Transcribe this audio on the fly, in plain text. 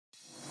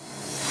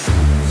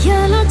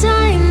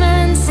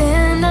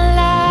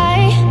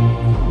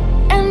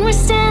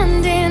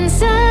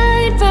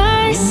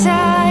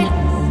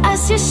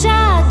your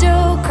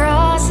shadow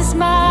crosses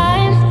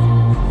mine.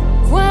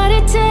 What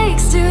it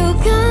takes to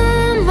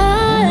come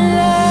alive.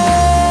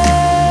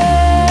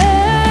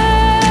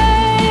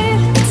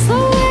 It's the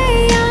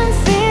way I'm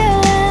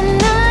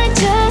feeling, I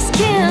just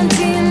can't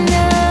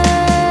deny.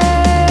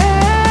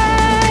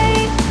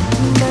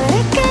 But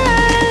I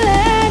gotta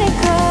let it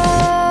go.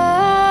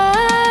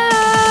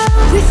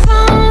 We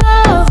found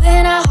love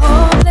in a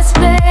hopeless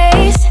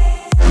place.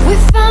 We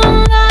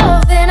found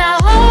love in a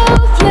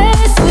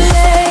hopeless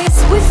place.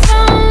 We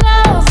found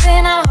love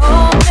in a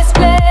hopeless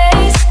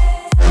place.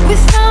 We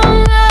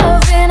found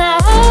love in a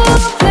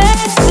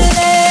hopeless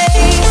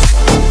place.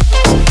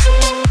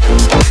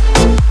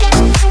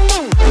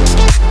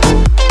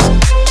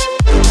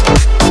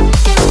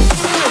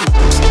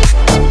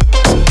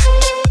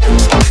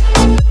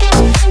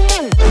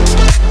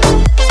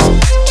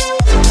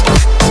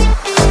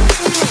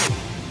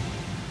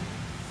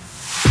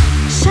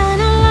 Shine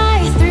a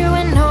light through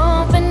an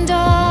open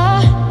door.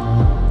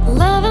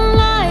 Love and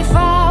life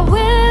I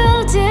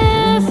will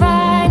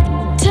divide.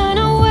 Turn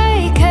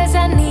away 'cause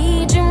I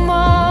need you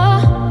more.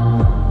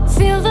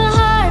 Feel the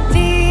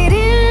heartbeat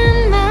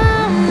in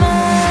my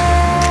mind.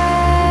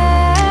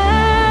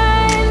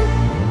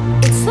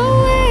 It's the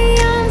way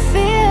I'm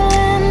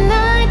feeling,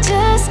 I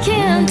just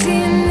can't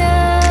deny.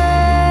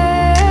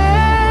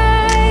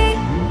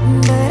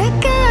 But I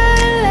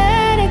gotta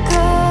let it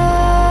go.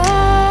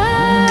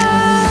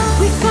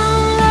 We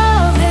found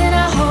love in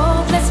a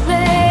hopeless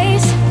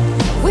place.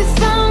 We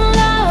found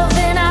love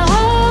in a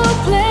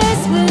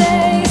hopeless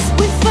place.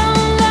 We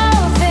found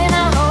love in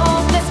a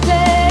hopeless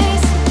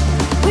place.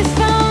 We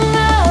found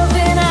love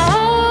in a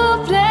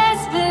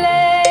hopeless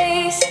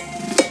place.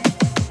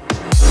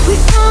 We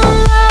found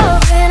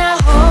love in a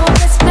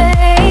hopeless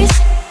place.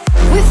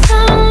 We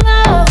found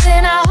love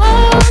in a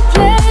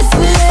hopeless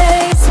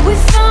place. We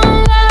found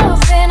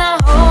love in a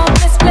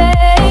hopeless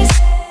place.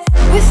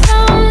 We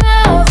found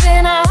love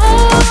in a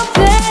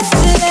hopeless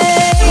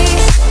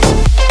place.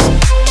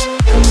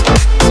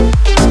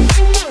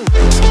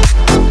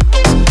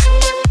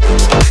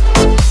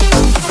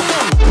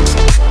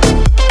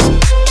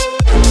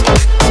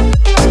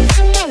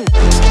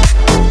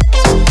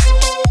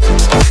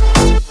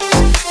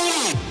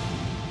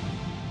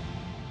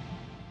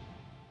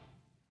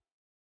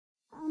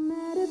 I'm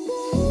at a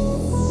place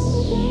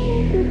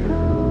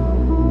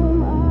home,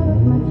 all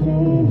of my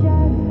change I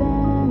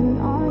spent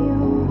on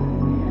you.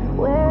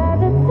 Where are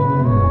the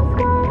times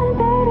gone,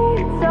 baby?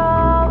 It's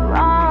all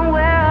wrong.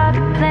 Where are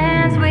the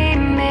plans we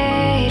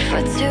made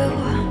for two?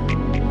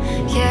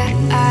 Yeah,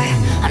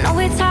 I know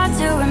it's hard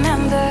to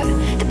remember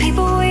the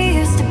people we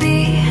used to be.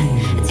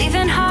 It's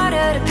even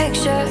harder to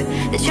picture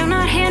that you're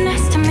not here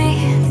next to me.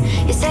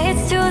 You say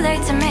it's too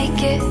late to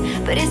make it,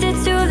 but is it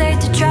too late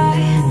to try?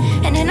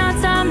 And in our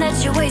time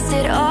that you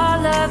wasted,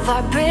 all of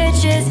our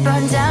bridges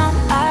burned down.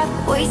 I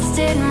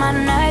wasted my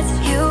nights,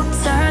 you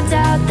turned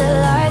out the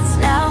lights.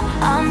 Now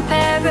I'm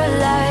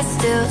paralyzed,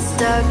 still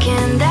stuck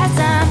in that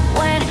time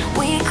when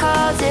we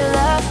called it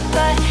love.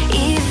 But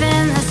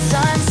even the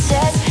sun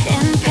sets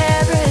in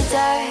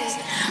paradise.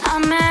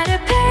 I'm at a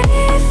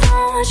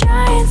payphone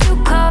trying to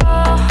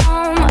call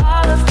home.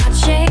 All of my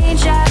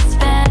change I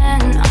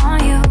spent on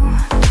you.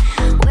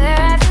 Where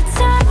have the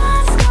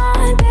times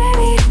gone,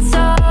 baby? It's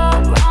all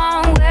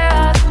wrong. Where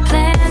are the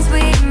plans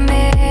we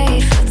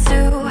made for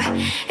two?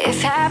 If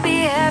happy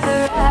ever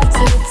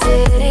after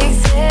did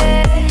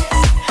exist,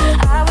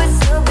 I would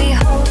still be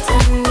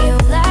holding you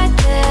like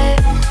this.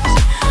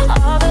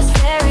 All those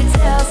fairy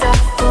tales are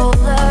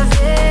full of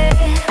it.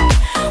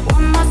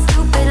 One more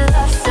stupid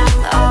love song,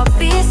 I'll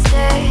be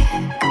sick.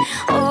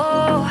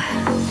 Oh,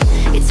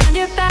 you turned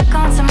your back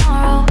on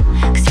tomorrow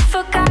 'cause you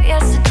forgot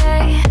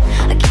yesterday.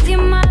 I gave you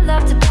my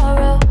love to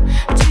borrow,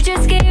 but you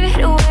just gave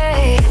it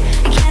away.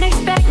 You can't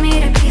expect me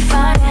to be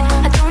fine,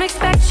 I don't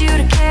expect you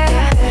to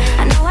care.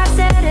 I know I've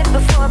said it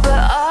before,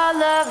 but all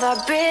of our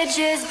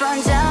bridges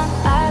burned down.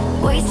 I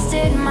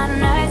wasted my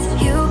nights,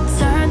 you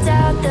turned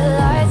out the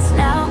lights.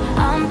 Now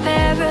I'm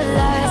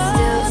paralyzed,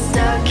 still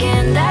stuck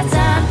in that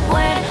time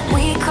when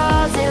we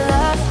called it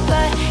love.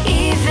 But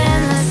even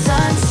the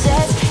sun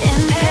sets in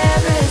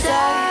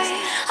paradise.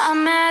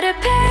 I'm at a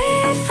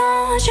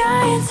payphone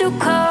trying to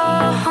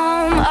call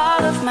home.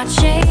 All of my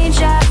change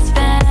I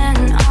spent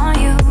on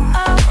you.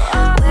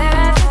 Where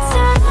have the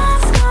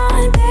times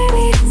gone,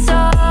 baby? It's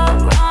all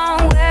wrong.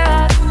 Where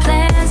are the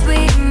plans we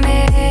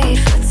made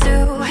for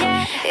two?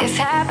 If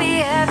happy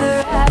ever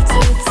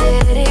after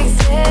did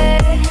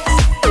exist,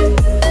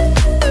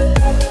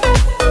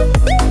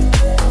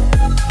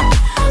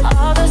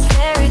 all those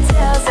fairy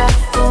tales are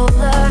full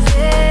of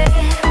it.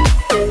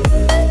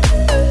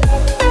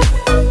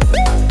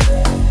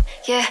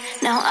 Yeah,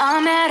 now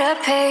I'm at a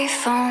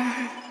payphone.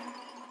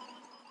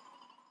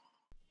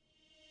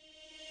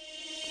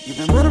 You've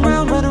been running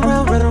around,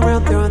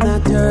 throwing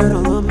that dirt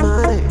all on my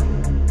name.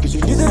 'Cause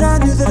you knew that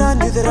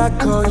I'd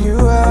call you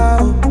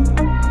out.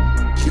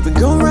 You've been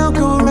going round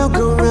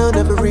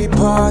every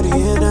party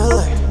in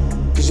LA.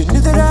 'Cause you knew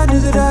that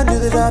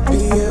I'd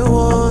be at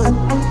one.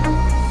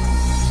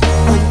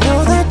 I know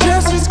that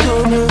dress is Jesse's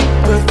gonna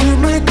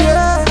perfume my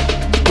girl.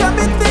 You got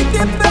me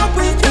thinking about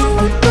when you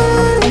were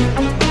mine.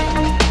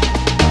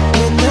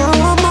 And now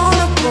I'm all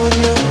up on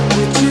you.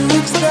 What you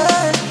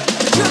expect?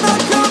 But you're not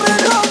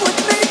coming home with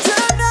me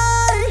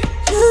tonight.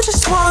 You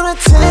just want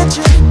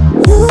attention.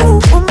 You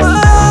don't want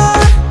my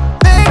heart.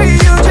 Maybe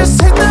you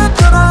just hit the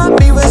gun on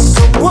me with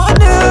someone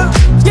new.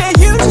 Yeah,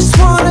 you just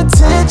want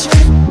attention.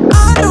 I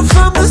knew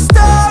from the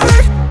start.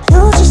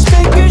 You just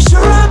making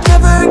sure I'm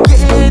never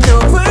getting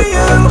over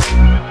you.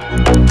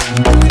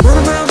 Run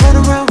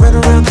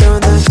around,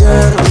 throwing that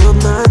dirt on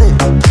my name.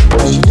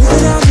 Cause you knew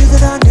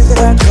that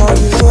I'd call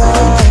you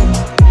out.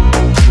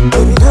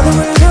 Baby,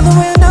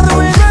 another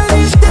way, right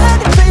here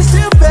standing face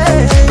to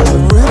face.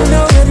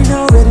 Already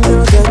know that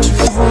you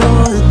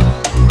won.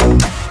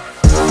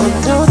 I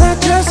know that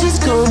dress is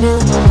gonna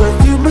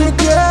perfume my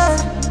girl.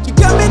 You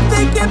got me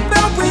thinking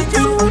about when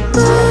you were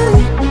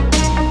mine.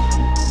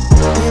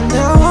 And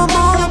now I'm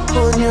all up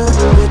on you.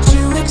 What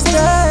you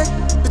expect?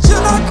 But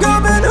you're not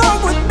coming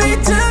home with me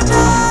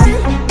tonight.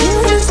 You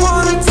just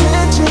want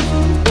attention.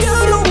 You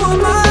don't want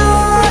my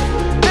heart.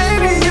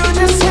 Baby, you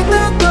just hit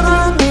the gun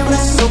on me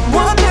with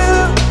someone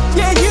new.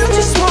 Yeah, you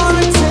just want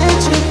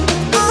attention.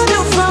 I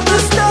knew from the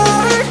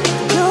start.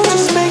 You're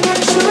just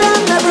making sure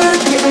I'm never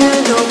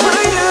getting over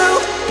you.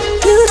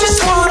 You just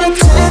want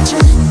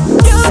attention.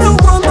 You don't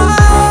want my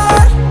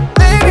heart.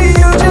 Baby,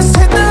 you just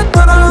hit the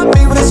gun on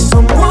me with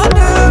someone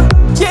new.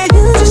 Yeah,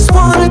 you just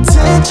want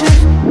attention.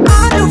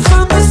 I knew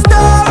from the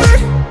start.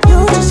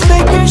 You're just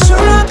making sure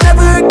I'm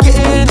never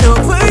getting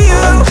over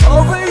you.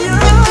 Over you.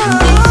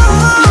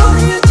 What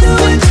are you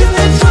doing to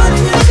me? What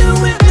are you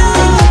doing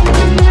now?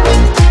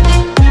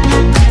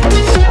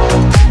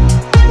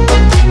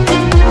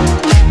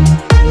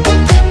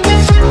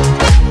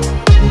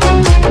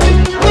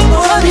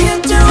 What are you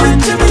doing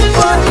to me?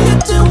 What are you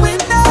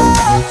doing now?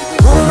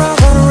 Run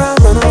around,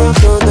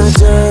 throwing that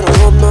dirt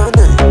on my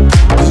name.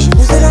 Cause you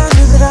knew that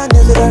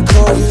I'd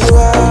call you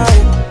out.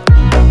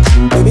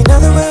 Baby,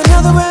 another way,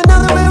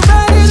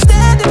 right here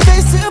standing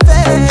face to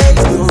face.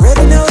 You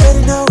already know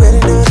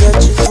that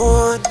you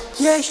won.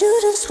 Yeah, you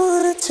just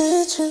want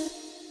attention.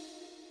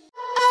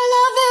 I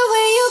love it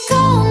when you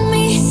call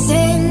me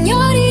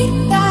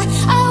Señorita.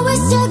 I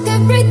wish I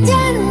could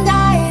pretend I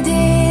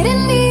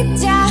didn't need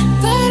ya,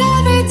 but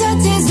every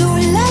touch is ooh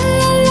la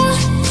la la.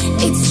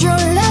 It's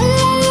true la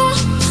la la.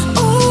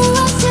 Oh,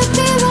 I should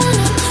be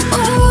running.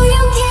 Oh,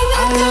 you keep me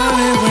I love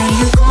it coming. when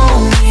you call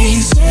me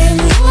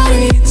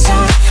Señorita.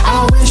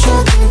 I wish I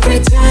could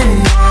pretend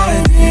I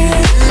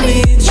didn't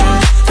need ya,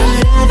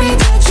 but every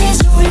touch is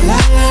ooh la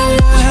la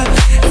la.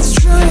 It's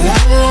true la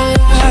la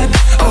la.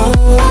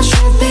 Oh, I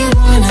should be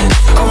running.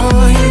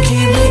 Oh, you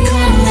keep me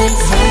coming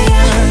for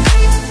ya.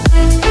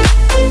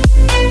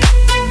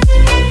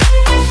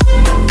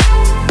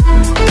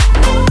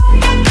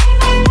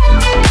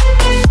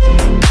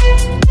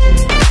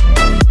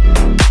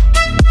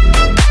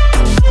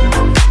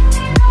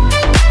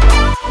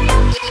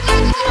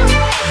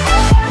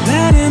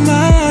 Land in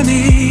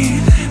Miami,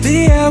 the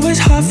air was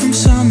hot from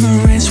summer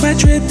rain, sweat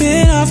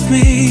dripping off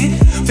me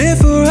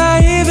before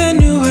I even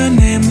knew her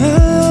name. La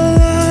la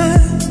la,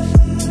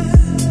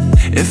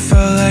 it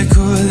felt like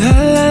ooh la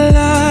la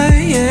la,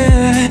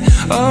 yeah.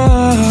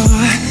 Oh,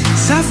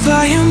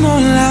 sapphire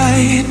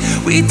moonlight,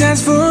 we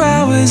danced for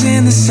hours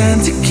in the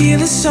sand,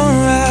 tequila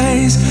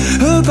sunrise.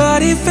 Her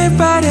body fit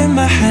right in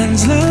my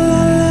hands. La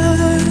la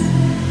la.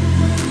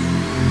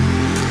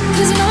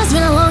 Cause you know it's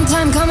been a long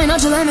time coming,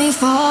 don't you let me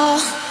fall.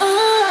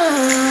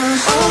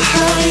 Oh,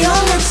 how your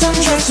lips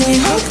undress me,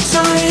 hooked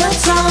on your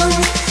tongue.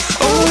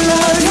 Oh,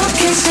 love, your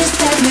kisses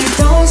tell me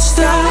don't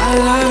stop. I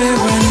love it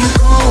when you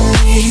call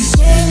me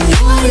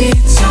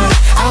Señorita.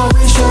 I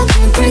wish I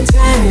could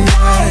pretend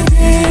I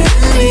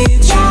didn't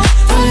need ya,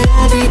 but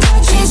every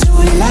touch is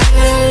ooh la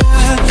la la.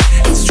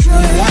 It's true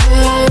la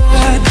la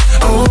la.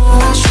 Oh,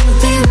 I should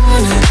be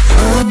running.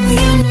 Oh,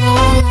 you know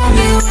I love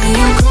it when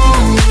you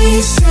call me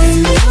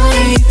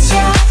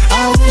Señorita.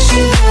 I wish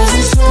it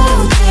wasn't so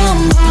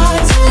damn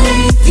hard to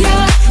leave ya,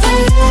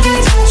 but every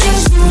touch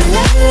is ooh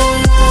la la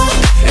la.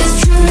 It's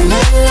true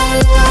la la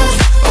la.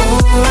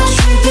 Oh, I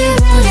should be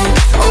running.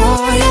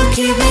 Oh, you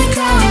keep me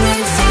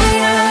coming for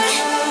ya.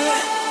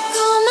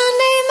 Call my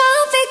name,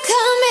 I'll be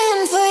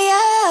coming for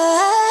ya.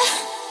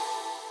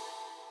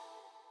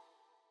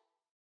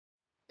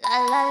 La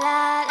la la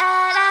la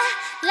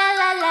la la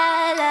la la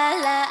la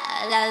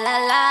la la la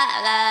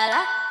la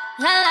la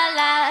la la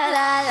la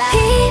la la.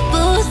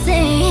 People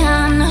say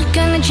I'm not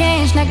gonna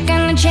change, not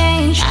gonna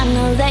change. I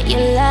know that you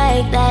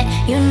like that,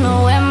 you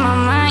know where my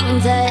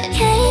mind's at.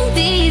 Can't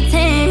be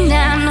tamed,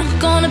 I'm not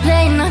gonna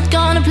play, not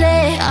gonna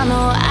play. I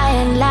know I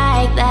ain't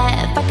like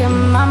that,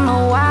 fucking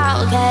mama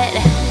wildcat.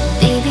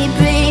 Baby,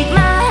 break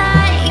my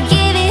heart,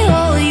 give it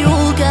all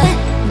you got.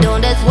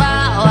 Don't that's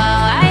wild,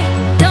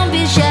 wild, don't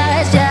be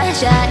shy, shy,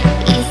 shy.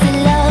 Is it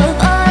love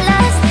or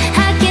lust?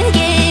 I can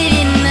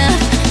get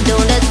enough.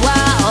 Don't that's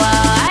wild,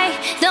 wild,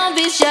 don't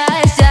be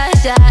shy, shy,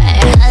 shy.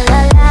 La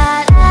la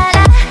la la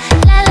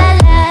la la la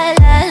la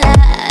la la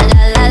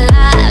la la la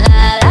la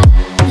la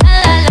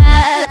la la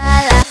la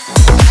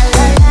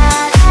la.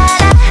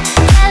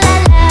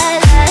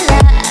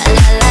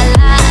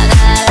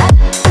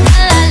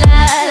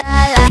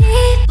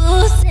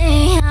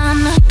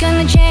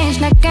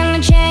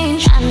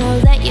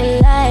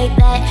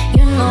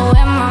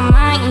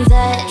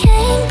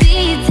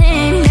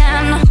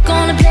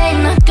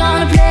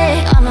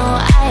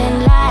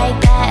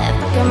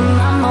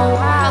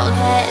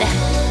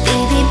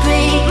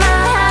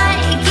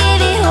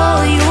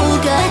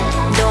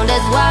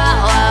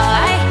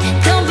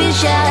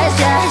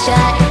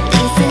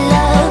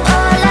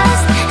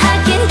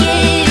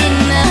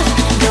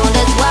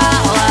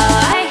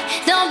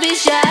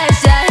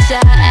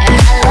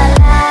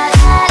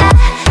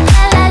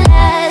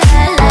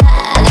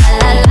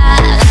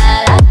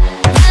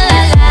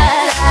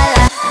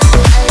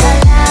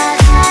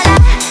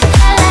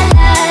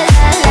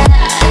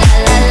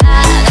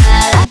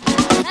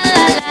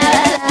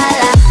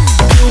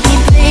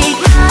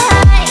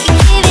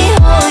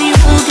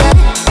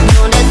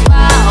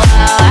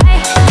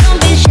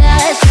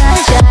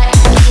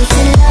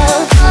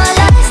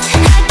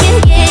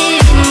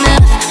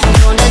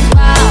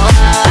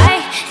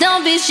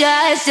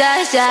 shy,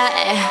 shy,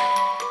 shy.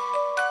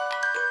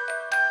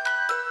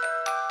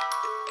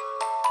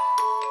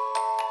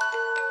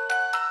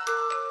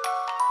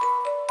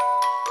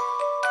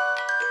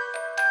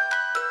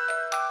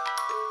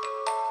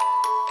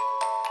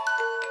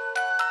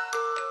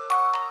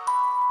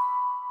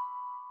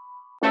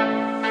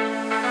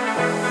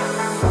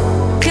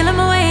 Killing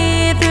my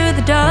way through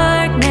the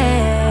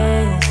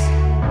darkness,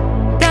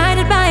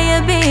 guided by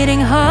a beating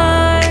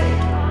heart.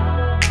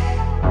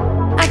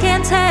 I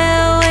can't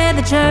tell where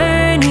the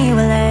journey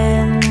will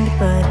end,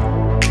 but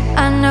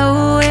I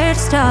know where to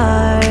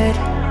start.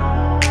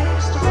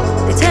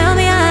 They tell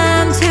me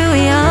I'm too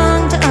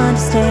young to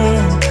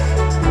understand.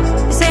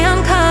 They say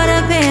I'm caught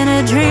up in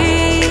a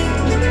dream.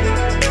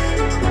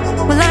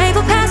 Well, life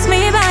will pass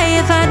me by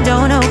if I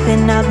don't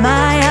open up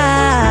my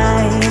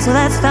eyes. Well,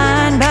 that's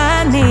fine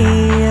by me.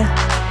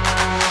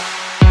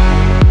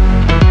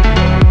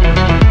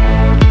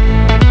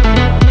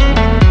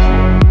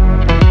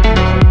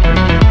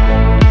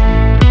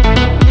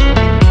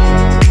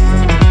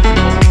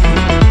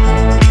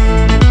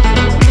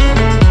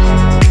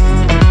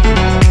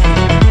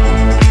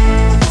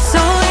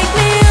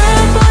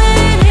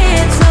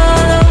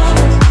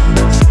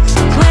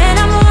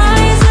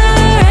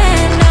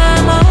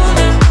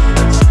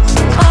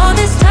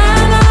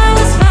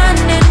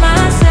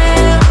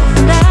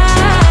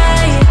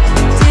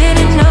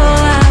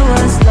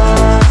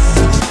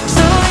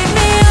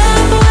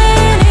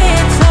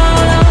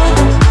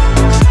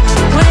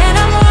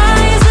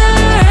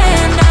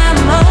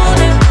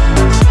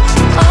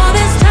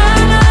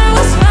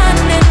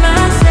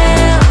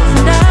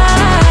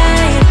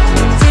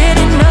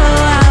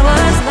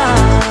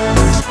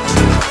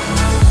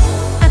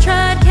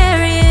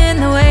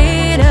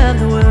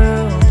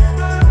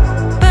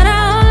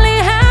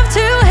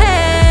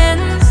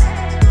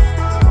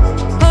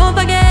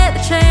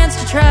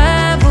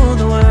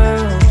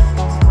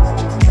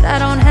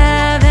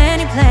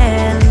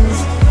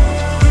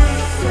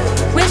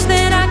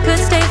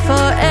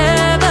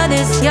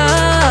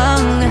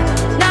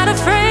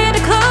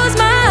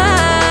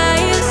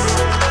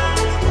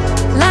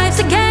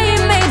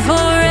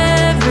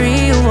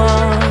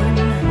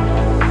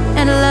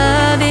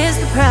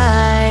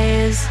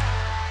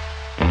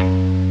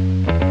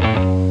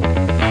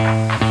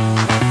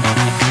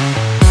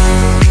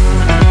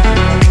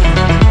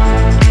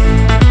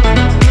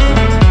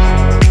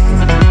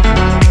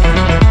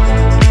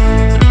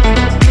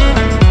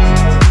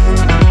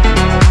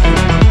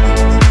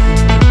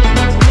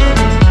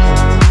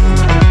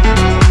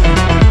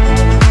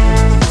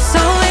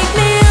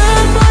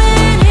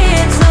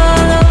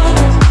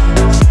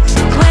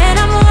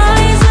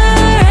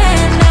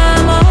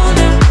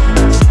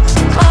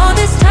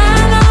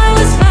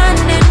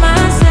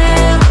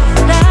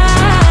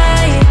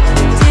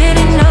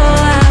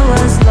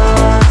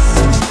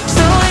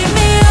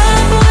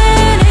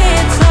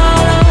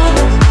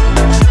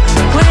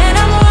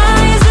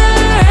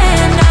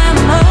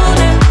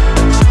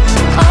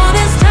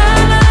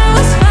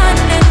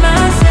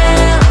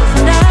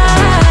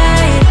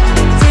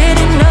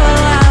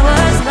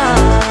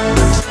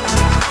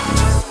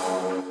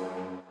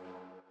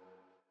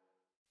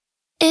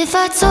 If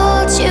I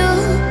told you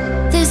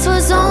this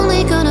was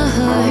only gonna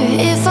hurt,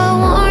 if I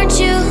warned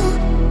you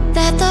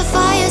that the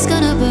fire's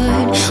gonna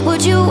burn,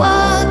 would you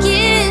walk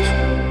in?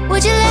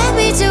 Would you let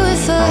me do it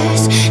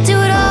first? Do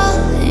it all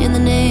in the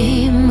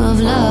name of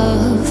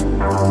love.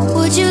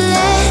 Would you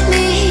let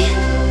me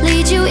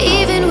lead you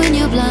even when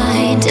you're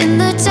blind? In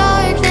the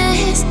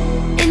darkness,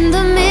 in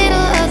the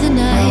middle of the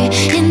night,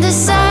 in the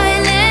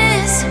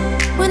silence,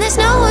 when there's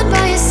no one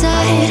by your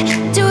side.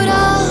 Do it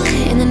all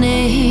in the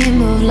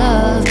name of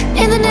love.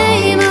 In the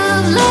name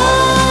of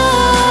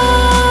love.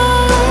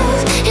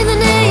 In the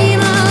name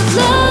of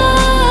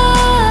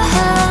love.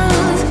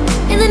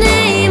 In the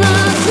name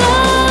of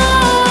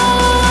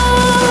love.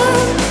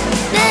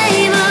 Name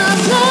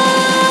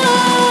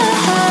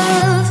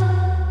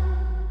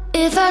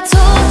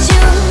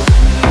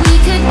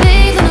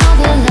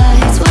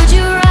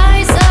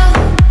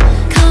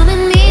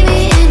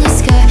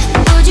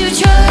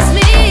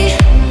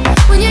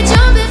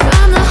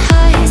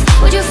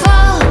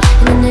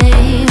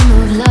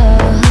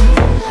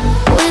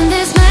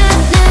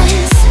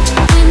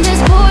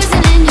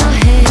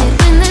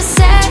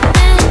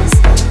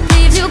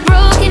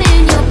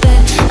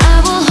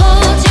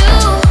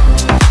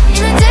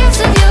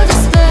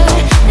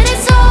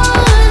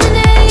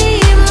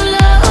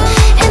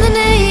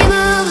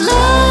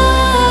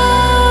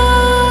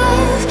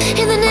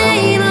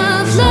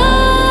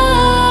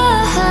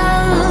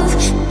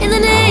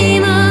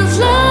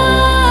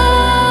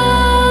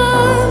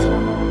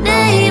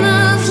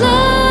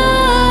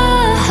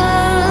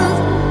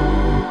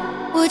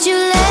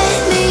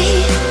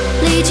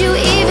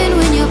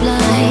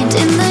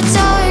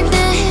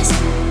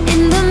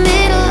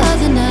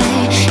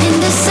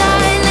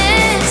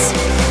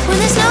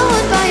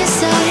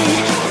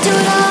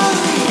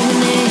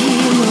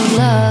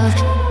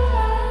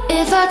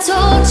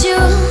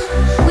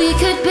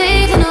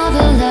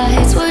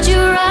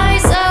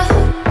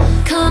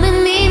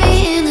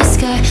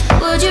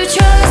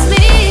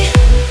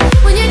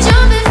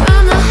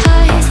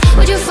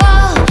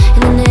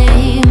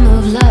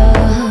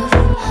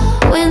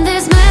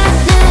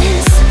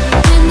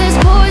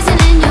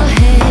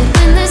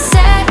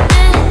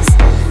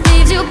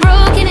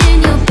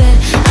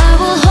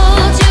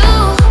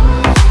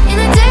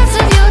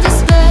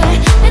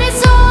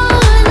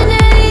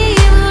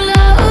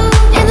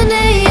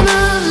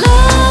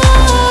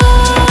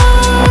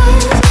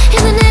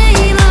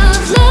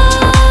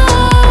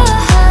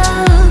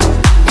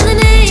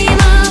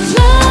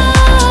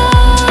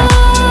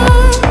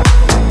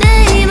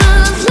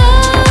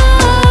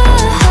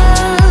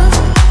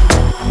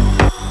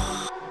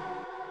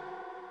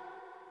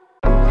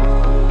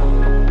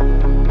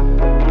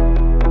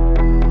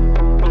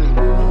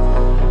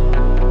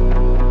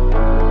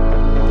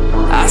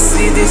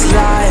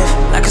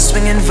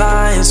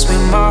divine.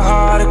 Swim my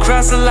heart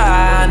across the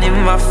line. In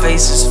my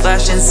face is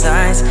flashing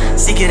signs.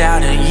 Seek it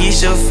out and ye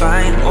shall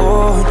find.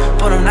 Old,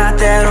 but I'm not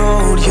that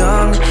old.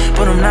 Young,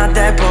 but I'm not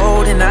that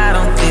bold. And I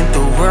don't think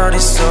the world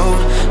is sold.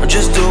 I'm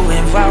just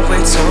doing what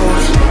we're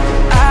told.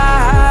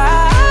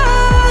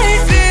 I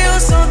feel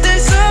something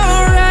so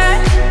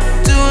right,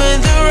 doing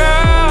the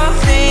wrong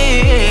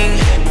thing.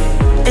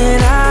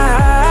 And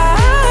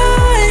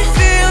I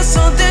feel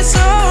something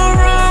so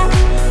wrong,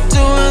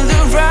 doing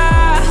the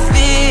right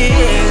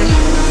thing.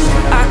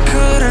 I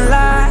couldn't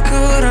lie,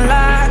 couldn't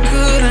lie,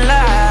 couldn't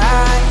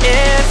lie.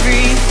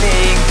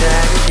 Everything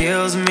that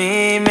kills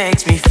me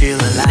makes me feel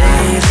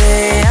alive.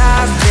 Lately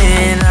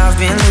I've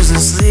been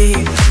losing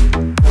sleep,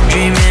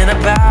 dreaming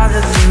about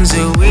the things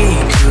that we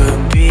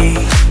could be.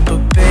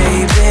 But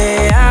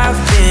baby, I've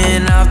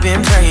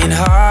been praying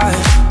hard.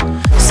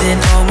 Said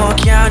no more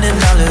counting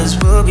dollars,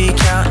 we'll be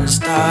counting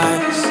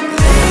stars.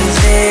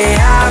 Lately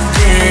I've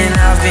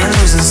been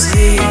losing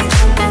sleep,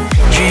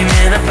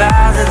 dreaming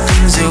about the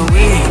things that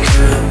we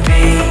could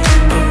be.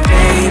 But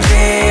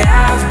baby,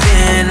 I've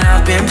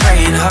been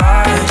praying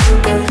hard.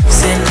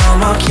 Said no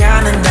more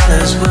counting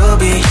dollars, we'll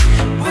be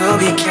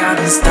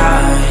counting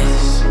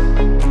stars.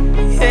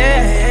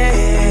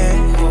 Yeah,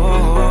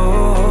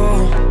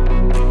 oh.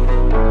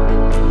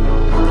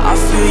 I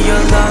feel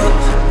your love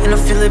and I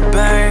feel it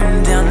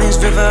burn down this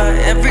river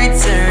every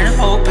turn.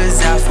 Hope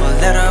is out for a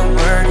letter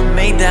word.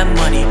 Made that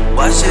money,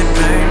 watch it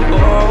burn.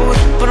 Old,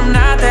 but I'm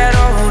not that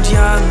old.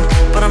 Young,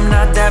 but I'm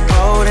not that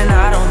bold. And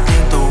I don't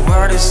think the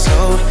word is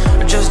sold.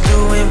 I'm just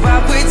doing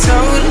what we're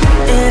told.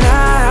 And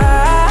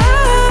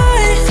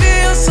I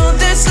feel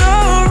something so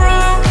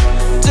wrong,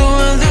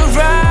 doing the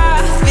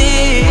right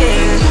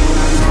thing.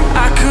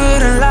 I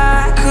couldn't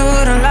lie,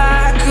 couldn't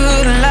lie,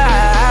 couldn't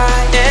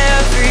lie.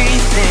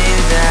 Everything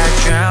that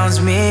drowns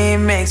me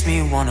makes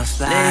me wanna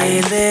fly.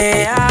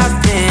 Lately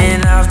I've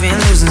been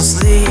losing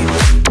sleep,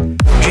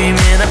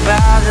 dreaming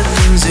about the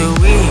things that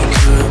we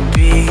could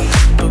be.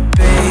 But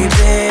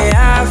baby,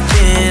 I've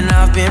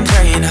been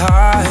praying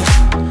hard.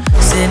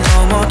 Said no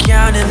more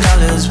counting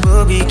dollars,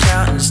 we'll be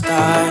counting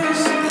stars.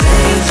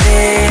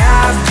 Lately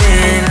I've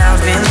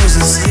been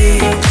losing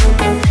sleep,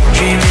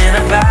 dreaming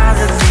about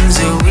the things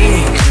that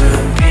we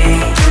could be.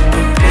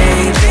 But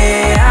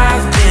baby,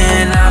 I've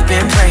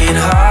been praying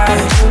hard.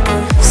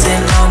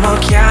 Said no more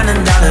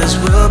counting dollars,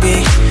 we'll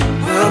be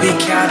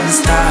counting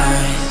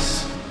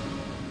stars.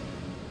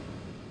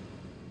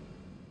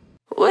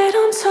 We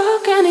don't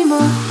talk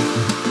anymore.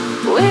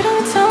 We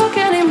don't talk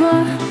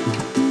anymore.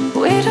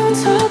 We don't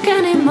talk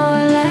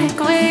anymore like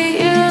we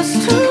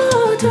used to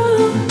do.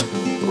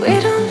 We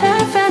don't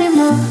laugh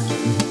anymore.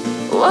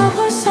 What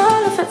was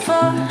all of it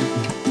for?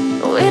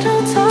 We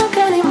don't talk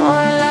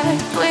anymore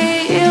like we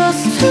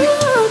used to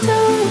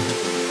do.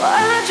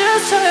 I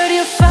just heard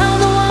you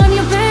found the one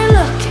you've been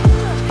looking,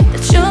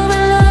 that you've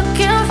been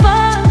looking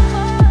for.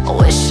 I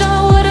wish I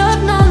would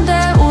have known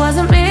that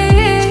wasn't me.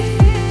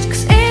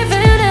 Cause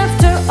even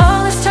after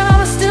all this time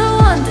I still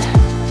wonder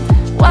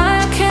why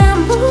I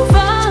can't move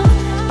on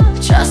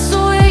just the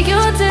way you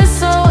did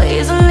so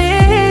easily.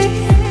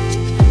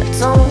 I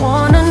don't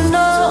wanna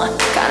know what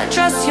kind of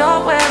dress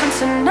you're wearing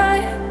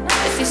tonight,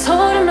 if he's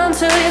holding on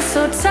to you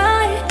so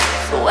tight,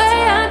 the way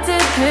I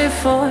did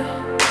before.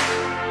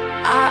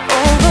 I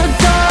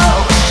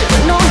overdosed,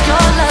 should've known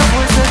your love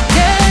was a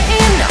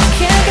game. Now I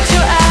can't get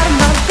you out of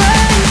my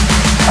brain.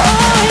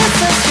 Oh, it's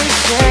such a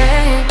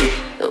shame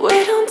that we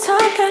don't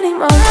talk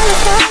anymore.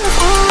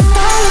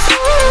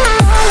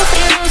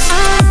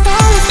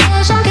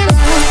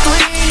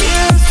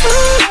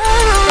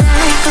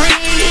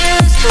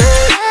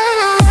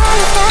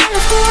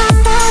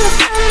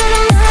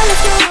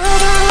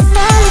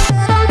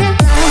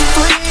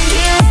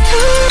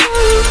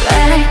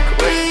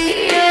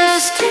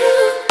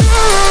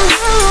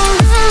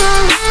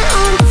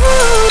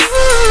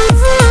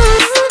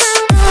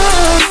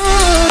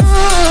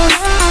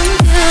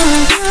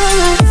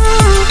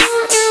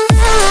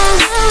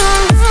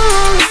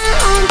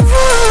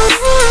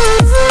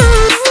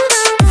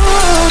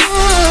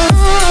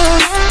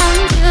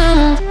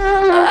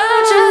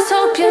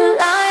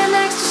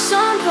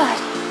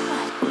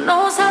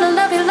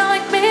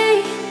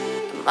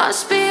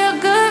 Must be a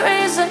good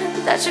reason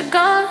that you're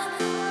gone.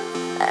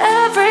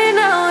 Every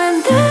now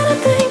and then I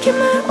think you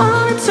might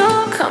want to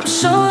come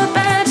show up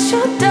that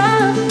you're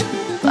done,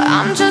 but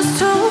I'm just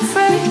too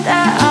afraid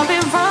that I'll be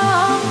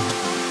wrong.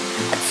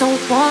 I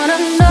don't wanna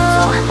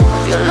know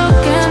if you're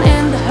looking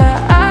into her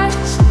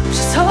eyes.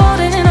 She's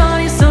holding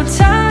on you so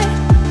tight,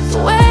 the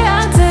way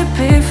I did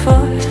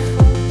before.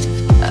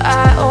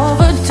 I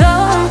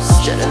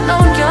overdosed, should've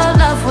known your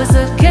love was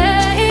a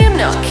game.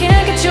 Now I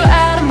can't get you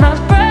out of my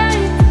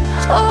brain.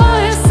 Oh,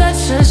 it's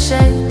such a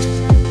shame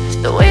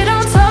that we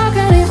don't talk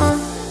anymore.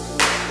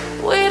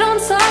 We don't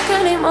talk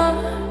anymore.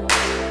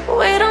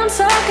 We don't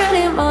talk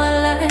anymore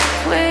like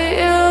we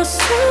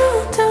used to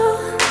do.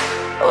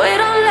 We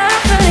don't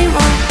laugh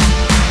anymore.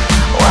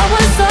 What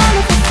was all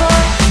of it for?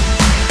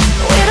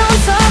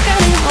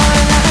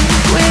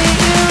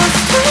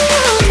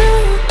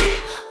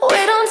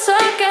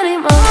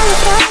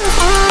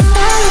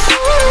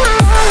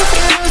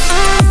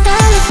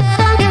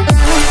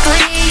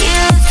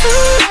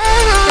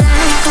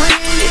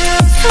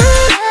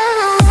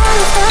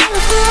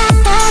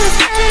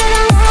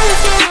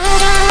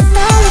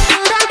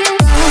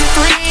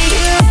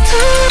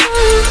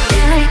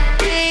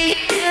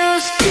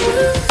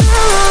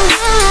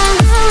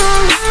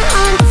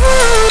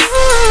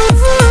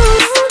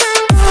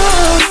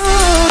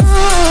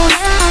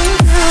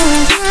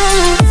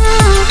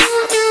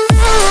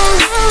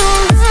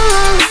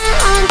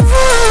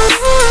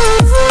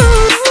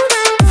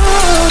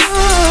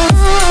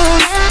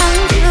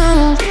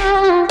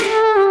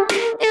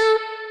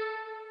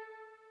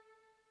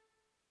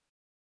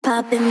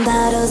 Popping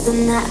bottles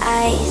in the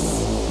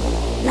ice,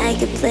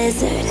 like a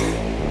blizzard.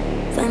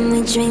 When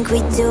we drink, we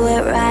do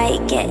it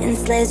right. Getting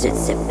slizzard,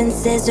 sipping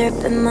scissor.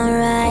 Am I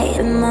right?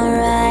 Am I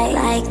right?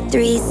 Like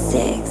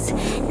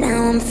 3-6.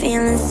 Now I'm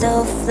feeling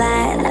so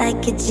flat,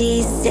 like a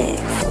G6.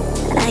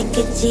 Like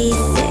a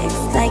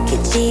G6, like a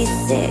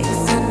G6.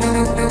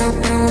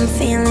 Now I'm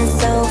feeling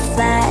so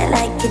flat,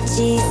 like a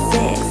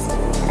G6.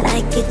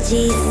 Like a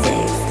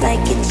G6,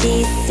 like a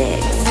G6.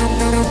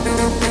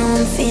 Now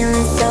I'm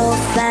feeling so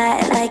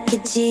flat, like a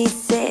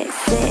G6,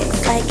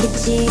 like a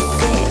G6,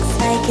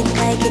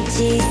 like a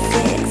G6,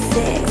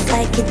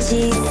 like a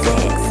G6,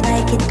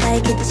 like a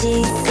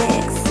G6,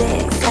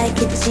 like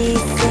a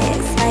G6,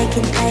 like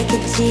a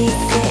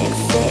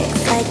G6,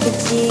 like a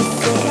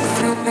G6.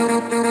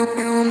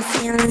 Now I'm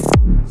feeling.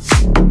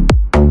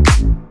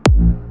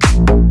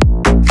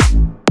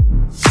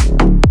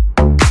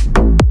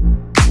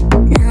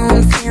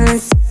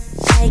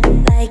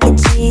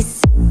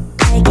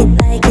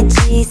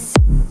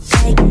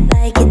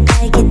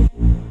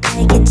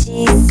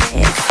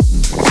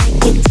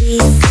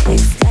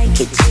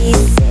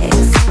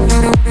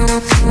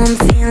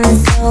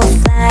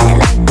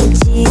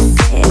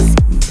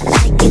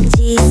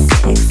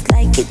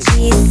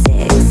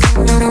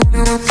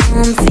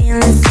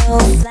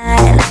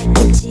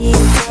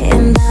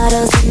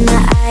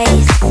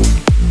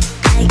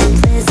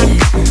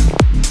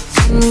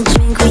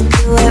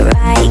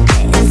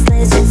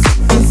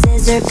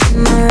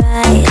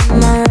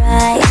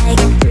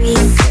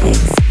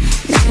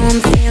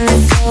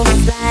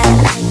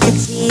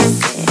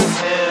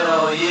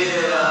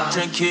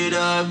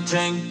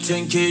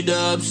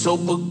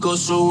 Sober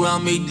goes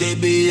around me, they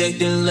be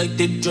acting like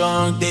they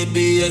drunk. They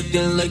be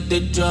acting like they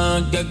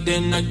drunk,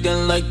 acting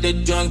like they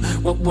drunk.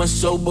 When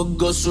sober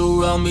goes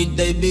around me,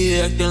 they be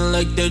acting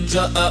like they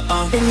drunk.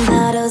 Popping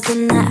bottles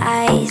in the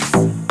ice,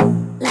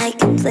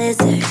 like a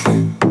blizzard.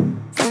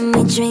 When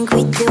we drink,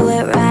 we do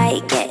it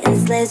right. Getting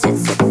slizzard,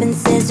 sipping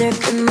scissor.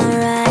 Am I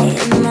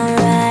right? Am I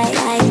right?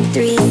 Like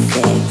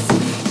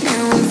 3-6.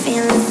 Now I'm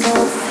feeling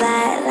so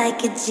flat,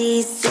 like a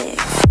G6.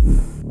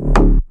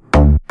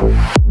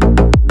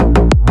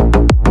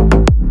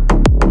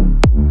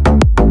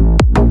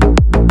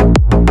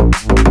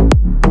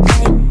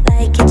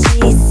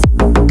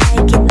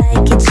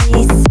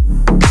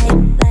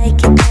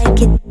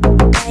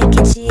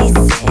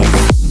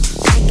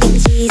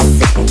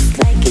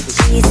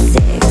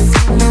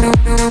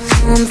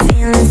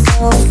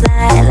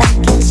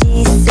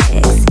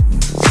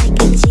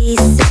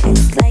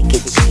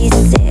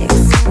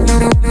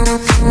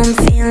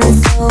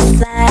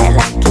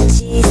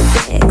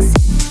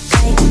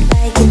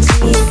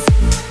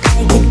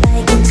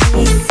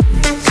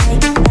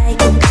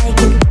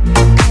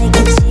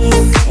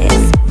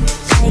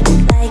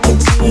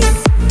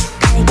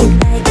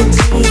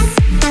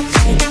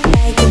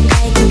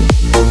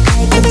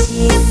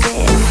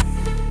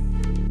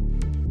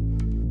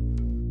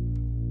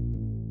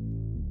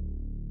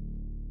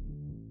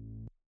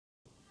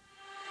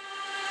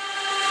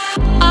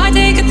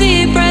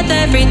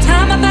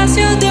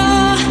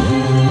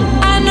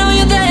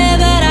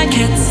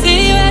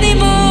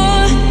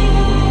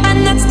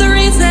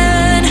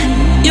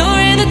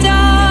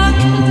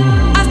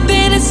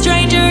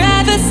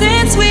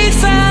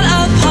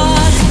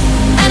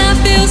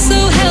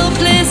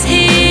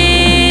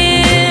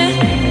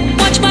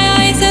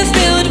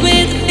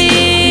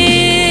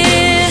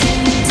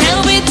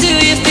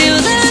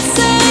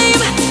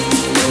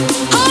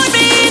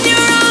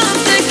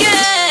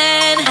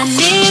 I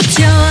need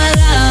your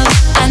love,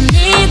 I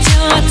need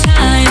your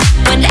time.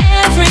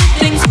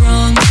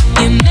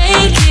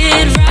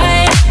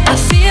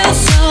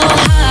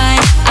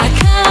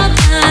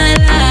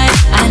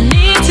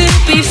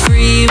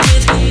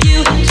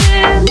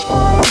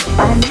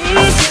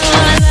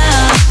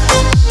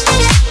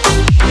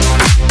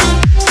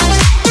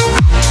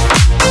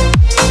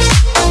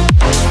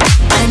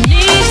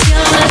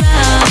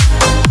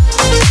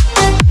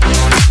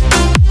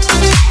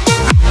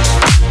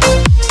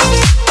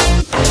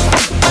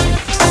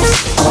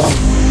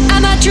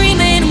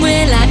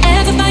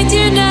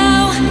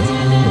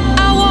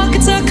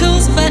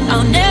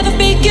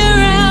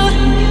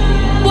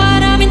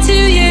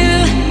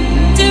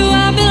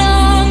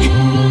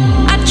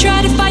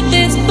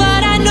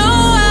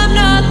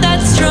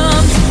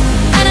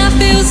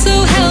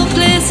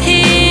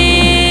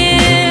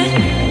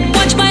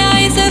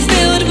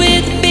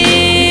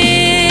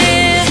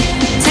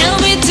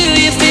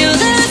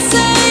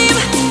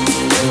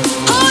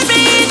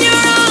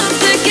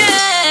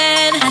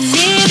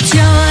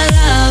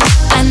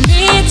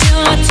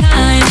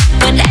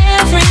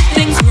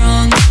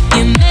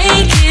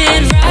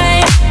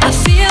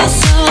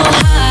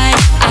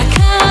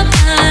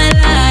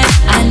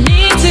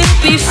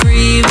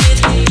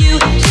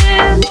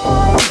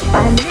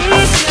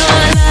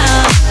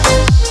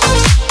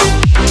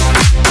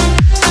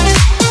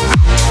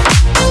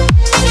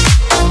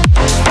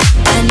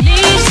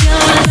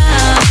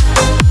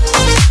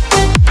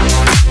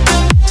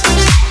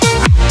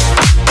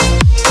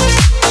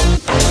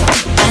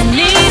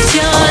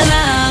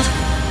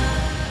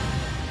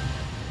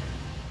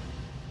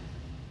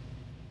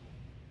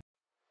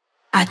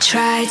 I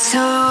tried so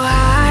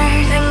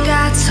hard and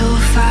got so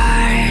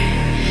far,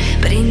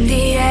 but in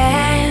the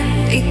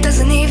end, it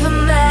doesn't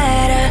even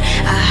matter.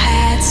 I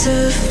had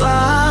to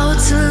fall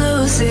to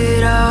lose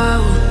it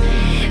all,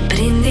 but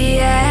in the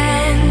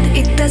end,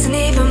 it doesn't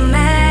even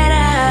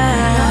matter.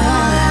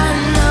 All I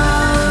know,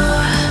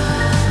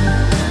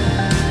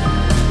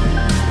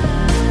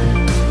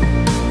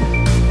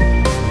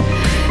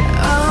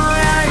 all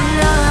I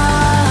know,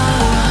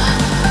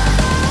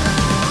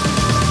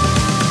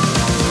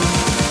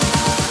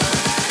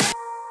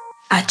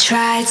 I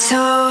tried so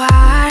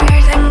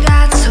hard and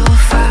got so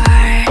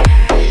far,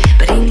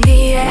 but in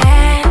the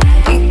end,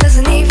 it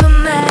doesn't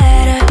even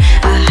matter.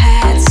 I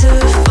had to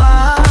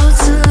fall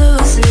to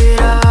lose it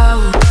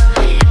all,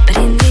 but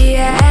in the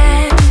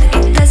end,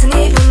 it doesn't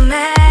even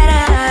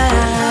matter.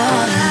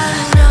 All I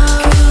know,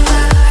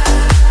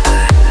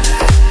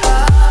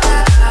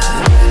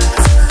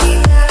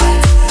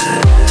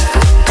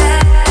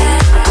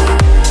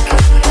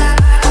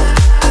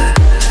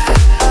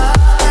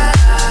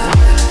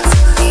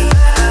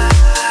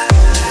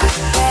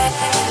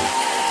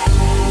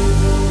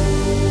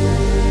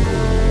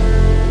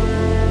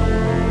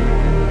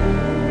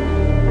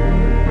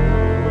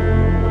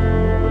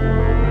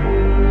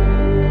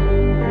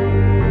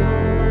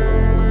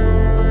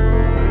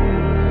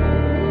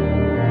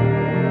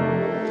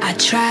 I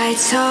tried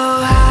so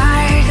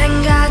hard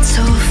and got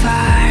so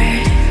far,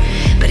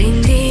 but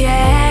in the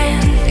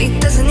end, it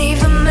doesn't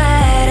even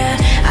matter.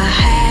 I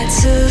had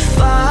to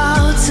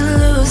fall to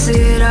lose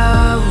it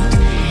all,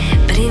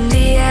 but in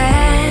the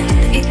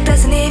end, it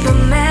doesn't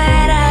even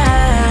matter.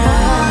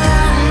 All I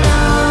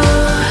know,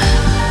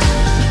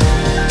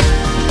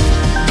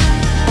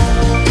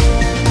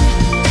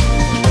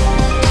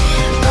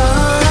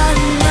 all I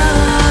know,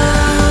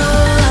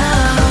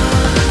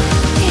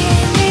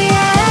 in the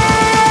end,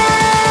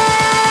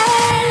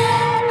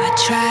 I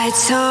tried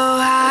so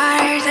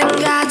hard and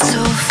got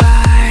so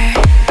far,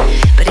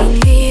 but in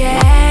the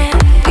end,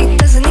 it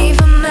doesn't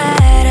even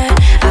matter.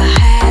 I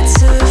had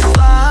to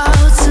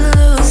fall to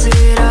lose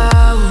it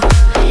all,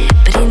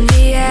 but in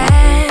the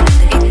end,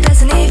 it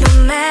doesn't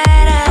even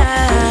matter.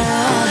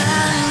 All I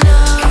know, all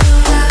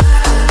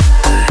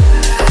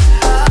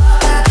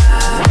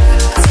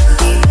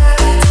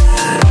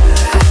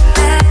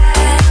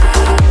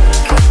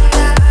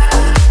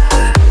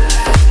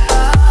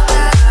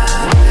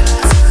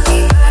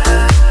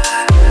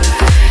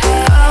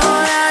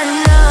I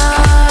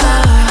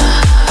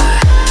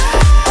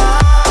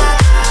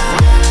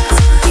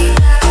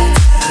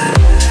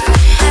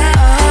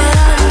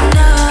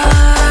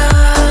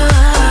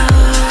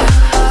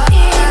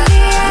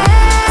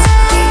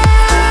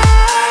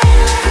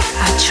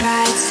I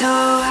tried so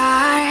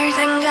hard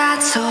and got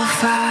so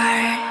far.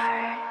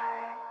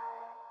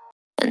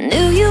 I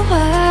knew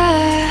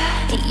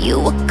you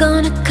were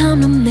gonna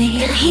come to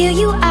me, and here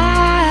you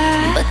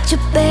are. But you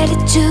better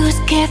choose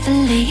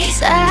carefully,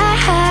 'cause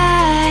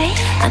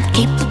I'm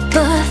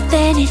capable of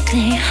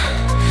anything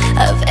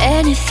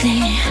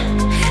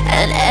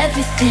and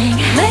everything.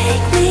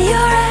 Make me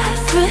your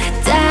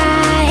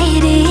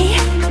Aphrodite,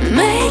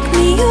 make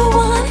me your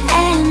one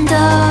and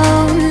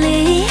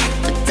only.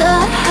 But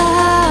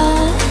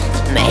don't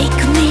make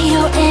me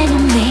your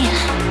enemy,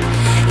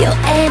 your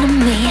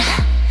enemy,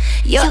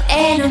 your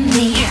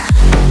enemy.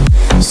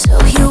 So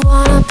you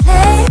wanna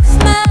play with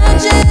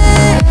magic?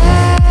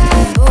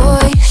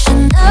 Boy, you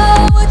should know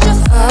what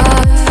you're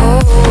falling for.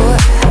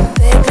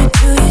 Baby,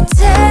 do you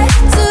dare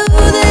do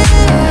this?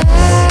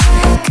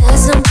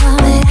 'Cause I'm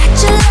coming at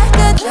you like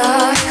a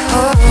dark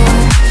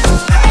horse.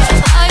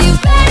 Are you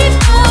ready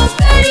for a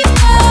perfect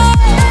storm?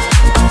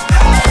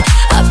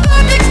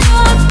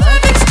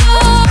 Perfect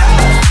storm.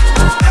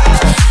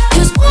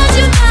 'Cause would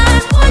you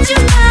mind?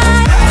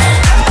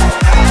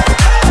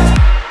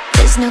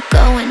 There's no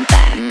going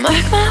back.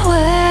 Mark my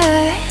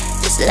words,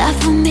 this love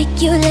will make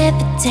you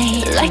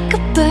levitate like a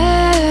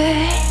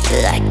bird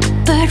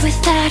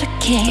without a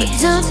cage.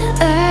 Down to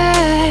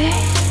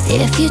earth,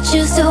 if you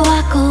choose to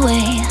walk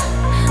away,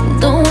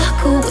 don't walk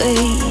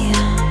away.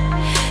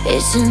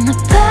 It's in the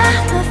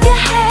palm of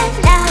your hand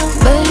now,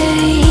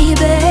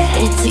 baby.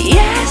 It's a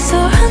yes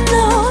or a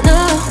no,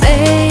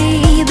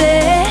 baby.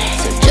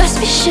 So just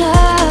be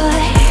sure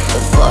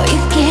before you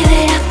give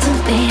it up to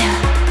me,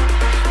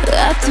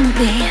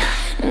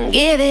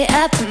 give it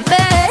up to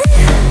me.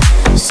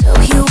 So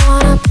you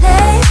wanna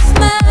play with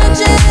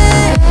magic?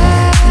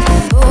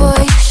 Boy,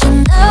 you should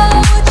know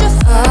what you're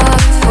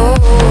falling for.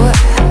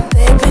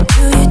 Baby,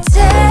 do you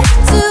dare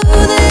do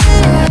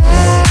this?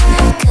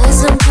 'Cause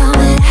I'm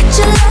coming at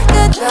you like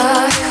a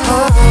dark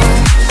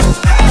horse.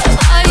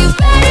 Are you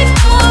ready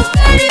for a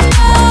perfect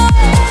storm?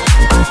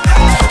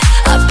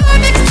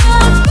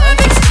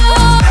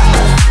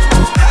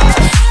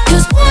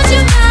 'Cause would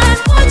you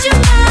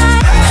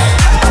mind?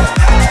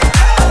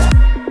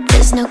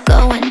 There's no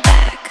going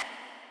back.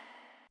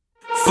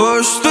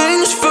 First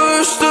things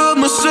first,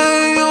 I'ma say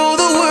all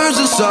the words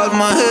inside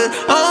my head.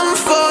 I'm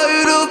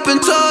fired up and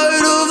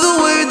tired of the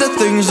way that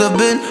things have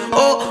been.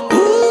 Oh,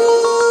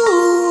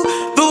 ooh,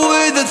 the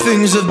way that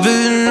things have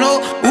been. Oh,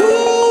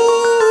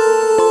 ooh.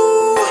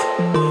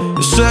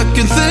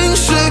 second, think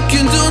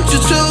second. Don't you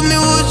tell me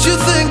what you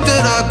think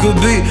that I could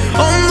be.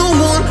 I'm the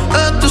one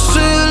at the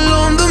sail,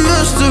 I'm the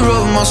master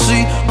of my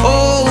sea.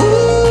 Oh,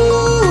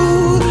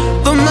 ooh,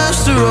 the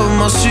master of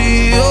my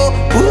sea. Oh,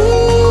 ooh.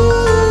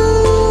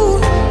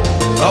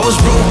 I was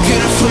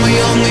broken from a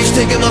young age,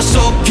 taking my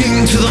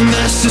soaking to the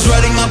masses,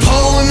 writing my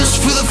poems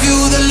for the few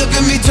that look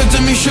at me, tugged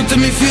at me, shook to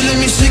me, feeling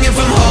me, singing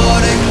from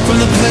heartache,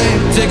 from the pain,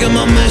 taking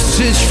my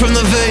message from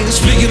the veins,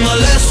 speaking my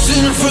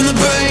lesson from the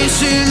brain,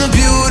 seeing the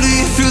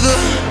beauty through the.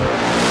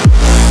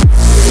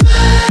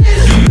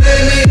 You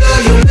made me go,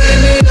 you made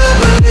me a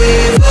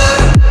believer,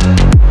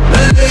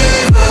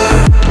 believer.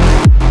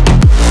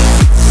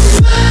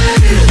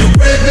 You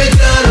break me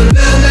down and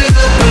build me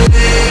a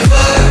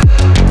believer,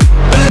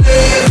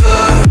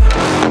 believer.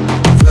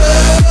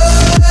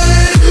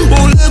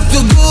 Oh, let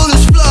the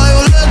bullets fly,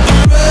 oh, let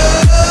them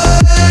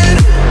rain.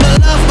 My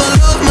life, my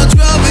love, my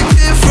drive, it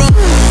came from.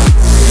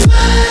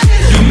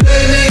 You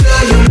made me go,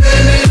 you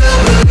made me a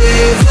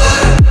believer,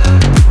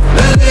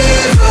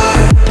 believer.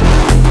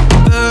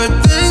 Third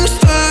things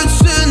third,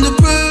 send a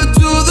prayer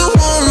to the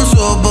ones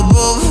up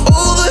above.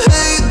 All the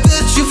hate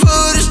that you've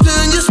heard is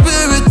turn your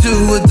spirit to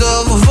a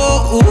dove.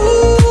 Oh,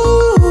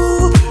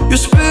 ooh, your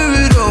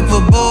spirit up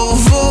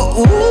above. Oh,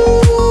 ooh.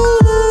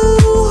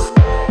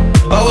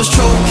 I was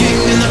choking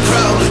in the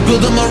crowd,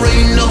 building my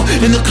rain up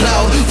in the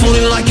cloud,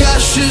 falling like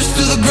ashes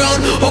to the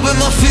ground, hoping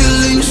my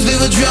feelings they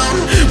would drown,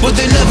 but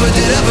they never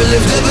did, ever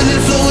lived, ebbing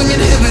and flowing,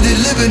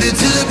 inhibited, limited,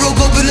 till it broke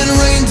open and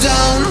rained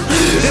down.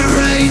 It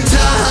rained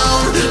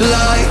down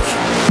like.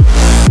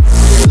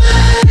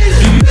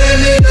 You made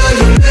me go,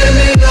 you made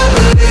me a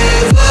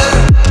believer,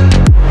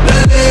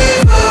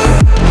 believer.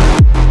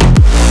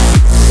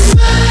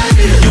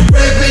 You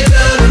break me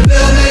down and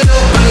build me a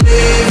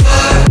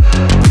believer,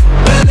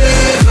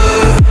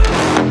 believer.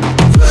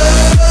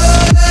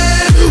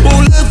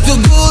 Oh, let the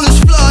bullets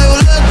fly, oh,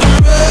 let them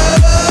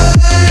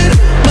rain.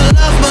 My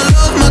life, my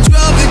love, my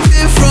drive, it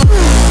came from.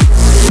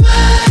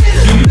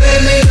 You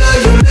made me go,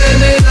 you made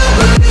me a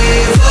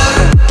believer,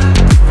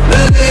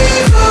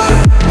 believer.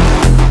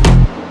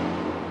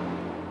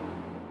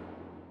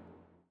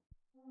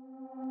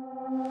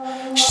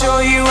 Show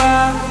you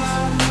out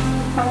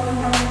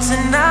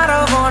tonight, I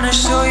wanna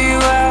show you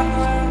out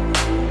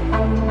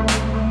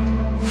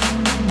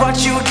what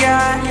you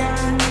got.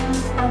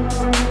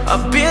 A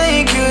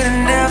billion could've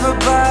never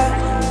buy.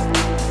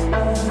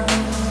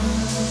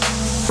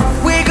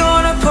 We're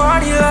gonna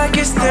party like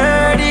it's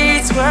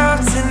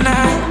 30-12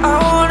 tonight. I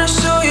wanna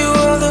show you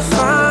all the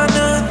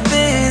finer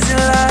things in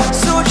life.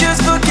 So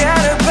just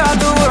forget about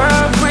the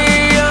world we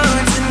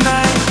own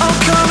tonight. I'm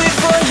coming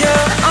for you,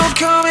 I'm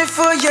coming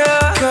for you.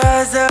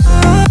 'Cause all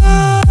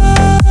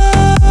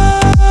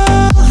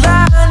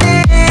I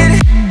need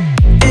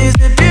is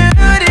the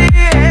beauty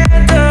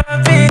and the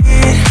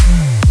beat.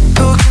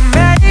 Who can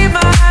make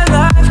my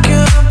life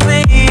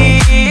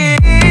complete?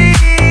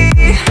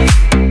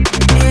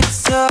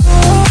 It's all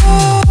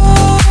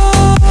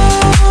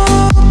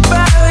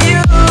about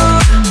you.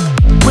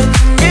 When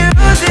the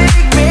music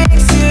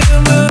makes you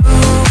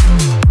move,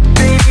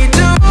 baby,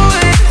 do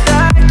it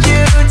like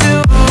you do.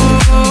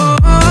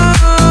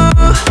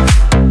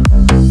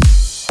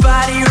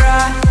 Body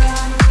rock,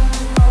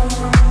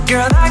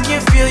 girl, I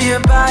can feel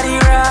your body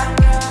rock.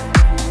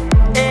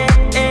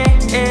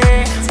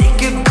 Think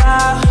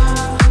about,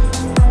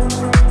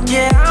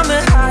 yeah, I'm the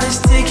hottest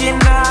ticket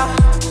now.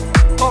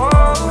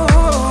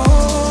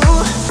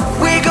 Oh,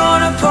 we're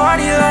gonna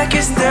party like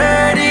it's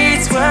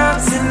 30-12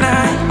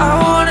 tonight. I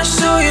wanna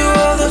show you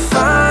all the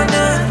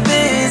finer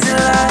things in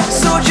life.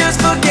 So just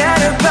forget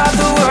about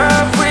the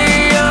world we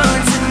own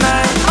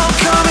tonight. I'm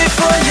coming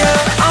for you,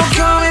 I'm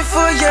coming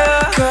for you.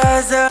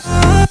 'Cause all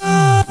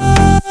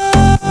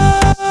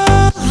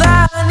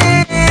I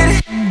need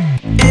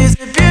is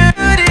the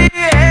beauty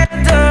and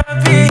the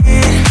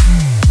beat.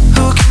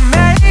 Who can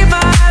make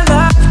my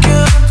life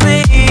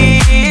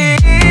complete?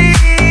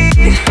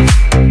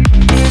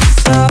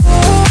 It's all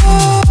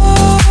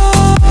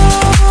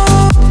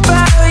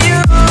about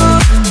you.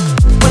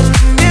 When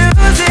the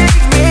music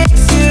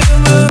makes you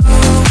move,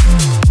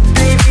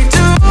 baby,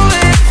 do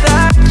it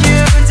like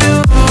you do.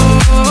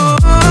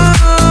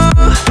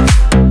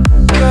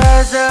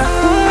 'Cause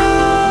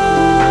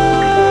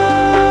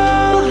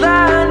all I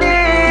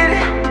need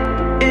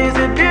is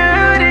the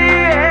beauty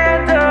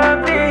and the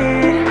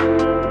beat.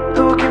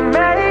 Who can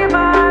make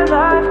my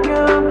life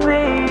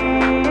complete?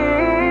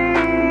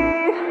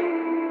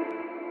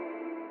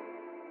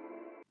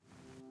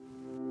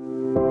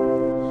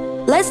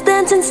 Let's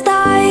dance in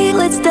style,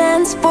 let's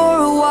dance for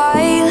a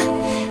while.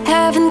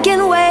 Heaven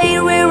can wait,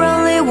 we're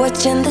only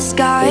watching the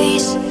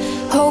skies.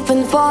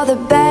 Hoping for the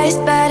best,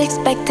 but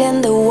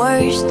expecting the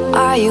worst.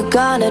 Are you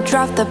gonna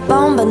drop the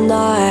bomb or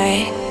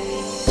not?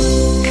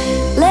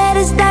 Let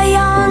us die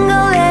young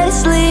or let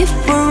us live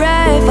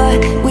forever.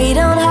 We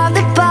don't have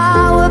the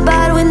power,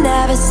 but we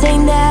never say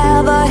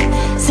never.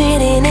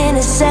 Sitting in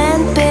a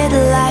sandpit,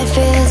 life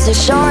is a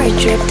short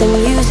trip. The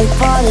music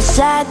for the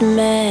sad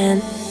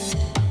man.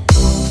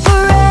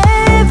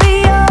 Forever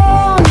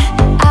young,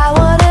 I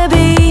wanna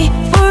be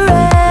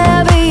forever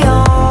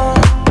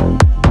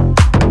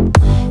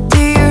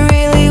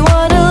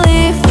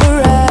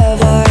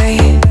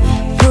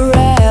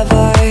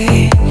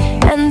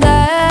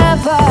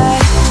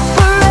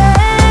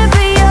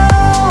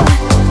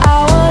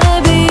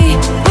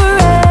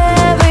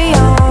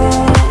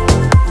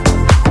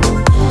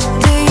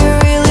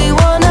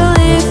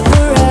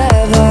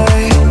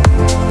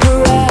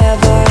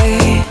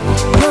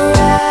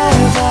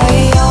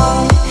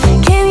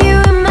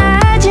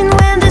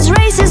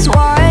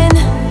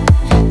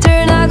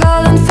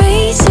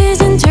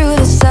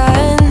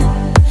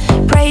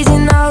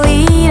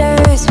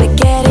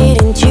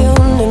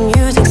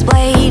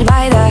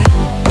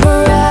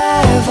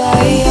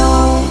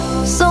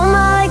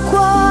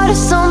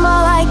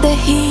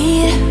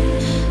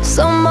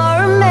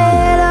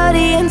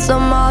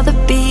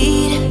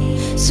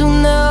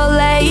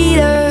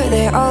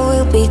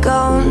be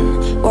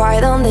gone? Why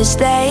don't they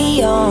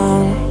stay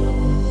on?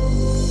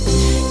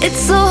 It's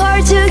so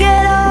hard to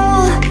get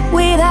old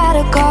without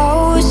a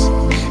cause.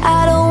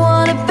 I don't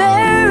wanna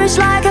perish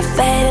like a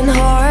fading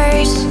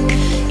horse.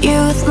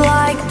 Youth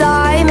like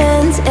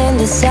diamonds in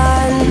the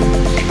sun,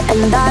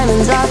 and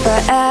diamonds are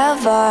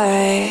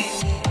forever.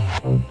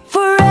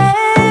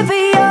 Forever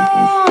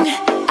young,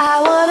 I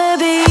wanna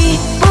be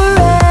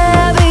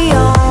forever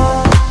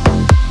young.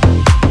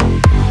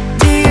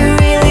 Do you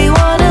really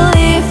wanna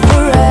live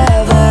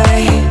forever,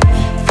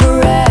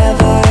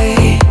 forever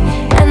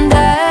and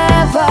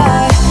ever?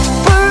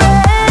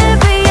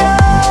 Forever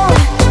young,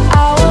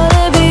 I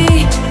wanna be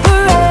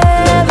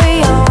forever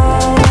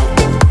young.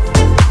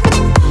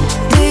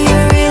 Do you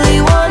really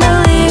wanna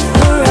live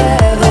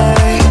forever,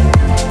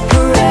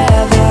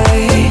 forever,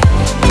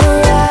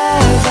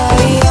 forever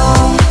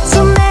young? So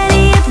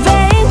many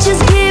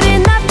adventures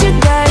giving up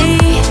today.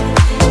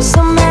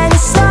 So many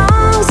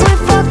songs we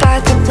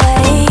forgot to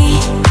play.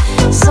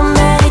 So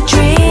many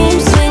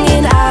dreams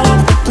swinging out of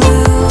the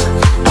blue.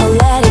 I'll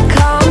let it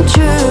come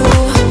true.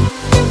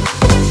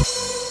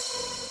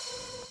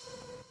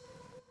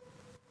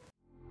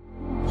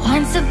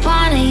 Once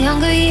upon a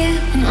younger year,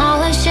 when all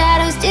our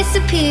shadows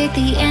disappeared,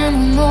 the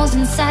animals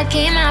inside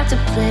came out to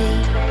play.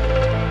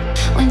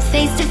 Went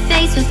face to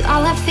face with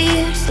all our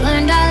fears,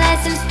 learned our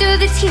lessons through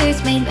the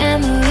tears, made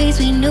memories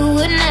we knew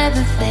would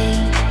never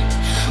fade.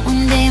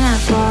 One day my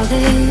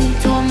father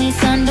told me,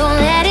 son, don't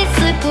let it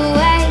slip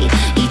away.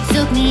 He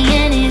took me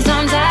in his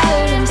arms, I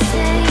heard him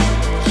say,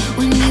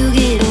 when you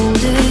get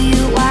older,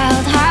 your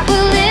wild heart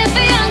will live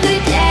for younger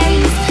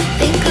days.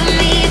 Think of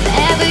me if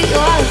ever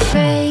you're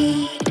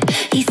afraid.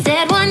 He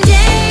said one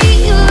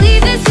day you'll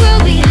leave this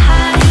world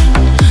behind,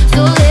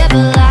 so live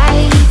a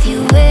life you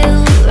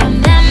will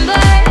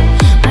remember.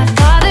 My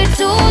father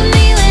told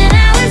me when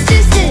I was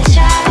just a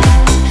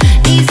child,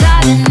 these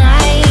are the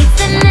nights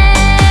that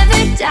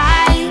never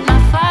die. My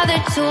father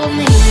told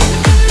me.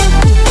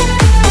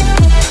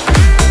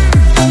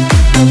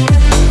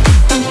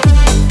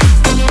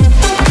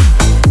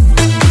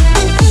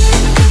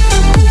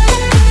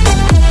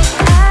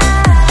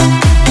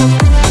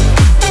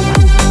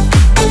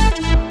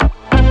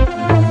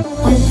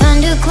 When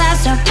thunderclouds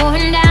start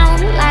pouring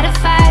down, light a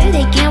fire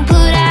they can't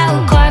put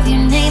out. Carve your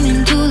name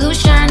into those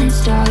shining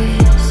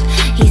stars.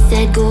 He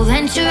said go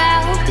venture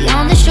out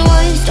beyond the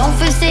shores. Don't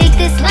forsake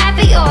this life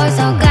of yours.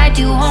 I'll guide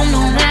you home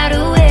no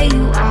matter where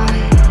you are.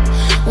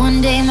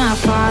 One day my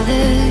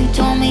father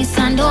told me,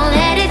 son, don't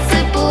let it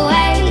slip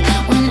away.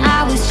 When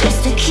I was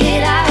just a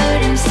kid I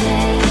heard him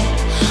say,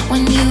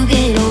 when you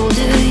get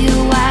older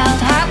your wild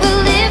heart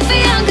will live for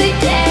younger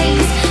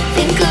days.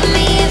 Think of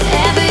me if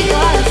ever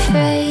you're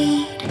afraid.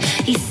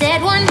 He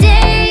said one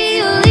day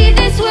you'll leave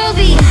this world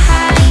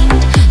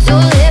behind, so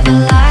live a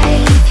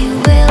life you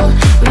will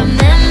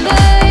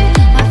remember.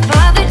 My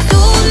father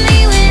told me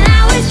when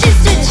I was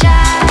just a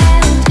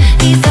child,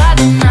 these are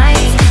the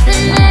nights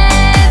that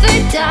never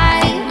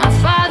die. My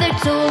father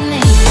told me.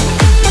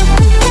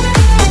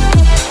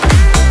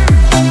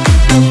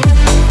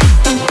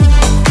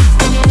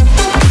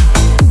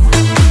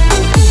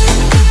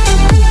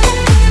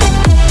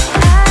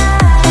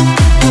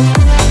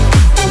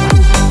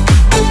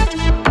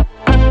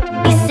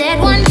 He said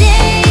one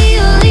day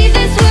you'll leave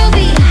this world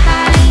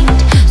behind,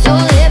 so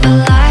live a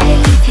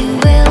life you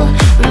will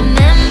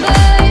remember.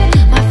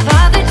 My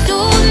father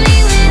told me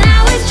when I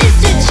was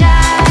just a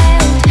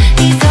child,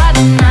 these are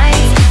the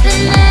nights that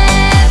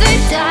never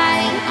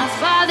die. My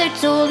father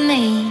told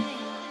me.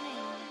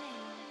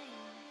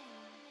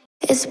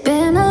 It's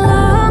been a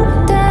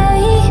long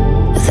day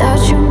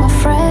without you, my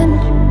friend,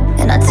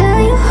 and I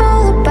tell you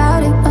all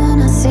about it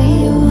when I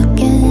see you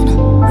again.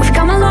 We've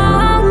come a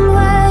long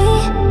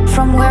way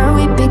from where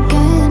we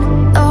began.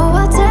 Oh,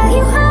 I'll tell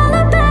you all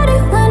about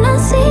it when I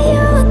see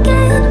you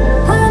again.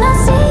 When I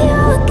see you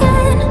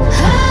again.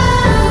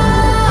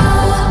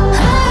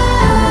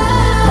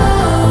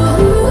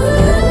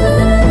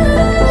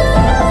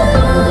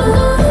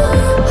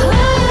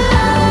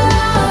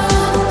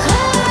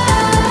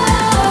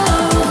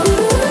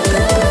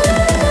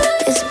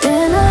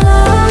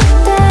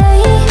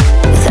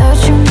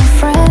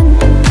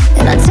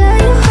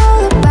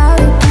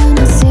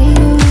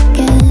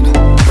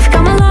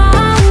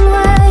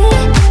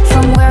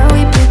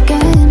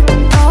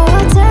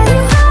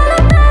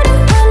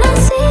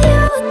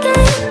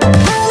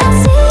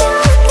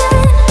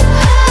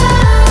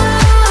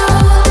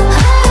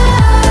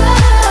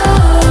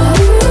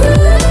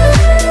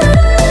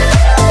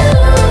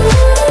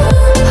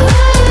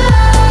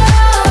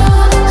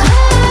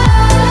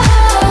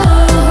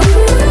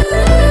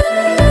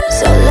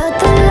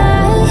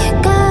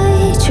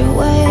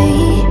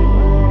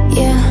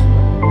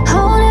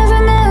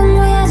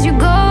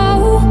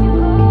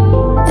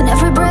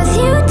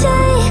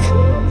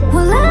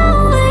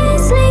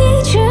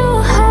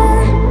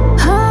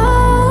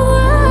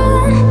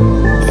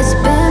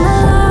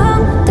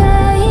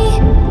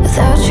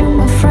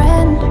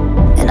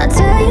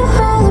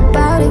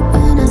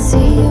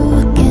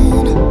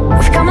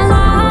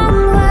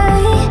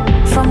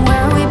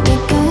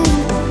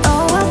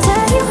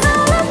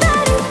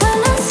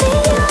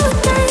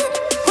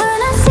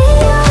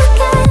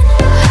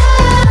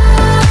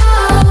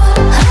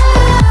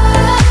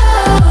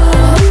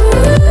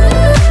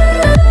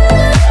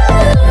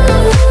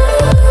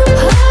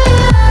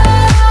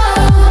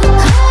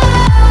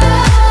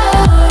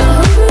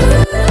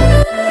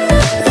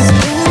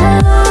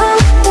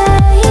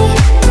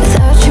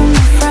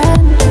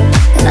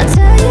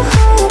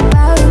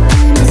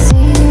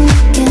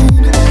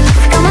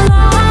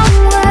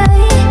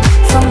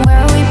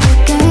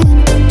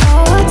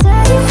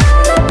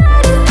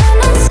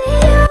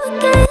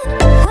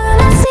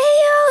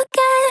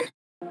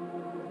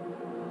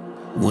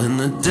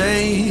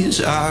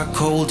 are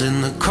cold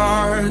and the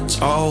cards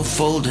all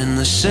fold, and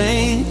the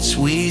saints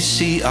we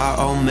see are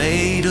all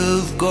made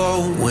of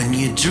gold. When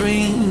your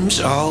dreams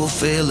all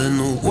fail and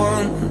the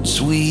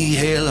ones we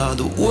hail are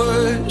the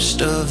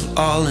worst of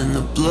all, and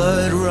the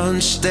blood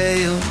runs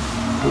stale.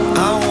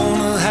 I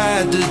wanna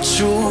hide the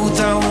truth,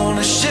 I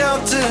wanna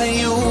shelter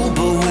you,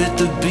 but with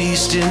the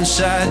beast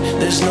inside,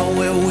 there's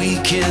nowhere we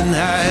can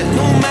hide.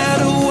 No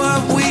matter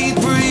what we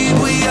breed,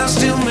 we are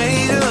still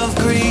made of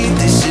greed.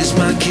 This is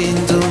my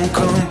kingdom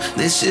come,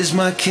 this is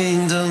my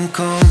kingdom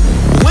come.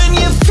 When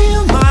you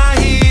feel my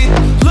heat,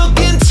 look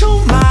into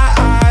my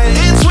eyes.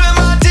 It's where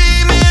my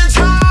demons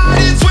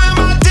hide, it's where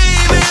my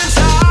demons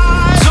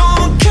hide.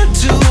 Don't get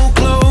too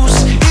close,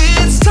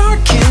 it's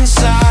dark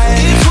inside.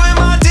 It's where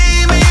my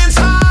demons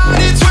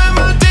hide, it's where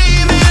my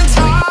demons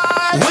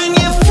hide. When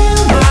you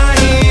feel my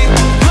heat,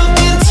 look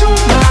into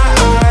my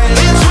eyes.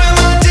 It's where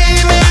my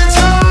demons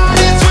hide,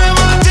 it's where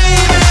my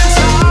demons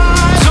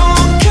hide.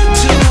 Don't get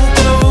too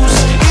close,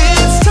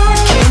 it's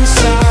dark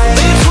inside.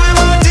 It's where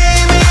my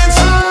demons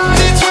hide,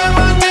 it's where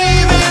my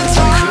demons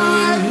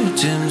hide.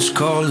 Curtains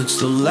call, it's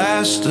the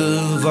last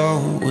of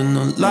all. When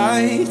the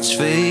lights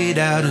fade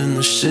out and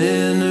the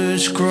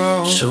sinners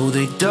crawl, so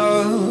they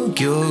dug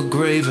your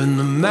grave and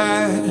the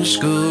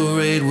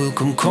masquerade will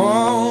come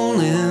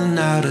crawling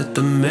out at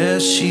the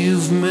mess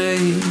you've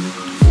made.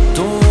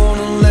 Don't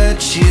wanna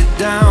let you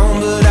down,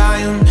 but I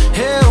am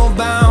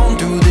hellbound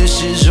through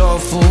this is all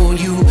for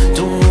you.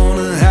 Don't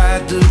wanna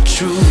hide the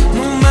truth.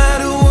 No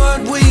matter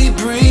what we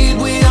breed,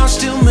 we are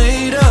still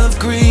made of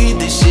greed.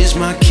 This is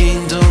my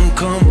kingdom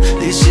come,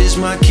 this is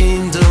my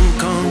kingdom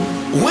come.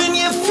 When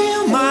you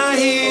feel my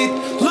heat,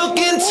 look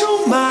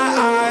into my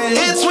eyes.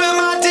 It's where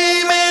my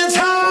demons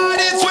hide,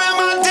 it's where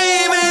my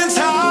demons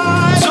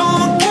hide.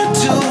 Don't get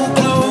too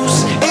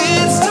close,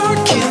 it's dark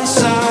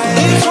inside.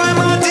 It's where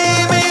my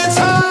demons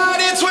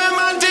hide, it's where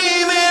my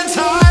demons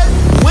hide.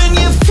 When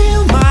you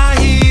feel my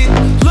heat,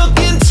 look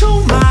into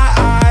my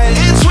eyes.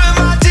 It's where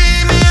my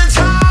demons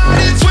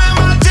hide, it's where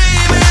my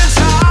demons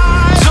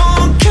hide.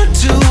 Don't get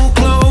too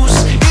close,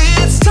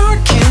 it's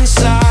dark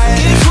inside.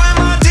 It's where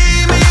my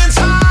demons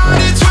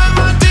hide, it's where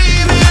my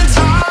demons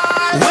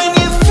hide. When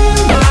you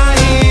feel my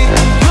heat,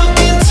 look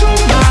into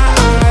my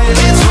eyes.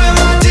 It's where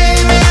my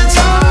demons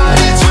hide,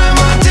 it's where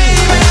my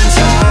demons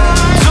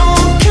hide.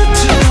 Don't get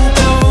too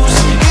close,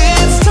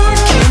 it's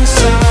dark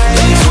inside.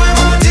 It's where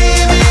my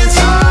demons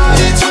hide,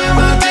 it's where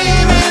my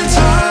demons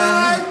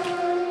hide.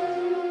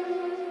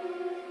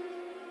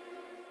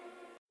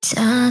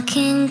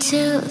 Talking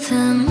to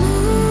the moon,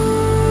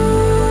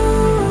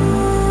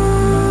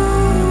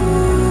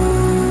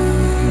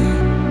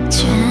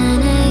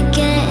 trying to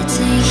get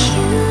to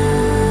you.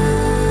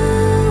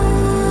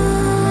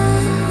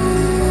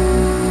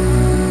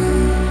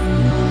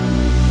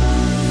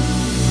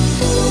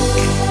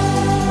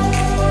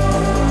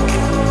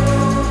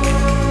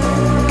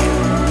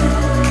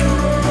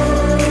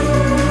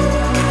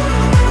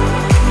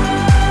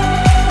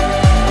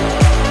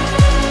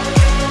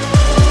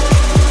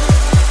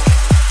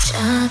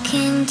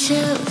 Talking to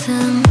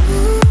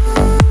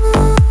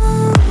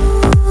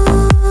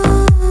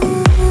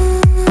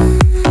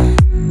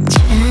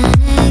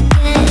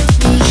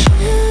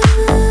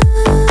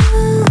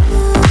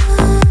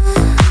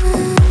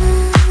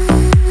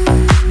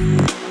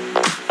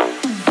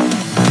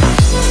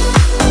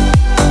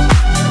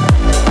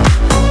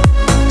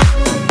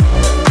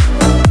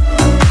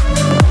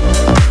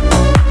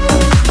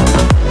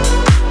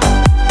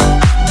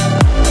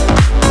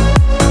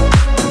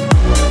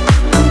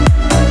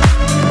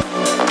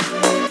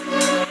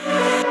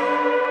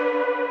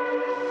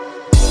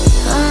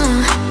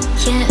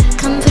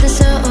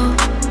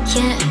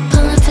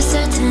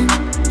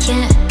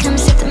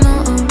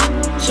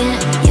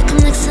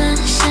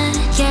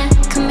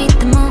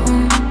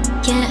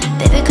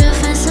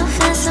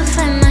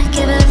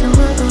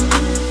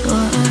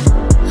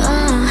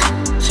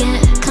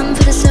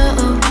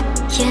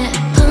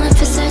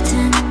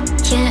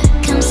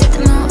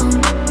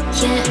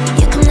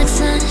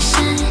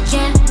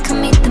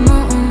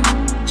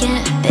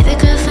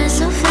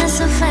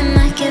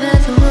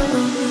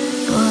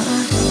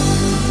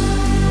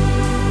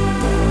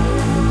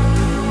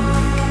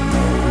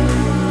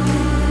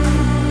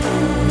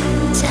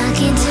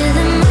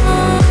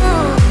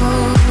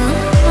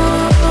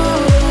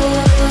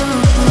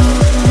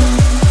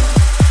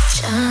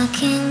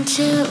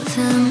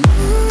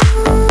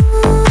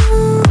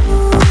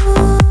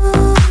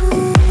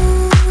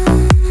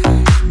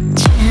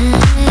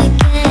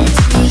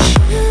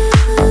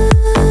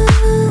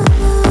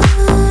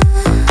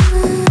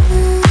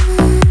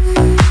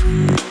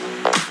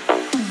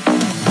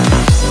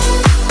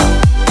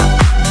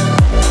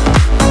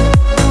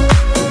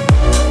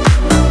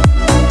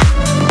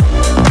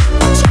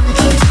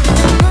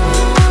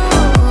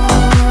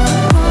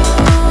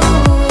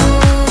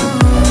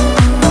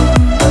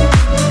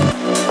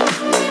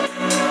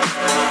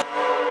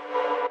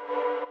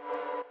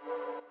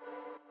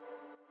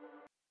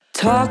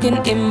Talking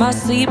in my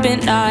sleep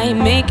and I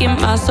making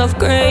myself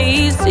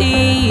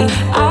crazy.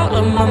 Out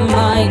of my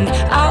mind,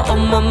 out of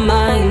my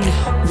mind.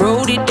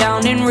 Wrote it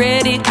down and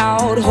read it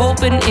out,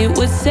 hoping it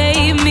would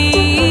save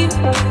me.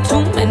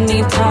 Too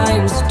many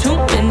times, too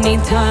many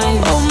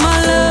times. Oh my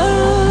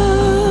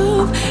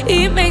love,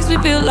 it makes me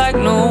feel like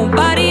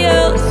nobody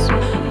else,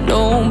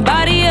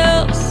 nobody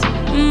else.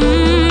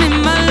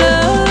 My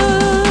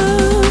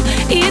love,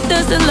 it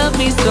doesn't love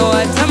me, so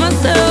I tell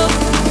myself,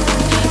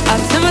 I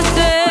tell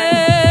myself.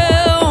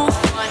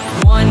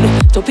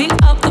 Don't pick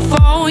up the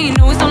phone, you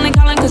know he's only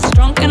calling cause he's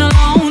drunk and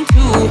alone.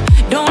 2,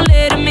 don't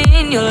let him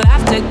in, you'll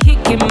have to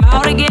kick him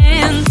out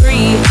again.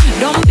 3,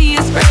 don't be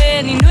his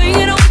friend, you know you're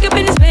gonna wake up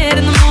in his bed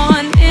in the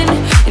morning.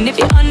 And if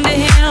you're under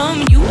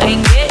him, you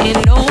ain't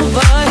getting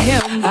over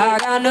him. I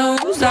got no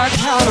rules, I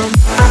count them.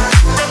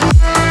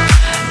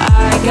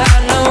 I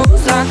got no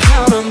rules, I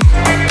count them.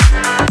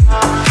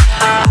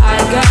 I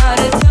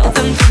gotta tell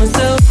them to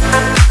myself.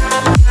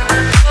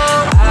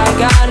 I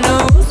got no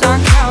rules, I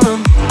count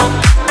them.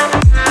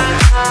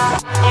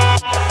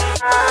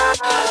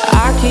 I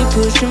keep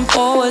pushing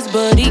forwards,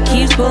 but he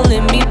keeps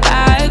pulling me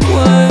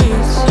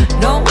backwards.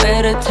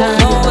 Nowhere to turn,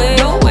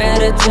 nowhere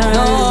to turn.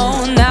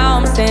 No, now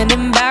I'm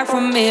standing back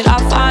from it. I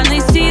finally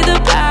see the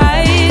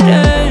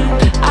pattern.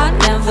 I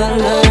never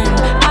learned,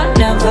 I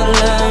never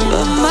learned.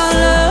 But my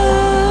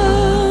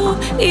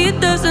love, it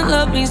doesn't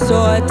love me,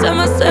 so I tell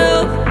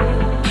myself,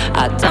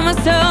 I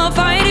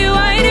do.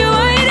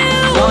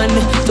 1,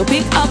 don't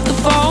pick up the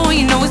phone,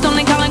 you know he's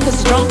only calling cause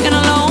he's drunk and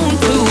alone.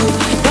 2,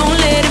 don't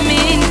let him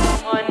in.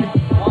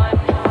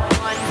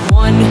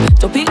 1,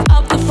 don't pick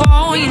up the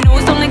phone, you know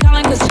he's only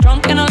calling cause he's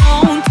drunk and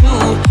alone.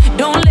 2,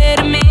 don't let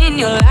him in,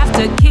 you'll have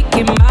to kick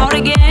him out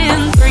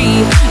again.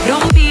 3,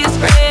 don't be his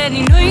friend,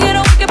 you know you're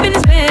gonna wake up in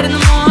his bed in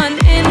the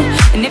morning.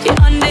 And if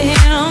you're under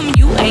him,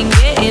 you ain't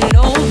getting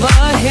over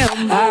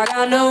him. I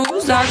got no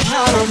rules, I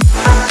count them.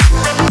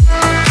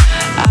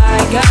 I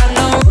got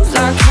no rules,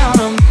 I count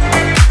them.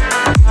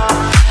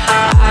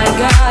 I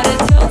gotta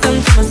tell them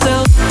to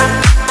myself.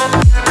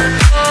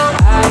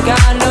 I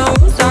got no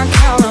rules, I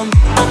count them.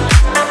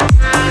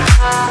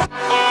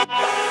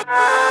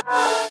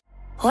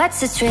 What's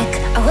the trick?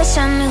 I wish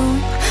I knew.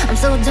 I'm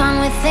so done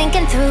with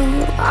thinking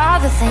through all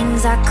the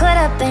things I could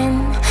have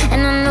been,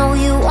 and I know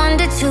you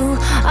wonder too.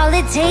 All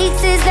it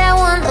takes is that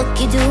one look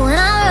you do, and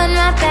I'll run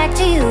right back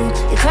to you.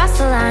 You cross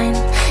the line,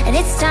 and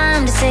it's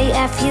time to say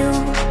F you.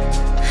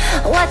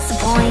 What's the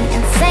point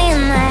in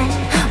saying that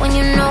when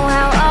you know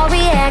how I'll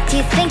react?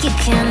 You think you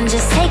can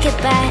just take it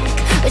back,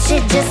 but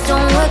shit just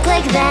don't work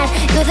like that.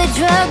 You're the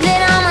drug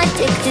that I'm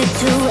addicted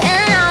to,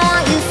 and I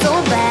want you so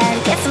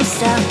bad. Guess I'm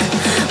stuck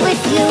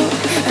with you,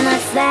 and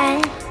that's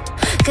that.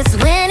 Cause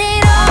when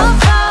it all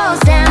falls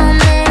down,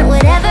 then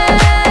whatever.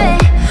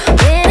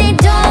 When it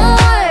don't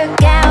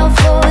work out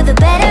for the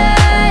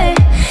better,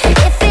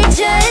 if it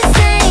just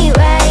ain't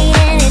right,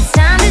 and it's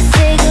time to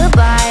say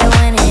goodbye.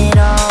 When it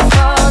all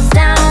falls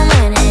down,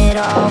 when it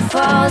all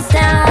falls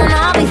down,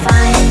 I'll be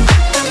fine.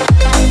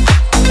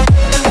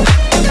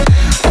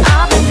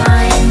 I'll be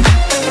fine.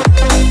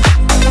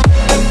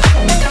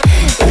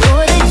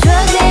 You're the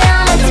drug that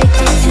I'm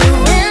addicted to,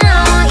 and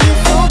I want you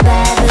so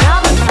bad, but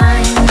I'll be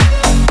fine.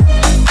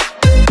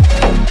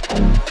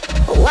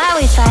 Why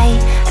we fight?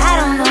 I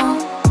don't know.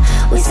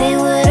 We say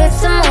what hurts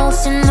the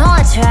most, and know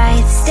I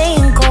try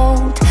staying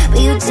cold, but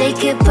you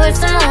take it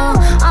personal.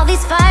 All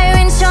these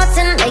firing shots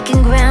and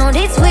making ground,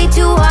 it's way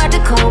too hard to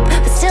cope,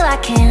 but still I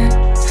can't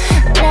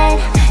let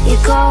you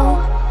go.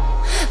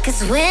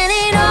 Cause when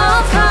it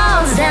all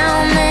falls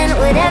down, then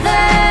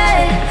whatever.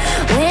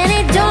 When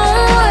it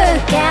don't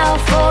work out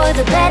for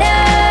the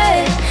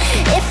better,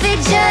 if it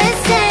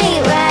just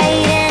ain't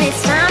right, and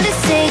it's time to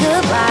say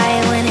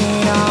goodbye. When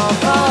it all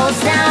falls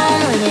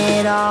down, when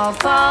it all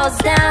falls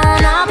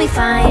down, I'll be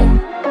fine.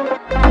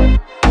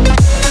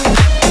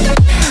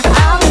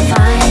 I'll be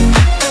fine.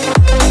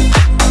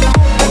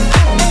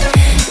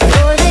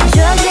 You're the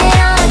drug that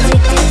I'm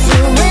addicted to,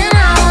 and I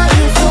want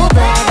you so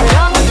bad, but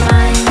I'll be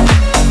fine.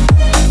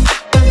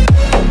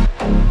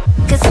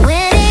 Cause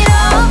when it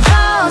all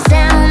falls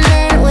down,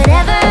 then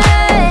whatever.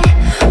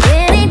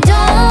 When it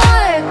don't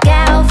work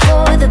out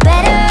for the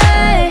better,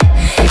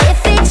 if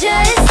it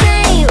just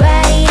ain't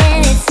right,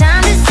 and it's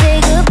time to say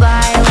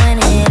goodbye. When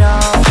it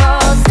all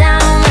falls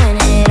down, when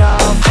it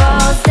all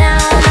falls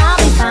down, I'll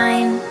be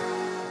fine.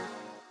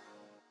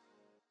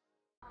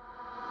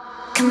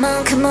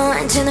 Come on,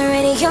 and turn the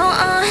radio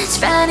on. It's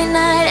Friday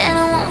night and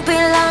it won't be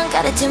long.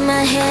 Gotta do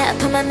my hair,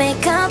 put my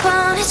makeup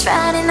on. It's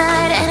Friday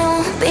night and it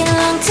won't be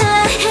long till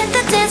I hit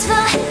the dance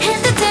floor,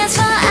 hit the dance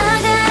floor. I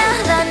got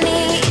all I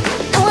need.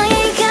 No, I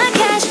ain't got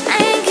cash, I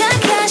ain't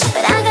got cash,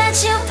 but I got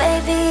you,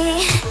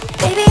 baby.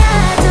 Baby,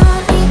 I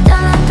don't need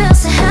dollar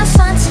bills to have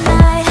fun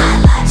tonight.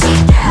 I like you,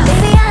 girl.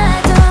 Baby,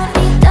 I don't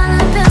need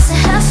dollar bills to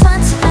have fun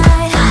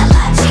tonight. I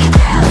like you,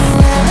 girl.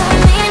 No, I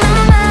don't need no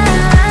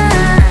money,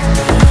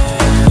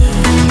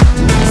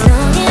 as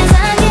long as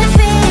I can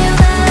feel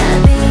the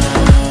beat.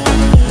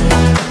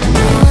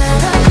 No, I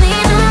don't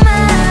need no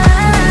money.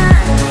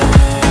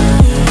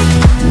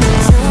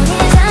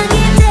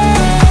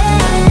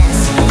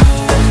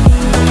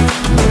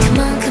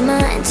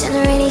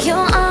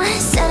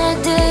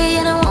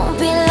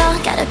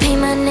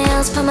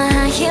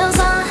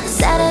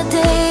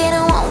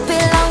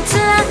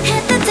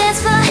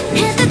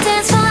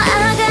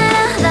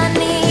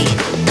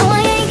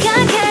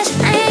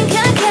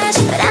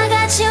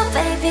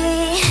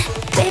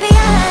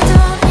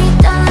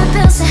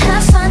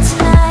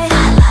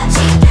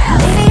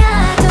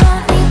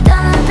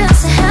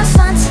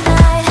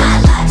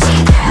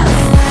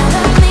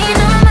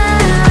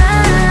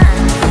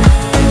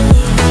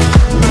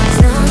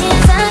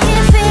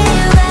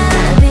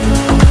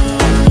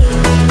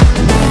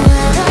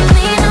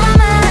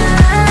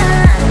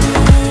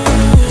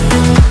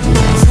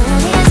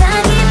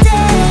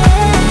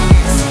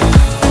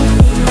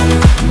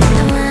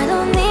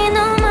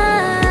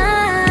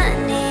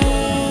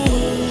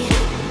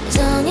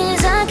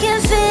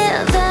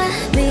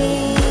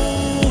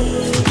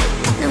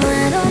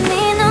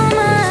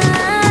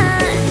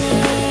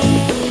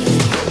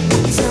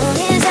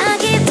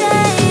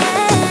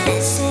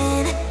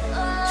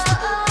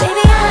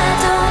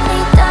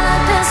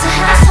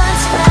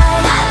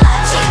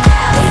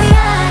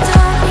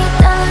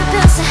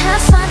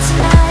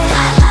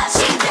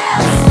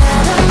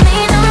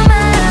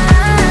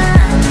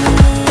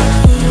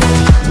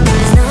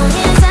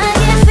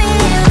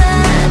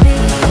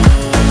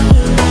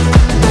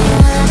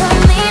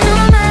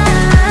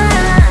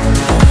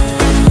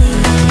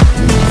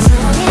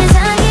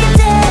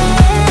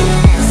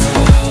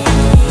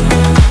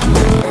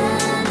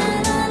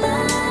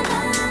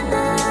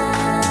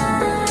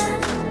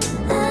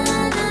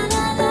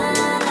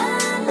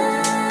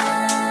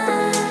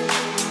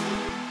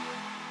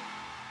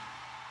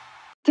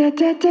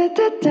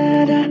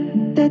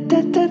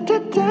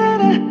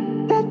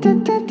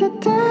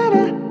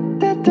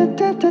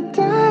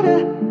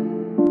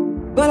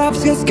 But I'm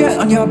skirt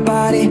on your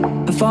body,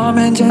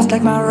 performing just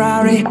like my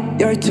Rari.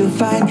 You're too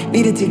fine,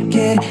 need a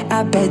ticket.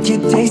 I bet you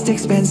taste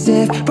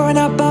expensive. Pouring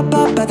up by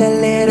the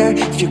liter.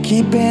 If you're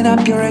keeping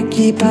up, you're a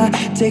keeper.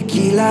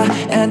 Tequila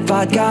and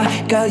vodka,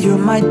 girl, you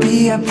might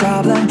be a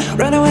problem.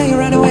 Run away,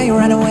 run away,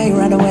 run away,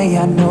 run away.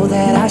 I know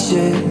that I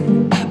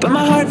should, but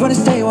my heart wanna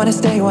stay, wanna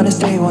stay, wanna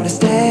stay, wanna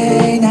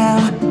stay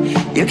now.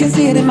 You can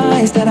see it in my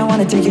eyes that I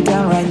wanna take you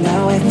down right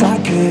now if I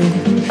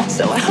could.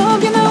 So I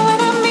hope you know what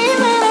I mean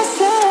when I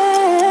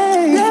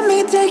say, let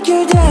me take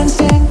you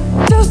dancing.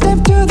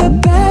 Two-step to the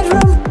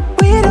bedroom,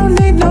 we don't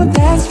need no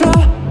dance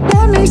floor.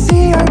 Let me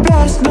see your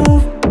best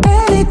move,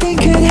 anything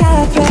could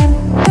happen.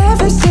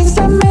 Ever since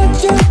I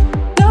met you,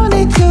 no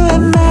need to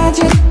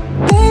imagine.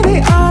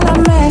 Baby, all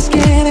I'm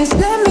asking is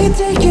let me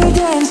take you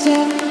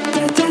dancing.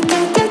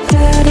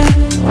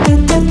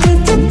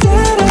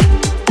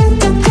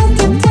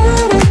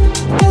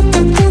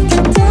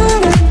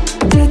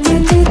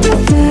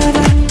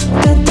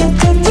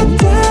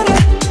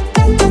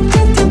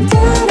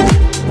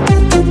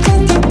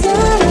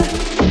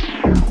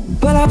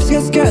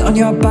 Skirt on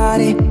your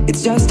body,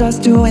 it's just us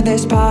doing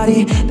this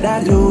party.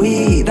 That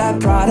Louis, that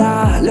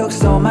Prada, looks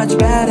so much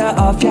better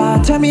off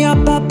ya. Turn me up,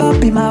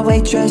 be my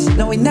waitress.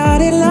 No, we're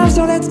not in love,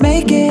 so let's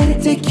make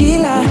it.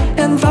 Tequila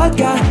and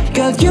vodka,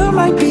 girl, you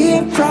might be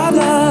a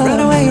problem. Run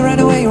away, run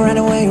away, run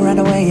away, run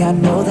away. I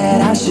know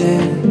that I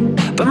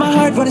should, but my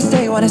heart wanna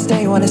stay, wanna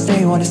stay, wanna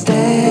stay, wanna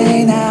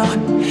stay now.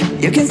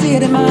 You can see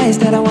it in my eyes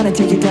that I wanna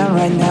take you down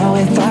right now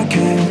if I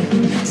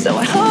could. So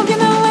I hope you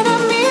know what I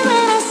mean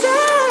when I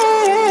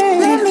say,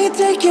 let me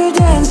take you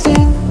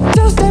dancing.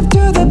 Two-step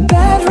to the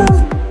bedroom,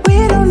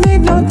 we don't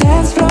need no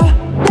dance floor.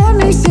 Let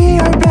me see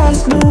your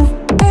best move,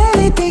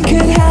 anything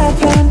could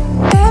happen.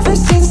 Ever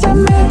since I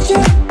met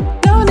you,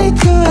 no need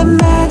to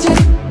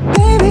imagine.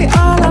 Baby,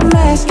 all I'm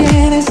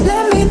asking is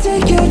let me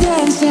take you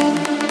dancing.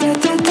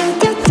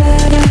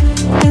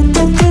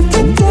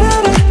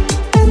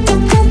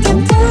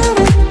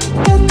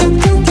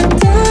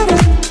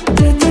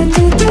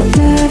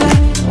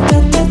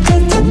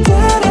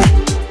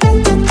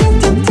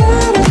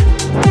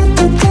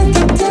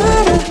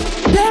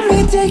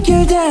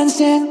 You're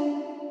dancing.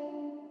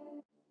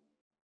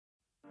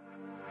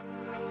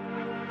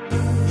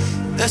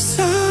 The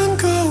sun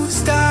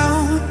goes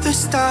down, the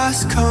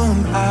stars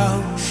come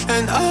out,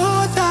 and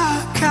all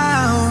that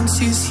counts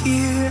is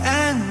here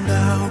and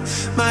now.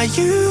 My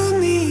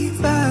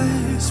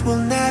universe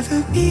will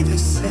never be the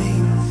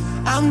same.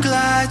 I'm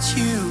glad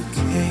you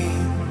came.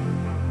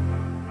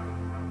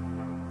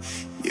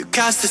 You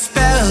cast a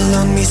spell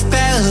on me,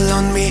 spell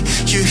on me.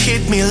 You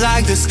hit me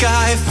like the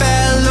sky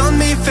fell on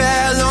me,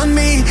 fell on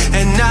me.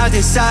 And I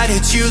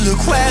decided you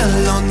look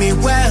well on me,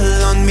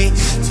 well on me.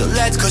 So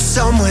let's go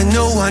somewhere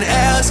no one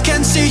else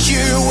can see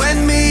you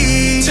and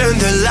me. Turn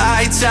the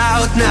lights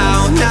out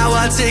now, now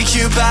I'll take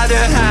you by the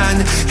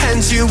hand.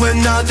 Hand you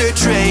another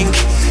drink,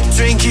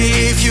 drink it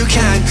if you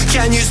can.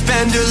 Can you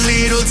spend a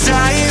little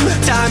time?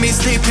 Time is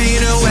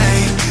slipping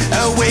away,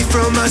 away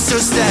from us, so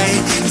stay.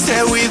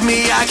 Stay with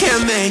me, I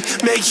can make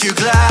you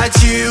glad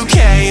you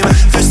came.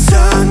 The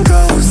sun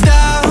goes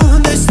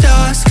down, the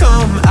stars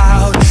come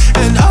out,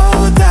 and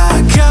all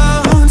that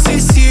counts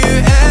is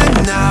here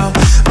and now.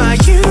 My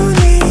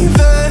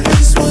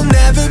universe will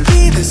never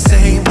be the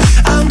same.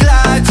 I'm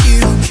glad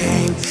you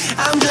came,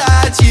 I'm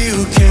glad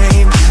you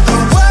came.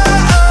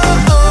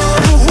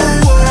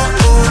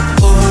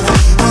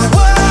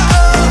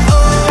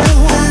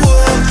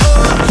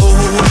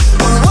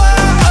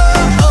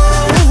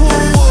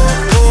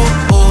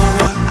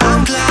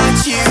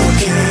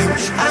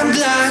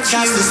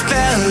 Cast a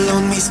spell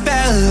on me,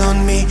 spell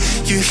on me.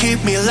 You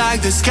hit me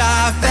like the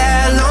sky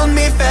fell on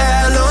me,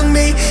 fell on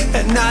me.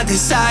 And I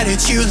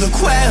decided you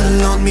look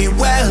well on me,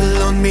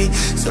 well on me.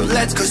 So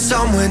let's go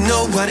somewhere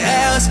no one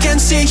else can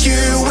see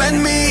you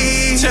and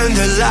me. Turn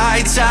the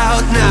lights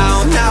out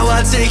now, now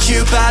I'll take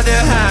you by the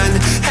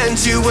hand.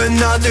 Hand you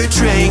another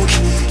drink,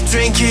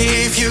 drink it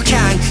if you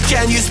can.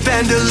 Can you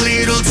spend a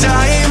little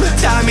time?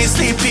 Time is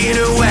slipping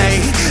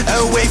away,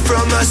 away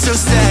from us, so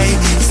stay.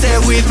 Stay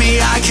with me,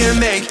 I can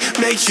make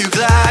you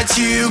glad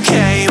you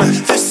came.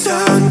 The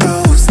sun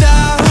goes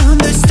down,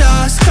 the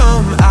stars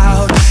come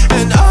out,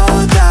 and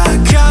all that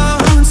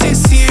counts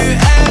is here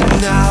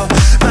and now.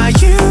 My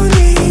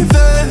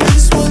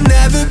universe will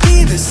never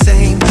be the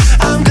same.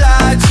 I'm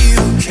glad you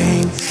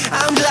came,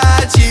 I'm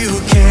glad you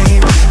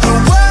came.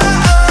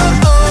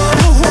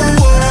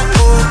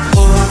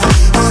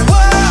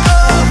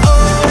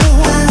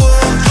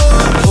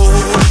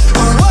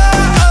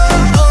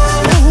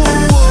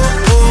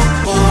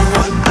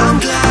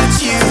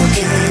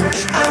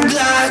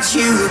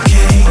 You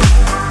came.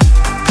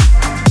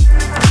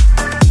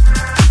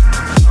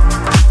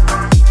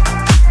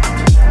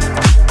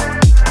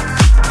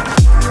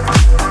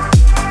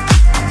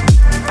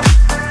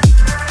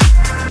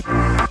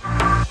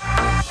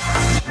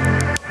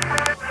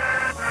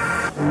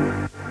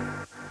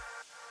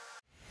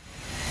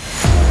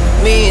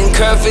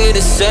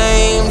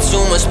 same.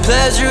 Too much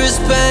pleasure is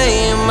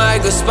pain. My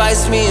girl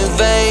spice me in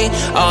vain.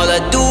 All I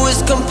do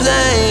is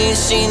complain.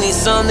 She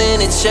needs something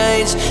to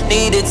change.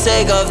 Need to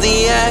take off the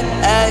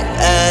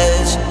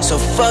edge. So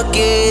fuck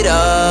it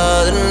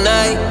all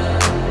tonight.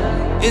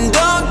 And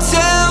don't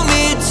tell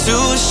me to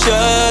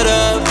shut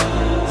up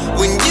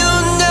when you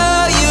know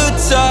you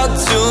talk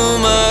too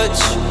much,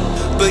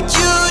 but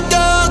you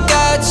don't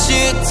got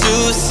shit to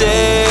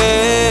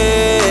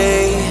say.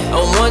 I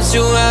want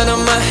you out of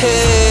my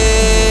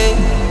head.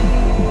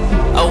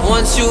 I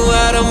want you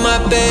out of my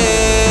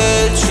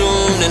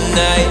bedroom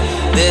tonight.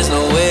 There's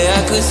no way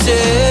I could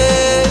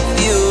save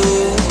you,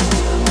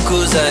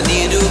 'cause I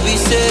need to be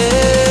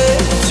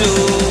saved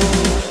too.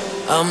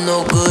 I'm no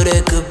good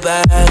at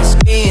goodbyes.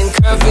 Me and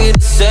Curvy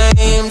the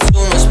same.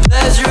 Too much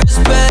pleasure is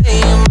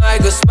pain. My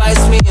girl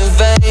spice me in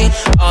vain.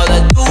 All I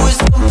do is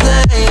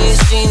complain.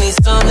 She needs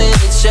something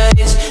to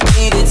change.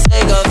 Need to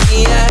take off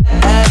the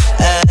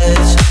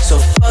edge. So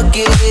fuck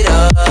it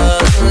all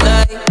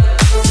tonight.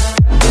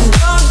 And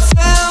don't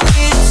tell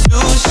me to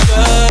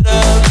shut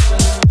up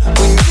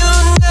when you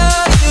know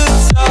you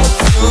talk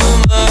too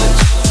much,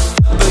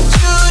 but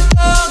you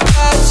don't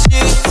got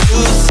shit to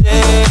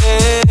say.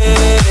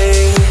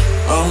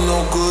 I'm no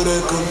good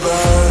at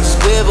goodbyes.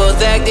 We're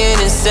both acting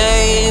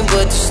insane,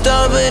 but you're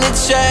stubborn to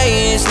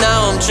change. Now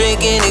I'm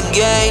drinking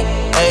again.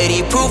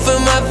 80 proof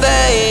in my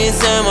veins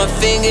and my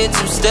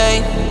fingertips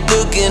stain.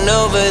 Looking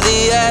over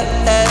the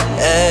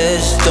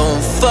edge.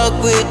 Don't fuck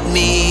with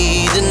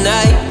me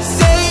tonight.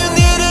 Say you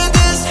needed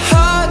this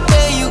hard,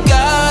 then you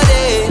got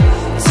it.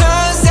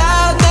 Turns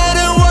out that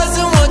it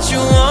wasn't what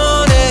you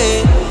wanted,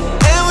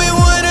 and we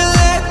wouldn't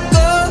let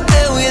go,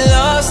 and we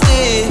lost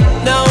it.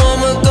 Now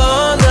I'm a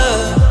goner.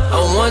 I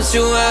want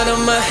you out of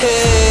my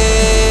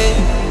head.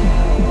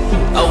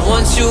 I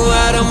want you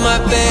out of my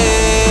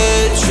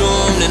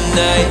bedroom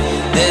tonight.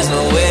 There's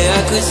no way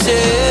I could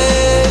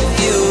save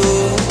you,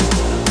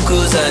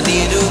 'cause I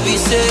need to be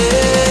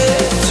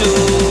saved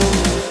too.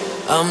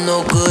 I'm no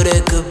good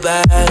at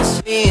goodbyes.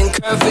 Me and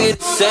Curvy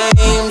the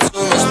same.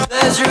 Too much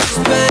pleasure is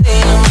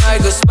pain. My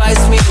girl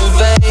spice me in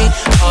vain.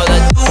 All I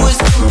do is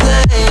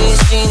complain.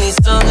 She needs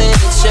something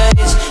to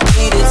change.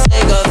 Need to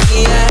take off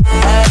the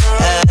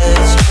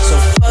edge. So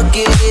fuck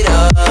it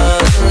all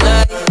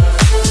tonight.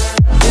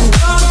 And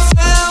don't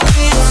tell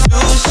me to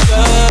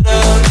shut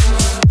up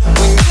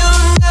when you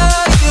know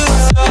you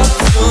talk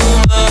too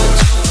much,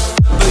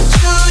 but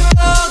you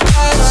don't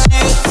got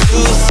shit to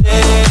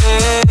say.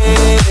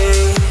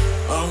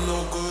 I'm no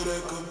good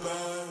at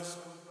goodbyes.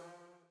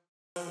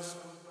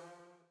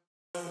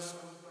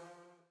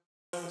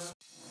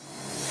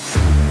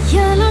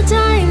 Yellow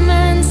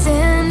diamonds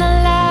in the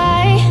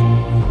light,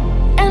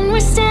 and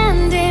we're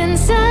standing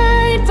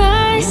side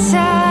by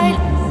side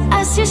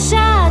as your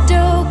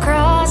shadow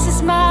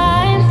crosses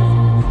mine.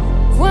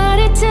 What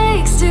it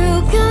takes to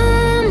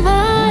come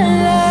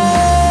alive.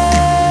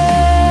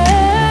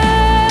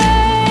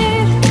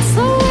 It's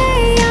the way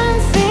I'm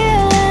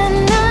feeling,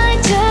 I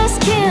just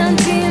can't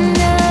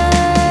deny.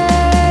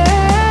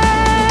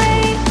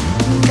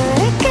 But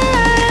I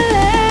gotta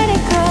let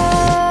it go.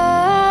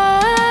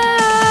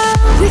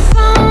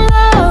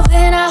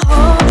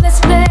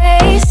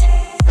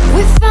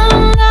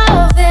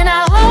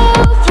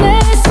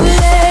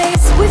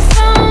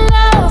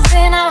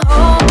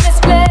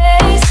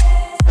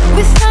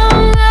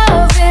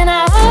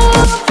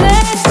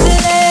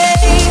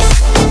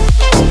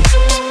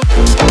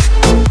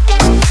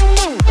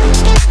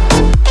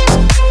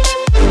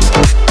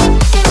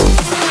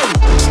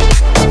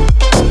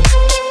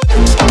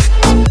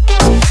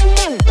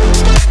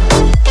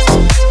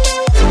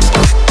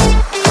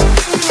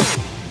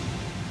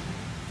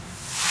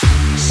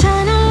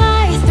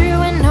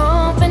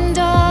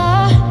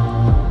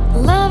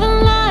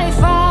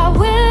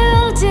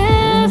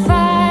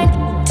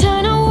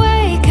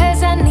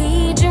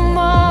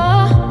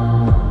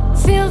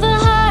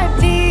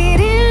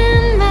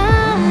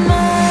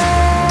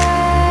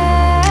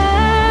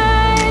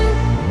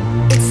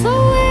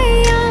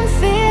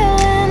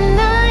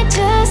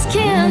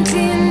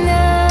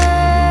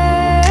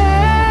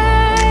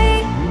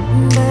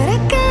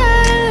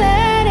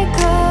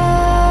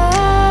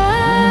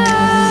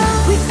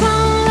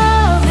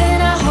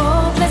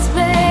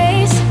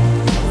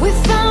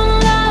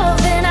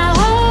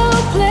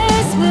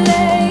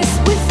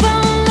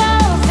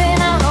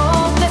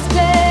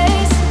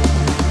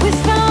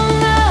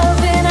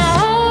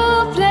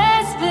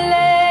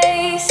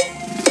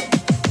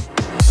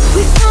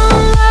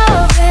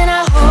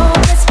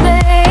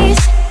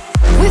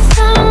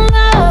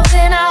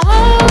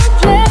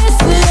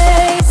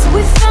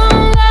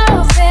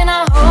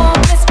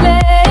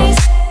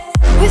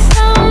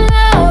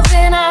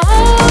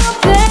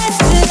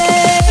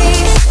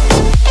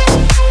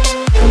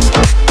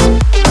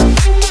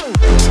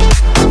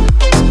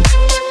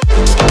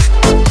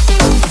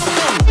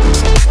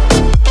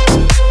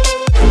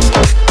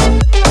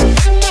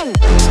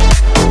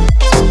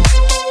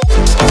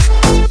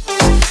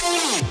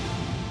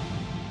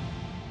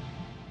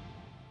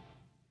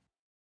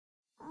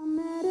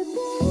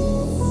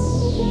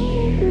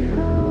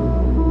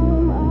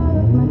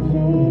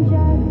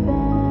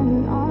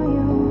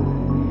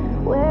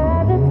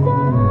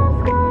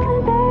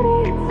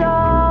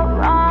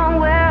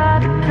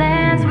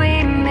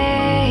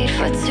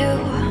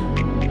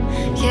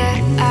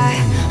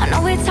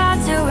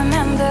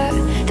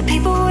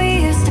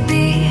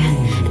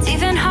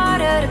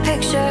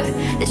 sure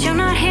that you're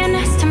not here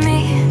next to me.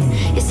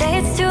 You say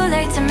it's too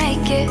late to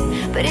make it,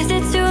 but is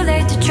it too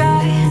late to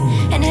try?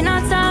 And in our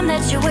time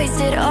that you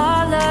wasted,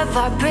 all of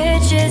our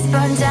bridges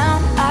burned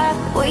down. I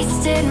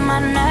wasted my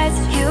nights,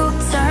 you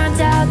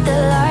turned out the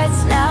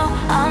lights. Now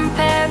I'm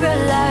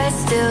paralyzed,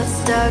 still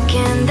stuck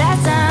in that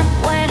time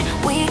when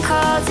we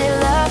called it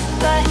love.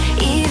 But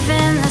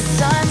even the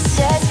sun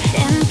sets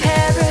in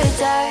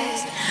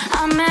paradise.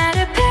 I'm at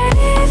a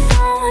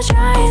payphone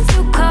trying to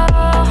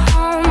call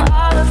home.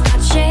 All of my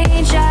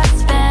change I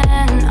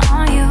spent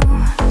on you.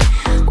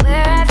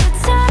 Where have the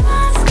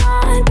time's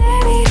gone,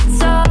 baby,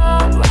 it's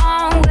all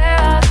wrong. Where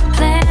are the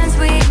plans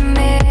we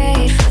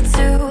made for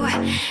two?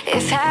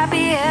 If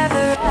happy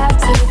ever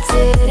after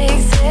did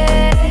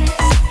exist,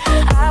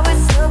 I would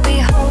still be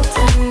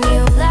holding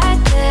you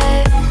like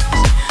this.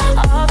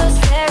 All those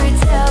fairy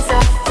tales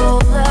are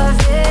full of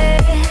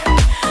it.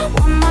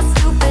 One more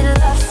stupid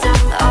love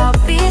song, I'll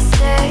be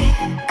sick.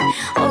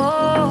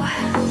 Oh,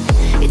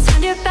 you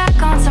turned your back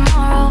on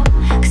tomorrow,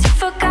 cause you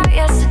forgot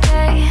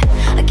yesterday.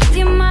 I gave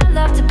you my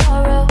love to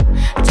borrow,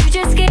 but you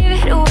just gave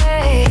it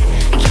away.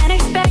 You can't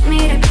expect me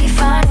to be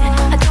fine,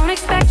 I don't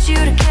expect you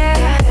to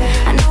care.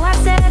 I know I've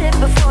said it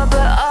before,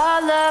 but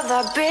all of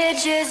our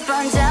bridges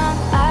burned down.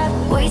 I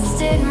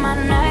wasted my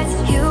nights,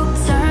 you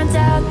turned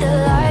out the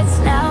lights.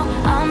 Now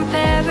I'm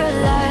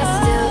paralyzed,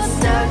 still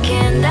stuck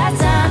in that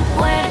time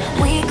when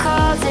we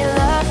called it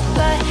love.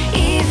 But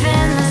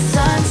even the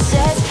sun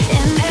sets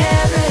in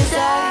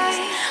paradise.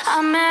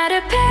 I'm at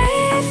a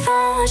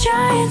payphone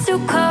trying to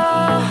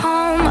call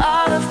home.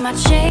 All of my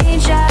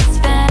change I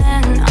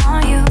spent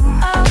on you.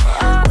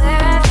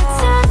 Where have the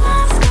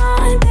time's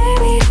gone,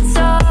 baby, it's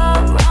all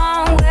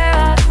wrong. Where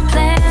are the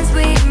plans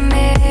we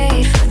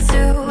made for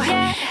two?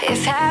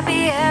 If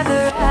happy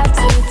ever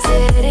after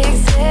did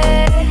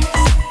exist,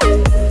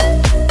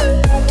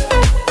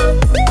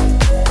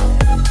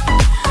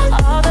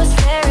 all those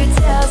fairy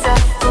tales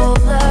are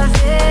full of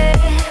it.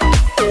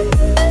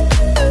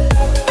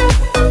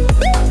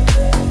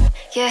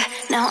 Yeah,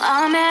 now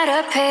I'm at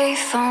a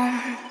payphone.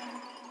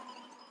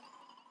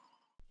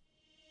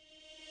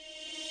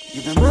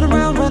 You've been running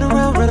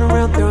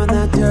around, throwing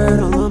that dirt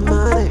all on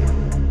my name.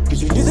 Cause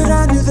you knew that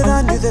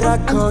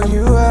I'd call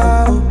you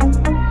out.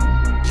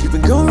 You've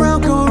been going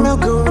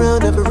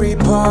round every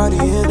party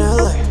in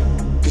LA.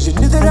 Cause you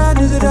knew that I'd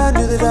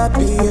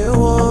be at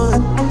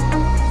one.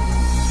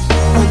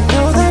 I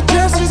know that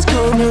dress is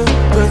gonna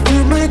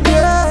perfume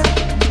regret.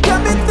 Got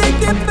me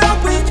thinking about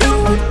when you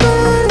were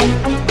mine.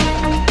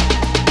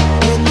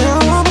 And now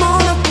I'm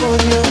all up on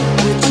you,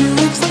 what you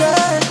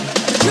expect?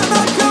 But you're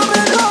not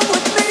coming home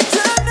with me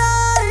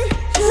tonight.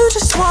 You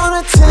just want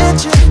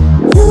attention,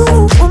 you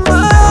don't want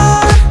my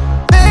heart.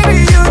 Maybe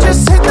you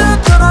just hate the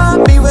thought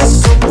of me with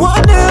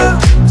someone new.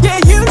 Yeah,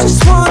 you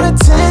just want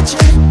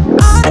attention,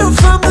 I knew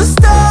from the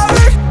start.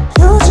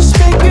 You're just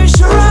making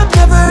sure I'm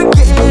never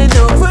getting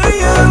over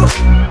you.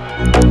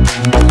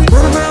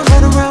 Run around,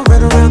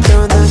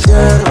 throwing that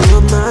dirt all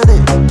on my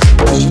name.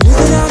 Cause you knew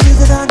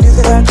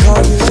that I'd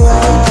call you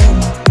out.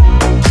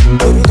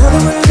 Baby,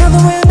 another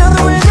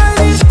way, right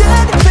here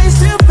standing face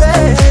to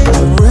face.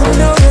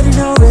 Already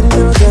know that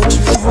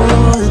you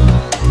won.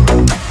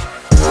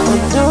 I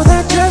know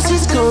that dress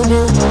is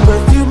gonna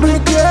perfume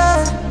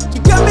regret. You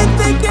got me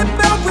thinking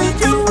about when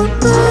you were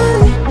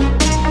mine.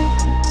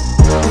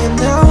 And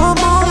now I'm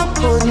all up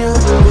on you,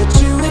 what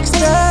you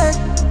expect?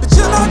 But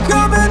you're not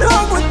coming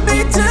home with me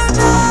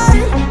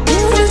tonight.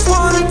 You just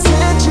want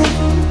attention,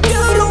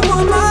 you don't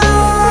want my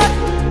heart.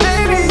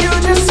 Baby, you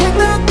just hate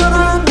the thought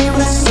of me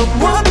with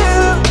someone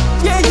new.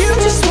 Yeah, you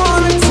just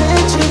want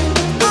attention,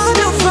 I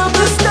knew from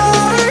the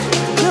start.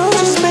 You're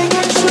just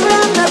making sure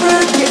I'm never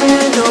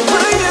getting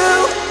over you.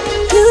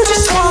 You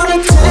just want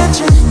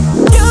attention,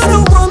 you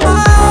don't want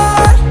my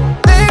heart.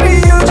 Baby,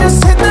 you just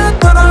hate the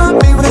thought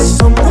of me with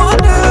someone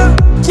new.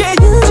 Yeah,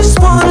 you just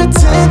want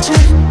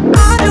attention,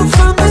 I knew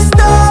from the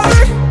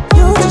start.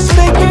 You're just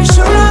making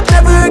sure I'm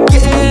never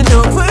getting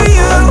over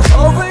you.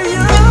 Over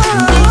you.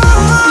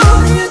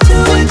 What are you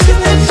doing to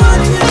me? What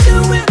are you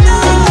doing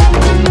now?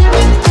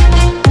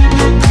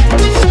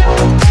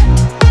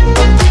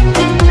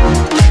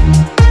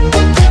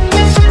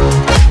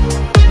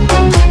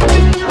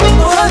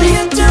 What are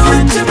you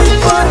doing to me?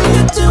 What are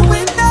you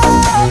doing now?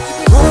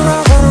 Run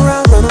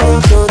around,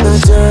 throwing that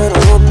dirt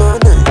all on my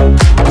name.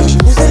 Cause you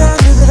knew that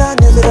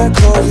I'd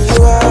call you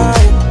out.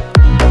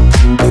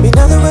 Baby,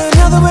 another way,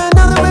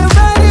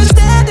 right here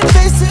standing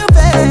face to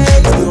face.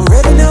 You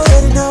already know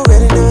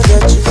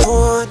that you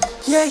won.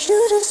 Yeah, you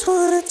just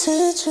want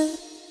attention.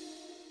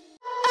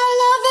 I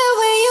love it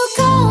when you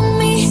call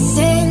me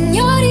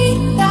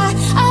Señorita.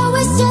 I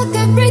wish I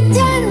could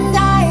pretend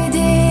I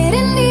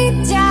didn't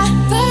need ya,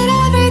 but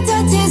every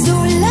touch is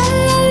ooh la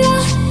la la.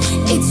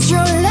 It's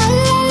true la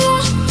la la.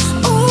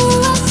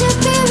 Ooh, I should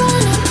be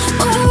running.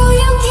 Ooh,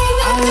 you keep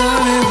it going. I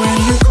love it when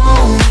you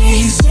call me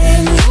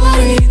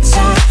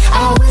Señorita.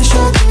 I wish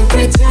I could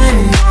pretend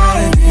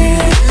I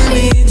didn't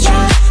need ya,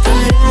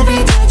 but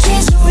every touch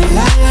is ooh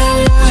la la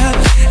la.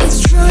 It's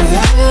true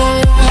la la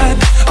la.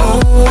 Oh,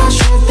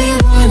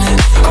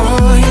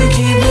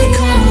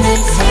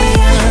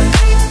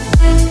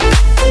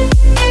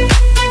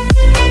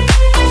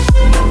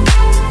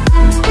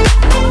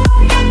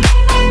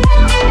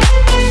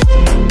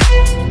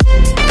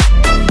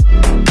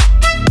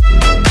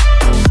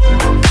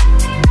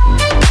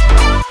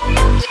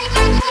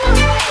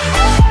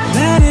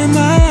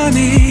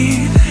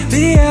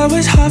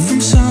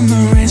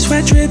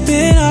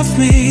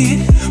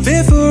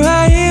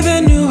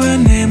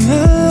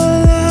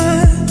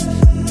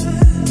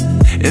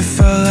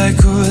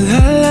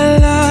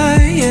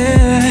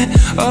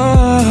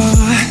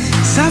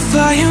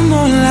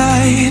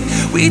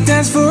 We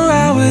danced for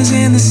hours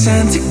in the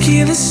sand,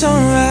 tequila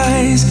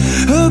sunrise.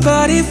 Her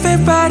body fit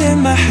right in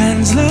my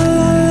hands, la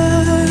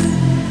la la.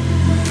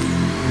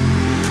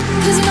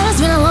 Cause you know it's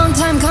been a long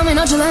time coming,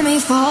 don't you let me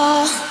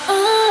fall.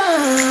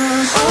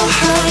 Oh,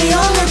 how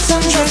your lips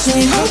undress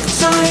me,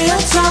 hooked on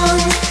your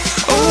tongue.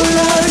 Oh,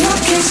 love, your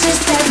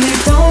kisses that me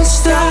don't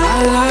stop.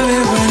 I love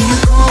it when you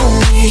call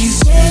me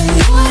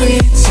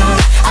Señorita.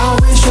 I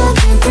wish I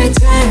could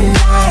pretend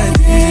I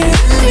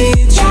didn't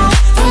need you,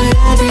 but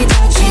every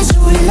touch is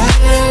ooh la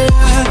la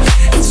la.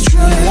 It's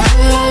true la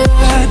la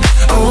la.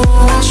 Oh,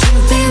 I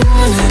should be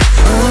running.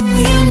 Oh,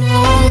 you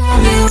know I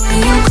love it when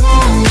you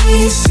call me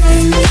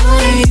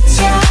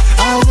Señorita.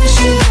 I wish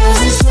it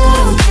wasn't so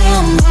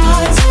damn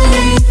hard to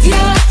leave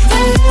ya,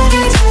 but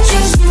every touch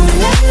is ooh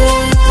la la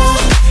la.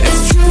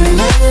 It's true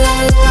la la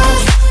la.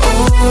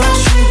 Oh, I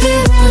should be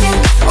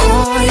running.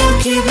 Oh, you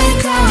keep me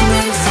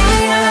coming for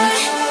ya.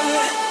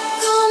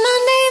 Call my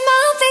name,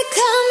 I'll be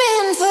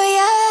coming for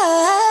ya.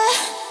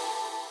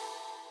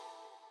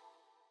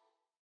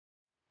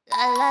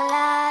 La la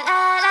la la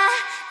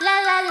la la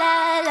la la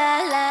la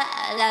la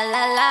la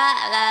la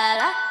la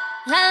la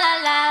la la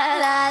la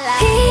la la.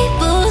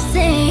 People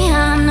say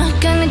I'm not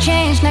gonna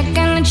change, not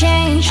gonna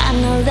change. I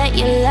know that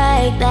you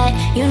like that,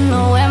 you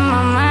know where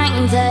my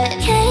mind's at.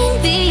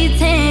 Can't be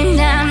tamed,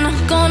 I'm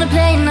not gonna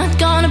play, not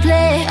gonna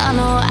play. I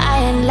know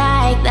I ain't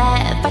like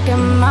that,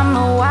 fucking I'm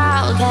a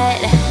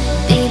wildcat.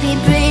 Baby,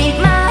 break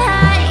my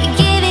heart,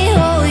 give it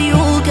all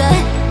you got.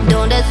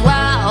 Don't ask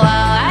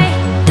why,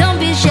 don't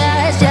be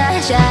shy,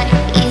 shy, shy.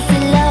 Is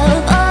it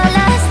love or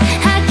lust?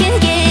 I can't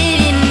get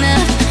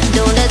enough.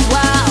 Don't ask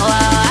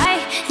why,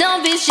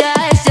 don't be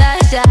shy, shy,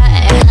 shy.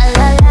 La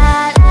la la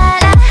la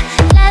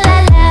la la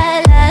la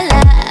la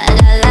la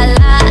la la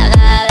la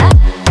la la.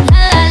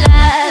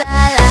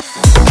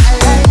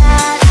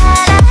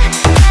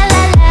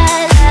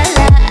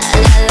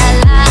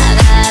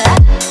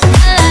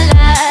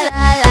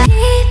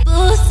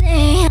 People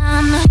say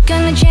I'm not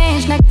gonna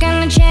change, not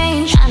gonna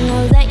change. I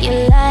know that you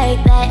like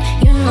that,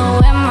 you know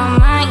where my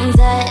mind's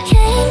at.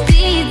 Can't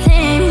be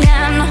tamed,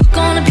 I'm not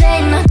gonna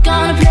play, not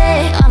gonna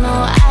play. I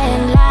know I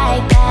ain't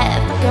like that,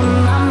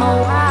 fucking I'm a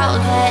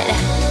wildcat.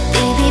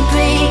 Baby,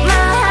 break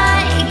my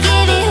heart,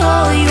 give it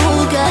all you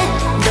got.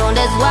 Don't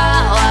ask why,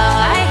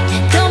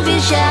 don't be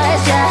shy,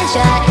 shy,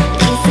 shy.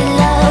 Is it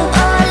love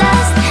or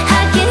lust?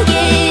 I can't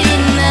get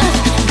enough.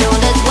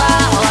 Don't ask why,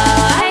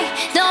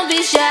 don't be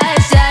shy,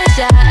 shy,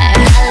 shy.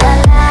 La la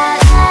la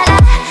la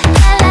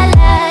la la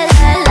la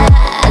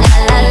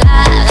la la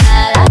la la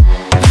la.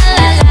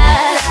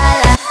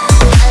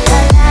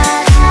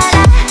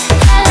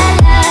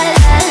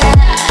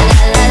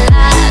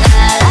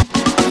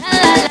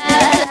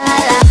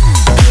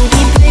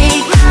 Baby,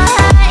 break my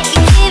heart,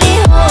 give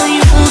it all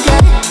you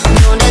got.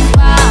 Don't ask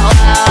why,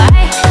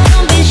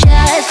 don't be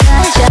shy,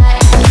 shy, shy.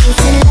 Is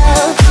it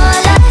love or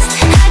lust?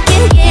 I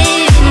can't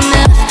get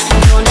enough.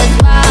 Don't ask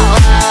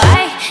why,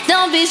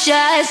 don't be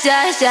shy,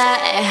 shy, shy.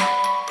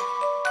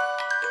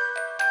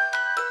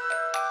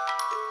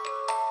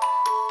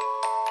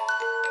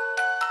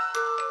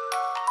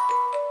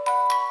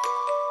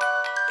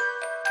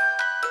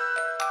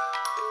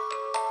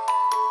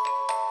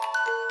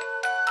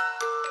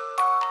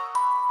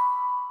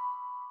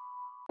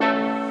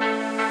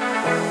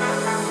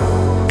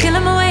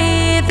 Feeling my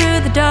way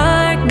through the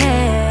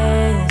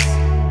darkness,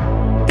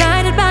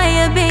 guided by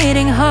a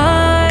beating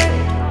heart.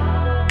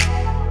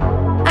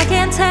 I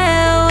can't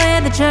tell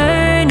where the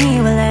journey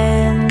will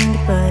end,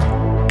 but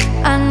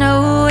I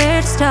know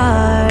where to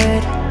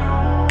start.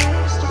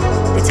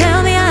 They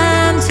tell me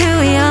I'm too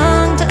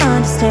young to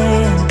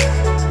understand.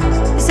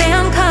 They say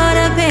I'm caught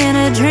up in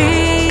a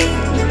dream.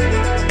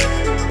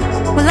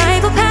 Well,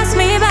 life will pass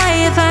me by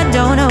if I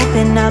don't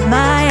open up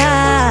my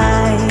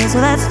eyes.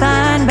 Well, that's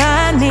fine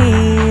by me.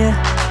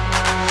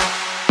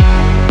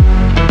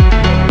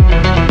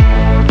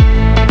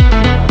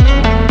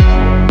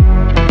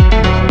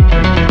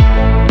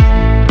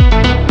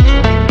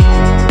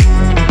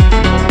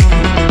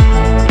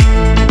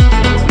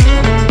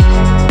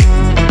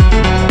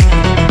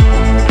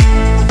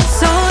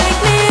 So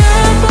wake me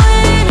up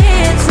when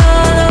it's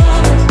all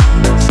over,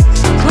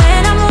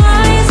 when I'm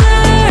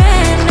wiser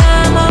and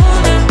I'm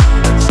older.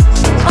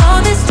 All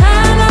this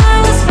time I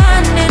was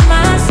finding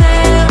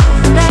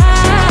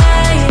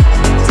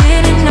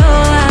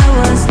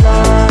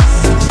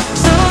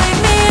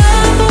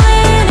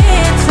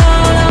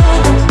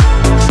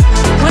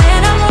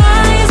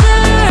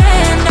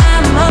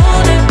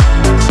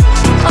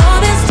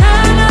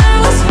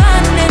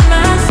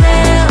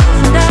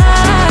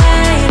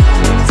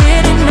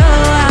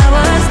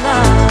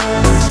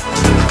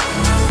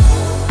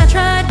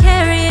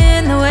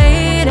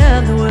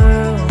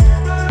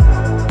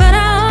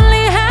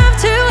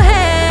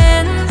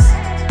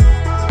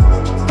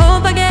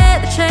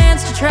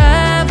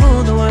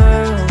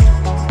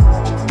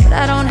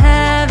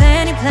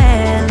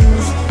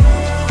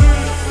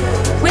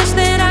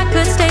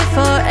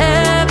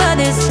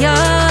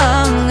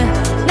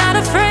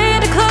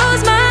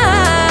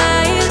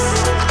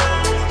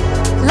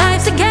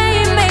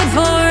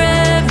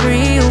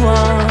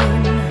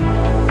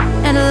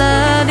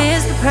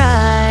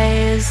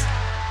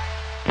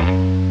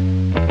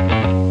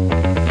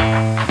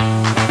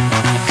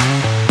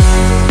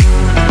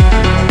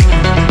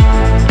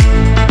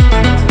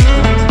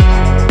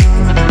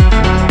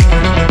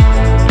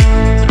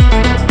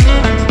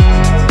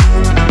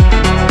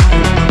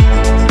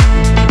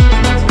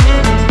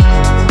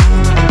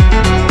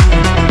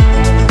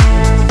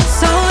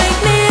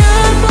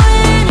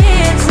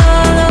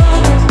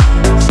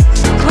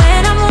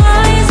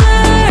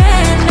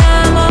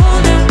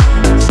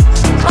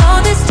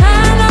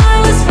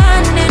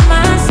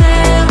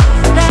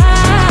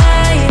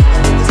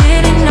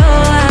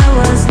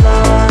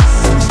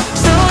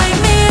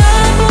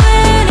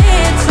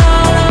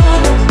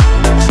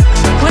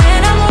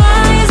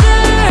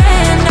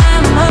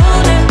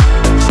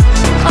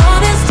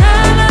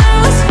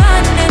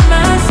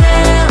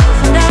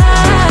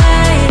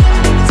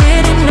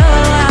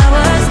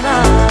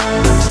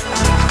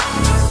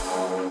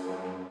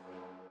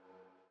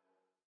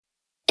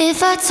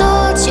I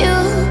told you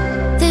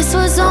this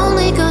was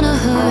only gonna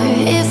hurt,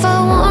 if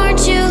I warned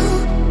you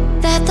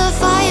that the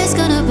fire's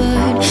gonna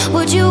burn,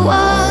 would you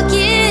walk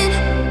in?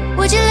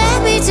 Would you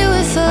let me do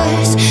it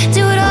first?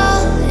 Do it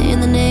all in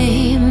the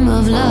name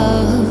of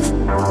love.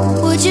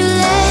 Would you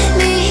let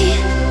me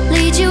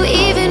lead you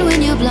even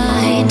when you're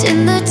blind?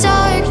 In the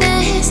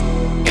darkness,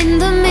 in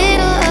the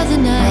middle of the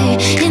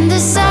night, in the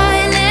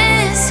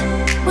silence,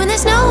 when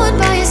there's no one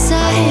by your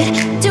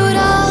side. Do it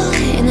all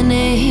in the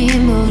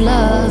name of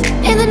love.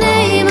 In the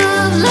name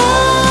of love.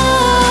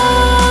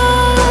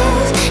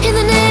 In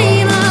the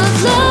name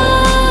of love.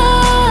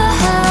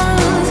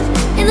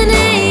 In the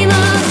name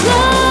of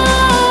love.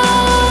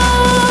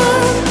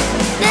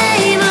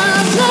 Name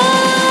of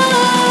love.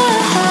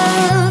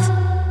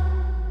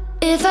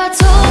 If I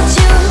told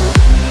you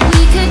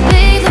we could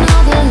bathe in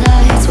all the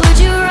lights, would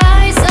you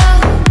rise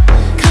up?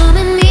 Come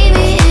and meet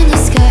me in the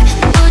sky.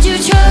 Would you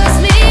trust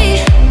me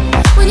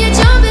when you're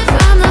jumping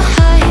from the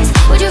heights?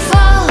 Would you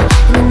fall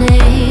in the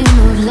name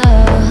of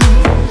love?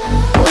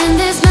 When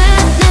there's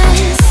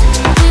madness,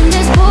 when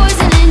there's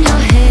poison in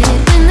your head,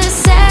 when the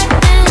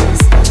sadness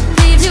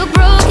leaves you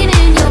broken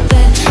in your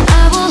bed,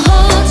 I will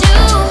hold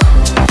you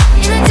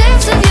in the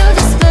depths of your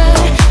despair.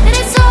 And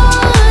it's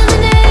all in the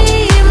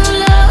name of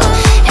love.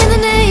 In the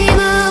name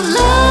of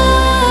love.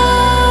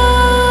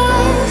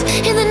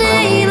 In the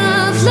name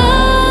of love.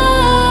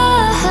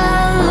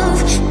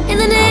 In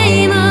the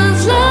name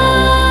of love.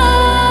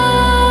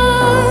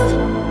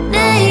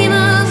 Name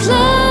of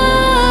love.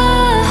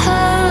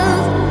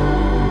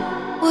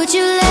 Would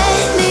you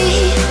let me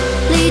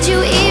lead you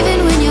even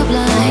when you're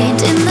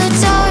blind? In the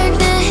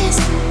darkness,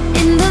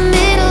 in the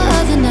middle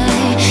of the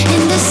night,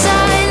 in the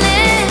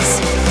silence,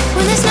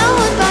 when there's no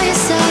one by your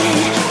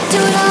side. Do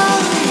it all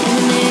in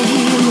the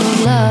name of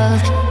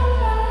love.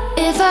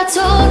 If I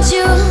told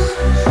you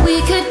we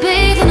could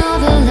bathe in all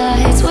the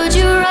lights, would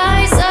you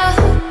rise up?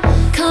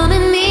 Come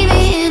and meet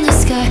me in the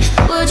sky.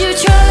 Would you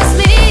trust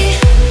me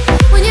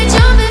when you're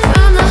jumping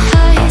from the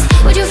heights?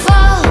 Would you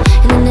fall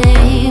in the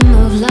name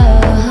of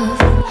love?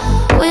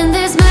 When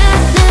there's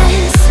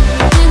madness,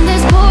 when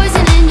there's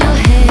poison in your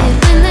head,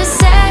 when the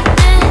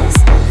sadness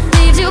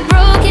leaves you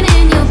broken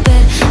in your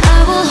bed, I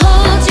will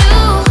hold you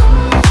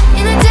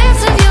in the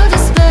depths of your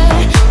despair.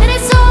 And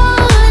it's all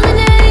in the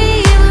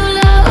name of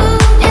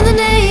love. In the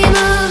name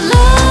of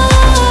love.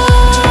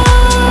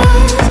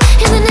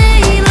 In the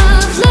name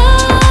of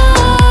love.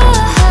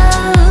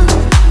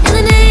 In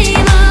the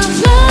name of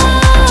love.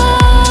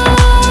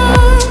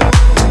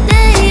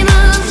 Name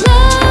of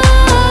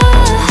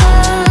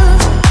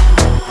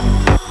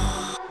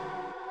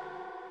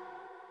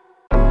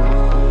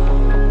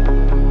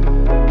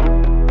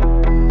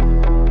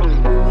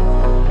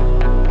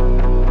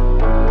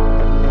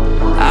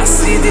I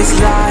see this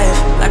life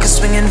like a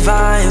swinging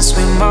vine.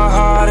 Swing my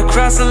heart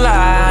across the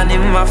line.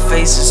 In my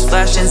face is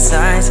flashing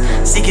signs.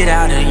 Seek it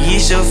out and ye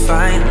shall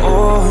find.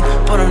 Old,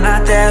 but I'm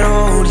not that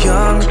old.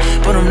 Young,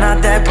 but I'm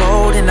not that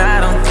bold. And I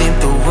don't think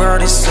the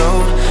world is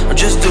sold. I'm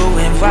just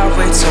doing what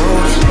we're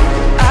told.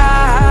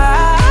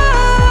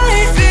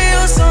 I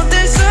feel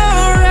something so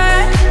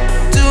right,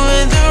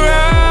 doing the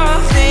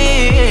wrong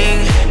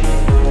thing.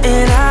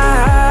 And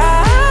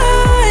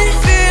I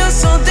feel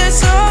something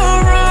so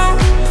wrong,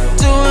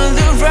 doing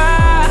the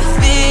right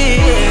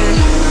thing.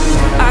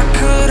 I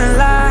couldn't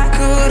lie,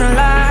 couldn't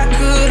lie,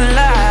 couldn't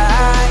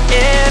lie.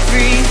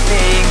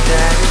 Everything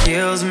that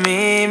kills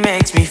me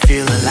makes me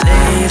feel alive.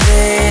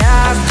 Lately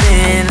I've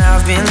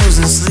been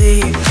losing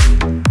sleep,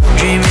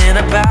 dreaming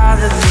about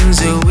the things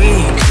that we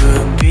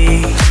could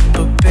be.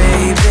 But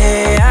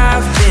baby,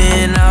 I've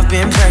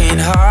been praying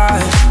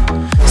hard.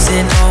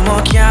 Said no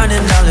more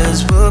counting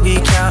dollars, we'll be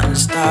counting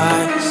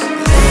stars.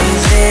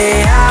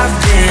 Lately I've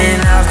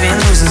been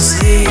losing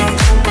sleep,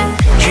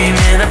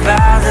 dreaming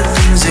about the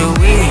things that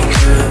we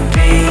could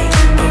be.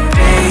 But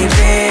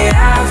baby,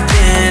 I've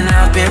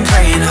been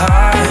praying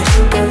hard.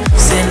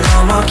 Said no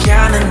more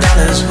counting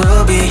dollars,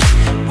 we'll be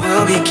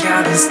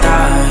counting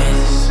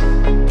stars.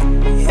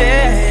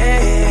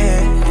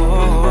 Yeah,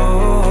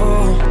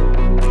 oh.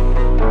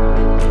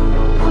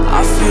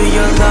 I feel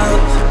your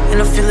love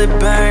and I feel it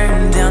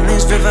burn down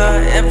this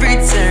river every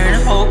turn.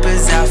 Hope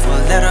is out for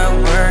let her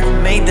word.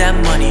 Made that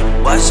money,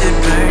 watch it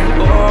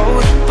burn.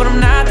 Old, but I'm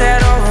not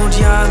that old.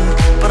 Young,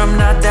 but I'm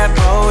not that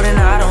bold. And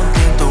I don't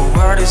think the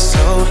word is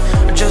sold.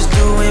 I'm just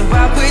doing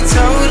what we're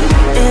told.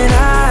 And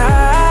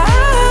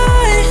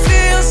I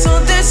feel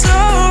something so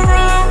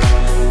wrong,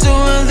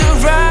 doing the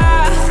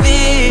right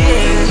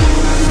thing.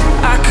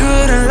 I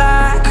couldn't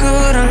lie,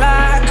 couldn't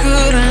lie,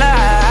 couldn't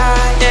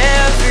lie.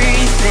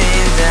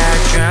 Everything that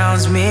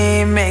drowns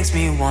me makes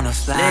me wanna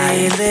fly.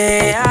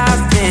 Lately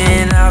I've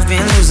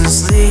been losing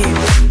sleep,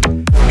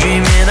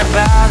 dreaming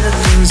about the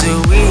things that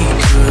we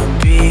could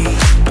be.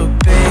 But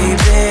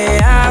baby,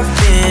 I've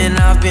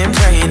been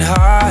praying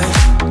hard.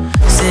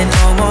 Said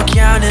no more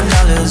counting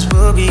dollars,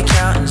 we'll be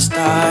counting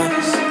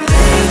stars.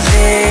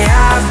 Lately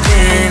I've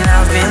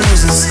been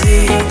losing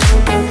sleep,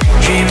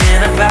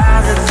 dreaming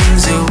about the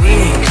things that we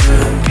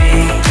could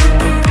be.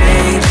 But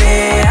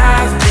baby,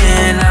 I've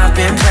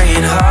been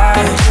praying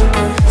hard.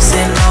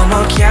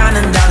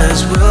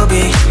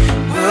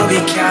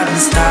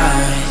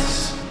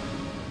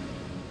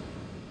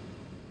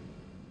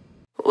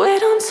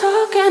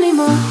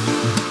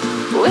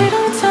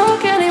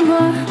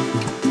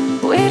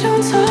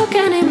 talk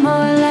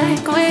anymore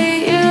like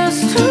we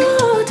used to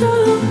do.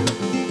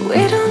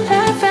 We don't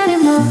laugh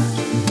anymore.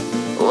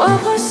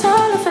 What was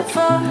all of it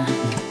for?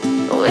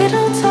 We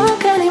don't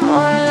talk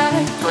anymore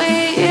like we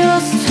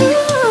used to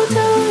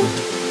do.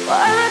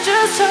 I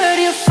just heard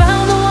you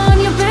found the one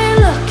you've been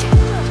looking,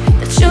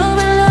 that you've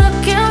been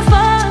looking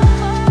for.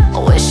 I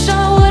wish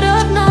I would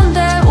have known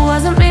that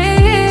wasn't me.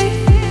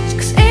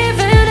 Cause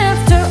even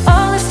after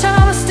all this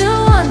time I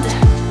still wonder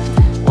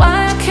why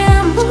I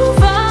can't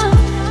move on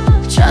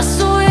just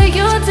the way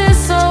you did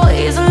so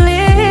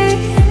easily.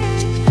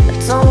 I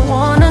don't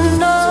wanna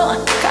know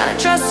what kind of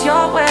dress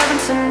you're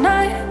wearing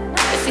tonight,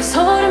 if he's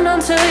holding on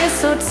to you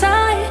so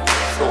tight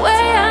the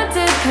way I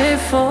did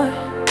before.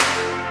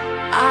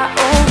 I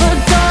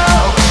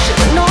overdosed,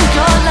 should've known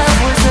your love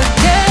was a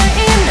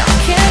game. Now I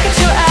can't get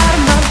you out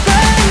of my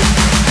brain.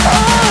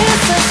 Oh,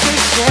 it's such a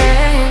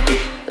shame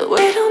that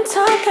we don't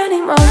talk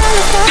anymore.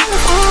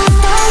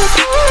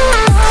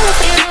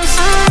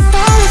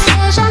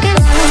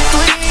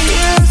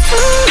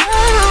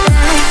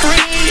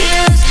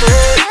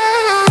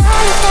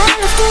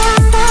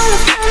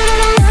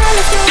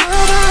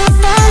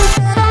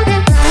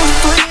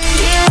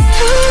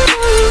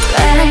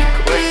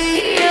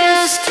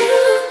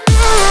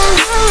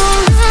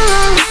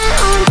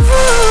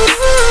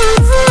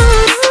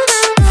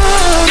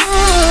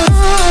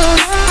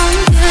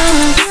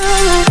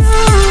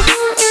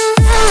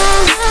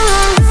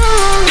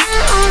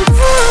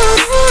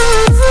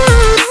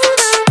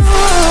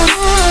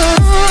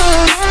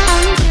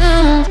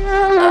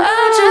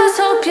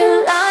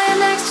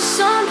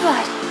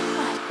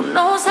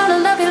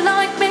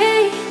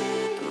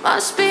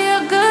 Must be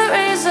a good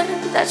reason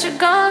that you're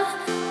gone.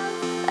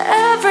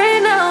 Every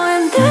now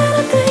and then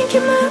I think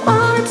you might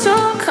want to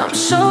come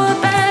show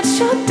up at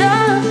your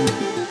door,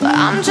 but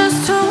I'm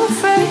just too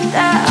afraid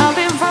that I'll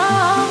be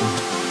wrong.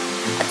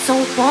 I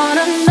don't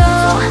wanna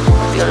know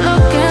if you're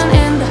looking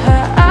into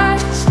her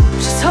eyes,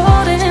 she's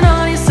holding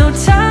on you so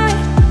tight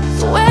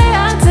the way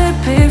I did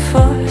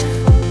before.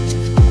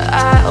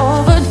 I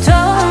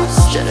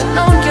overdosed, should've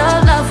known your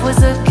love was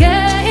a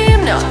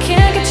game. Now I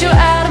can't get you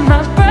out of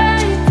my brain.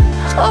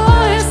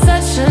 Oh, it's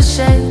such a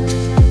shame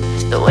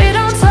that we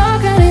don't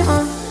talk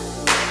anymore.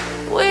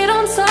 We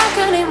don't talk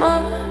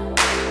anymore.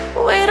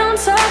 We don't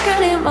talk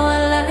anymore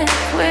like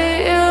we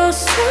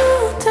used to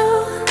do.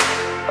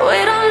 We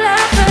don't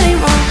laugh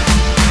anymore.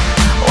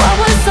 What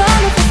was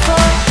all of it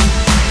for?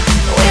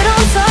 We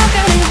don't talk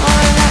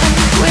anymore like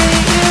we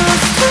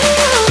used to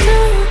do.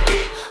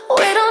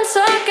 We don't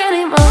talk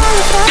anymore.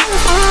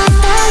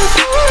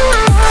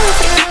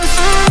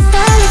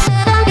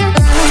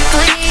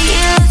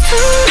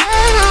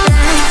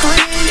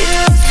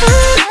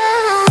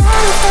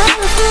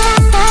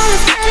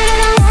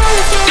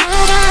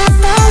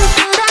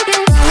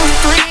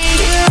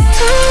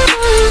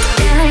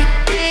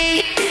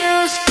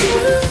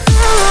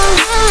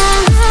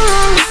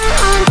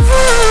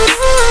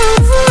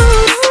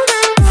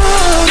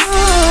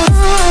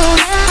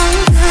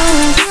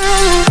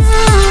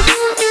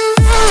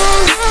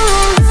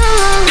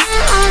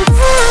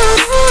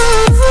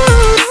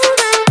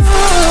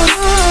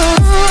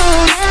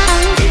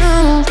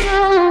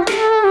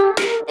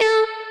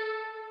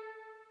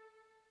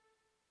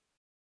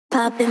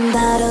 Popping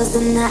bottles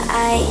in the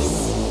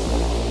ice,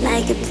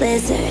 like a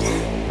blizzard.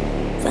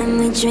 When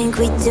we drink,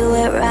 we do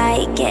it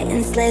right.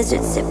 Getting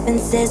slizzard, sipping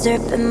scissor.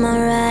 Am I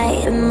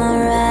right? Am I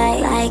right?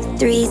 Like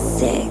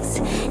 3-6.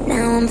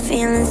 Now I'm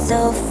feeling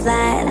so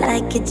flat,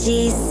 like a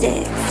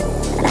G6.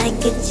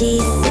 Like a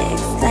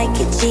G6, like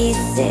a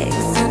G6.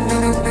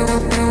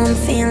 Now I'm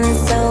feeling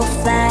so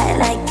flat,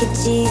 like a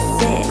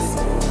G6.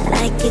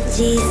 Like a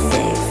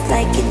G6,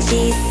 like a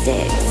G6.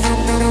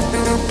 Now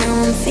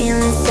I'm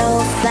feeling so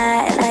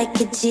flat, like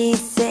a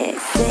G6,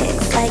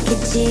 like a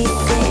G6,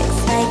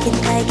 like a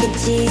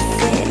G6,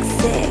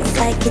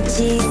 like a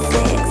G6,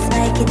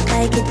 like a G6,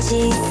 like a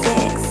G6,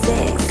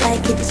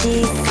 like a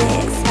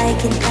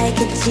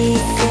G6,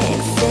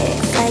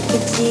 like a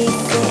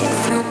G6.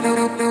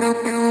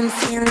 Now I'm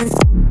feeling.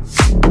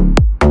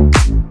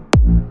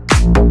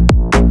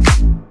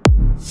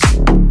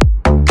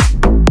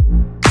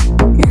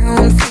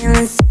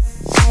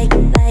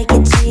 Like a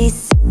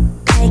G6,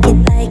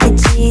 like a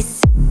G6,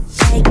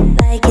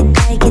 like a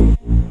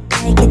G6,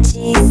 like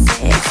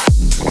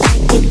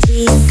a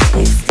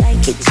G6,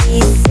 like a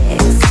G6.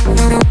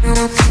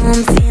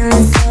 I'm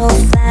feeling so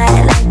flat,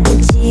 like a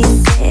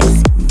G6,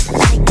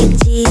 like a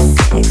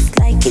G6,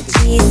 like a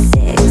G6.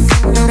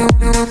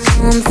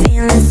 I'm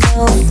feeling so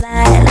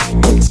flat,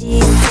 like a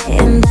G6.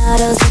 And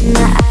bottles in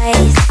the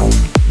ice,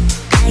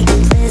 like a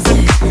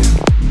blizzard.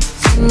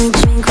 When we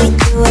drink, we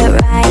do it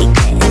right.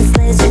 Getting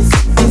slizzard,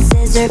 sipping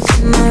scissor.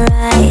 Am I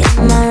right?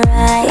 Am I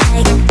right?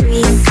 Like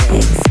 3-6.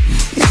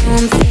 Now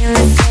I'm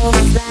feeling so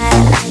flat,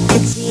 like a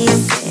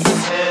G6.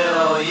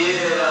 Hell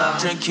yeah.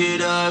 Drink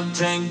it up,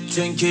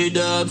 drink it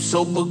up.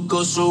 Sober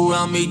girls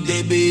around me,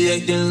 they be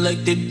acting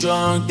like they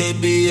drunk. They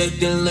be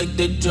acting like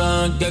they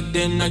drunk,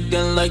 acting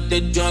like they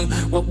drunk.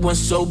 When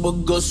sober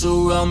girls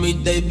around me,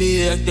 they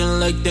be acting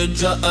like they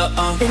drunk.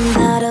 Been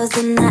bottles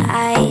in the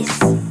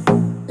ice,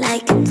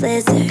 like a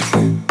blizzard.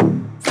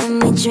 When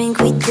we drink,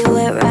 we do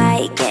it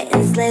right.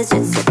 Getting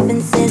slizzard,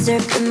 sipping scissor.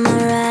 Am I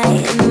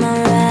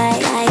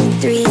right? Like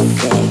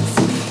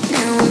 3-6.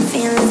 Now I'm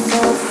feeling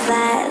so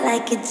flat,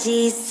 like a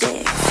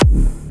G6.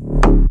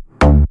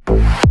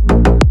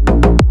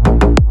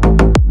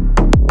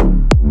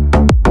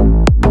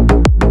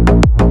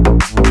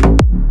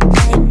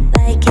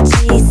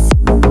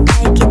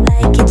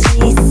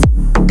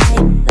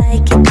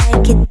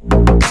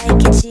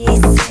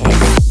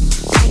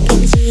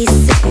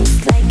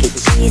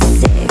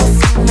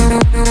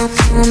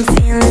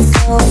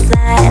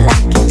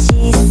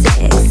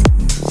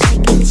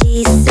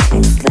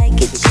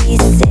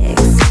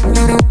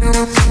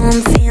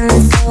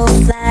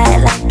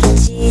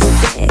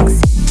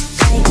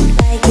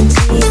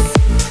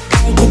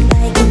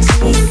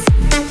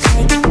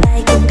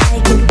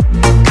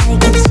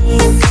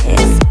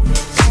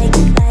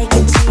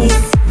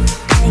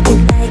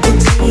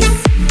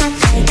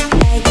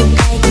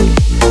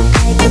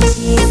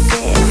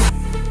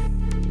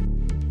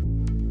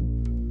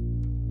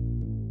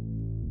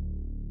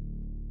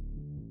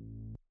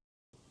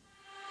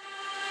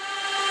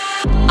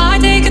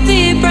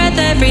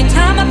 Every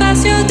time I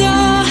pass your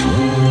door,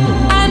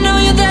 I know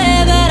you're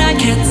there, but I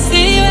can't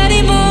see you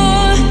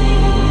anymore.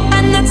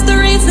 And that's the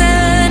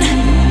reason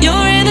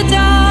you're in the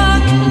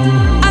dark.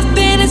 I've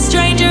been a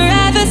stranger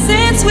ever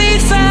since we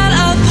fell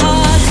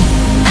apart,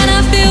 and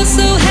I feel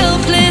so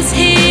helpless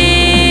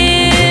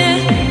here.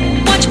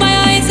 Watch, my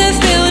eyes are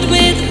filled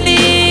with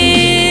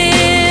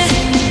fear.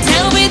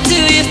 Tell me, do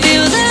you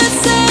feel the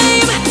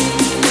same?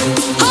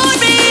 Hold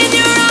me in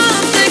your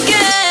arms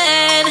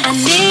again. I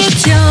need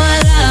your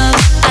love,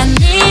 I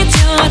need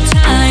your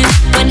time.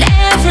 When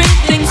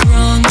everything's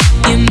wrong,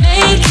 you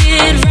make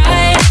it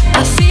right.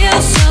 I feel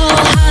so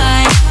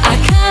high, I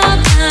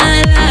can't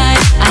lie.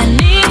 I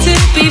need to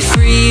be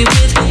free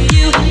with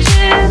you.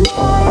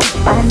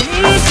 I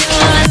need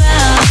your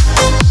love.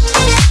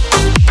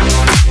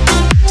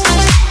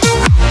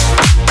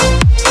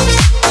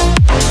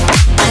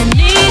 I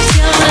need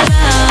your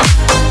love.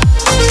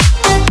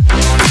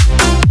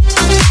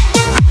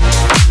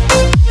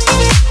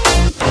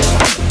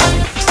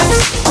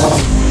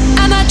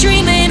 Am I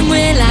dreaming?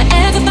 Will I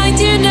ever find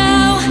you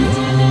now?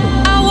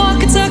 I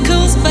walk in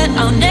circles, but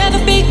I'll never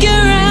figure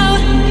out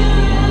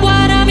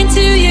what I'm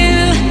into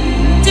you.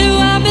 Do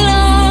I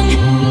belong?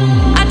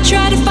 I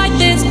try to fight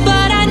this,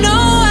 but I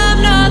know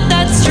I'm not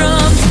that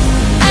strong.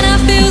 And I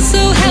feel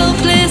so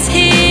helpless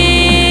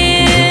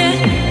here.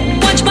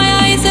 Watch, my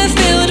eyes are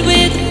filled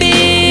with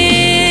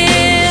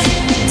fear.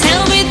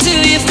 Tell me, do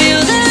you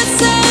feel the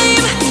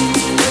same?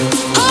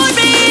 Hold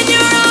me in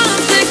your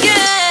arms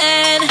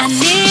again. I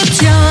need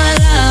your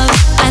love,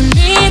 I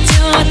need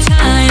your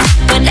time.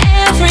 When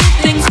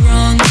everything's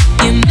wrong,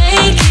 you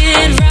make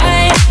it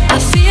right. I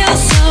feel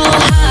so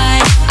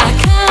high, I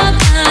can't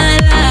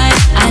lie.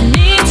 I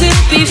need to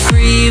be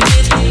free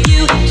with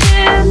you.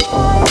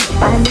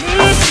 I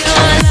need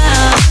your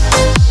love.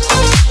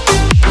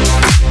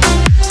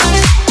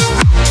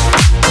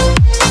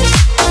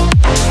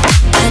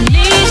 I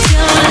need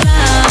your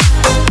love.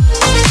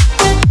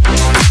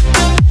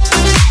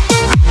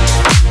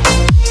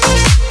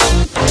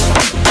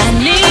 I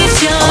need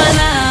your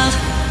love.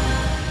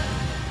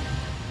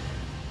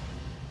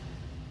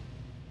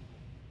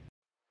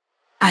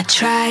 I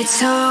tried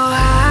so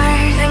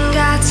hard and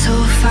got so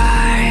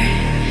far,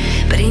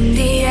 but in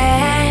the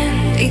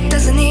end, it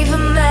doesn't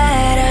even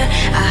matter.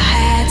 I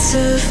had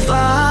to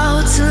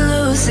fall to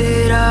lose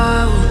it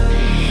all,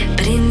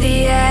 but in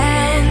the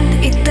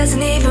end, it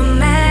doesn't even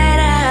matter.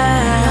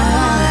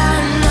 All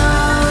I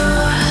know,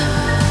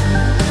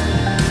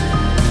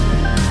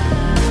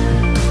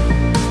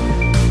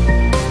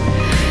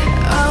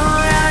 all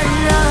I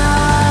know.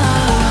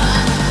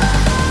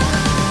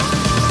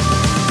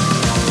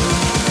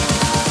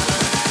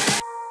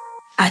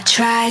 I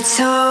tried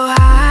so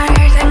hard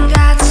and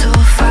got so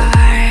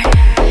far,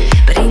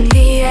 but in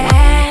the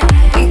end,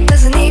 it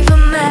doesn't even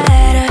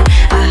matter.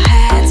 I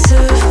had to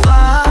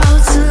fall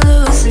to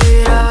lose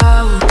it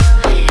all,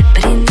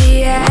 but in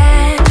the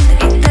end,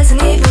 it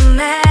doesn't even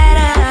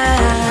matter.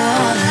 All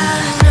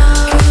I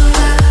know,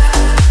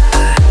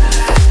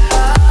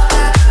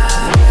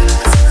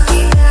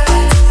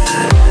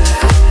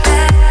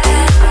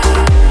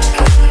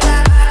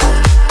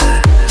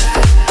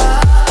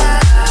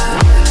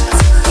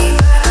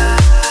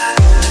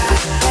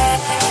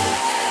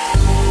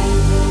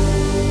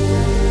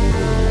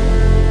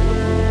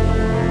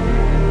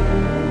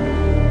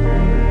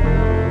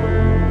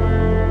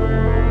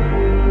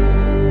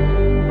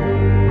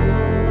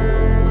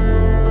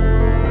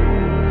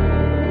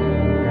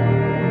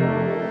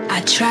 I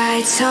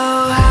tried so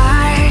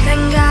hard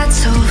and got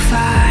so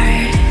far,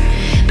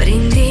 but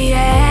in the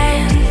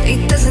end,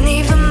 it doesn't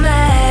even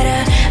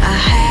matter. I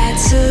had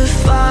to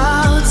fall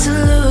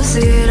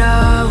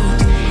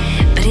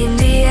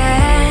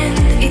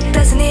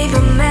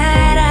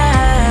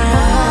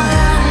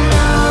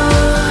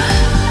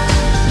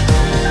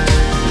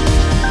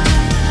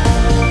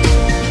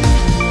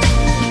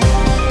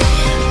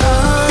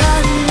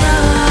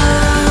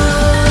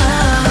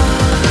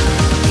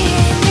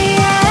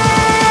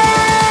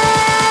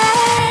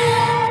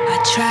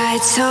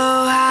tried so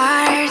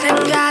hard and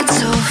got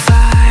so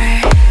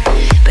far,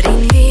 but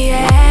in the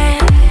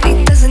end,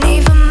 it doesn't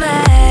even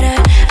matter.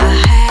 I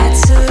had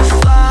to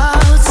fall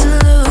to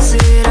lose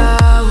it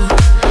all,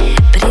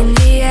 but in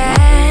the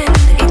end,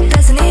 it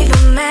doesn't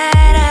even matter.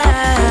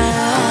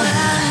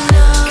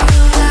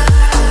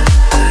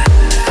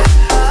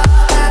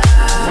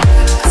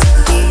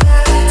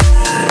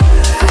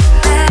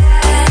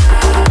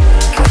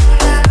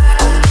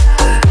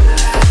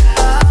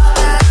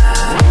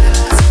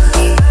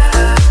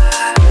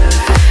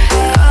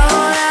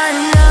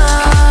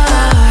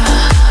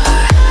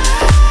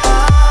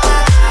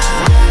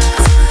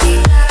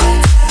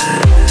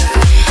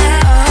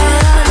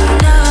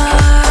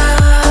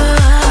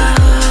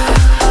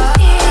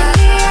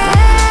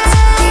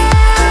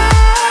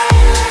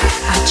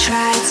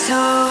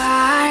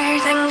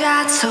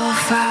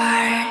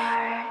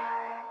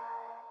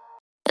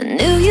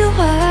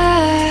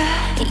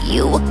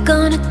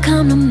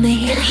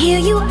 Here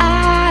you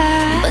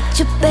are, but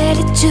you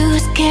better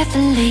choose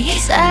carefully.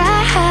 'Cause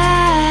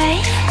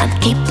I'm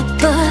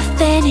capable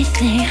of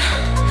anything,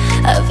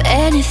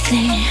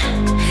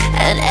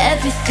 and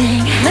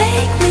everything.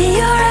 Make me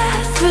your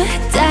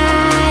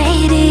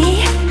Aphrodite,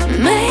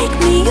 make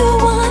me your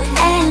one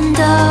and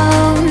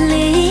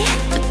only.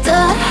 But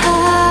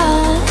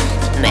don't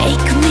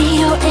make me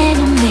your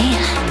enemy,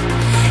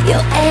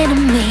 your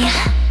enemy,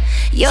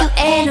 your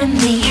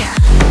enemy.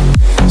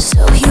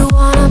 So you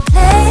wanna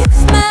play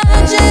with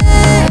magic?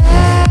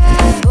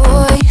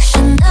 Boy, you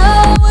should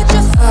know what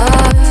you're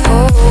falling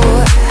for.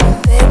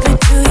 Baby,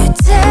 do you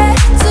dare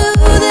to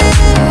do this?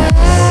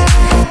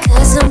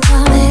 'Cause I'm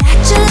coming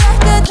at you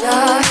like a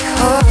dark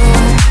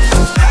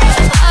horse.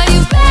 Are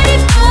you ready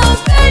for a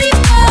perfect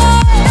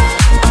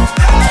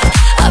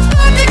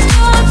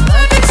storm,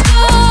 perfect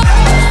storm?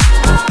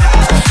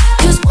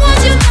 'Cause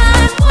once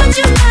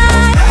you're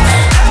mine,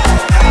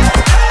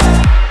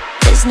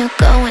 there's no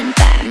going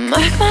back.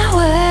 Mark my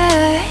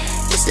words,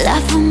 this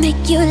love will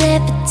make you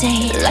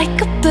levitate like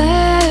a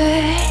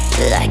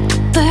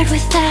bird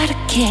without a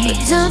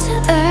cage. Down to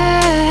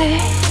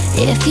earth,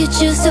 if you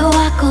choose to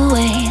walk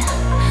away,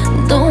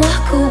 don't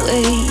walk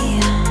away.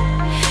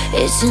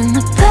 It's in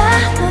the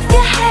palm of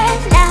your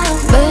hand now,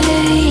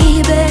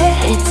 baby.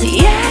 It's a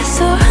yes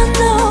or a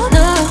no,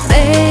 no,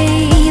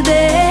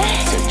 baby.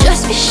 So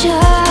just be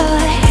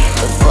sure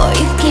before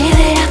you give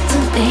it up to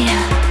me,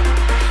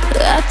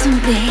 up to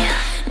me.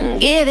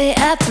 Give it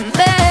up to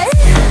me.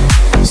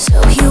 So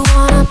you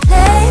wanna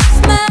play with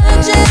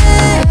magic?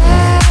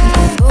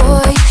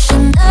 Boy, you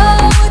should know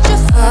what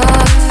you're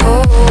falling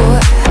for.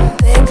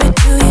 Baby,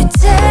 do you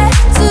dare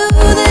to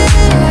do this?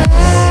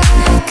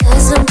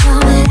 'Cause I'm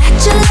coming at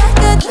you like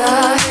a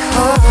dark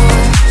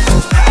horse.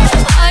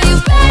 Are you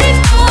ready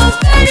for a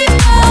perfect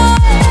storm?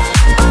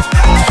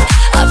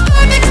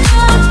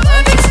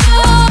 Perfect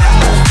storm.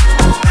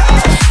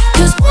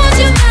 'Cause once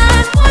you're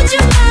mine,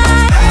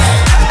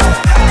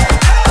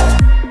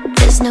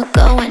 no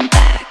going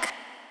back.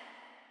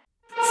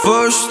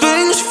 First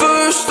things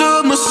first,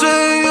 I'ma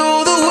say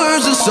all the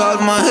words inside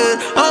my head.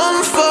 I'm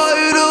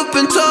fired up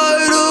and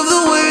tired of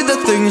the way that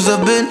things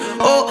have been.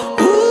 Oh,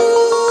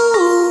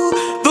 ooh,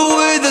 the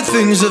way that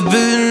things have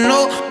been.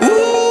 Oh,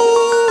 ooh.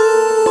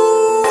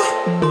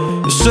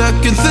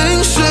 Second thing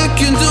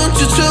second, don't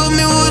you tell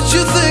me what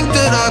you think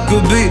that I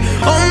could be.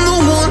 I'm the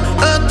one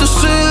at the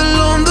sail,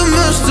 I'm the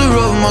master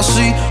of my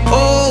sea.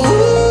 Oh,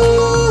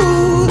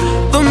 ooh,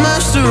 the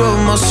master of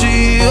my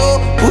sea. Oh,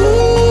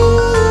 ooh.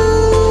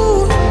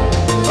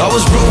 I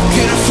was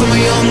broken from a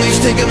young age,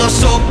 taking my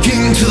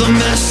soaking to the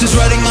masses,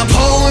 writing my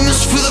poems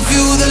for the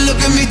few that look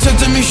at me, took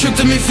to me, shook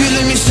to me,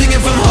 feeling me,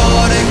 singing from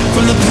heartache,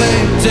 from the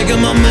pain,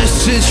 taking my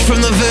message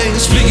from the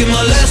veins, speaking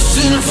my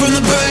lesson from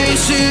the brain,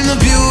 seeing the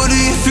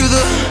beauty through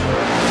the.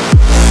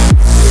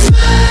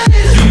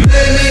 You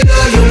made me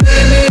know, you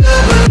made me a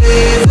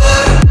believer,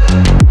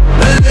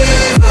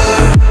 believer.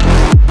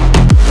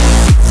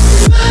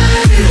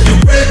 You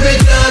break me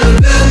down and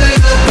build me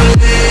a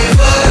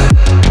believer,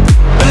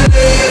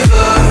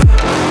 believer.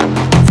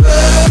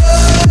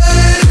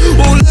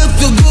 Oh, let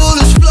the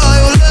bullets fly,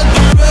 oh, let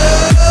them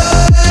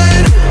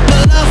rain. My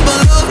life, my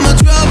love, my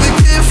drive, it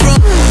came from.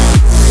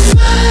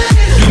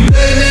 You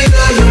made me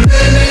a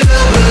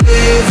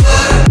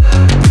believer,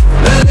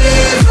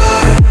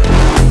 believer.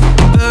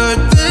 Third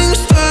things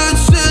third,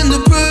 send a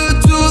prayer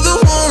to the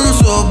ones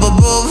up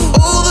above.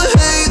 All the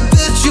hate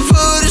that you've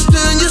heard is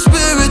turn your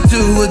spirit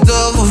to a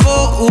dove.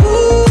 Oh,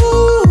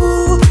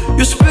 ooh,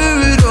 your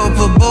spirit up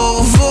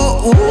above.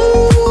 Oh, ooh.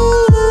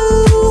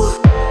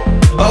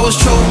 I was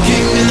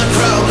choking in the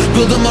crowd,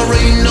 building my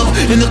rain up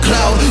in the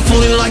cloud,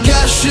 falling like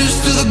ashes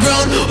to the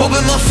ground,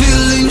 hoping my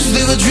feelings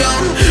they would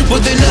drown,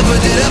 but they never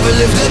did, ever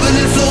lived, ebbing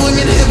and flowing,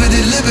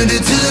 inhibited,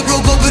 limited, till it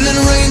broke open and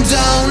rained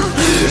down.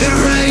 It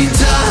rained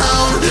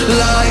down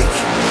like.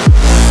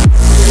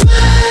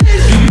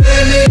 You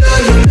made me know,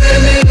 you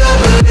made me a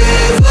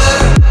believer,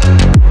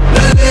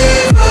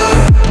 believer.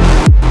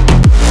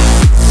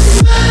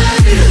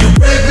 You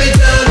break me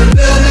down and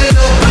build me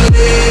a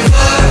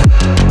believer,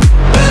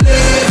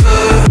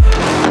 believer.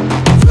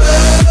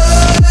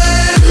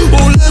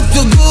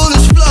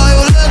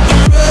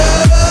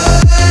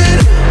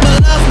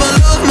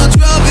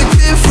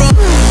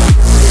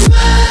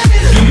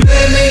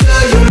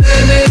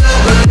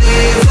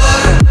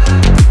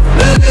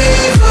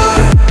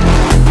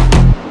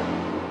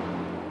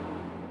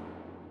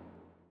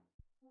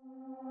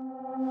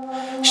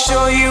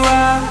 show you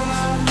out.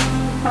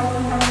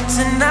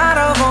 Tonight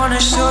I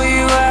wanna show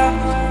you out.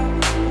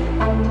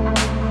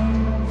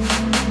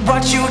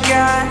 What you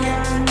got,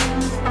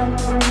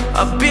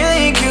 a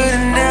billion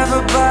could've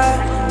never buy.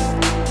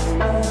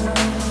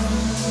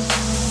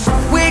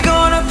 We're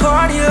gonna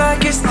party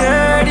like it's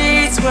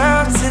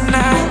 30-12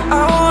 tonight.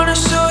 I wanna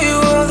show you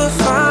all the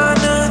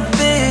finer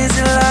things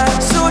in life.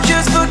 So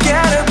just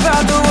forget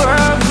about the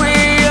world we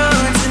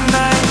own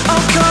tonight.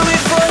 I'm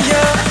coming for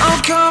you, I'm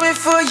coming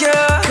for you.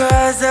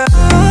 'Cause all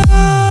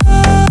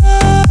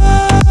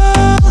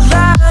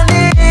I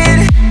need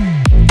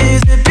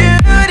is the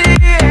beauty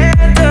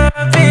and the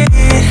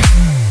beat.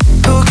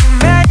 Who can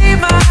make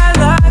my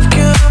life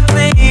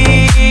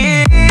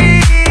complete?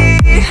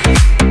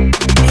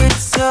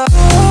 It's all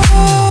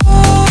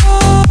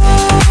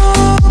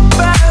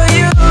about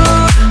you.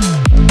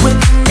 When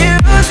the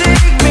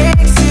music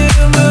makes you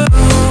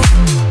move,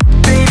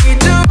 baby,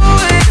 do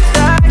it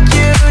like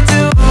you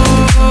do.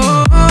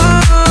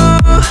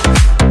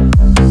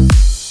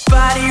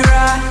 Body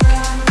rock,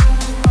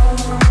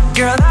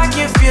 girl, I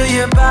can feel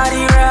your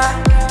body rock.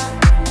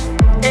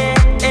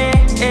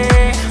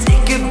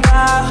 Think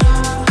about,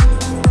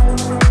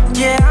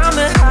 yeah, I'm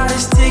the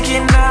hottest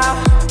ticket now.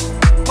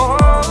 Oh,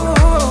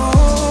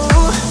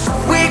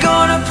 we're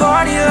gonna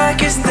party like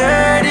it's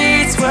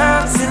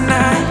 30-12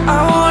 tonight. I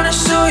wanna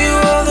show you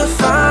all the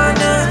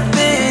finer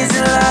things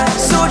in life.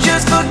 So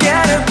just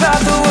forget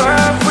about the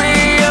world we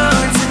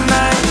own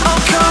tonight.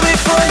 I'm coming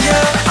for you,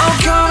 I'm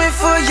coming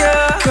for you.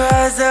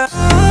 'Cause all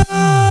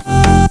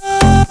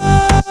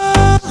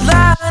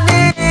I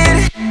need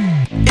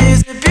is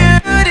the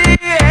beauty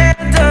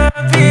and the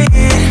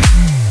beat.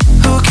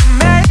 Who can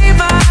make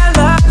my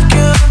life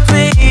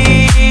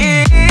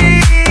complete?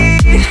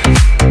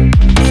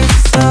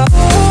 It's all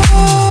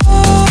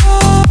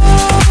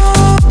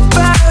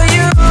about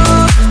you.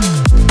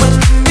 When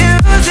the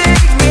music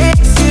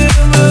makes you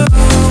move,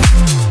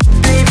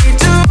 baby,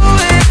 do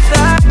it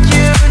like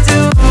you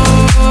do.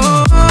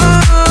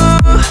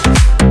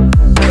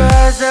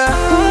 'Cause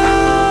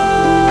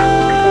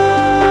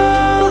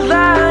all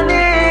I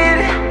need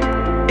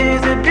is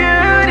the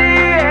beauty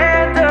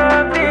and the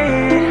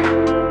beat.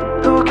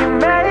 Who can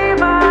make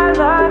my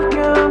life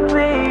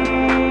complete?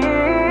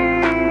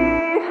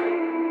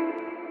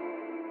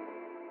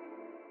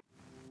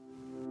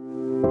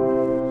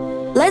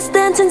 Let's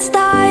dance in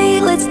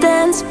style, let's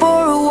dance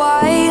for a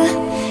while.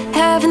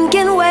 Heaven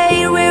can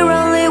wait, we're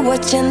only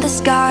watching the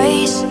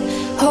skies.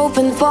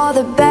 Hoping for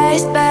the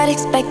best, but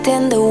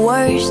expecting the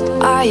worst.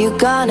 Are you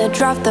gonna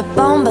drop the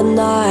bomb or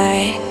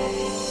not?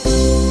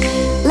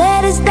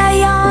 Let us die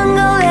young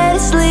or let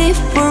us live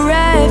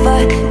forever.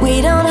 We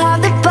don't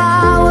have the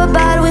power,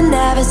 but we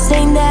never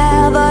say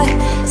never.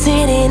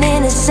 Sitting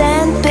in a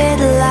sandpit,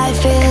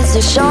 life is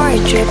a short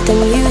trip. The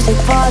music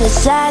for the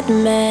sad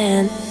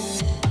man.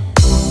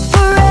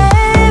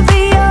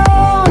 Forever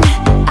young,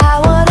 I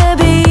wanna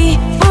be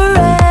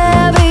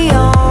forever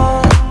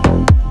young.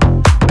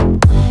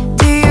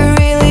 Do you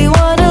really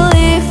wanna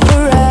live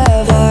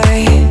forever,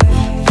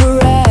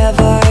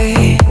 forever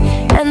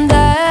and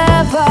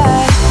ever?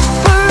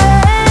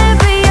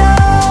 Forever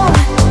young,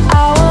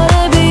 I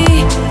wanna be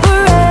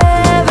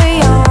forever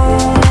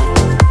young.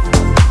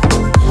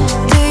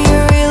 Do you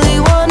really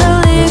wanna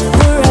live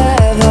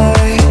forever,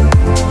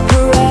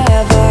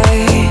 forever,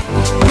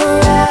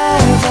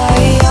 forever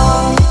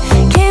young?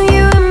 Can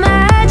you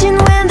imagine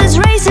when this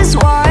race is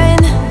won?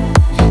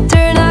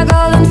 Turn our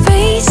golden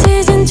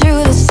faces into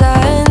the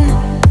sun.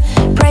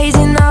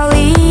 Praising our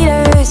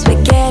leaders, we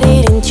get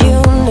it in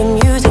tune. The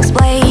music's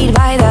played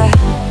by the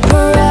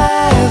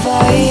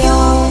forever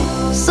young.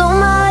 Some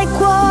are like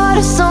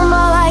water, some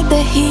are like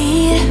the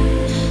heat.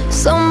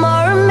 Some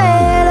are a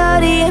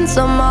melody and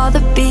some are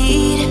the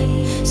beat.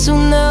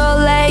 Sooner or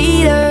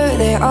later,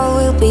 they all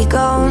will be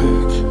gone.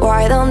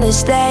 Why don't they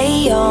stay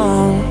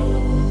young?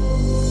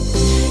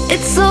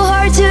 It's so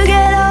hard to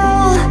get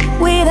old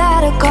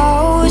without a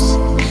cause.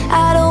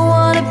 I don't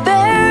wanna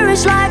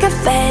perish like a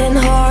fading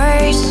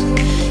horse.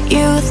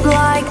 Youth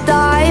like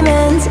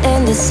diamonds in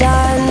the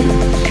sun,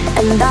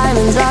 and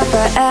diamonds are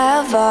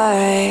forever.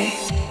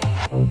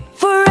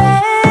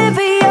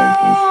 Forever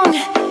young,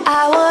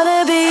 I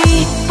wanna be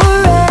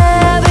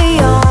forever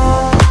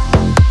young.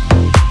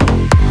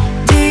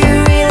 Do you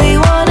really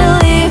wanna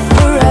live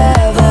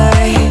forever,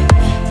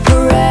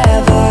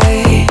 forever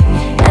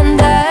and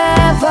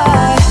ever?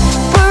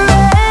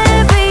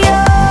 Forever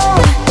young,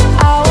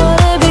 I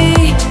wanna be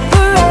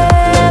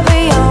forever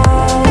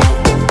young.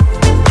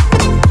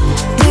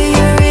 Do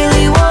you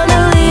really wanna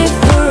live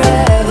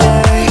forever,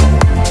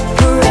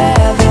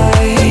 forever,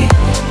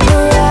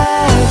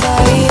 forever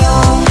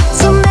young?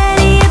 So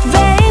many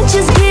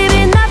adventures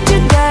giving up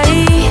today.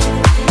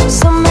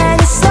 So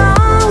many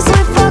songs we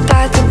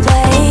forgot to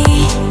play.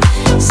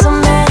 So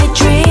many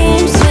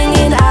dreams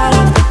swinging out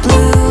of the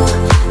blue.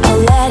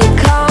 I'll let it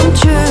come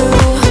true.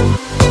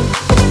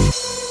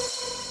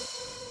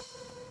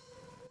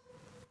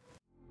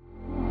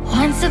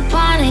 Once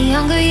upon a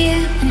younger you,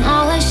 when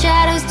all our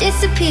shadows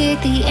disappeared,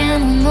 the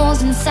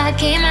animals inside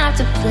came out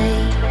to play.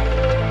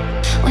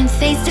 Went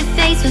face to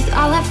face with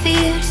all our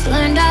fears,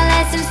 learned our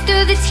lessons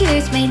through the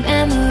tears, made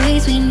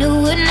memories we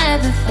knew would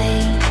never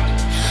fade.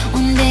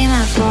 One day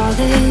my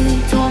father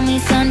told me,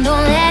 son,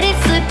 don't let it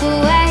slip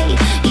away.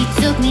 He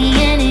took me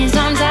in his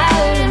arms, I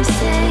heard him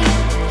say,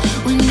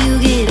 when you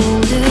get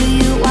older,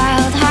 your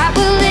wild heart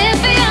will live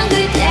for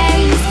younger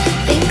days.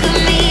 Think of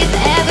me if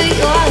ever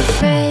you're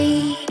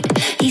afraid.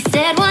 He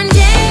said one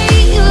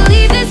day you'll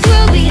leave this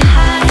world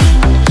behind,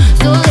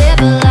 so live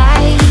a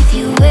life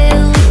you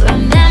will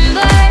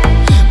remember.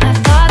 My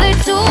father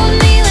told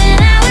me when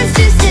I was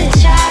just a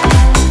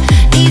child,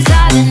 these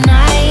are the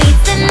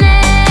nights that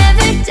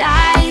never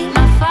die.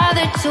 My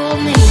father told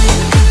me.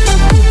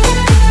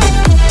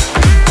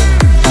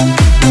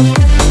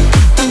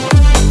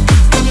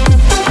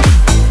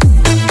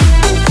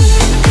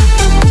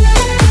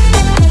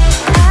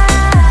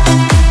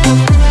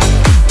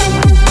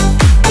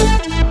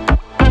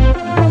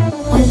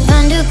 When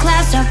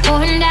thunderclouds start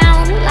pouring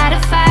down, light a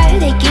fire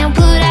they can't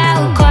put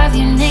out, carve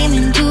your name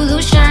into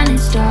those shining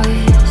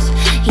stars.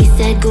 He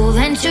said go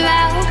venture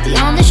out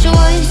beyond the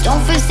shores,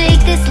 don't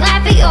forsake this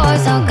life of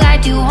yours. I'll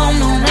guide you home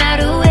no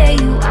matter where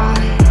you are.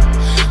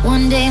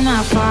 One day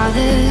my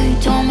father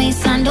told me,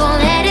 son, don't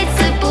let it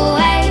slip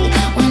away.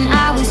 When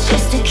I was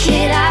just a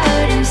kid I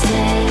heard him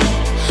say,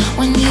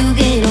 when you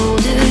get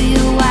older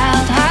your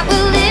wild heart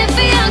will live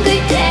for younger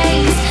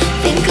days.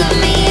 Think of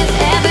me if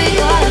ever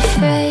you're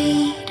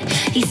afraid.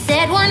 He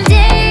said one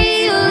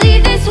day you'll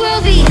leave this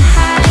world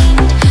behind,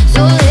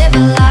 so live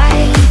a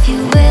life you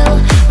will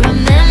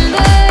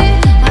remember.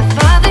 My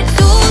father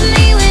told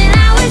me when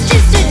I was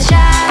just a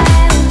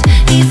child,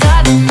 these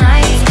are the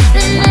nights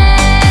that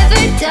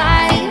never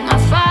die. My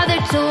father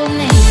told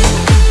me.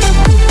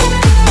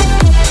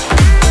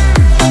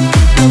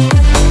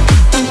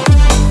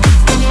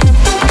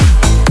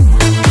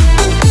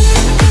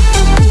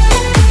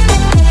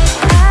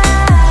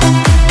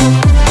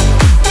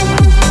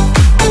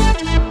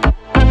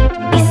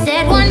 He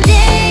said one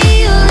day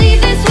you'll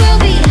leave this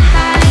world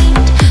behind,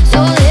 so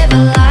live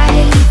a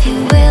life you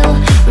will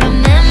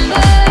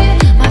remember.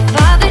 My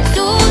father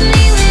told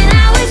me when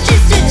I was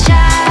just a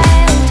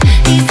child,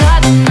 these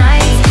are the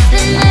nights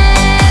that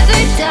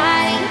never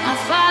die. My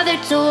father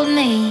told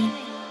me.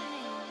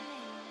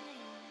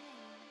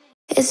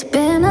 It's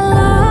been a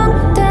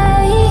long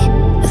day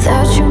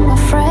without you, my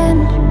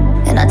friend,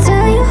 and I'll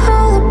tell you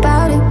all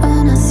about it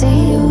when I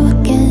see you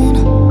again.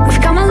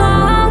 We've come a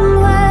long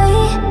way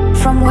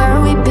from where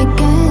we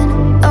began.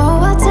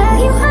 Oh, I'll tell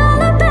you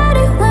all about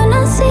it when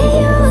I see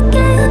you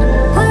again.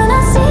 When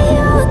I see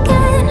you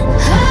again.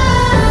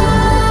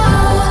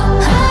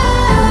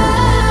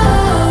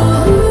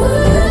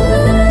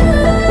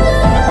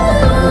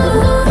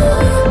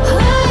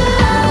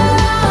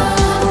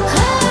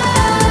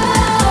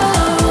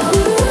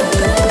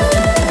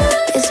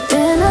 It's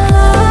been a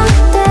long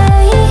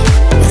day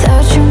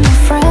without you, my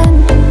friend,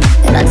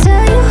 and I'll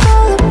tell you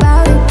all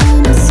about it when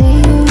I see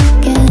you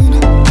again.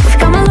 We've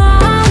come a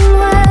long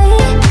way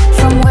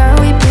from where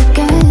we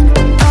began.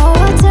 Oh,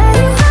 I'll tell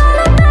you all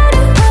about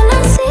it when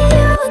I see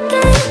you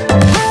again.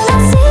 When I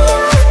see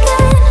you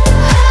again.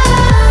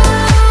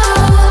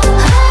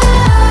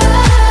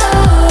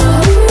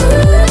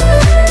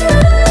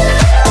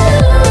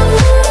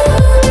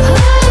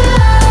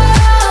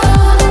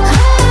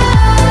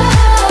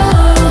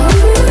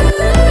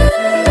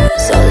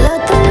 So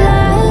let the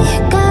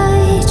light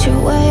guide your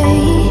way.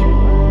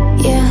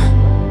 Yeah,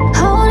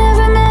 hold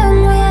every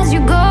memory as you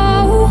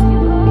go,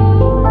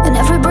 and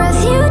every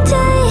breath you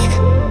take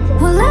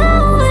will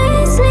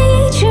always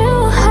lead you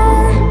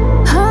home.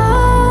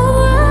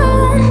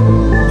 Home.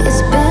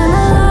 It's been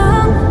a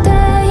long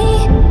day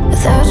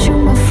without you,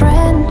 my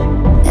friend,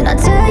 and I'll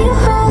tell you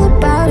all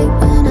about it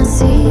when I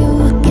see you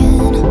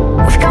again.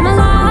 We've come a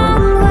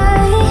long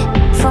way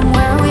from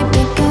where we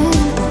began.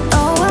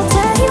 Oh, I'll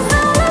tell you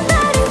all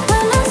about it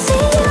when I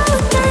see you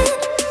again.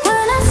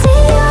 When I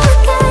see you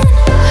again.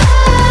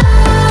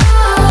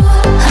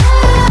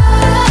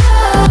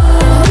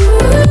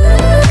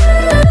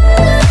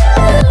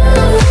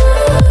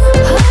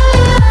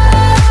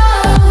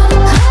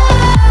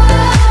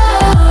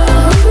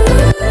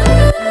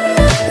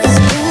 It's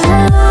been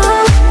a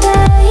long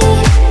day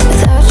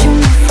without you,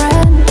 my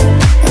friend,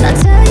 and I'll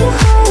tell you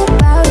all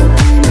about it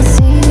when I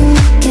see you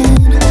again.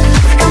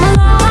 We've come a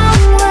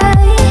long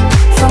way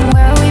from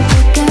where we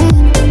began.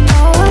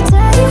 Oh, I'll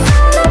tell you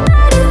all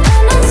about it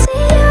when I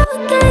see you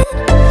again.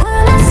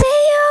 When I see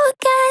you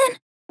again.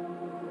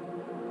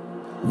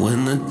 When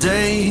the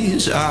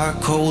days are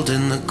cold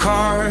and the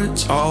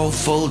cards all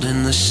fold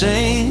and the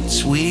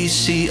saints we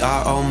see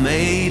are all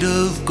made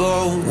of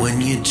gold,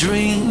 when your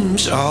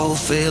dreams all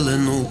fail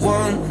and the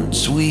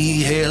ones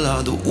we hail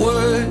are the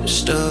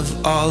worst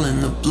of all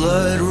and the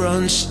blood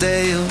runs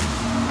stale.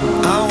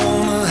 I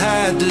wanna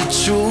hide the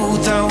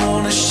truth, I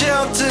wanna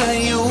shelter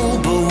you,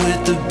 but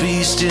with the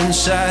beast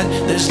inside,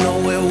 there's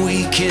nowhere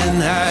we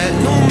can hide.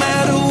 No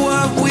matter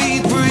what we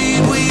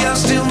breed, we are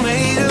still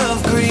made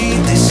of greed.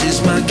 This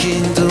is my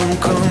kingdom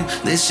come,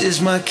 this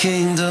is my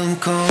kingdom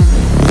come.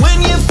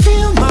 When you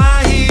feel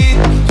my heat,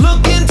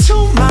 look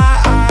into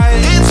my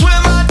eyes, it's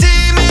where my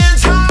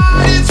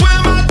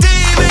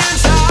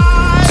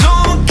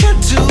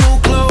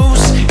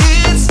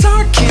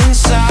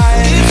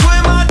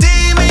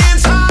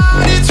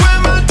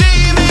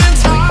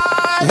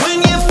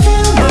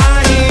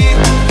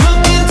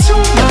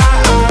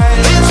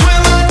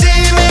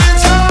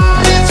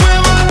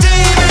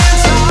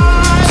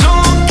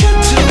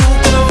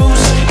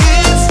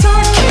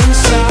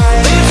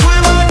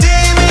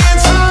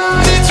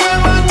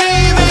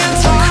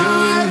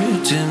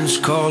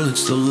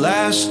it's the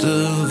last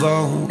of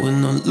all.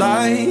 When the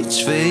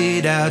lights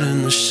fade out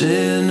and the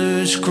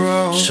sinners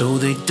crawl. So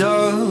they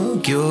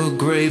dug your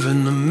grave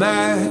and the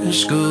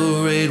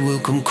masquerade will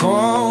come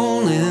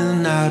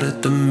crawling out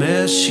at the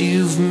mess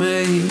you've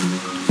made.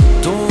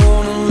 Don't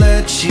wanna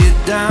let you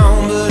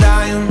down, but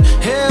I am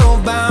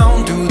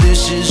hellbound through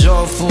this is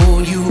all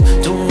for you.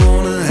 Don't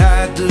wanna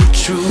hide the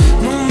truth.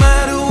 No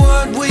matter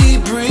what we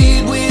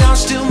breed, we are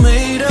still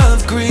made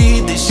of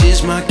greed. This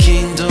is my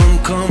kingdom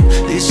come,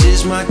 this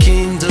is my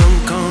kingdom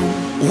come.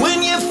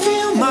 When you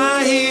feel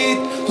my heat,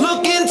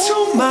 look into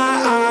my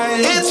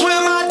eyes. It's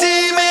where my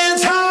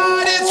demons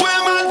hide, it's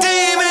where my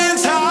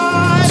demons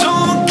hide.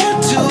 Don't get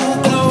too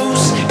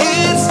close,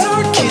 it's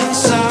dark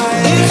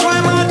inside. It's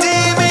where my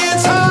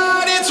demons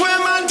hide, it's where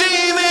my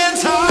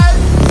demons hide.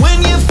 When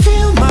you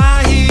feel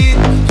my heat,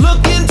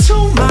 look into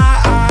my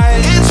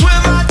eyes. It's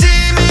where my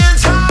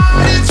demons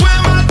hide, it's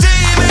where my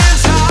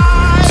demons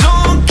hide.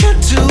 Don't get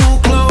too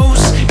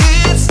close,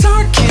 it's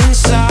dark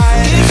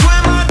inside. It's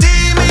where my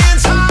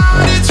demons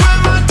hide, it's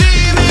where my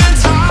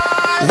demons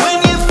hide. When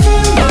you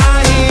feel my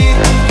heat,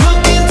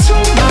 look into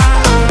my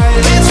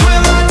eyes. It's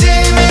where my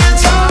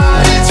demons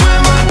hide, it's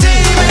where my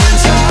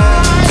demons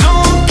hide.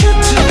 Don't get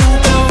too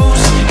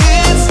close,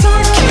 it's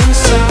dark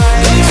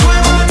inside. It's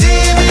where my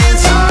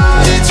demons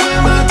hide, it's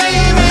where my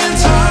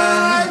demons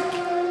hide.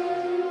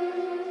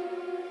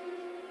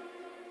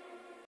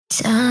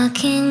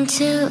 Talking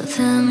to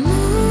the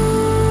moon,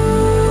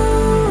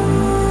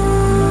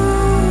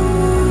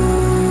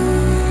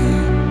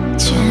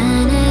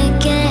 trying to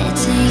get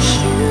to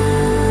you.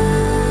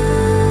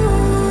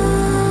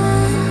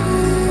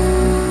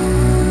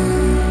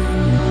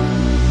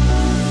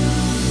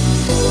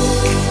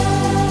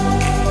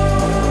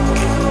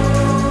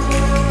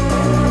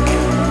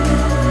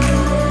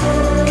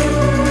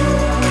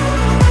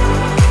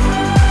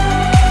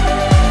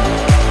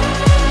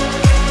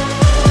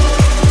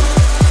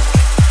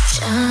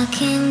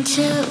 Talking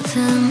to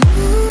the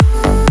moon,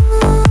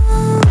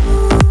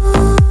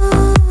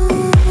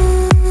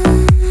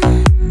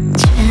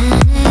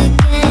 trying to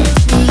get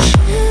to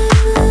you.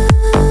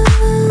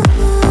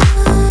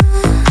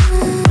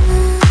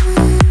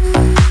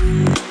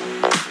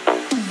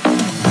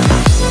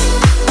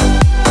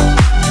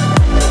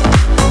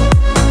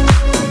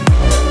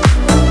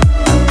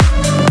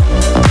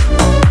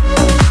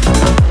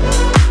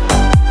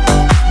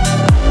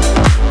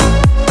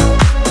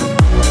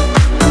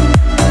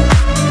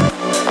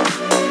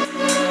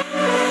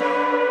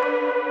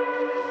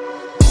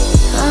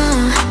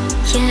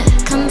 Yeah,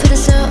 come for the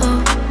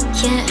soul.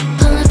 Yeah,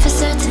 pulling for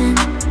certain.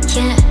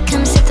 Yeah,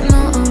 come set the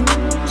mood.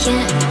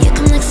 Yeah, you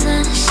come like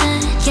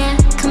sunshine. Yeah,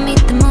 come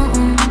meet the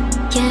moon.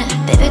 Yeah,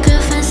 baby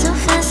girl, fine, so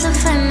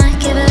fine, might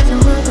give her the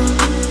woo.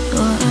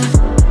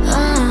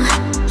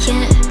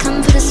 Yeah,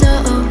 come for the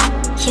soul.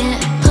 Yeah,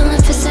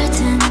 pulling for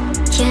certain.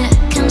 Yeah,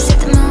 come set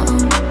the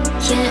mood.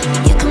 Yeah,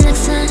 you come like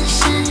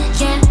sunshine.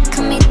 Yeah,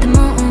 come meet the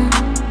moon.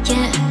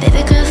 Yeah,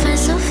 baby girl, fine,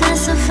 so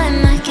fine,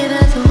 might give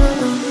her the woo.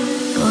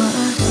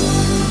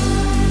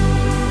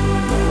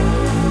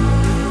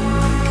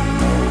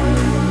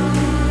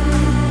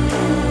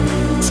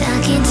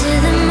 Talking to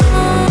the moon,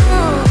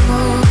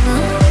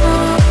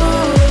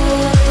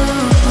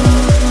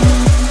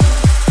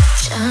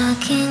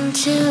 talking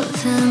to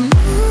the moon,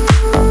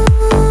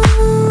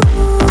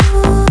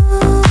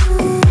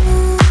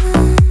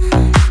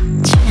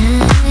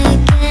 trying to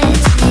get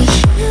to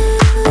you.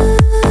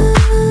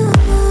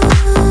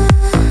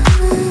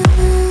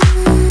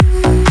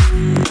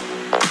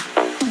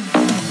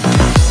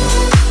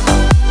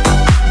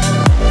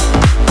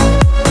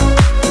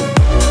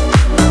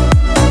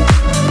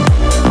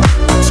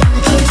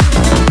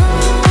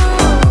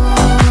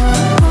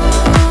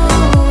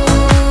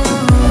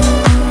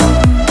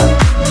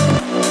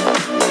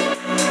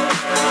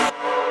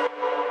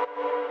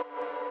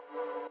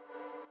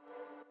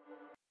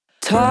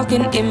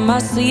 Talking in my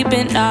sleep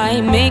at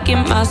night,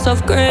 making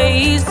myself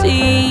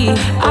crazy.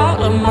 Out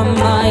of my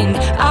mind,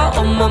 out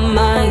of my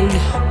mind.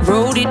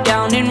 Wrote it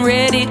down and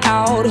read it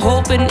out,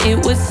 hoping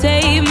it would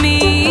save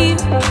me.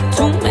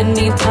 Too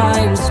many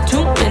times,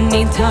 too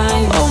many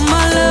times. Oh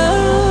my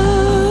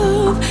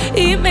love,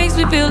 it makes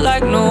me feel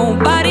like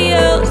nobody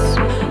else,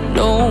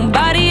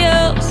 nobody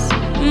else.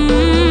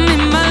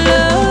 And my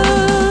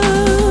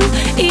love,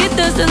 it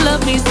doesn't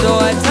love me, so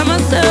I tell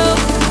myself,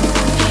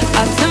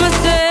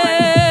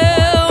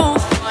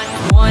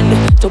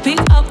 don't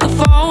pick up the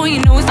phone, you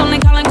know he's only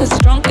calling cause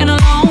drunk and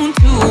alone.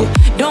 2,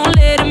 don't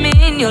let him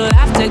in, you'll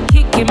have to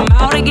kick him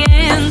out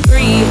again.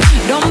 3,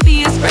 don't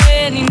be his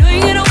friend, you know you're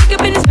gonna wake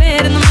up in his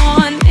bed in the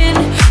morning.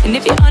 And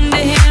if you're under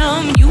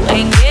him, you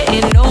ain't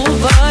getting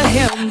over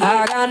him.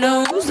 I got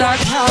no rules, I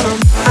count 'em.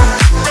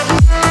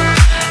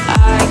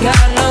 I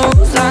got no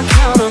rules, I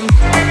count 'em.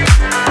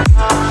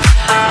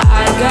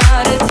 I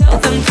gotta tell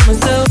them to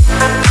myself.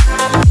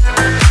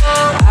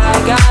 I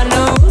got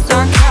no rules, I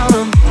count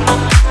 'em.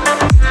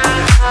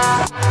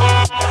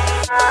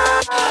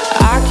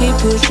 I keep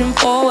pushing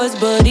forwards,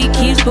 but he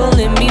keeps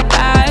pulling me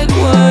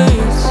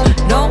backwards.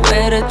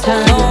 Nowhere to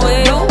turn,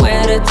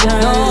 nowhere to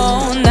turn.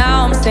 No,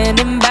 now I'm standing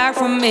standing back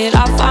from it,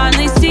 I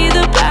finally see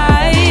the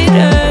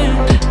pattern.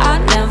 I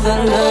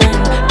never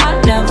learned,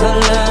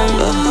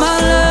 but my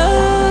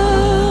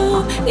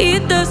love, he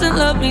doesn't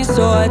love me,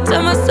 so I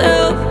tell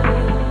myself,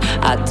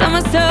 I do.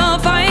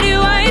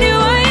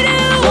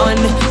 One,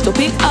 don't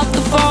pick up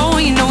the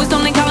phone, you know he's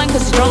only calling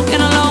cause he's drunk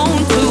and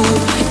alone. Two,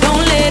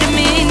 don't let him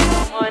in.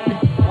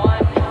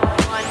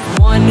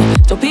 One,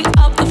 don't pick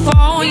up the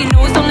phone, you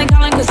know he's only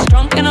calling cause he's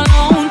drunk and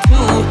alone.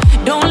 Two,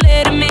 don't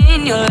let him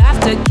in, you'll have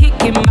to kick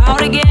him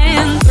out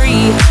again.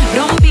 Three,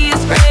 don't be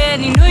his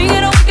friend, you know you're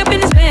gonna wake up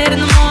in his bed in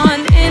the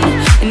morning.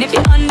 And if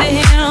you're under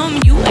him,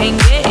 you ain't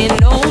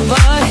getting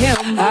over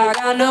him. I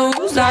got no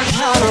rules, I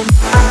count them.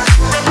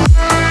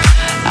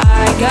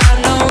 I got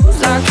no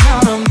rules, I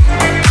count them.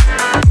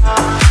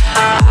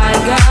 I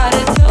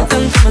gotta tell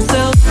them to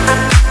myself.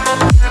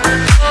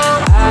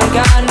 I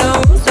got no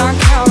rules, I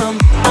count them.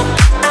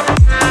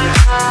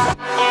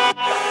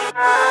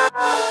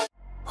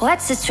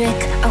 What's the trick?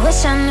 I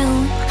wish I knew.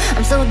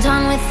 I'm so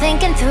done with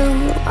thinking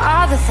through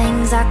all the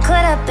things I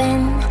could have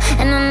been,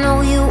 and I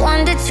know you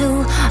wonder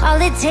too. All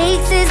it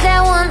takes is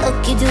that one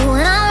look you do,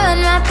 and I'll run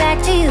right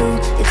back to you.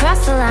 You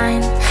cross the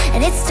line,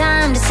 and it's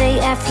time to say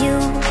F you.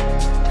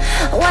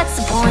 What's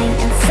the point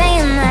in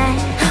saying that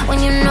when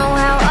you know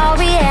how I'll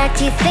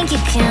react? You think you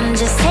can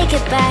just take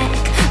it back,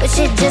 but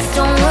shit just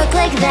don't work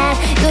like that.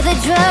 You're the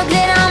drug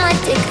that I'm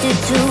addicted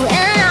to,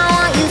 and I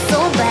want you so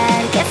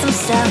bad. Guess I'm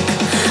stuck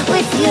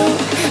with you,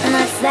 and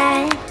that's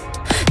that.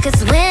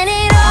 Cause when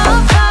it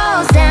all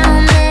falls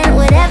down, then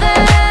whatever.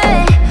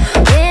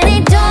 When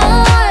it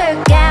don't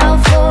work out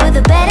for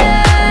the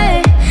better,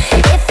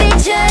 if it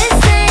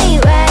just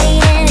ain't right,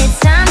 and it's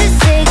time to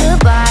say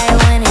goodbye.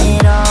 When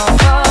it all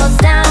falls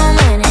down,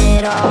 when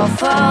it all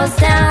falls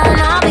down,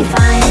 I'll be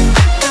fine.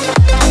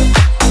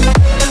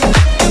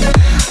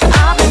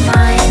 I'll be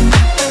fine.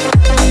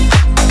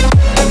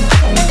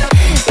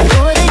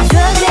 You're the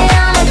drug that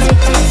I'm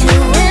addicted to,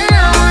 and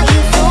I want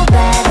you so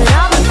bad, but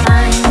I'll be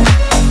fine.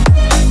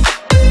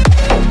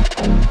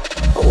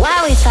 Why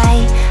we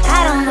fight,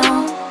 I don't know.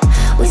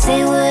 We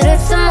say what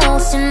hurts the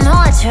most, and know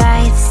I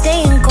tried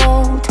staying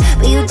cold,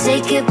 but you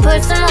take it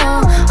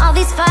personal. All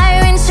these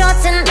firing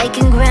shots and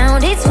making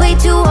ground, it's way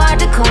too hard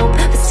to cope,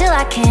 but still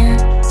I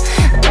can't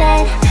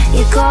let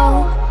you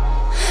go.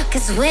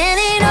 Cause when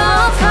it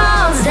all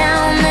falls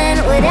down,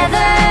 then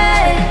whatever.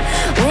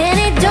 When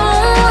it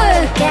don't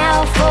work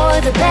out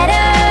for the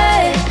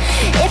better,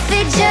 if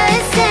it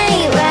just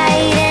ain't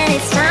right, and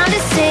it's time to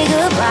say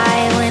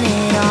goodbye. When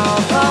it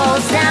all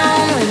falls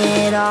down, when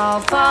it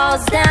all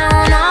falls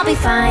down, I'll be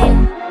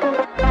fine.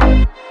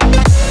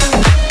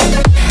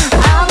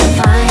 I'll be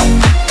fine.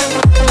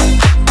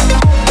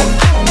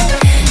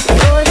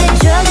 You're the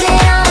drug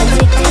that I'm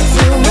addicted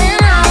to,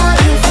 and I want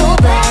you so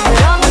bad, but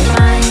I'll be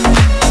fine.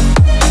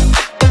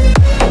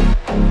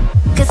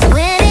 Cause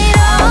when it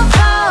all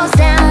falls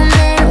down,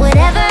 then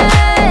whatever.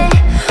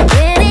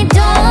 When it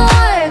don't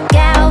work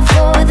out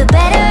for the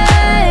better,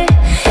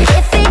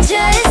 if it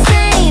just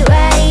ain't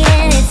right,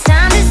 and it's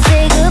time to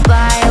say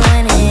goodbye.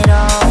 When it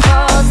all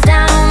falls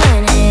down, when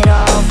it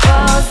all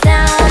falls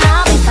down,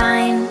 I'll be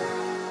fine.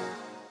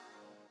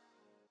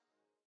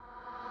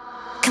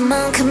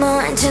 Come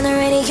on, turn the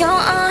radio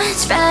on.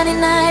 It's Friday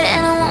night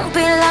and it won't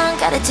be long.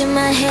 Gotta do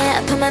my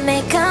hair, put my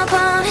makeup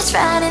on. It's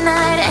Friday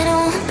night and it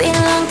won't be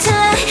long till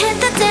I hit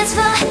the dance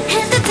floor,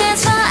 hit the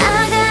dance floor.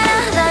 I got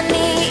all I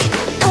need.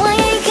 No, I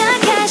ain't got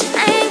cash,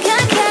 I ain't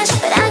got cash,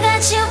 but I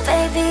got you,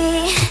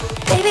 baby.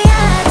 Baby,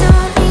 I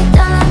don't need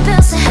dollar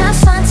bills to have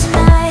fun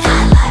tonight.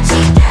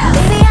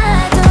 Baby,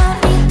 I don't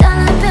need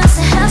dollar bills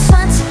to have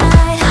fun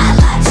tonight. I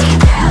don't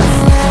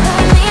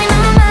need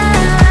no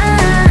money,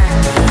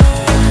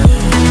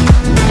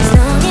 as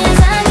long as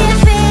I can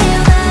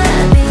feel the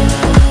beat.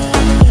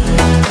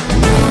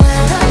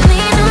 I don't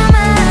need no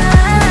money,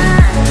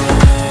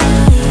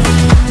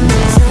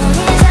 as long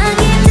as I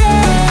keep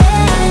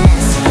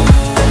dancing.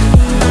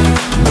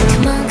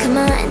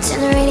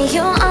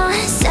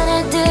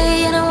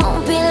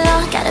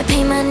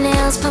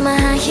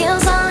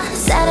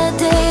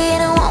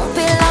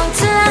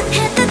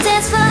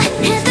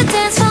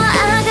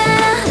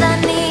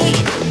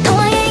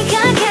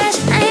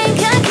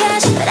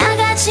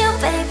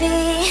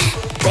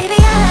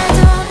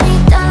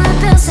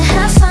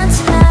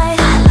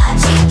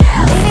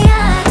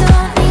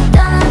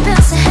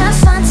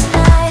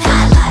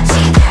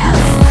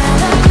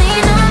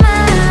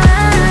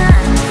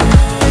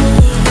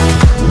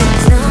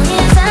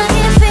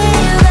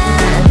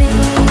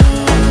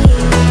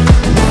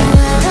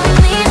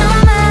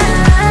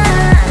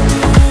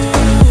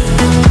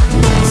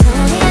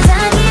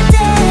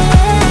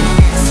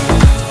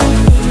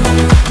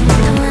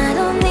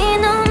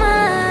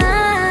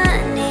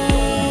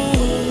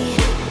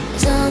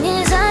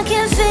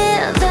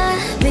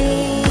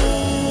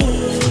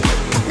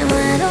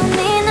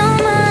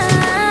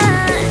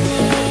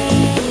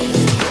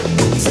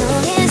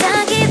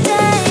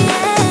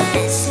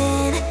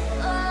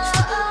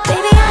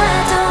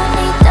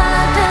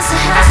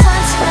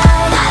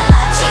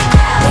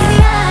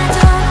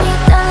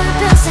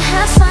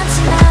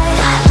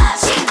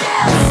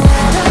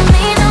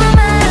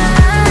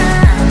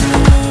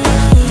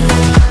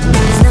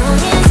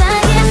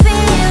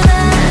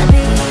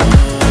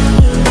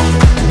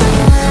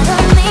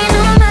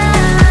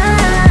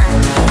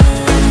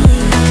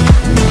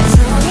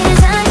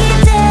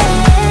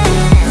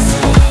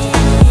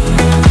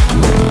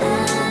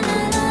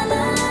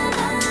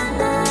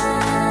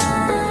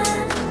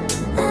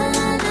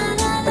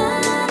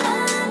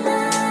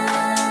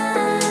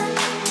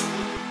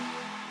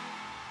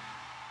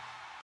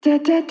 Well,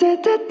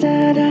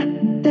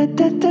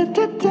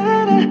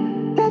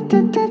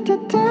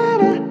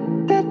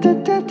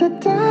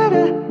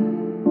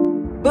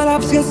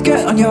 I'm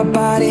scared on your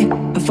body,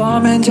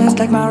 performing just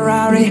like my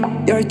Rari.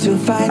 You're too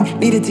fine,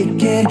 need a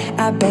ticket.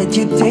 I bet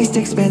you taste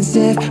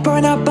expensive.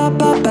 Pouring up by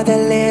the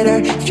liter.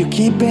 If you're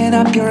keeping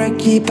up, you're a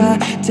keeper.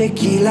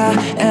 Tequila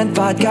and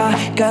vodka,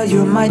 girl,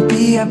 you might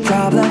be a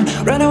problem.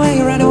 Run away,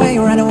 run away,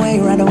 run away,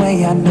 run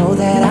away. I know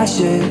that I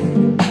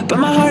should, but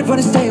my heart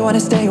wanna stay,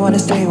 wanna stay, wanna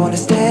stay, wanna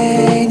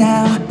stay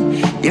now.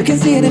 You can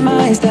see it in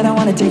my eyes that I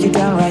wanna take you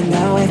down right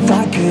now if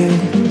I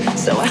could.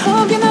 So I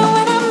hope you know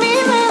what I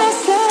mean when I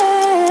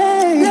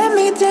say, let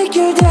me take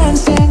you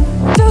dancing.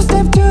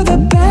 Two-step to the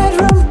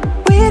bedroom,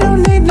 we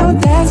don't need no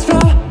dance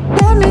floor.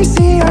 Let me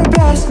see your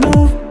best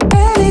move,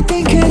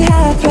 anything could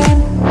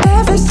happen.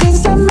 Ever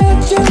since I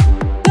met you,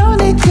 no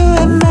need to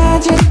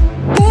imagine.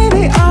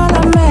 Baby, all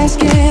I'm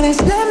asking is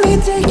let me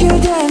take you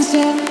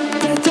dancing.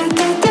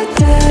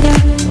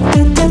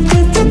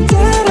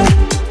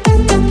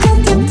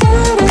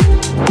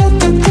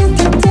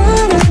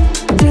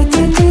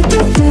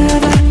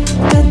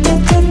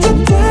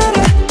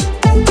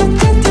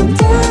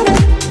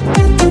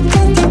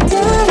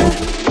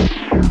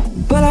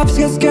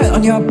 Skirt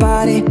on your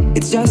body,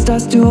 it's just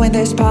us two in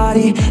this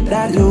party.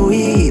 That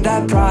Louis,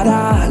 that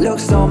Prada,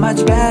 looks so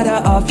much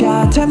better off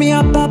ya. Turn me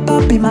up,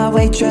 be my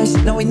waitress.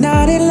 No, we're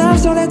not in love,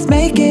 so let's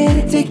make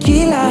it.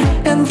 Tequila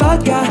and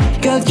vodka,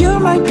 girl, you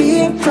might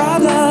be a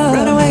problem.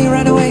 Run away,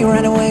 run away,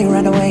 run away,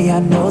 run away. I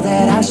know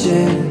that I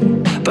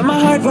should, but my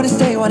heart wanna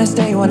stay, wanna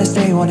stay, wanna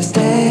stay, wanna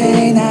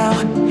stay now.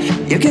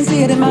 You can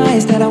see it in my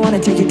eyes that I wanna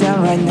take you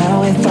down right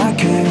now if I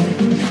could.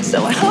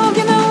 So I hope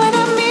you know what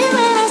I mean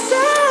when I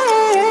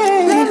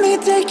say, let me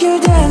take you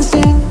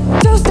dancing.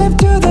 Two-step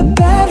to the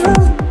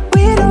bedroom,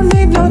 we don't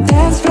need no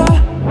dance floor.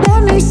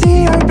 Let me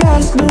see your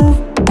best move,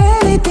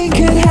 anything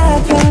could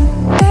happen.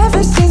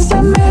 Ever since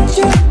I met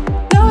you,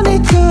 no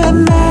need to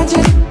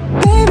imagine.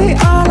 Baby,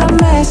 all I'm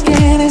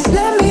asking is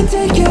let me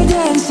take you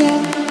dancing.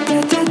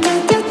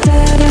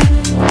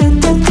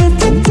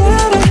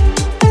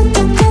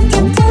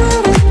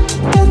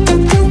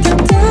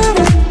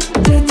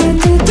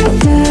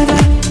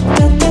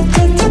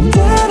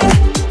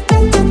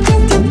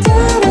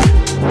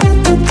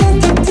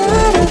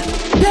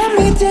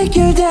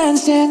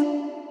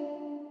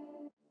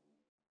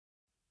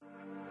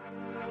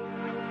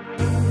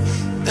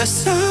 The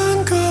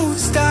sun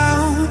goes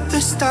down,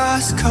 the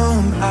stars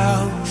come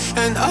out,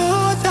 and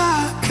all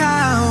that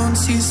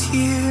counts is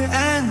here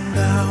and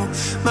now.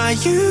 My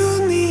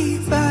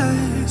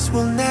universe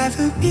will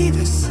never be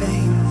the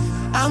same.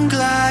 I'm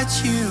glad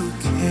you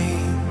came.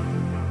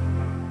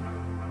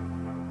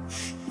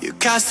 You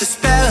cast a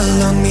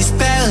spell on me,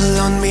 spell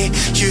on me.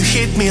 You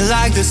hit me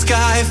like the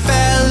sky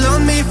fell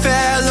on me,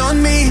 fell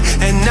on me.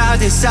 And I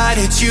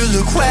decided you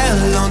look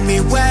well on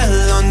me,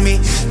 well on me.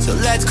 So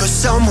let's go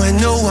somewhere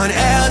no one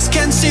else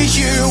can see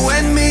you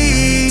and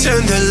me.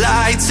 Turn the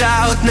lights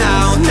out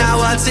now, now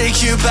I'll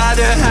take you by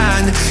the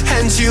hand.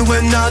 Hand you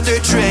another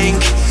drink,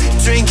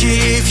 drink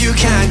it if you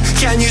can.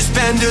 Can you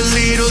spend a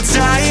little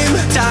time?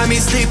 Time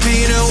is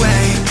slipping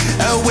away,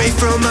 away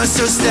from us,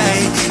 so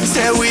stay.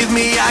 Stay with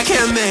me, I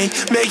can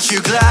make you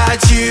glad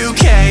you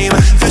came.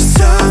 The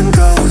sun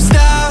goes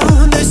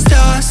down, the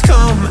stars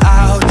come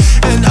out,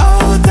 and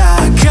all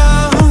that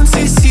counts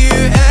is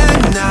here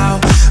and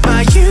now.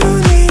 My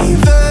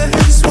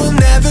universe will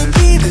never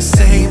be the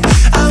same.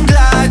 I'm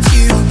glad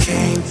you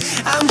came,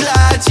 I'm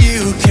glad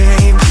you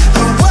came.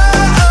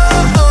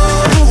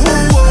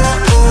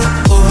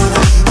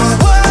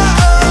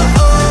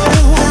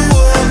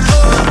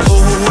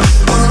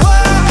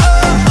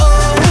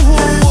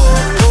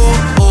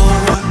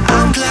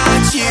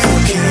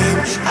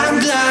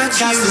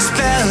 Cast a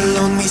spell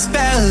on me,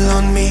 spell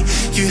on me.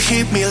 You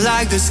hit me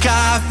like the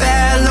sky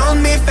fell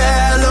on me,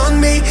 fell on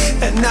me.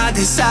 And I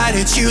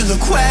decided you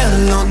look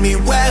well on me,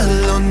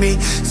 well on me.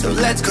 So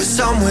let's go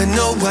somewhere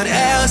no one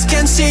else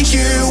can see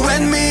you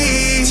and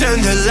me. Turn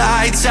the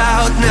lights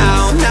out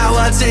now, now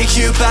I'll take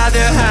you by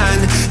the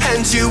hand.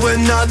 Hand you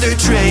another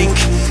drink,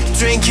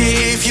 drink it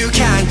if you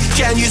can.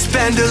 Can you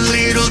spend a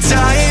little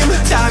time?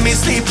 Time is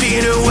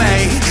slipping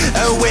away,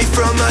 away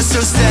from us,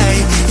 so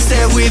stay.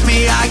 Stay with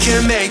me, I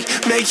can make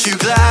you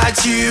glad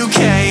you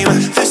came.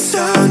 The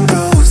sun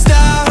goes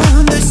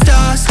down, the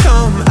stars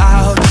come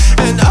out,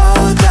 and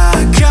all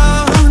that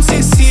counts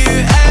is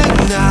here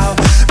and now.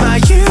 My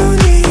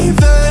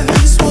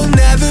universe will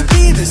never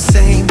be the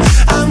same.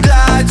 I'm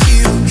glad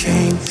you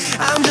came,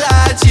 I'm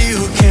glad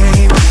you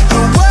came.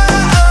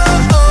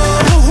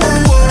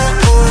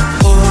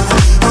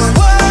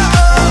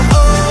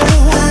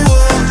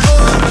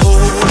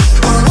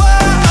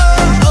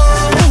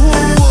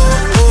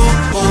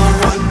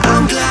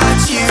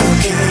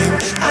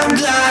 I'm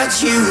glad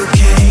you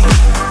came.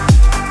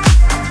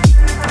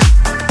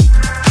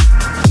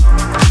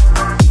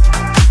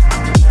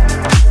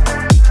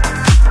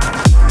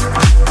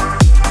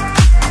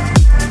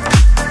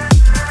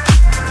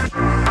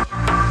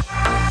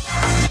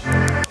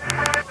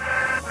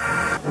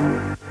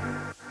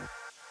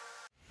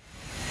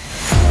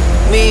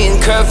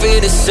 curve feel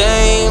the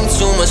same.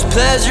 Too much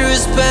pleasure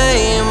is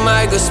pain.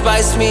 My girl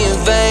spice me in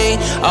vain.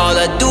 All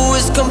I do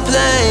is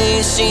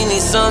complain. She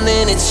needs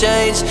something to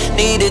change.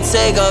 Need to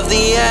take off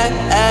the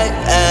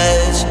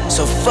edge.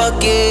 So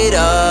fuck it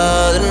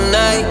all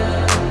tonight.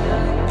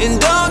 And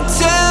don't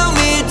tell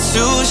me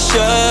to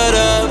shut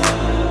up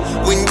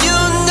when you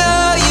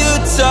know you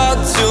talk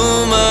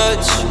too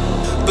much,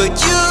 but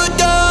you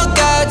don't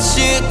got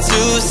shit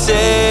to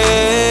say.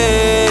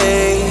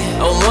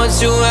 I want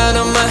you out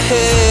of my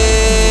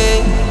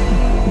head.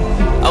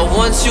 I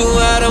want you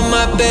out of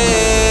my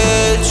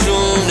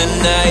bedroom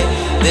tonight.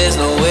 There's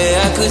no way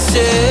I could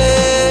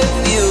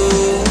save you,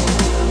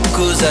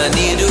 'cause I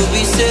need to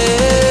be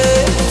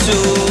saved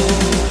too.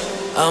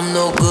 I'm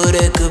no good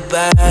at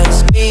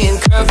goodbyes. Me and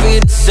Kurt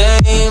feel the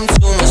same.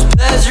 Too much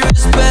pleasure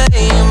is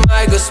pain.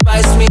 My girl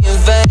spice me in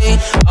vain.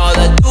 All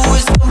I do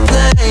is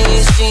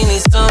complain. She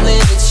needs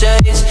something to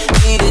change.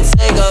 Need to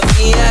take off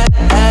the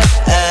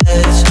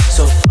edge.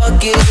 So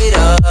fuck it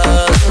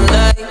all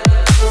tonight.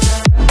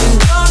 And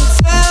don't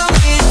tell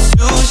me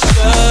to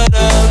shut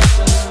up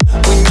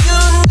when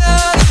you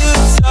know you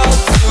talk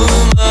too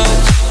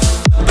much,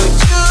 but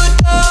you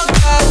don't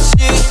got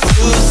shit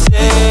to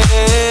say.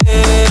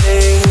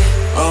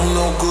 I'm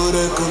no good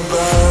at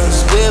goodbyes.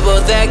 We're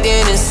both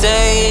acting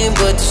insane,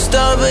 but you're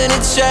stubborn to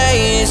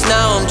change.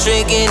 Now I'm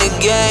drinking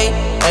again.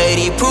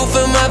 80 proof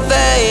in my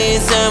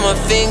veins and my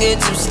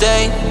fingertips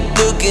stay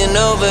looking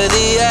over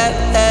the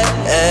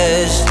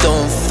edge.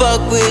 Don't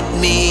fuck with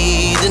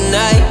me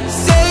tonight.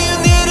 Say you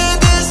needed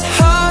this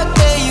hard,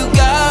 then you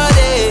got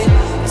it.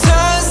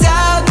 Turns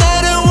out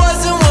that it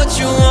wasn't what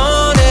you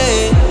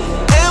wanted,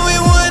 and we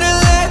wouldn't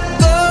let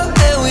go,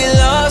 and we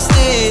lost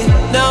it.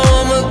 Now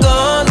I'm a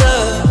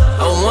goner.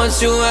 I want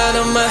you out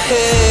of my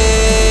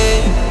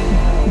head.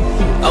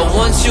 I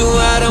want you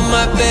out of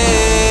my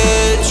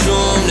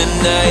bedroom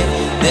tonight.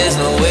 There's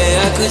no way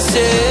I could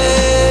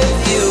save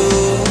you,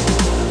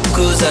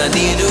 'cause I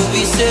need to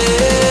be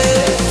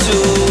saved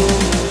too.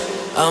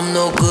 I'm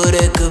no good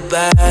at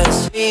goodbyes.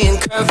 Me and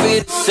Kurt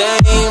feel the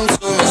same.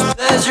 Too much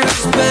pleasure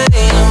is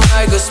pain.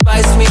 My girl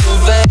spice me in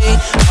vain.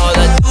 All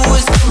I do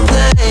is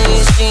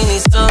complain. She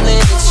needs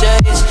something to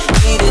change.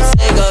 Need to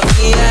take off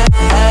the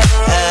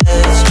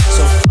edge.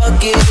 So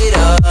fuck it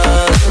all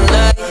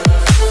tonight.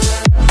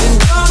 And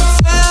don't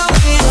tell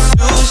me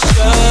to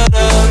shut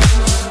up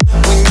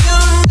when you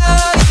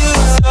know you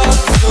talk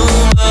too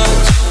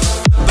much,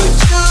 but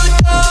you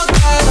don't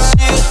got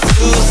shit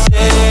to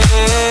say.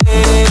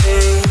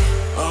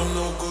 I'm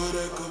no good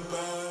at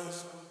goodbyes.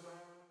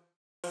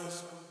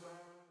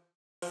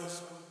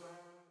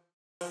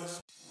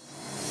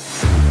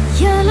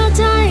 Yellow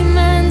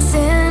diamonds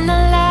in the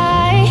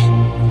light,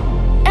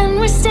 and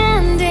we're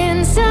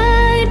standing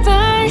side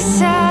by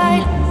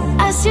side.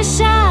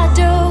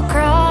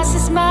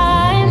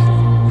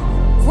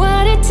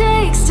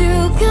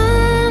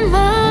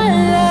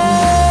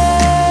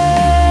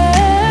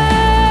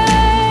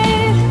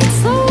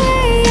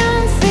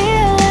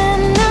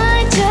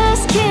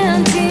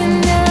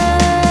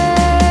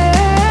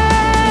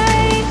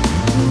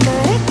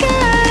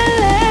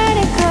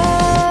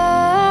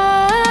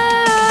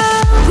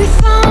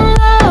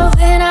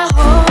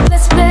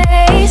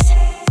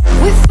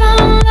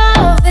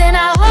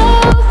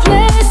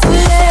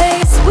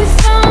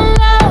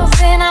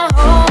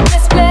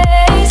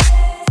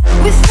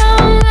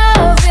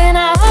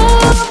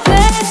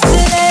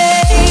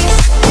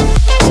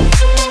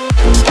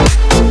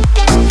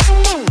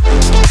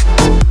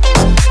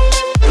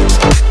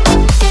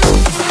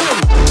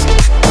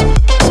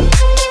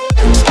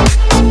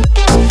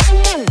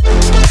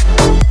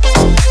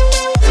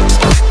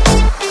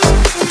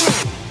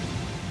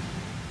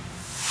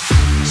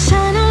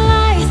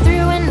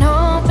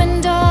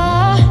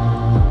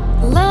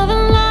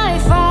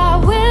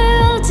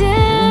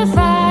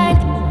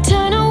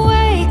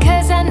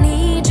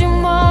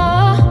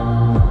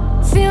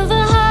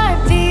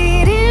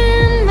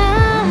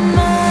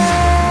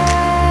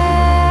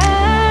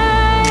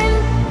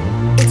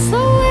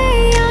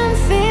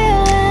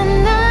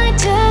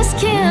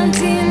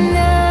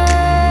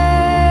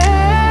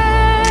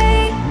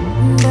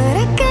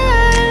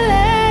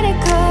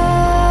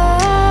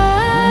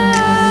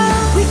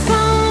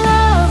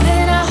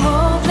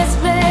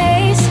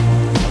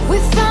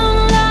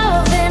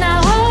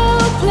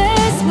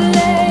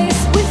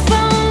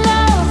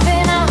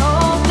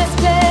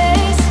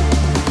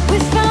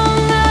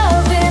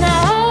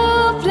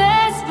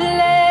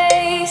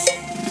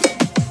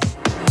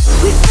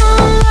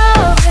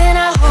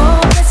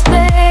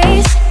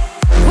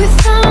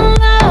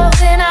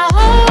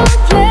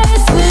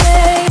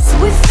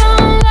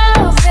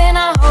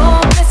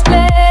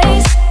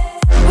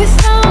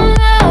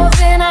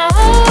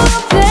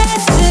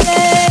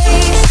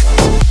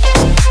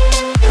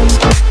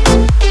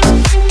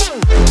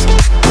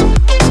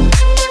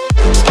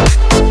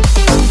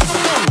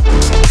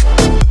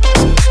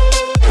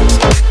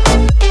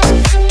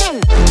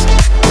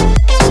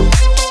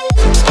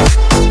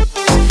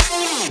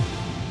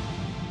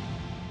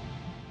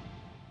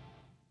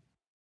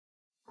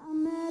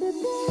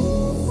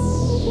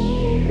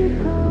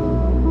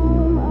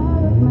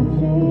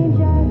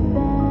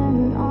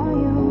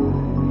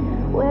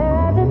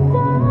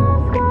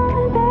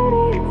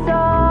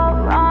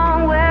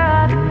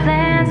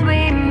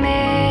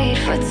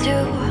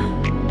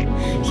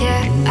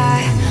 Yeah,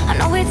 I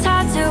know it's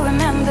hard to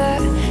remember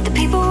the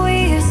people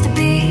we used to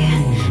be.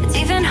 It's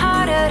even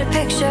harder to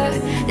picture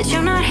that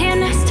you're not here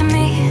next to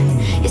me.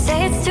 You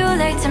say it's too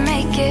late to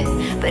make it,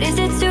 but is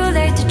it too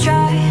late to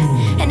try?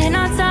 And in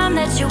our time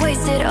that you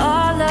wasted,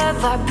 all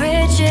of our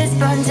bridges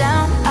burned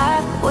down.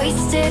 I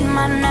wasted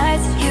my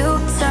nights, you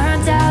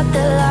turned out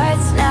the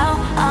lights. Now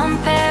I'm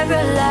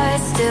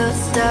paralyzed, still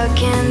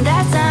stuck in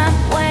that time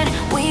when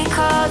we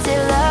called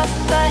it love.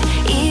 But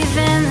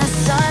even the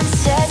sun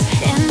sets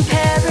in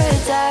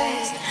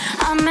paradise.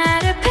 I'm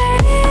at a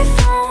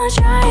payphone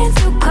trying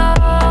to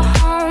call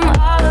home.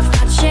 All of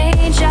my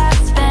change I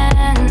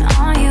spent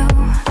on you.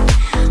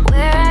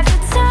 Where have the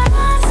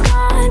time's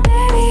gone,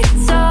 baby,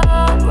 it's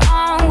all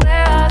wrong.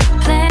 Where are the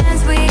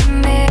plans we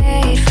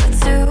made for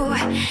two?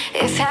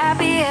 If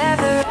happy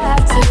ever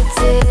after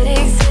did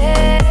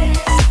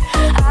exist,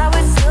 I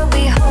would still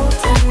be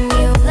holding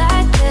you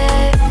like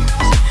this.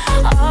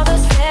 All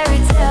those fairy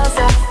tales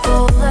are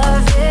full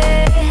of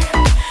it.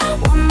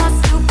 One more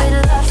stupid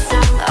love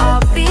song,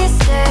 I'll be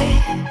sick.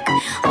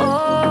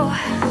 Oh,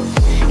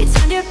 you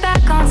turned your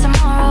back on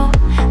tomorrow,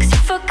 cause you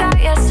forgot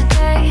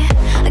yesterday.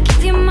 I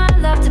gave you my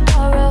love to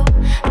borrow,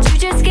 but you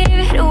just gave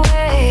it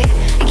away.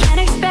 You can't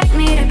expect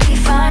me to be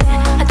fine,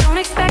 I don't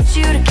expect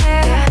you to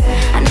care.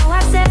 I know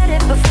I've said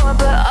it before,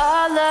 but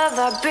all of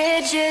our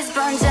bridges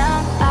burned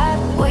down. I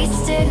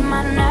wasted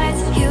my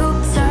nights, you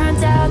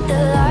turned out the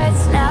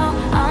lights. Now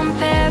I'm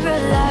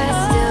paralyzed,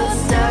 still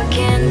stuck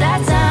in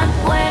that time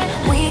when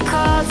we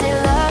called it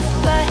love.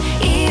 But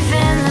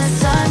even the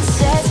sun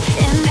sets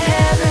in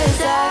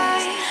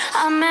paradise.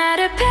 I'm at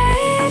a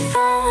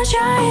payphone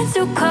trying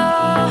to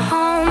call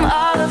home.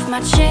 All of my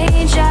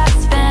change I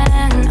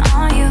spent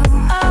on you.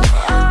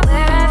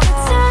 Where have the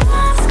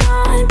time's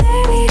gone,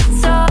 baby,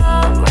 it's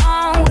all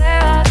wrong.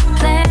 Where are the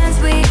plans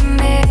we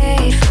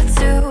made for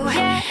two?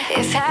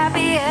 If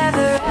happy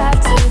ever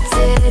after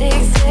did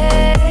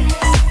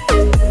exist,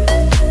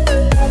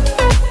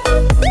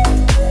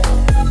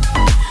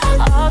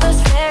 all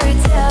those fairy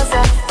tales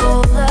are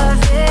full of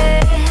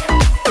it.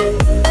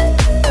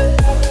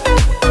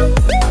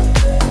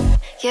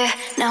 Yeah,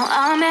 now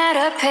I'm at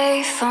a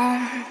payphone.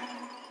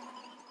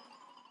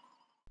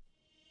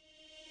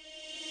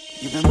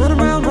 You've been running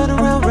around,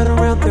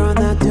 throwing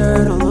that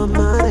dirt all on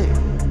my name.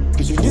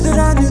 Cause you knew that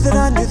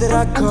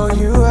I'd call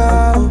you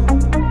out.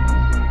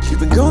 You've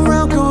been going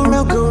round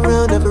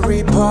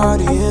every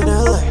party in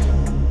LA.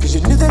 Cause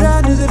you knew that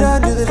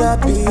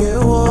I'd be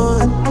your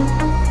one.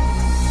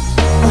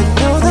 I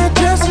know that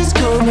dress is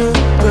gonna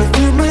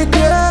perfume my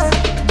girl.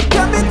 You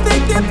got me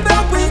thinking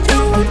about when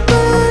you were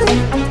mine.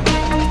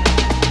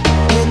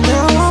 And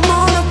now I'm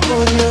all up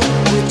on you,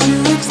 what you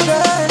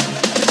expect?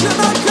 But you're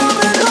not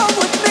coming home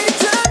with me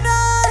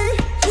tonight.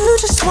 You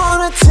just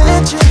want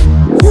attention,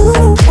 you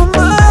don't want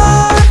my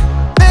heart.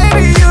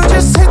 Baby, you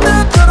just hit the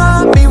gun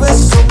on me with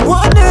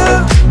someone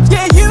new.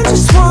 Yeah, you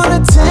just want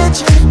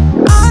attention,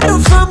 I knew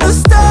from the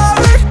start.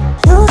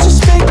 You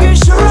just making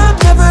sure I'm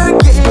never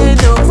getting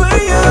over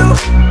you.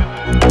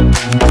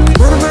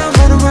 Run around,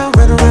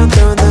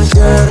 throwing that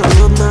dirt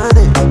all on my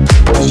name.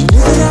 Cause you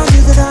knew that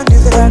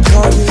I'd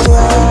call you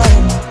out.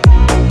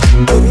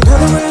 Baby,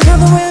 another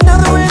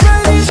way,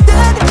 right here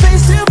standing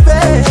face to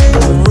face.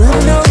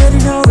 Already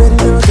know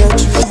that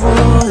you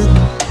won.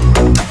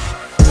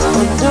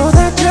 I know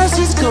that dress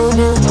is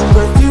gonna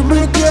perfume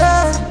my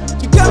girl.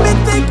 You got me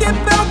thinking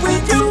about when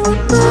you were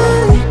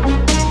mine.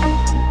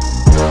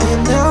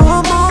 And now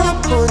I'm all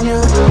up on you,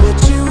 what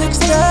you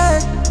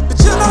expect? But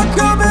you're not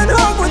coming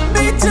home with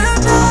me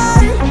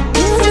tonight.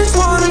 You just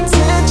want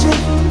attention,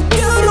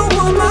 you don't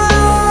want my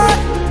heart.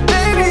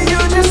 Baby, you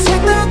just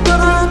hit the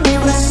gun on me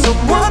with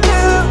someone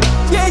new.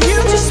 Yeah, you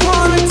just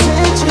want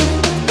attention,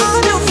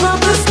 I knew from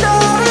the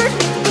start.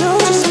 You're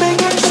just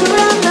making sure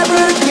I'm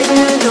never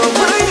getting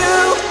over you.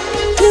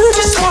 You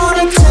just want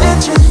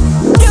attention,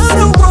 you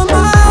don't want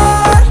my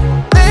heart.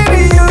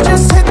 Baby, you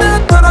just hit the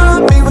gun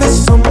on me with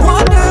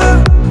someone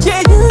new.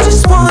 Yeah, you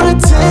just want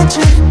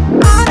attention,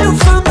 I knew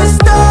from the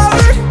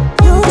start.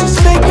 You're just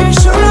making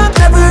sure I'm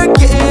never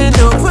getting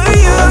over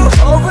you.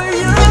 Over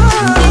you.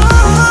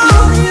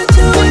 What are you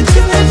doing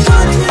to me?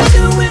 What are you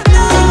doing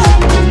now?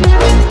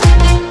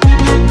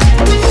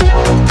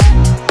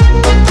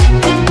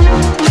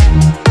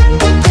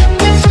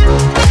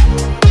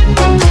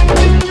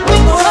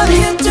 What are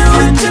you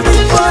doing to me?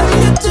 What are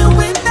you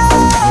doing now?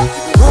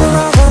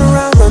 Run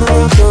around,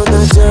 throwing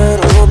that dirt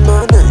all on my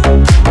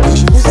name. Cause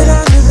you knew that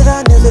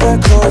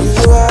I'd call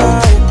you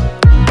out.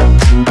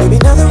 Baby,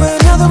 another way,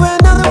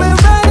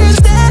 right here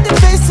standing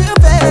face to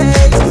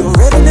face. You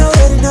already know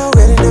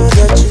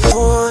that you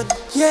won.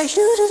 Yeah,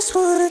 you just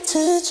want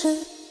attention.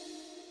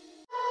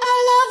 I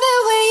love it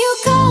when you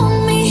call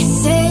me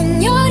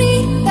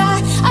Señorita.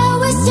 I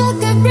wish I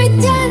could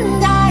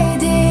pretend I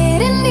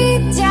didn't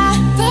need ya,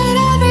 but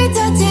every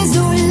touch is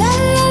ooh la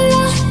la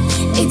la.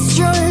 It's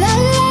true la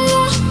la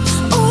la.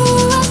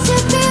 Ooh, I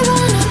should be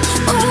running.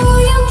 Ooh,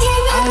 you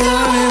keep it going. I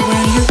love it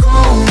when you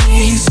call me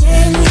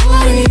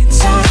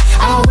Señorita.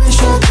 I wish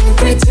I could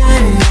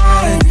pretend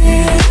I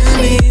didn't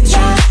need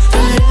ya,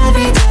 but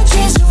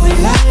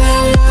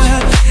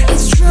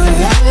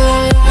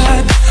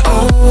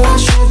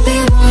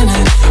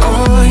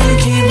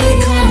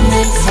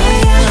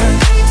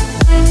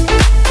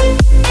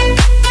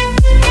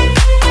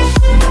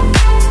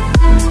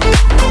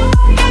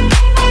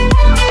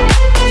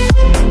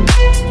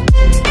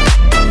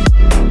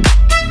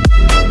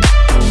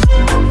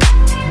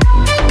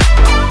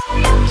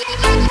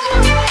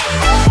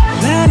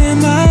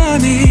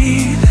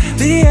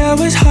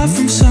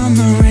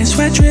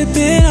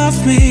everything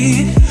off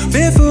me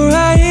before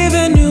I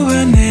even knew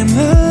her name.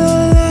 La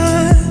la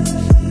la.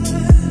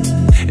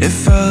 It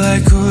felt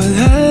like ooh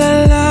la la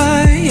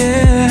la,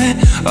 yeah.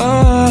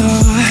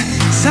 Oh,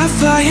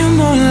 sapphire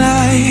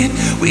moonlight.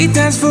 We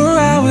danced for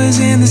hours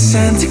in the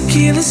sand,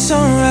 tequila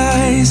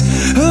sunrise.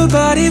 Her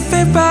body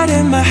fit right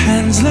in my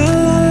hands, la la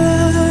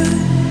la.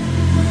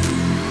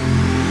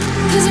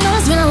 Cause you know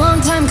it's been a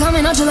long time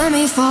coming, don't you let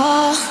me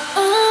fall.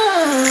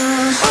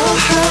 Oh,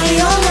 how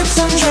your lips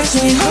undress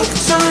me,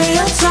 hooked on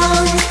your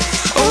tongue.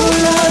 Oh,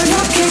 love,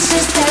 your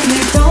kisses that me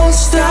don't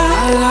stop.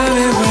 I love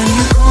it when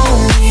you call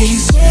me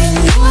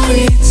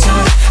Señorita.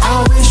 I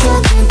wish I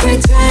could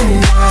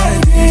pretend I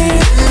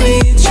didn't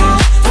need you,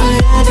 but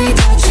every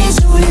touch is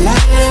ooh la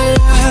la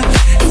la.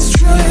 It's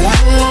true la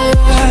la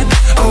la.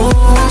 Oh,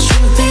 I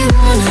should be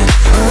running.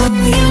 Oh,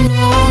 you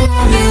know I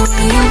love it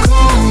when you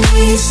call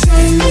me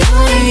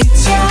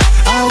Señorita.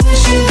 I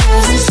wish it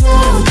wasn't so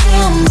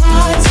damn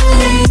hard to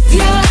leave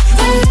ya,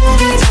 but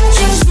every touch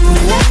is ooh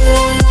la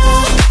la la.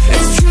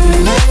 It's true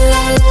la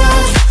la la.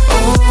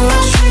 Oh, I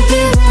should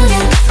be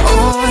running.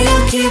 Oh, you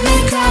keep me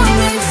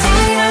coming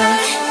for ya.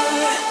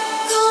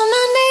 Call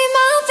my name,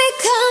 I'll be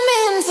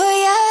coming for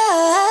ya.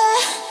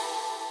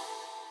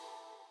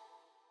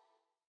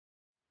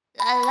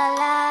 La la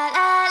la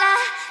la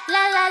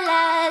la la la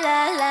la la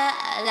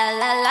la la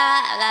la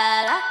la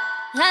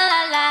la la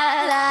la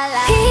la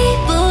la.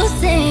 People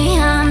say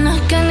I'm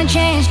not gonna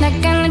change, not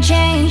gonna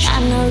change. I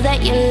know that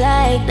you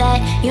like that,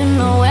 you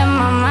know where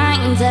my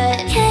mind's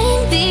at.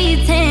 Can't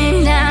be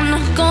tamed, I'm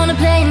not gonna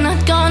play,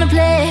 not gonna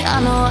play. I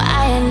know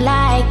I ain't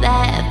like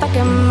that,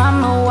 fucking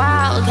mama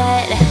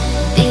wildcat.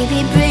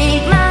 Baby,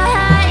 break my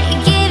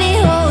heart, give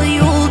it all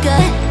you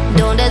got.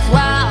 Don't that's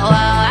wow,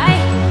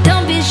 wow,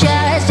 don't be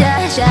shy,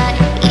 shy, shy.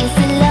 Is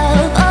it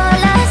love or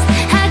lust?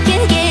 I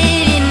can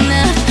get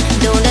enough.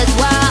 Don't that's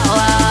wow,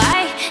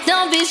 wow,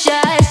 don't be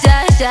shy,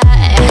 shy, shy.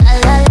 La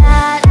la la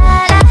la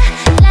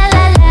la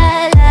la la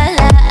la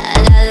la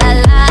la la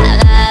la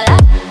la la.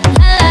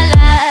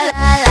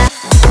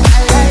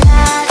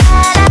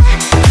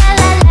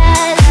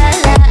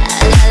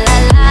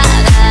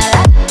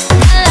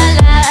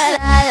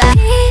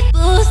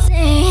 People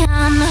say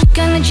I'm not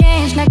gonna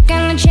change, not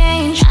gonna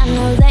change. I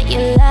know that you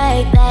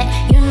like that,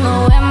 you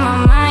know where my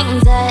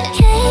mind's at.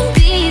 Can't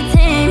be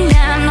tamed,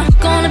 I'm not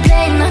gonna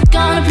play, not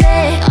gonna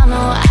play. I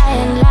know I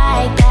ain't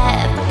like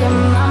that, fucking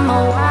mama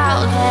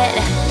wildcat.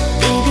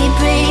 Baby,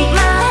 break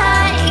my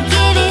heart,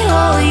 give it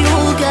all you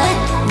got.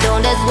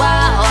 Don't that's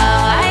wow,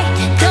 wow,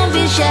 don't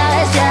be shy,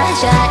 shy,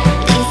 shy.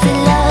 Is it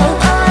love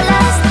or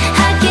lust?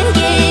 I can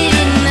get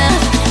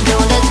enough.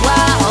 Don't that's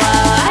wow,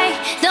 wow,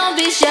 don't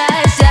be shy,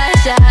 shy,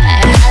 shy.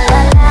 La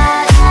la la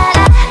la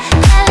la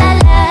la la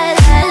la la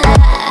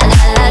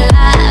la la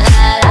la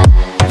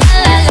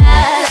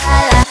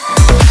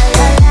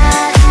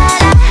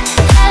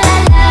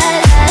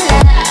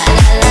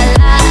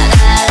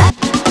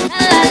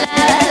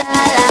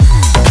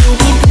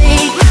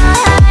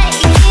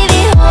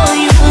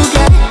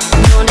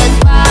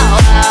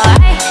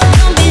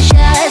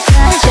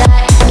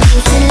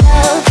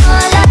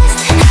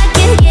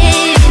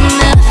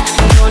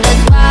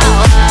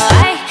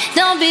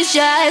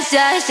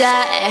shy,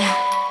 shy.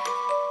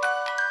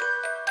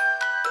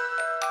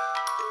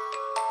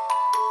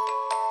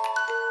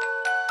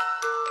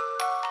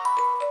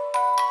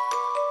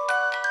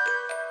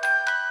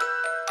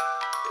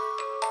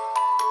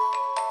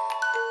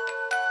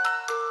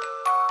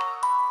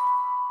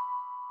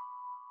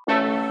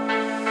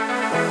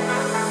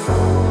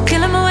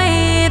 Feeling my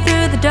way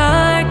through the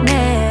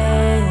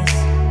darkness,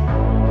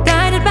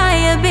 guided by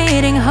a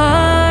beating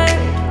heart.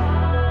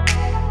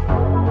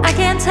 I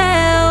can't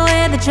tell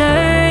where the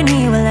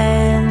journey will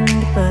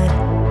end,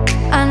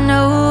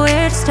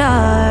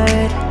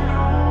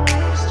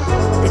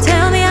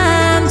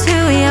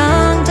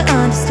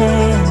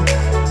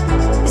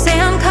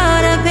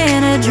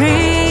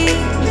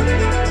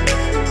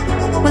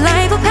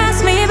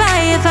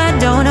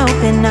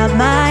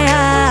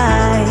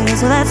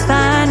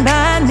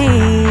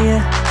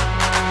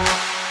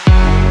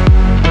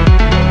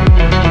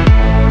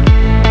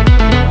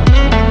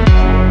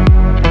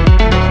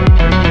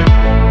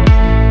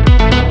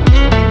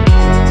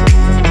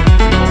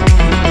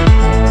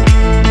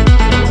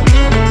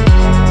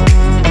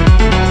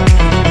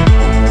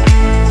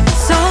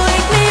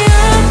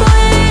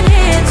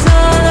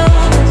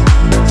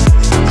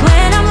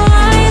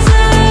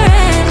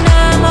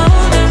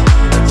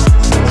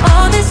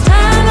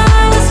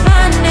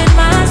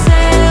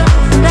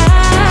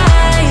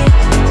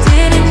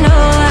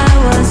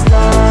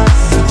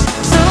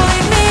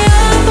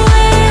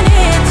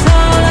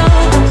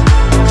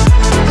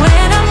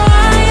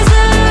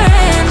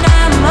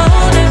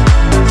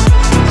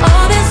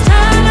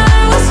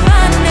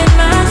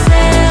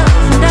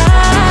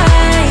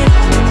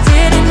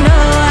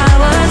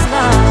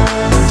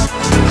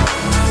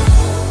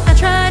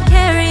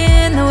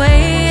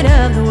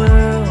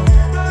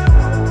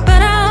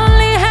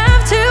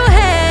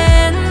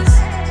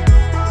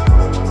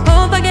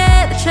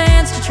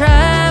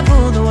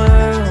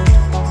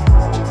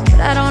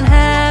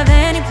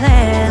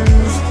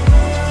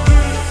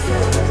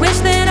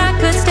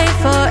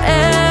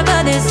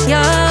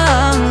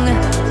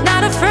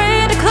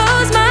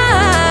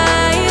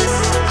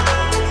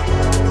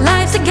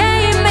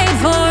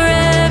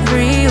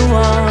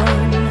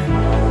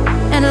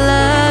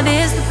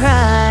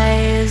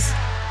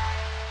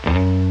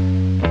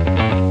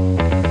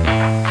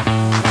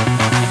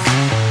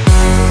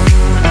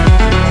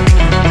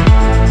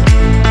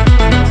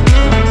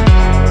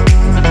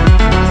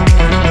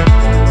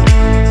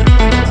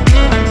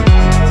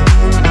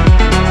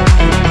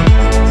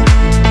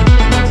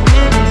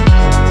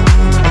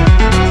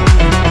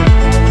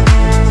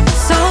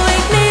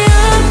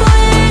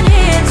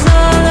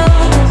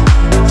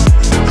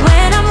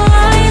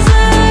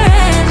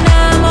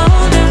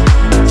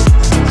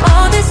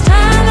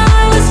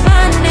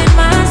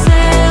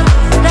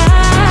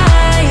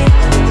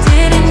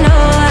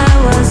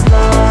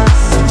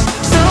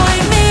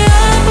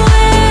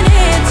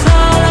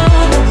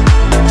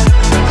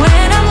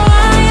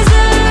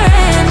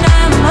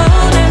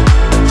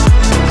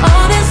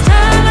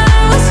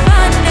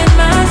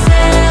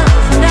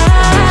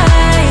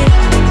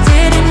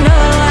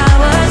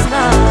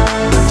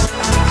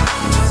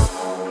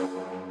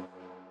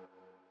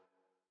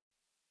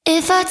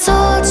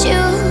 told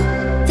you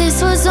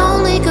this was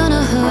only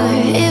gonna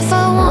hurt, if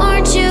I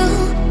warned you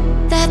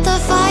that the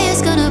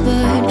fire's gonna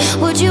burn,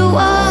 would you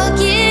walk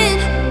in?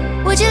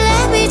 Would you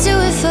let me do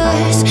it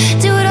first?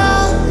 Do it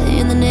all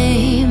in the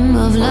name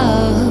of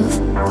love.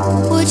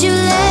 Would you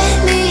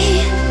let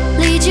me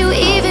lead you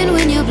even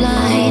when you're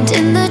blind?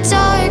 In the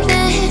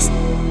darkness,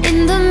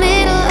 in the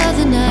middle of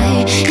the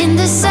night, in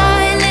the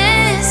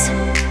silence,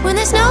 when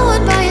there's no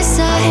one by your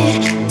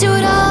side. Do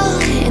it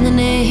all in the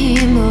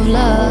name of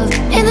love.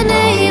 In the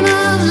name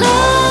of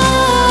love.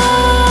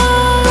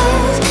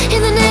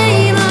 In the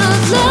name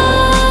of love.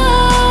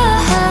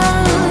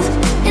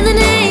 In the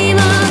name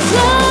of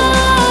love.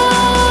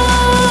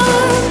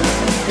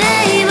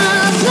 Name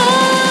of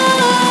love.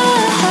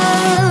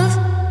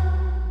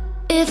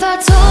 If I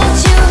told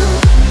you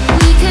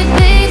we could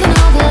bathe in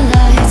all the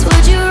lights,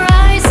 would you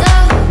rise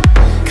up?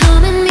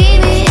 Come and meet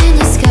me in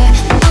the sky.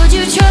 Would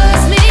you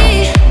trust me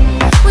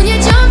when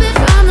you're jumping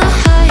from the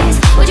heights?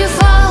 Would you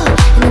fall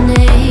in the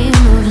name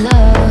of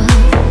love?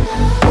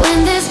 When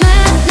there's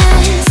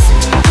madness,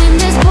 when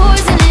there's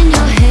poison in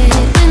your head,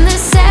 when the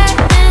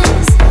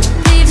sadness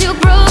leaves you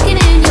broken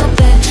in your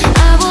bed,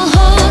 I will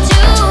hold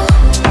you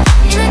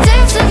in the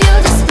depths of your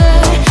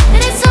despair.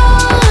 And it's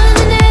all in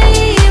the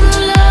name of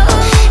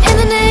love. In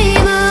the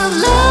name of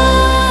love.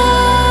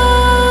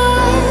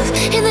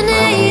 In the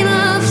name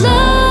of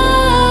love.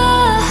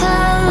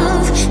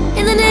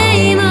 In the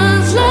name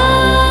of love.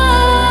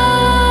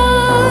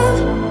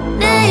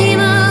 Name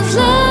of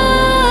love.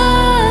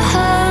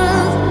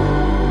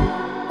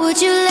 Would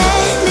you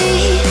let me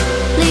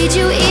lead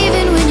you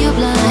even when you're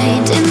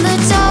blind? In the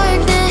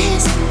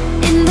darkness,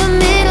 in the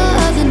middle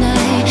of the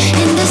night,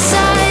 in the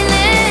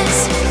silence,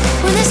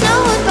 when there's no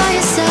one by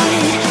your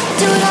side.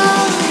 Do it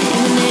all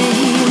in the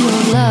name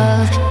of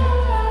love.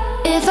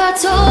 If I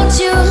told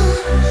you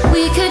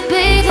we could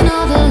bathe in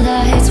all the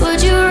lights,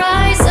 would you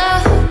rise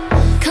up?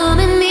 Come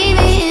and meet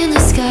me in the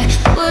sky.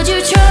 Would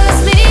you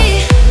trust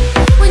me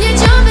when you're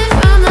jumping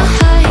from the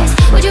heights?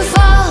 Would you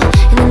fall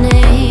in the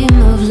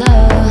name of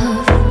love?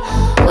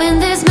 When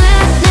there's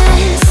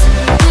madness,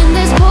 when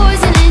there's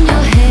poison in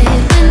your head,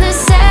 when the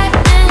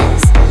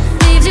sadness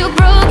leaves you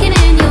broken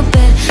in your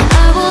bed,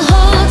 I will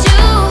hold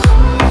you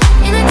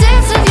in the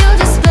depths of your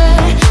despair.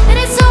 And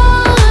it's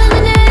all in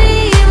the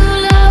name of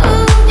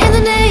love. In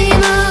the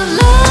name of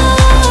love.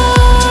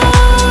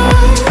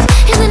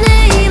 In the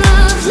name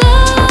of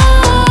love.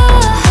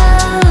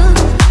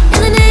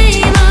 In the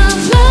name of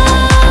love.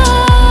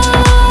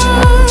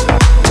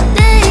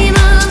 Name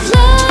of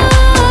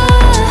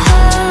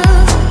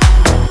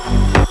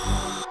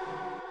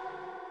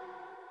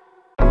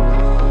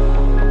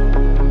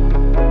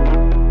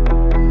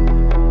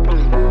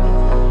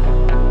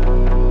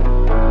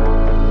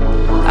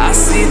I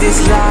see this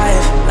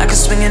life like a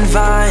swinging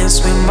vine.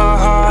 Swing my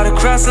heart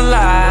across the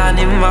line.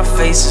 In my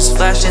face is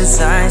flashing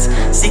signs.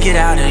 Seek it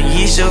out and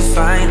ye shall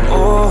find.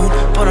 Old,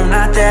 but I'm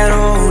not that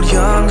old.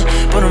 Young,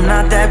 but I'm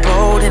not that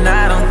bold. And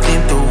I don't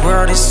think the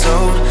world is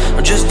sold.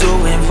 I'm just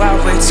doing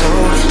what we're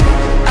told.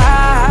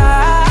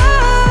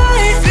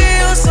 I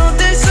feel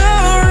something so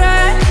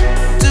right,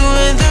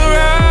 doing the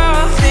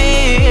wrong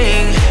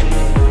thing.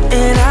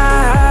 And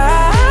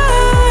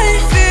I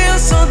feel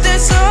something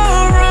so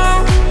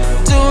wrong,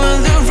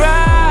 doing the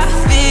right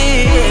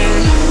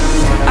thing.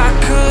 I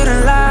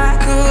couldn't lie,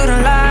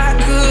 couldn't lie,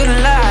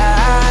 couldn't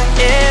lie.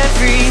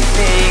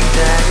 Everything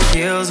that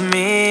kills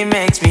me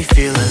makes me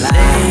feel alive.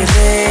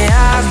 Lately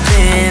I've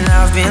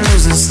been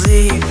losing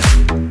sleep,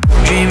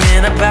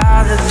 dreaming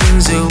about the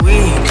things that we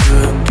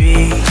could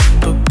be.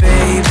 But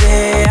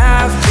baby,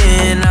 I've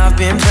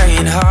been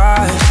praying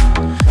hard.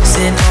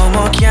 Said no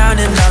more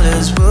counting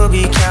dollars, we'll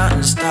be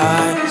counting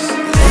stars.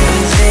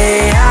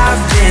 Lately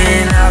I've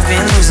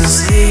been losing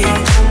sleep,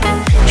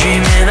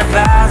 dreaming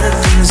about the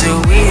things that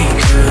we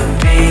could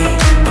be.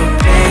 But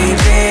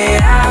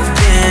baby, I've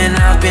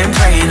been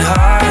praying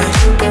hard.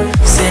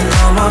 Said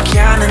no more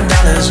counting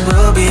dollars,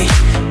 we'll be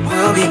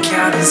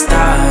counting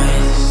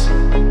stars.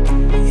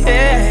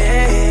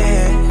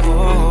 Yeah,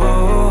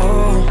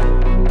 oh.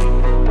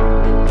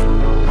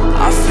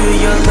 I feel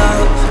your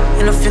love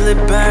and I feel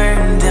it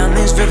burn down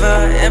this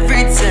river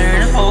every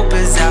turn. Hope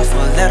is out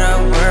for let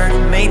our word.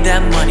 Made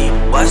that money,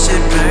 watch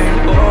it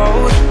burn.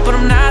 Old, but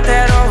I'm not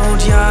that old.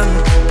 Young,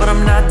 but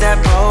I'm not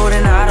that bold.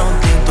 And I don't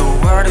think the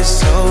word is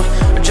sold.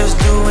 I'm just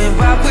doing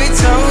what we're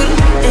told.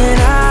 And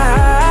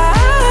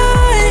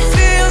I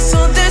feel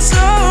something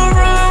so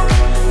wrong,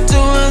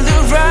 doing the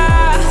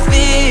right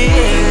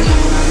thing.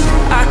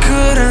 I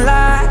couldn't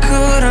lie,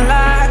 couldn't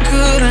lie,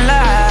 couldn't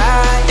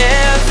lie.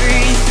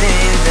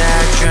 Everything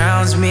that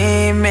drowns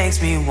me makes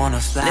me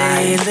wanna fly.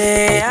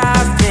 Lately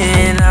I've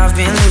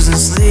been losing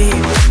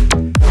sleep,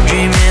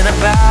 dreaming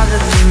about the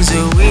things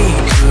that we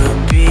could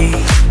be.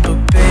 But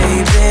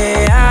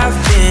baby, I've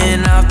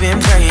been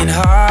praying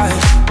hard.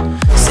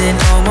 Said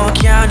no more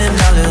counting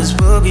dollars,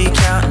 we'll be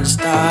counting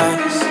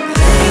stars.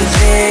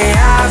 Lately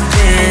I've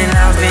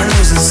been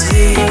losing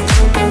sleep,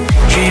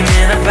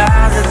 dreaming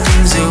about the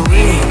things that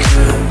we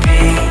could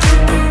be.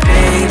 But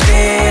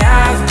baby,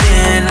 I've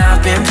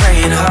been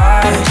praying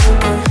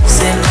hard.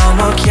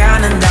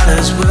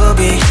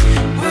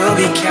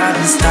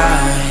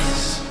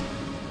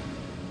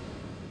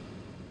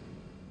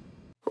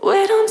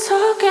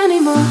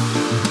 anymore.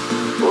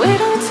 We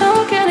don't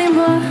talk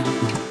anymore.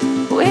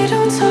 We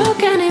don't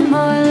talk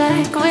anymore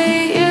like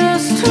we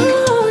used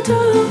to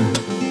do.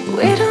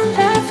 We don't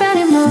laugh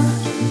anymore.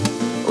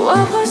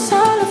 What was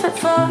all of it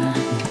for?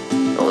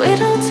 We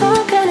don't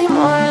talk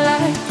anymore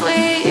like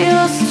we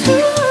used to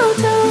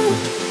do.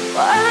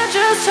 Well, I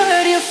just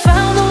heard you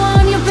found the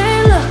one you've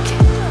been looking,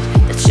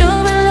 that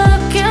you've been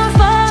looking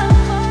for.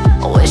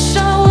 I wish I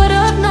would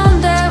have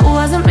known that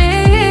wasn't me.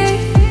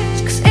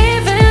 Cause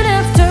even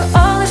after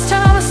all this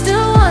time I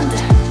still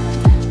wonder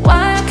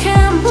why I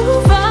can't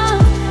move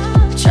on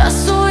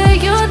just the way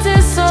you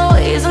did so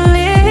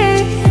easily.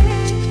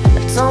 I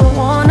don't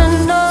wanna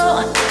know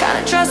what kind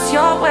of dress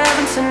you're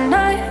wearing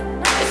tonight,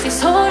 if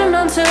he's holding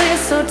on to you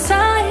so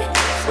tight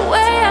the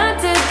way I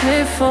did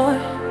before.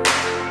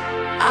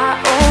 I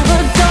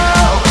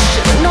overdosed,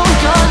 should've known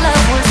your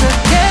love was a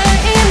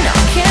game. Now I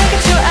can't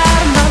get you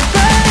out of my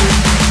brain.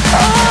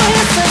 Oh,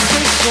 it's such a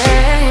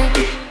shame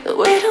that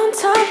we don't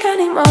talk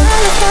anymore.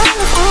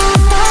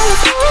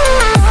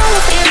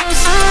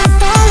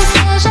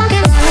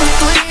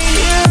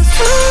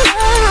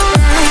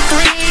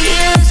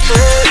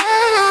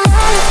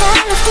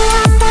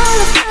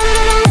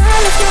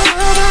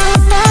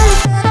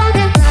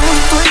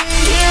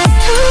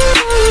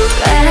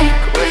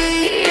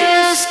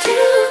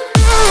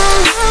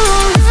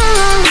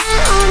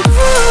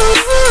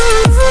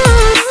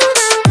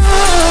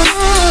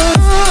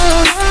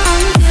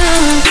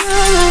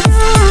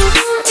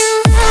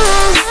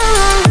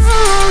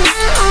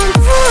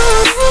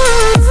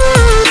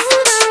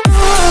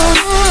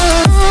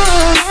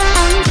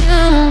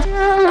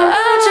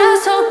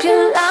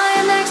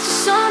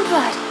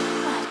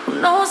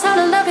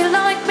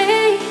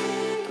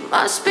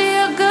 Must be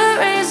a good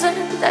reason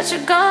that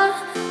you're gone.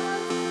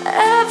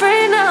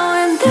 Every now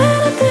and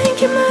then I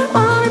think you might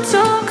wanna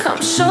talk.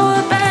 I'm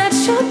sure that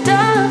you're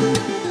done,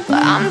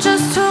 but I'm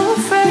just too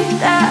afraid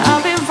that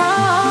I'll be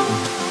wrong.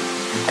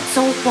 I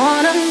don't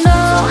wanna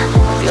know if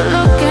you're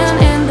looking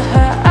into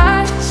her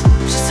eyes.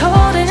 She's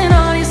holding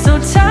on you so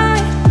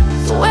tight,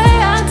 the way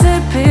I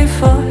did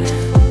before.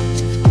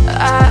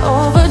 I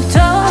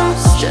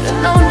overdosed, should've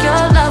known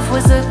your love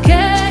was a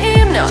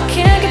game. Now I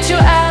can't get you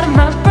out of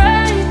my brain.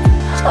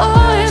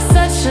 Oh, it's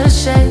such a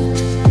shame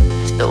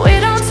that we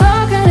don't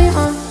talk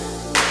anymore.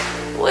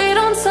 We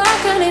don't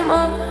talk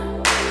anymore.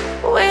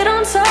 We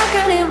don't talk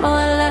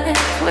anymore like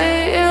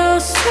we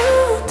used to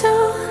do.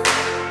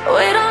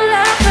 We don't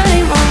laugh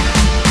anymore.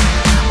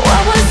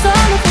 What was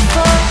all of it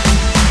for?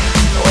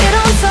 We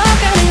don't talk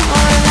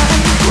anymore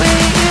like we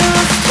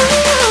used to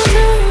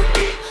do.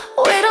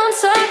 We don't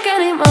talk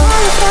anymore.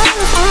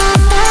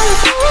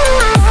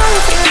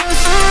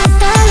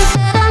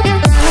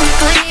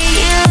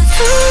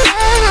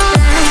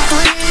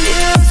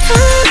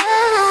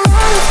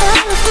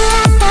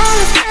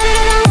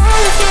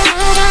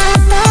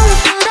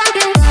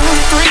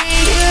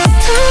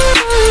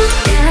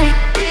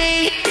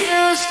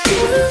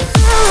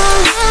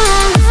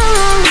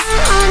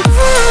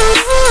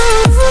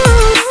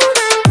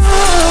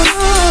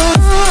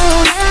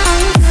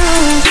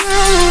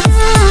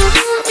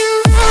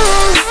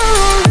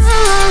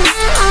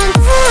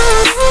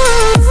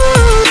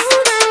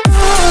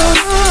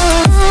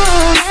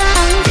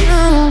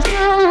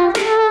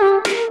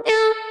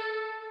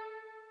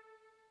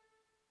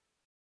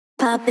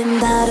 Popping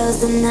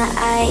bottles in the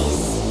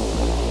ice,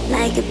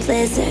 like a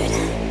blizzard.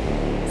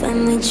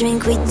 When we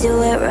drink, we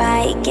do it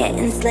right.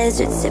 Getting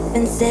slizzard,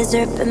 sipping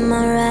scissor. Am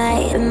I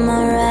right? Am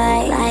I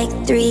right? Like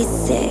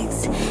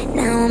 3-6.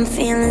 Now I'm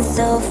feeling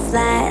so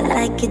fly,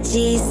 like a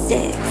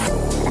G6.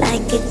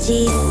 Like a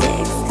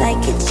G6,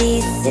 like a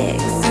G6.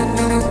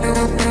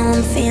 Now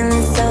I'm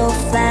feeling so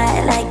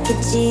fly, like a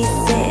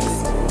G6.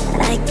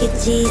 Like a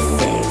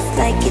G6,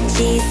 like a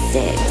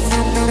G6.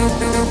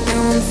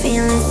 Now I'm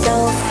feeling so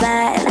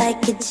fly,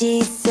 like a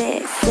G6,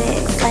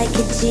 like a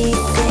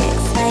G6,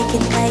 like a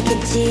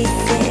G6,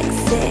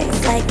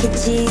 like a G6, like a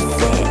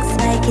G6,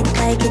 like a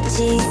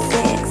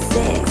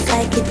G6,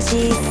 like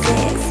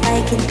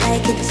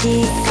a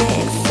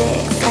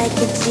G6, like a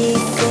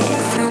G6.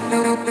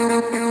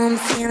 Now I'm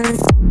feeling.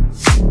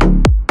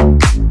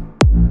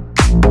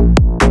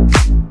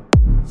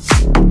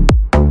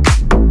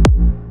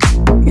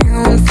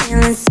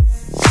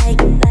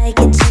 Like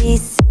a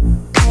G's,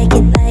 like a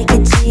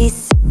G's,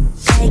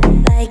 like a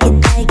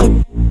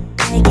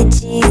G6, like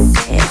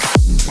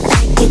a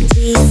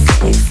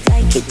G6,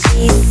 like a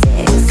G6.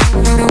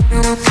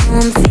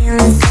 I'm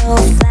feeling so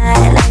fly,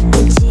 like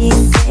a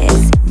G6,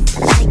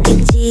 like a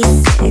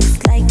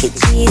G6, like a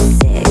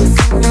G6.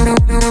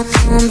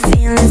 I'm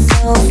feeling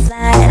so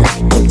fly,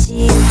 like a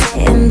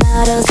G6. And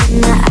bottles in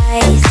the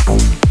ice,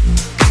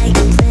 like a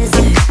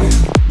blizzard.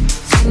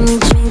 When we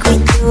drink, we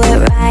do it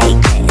right.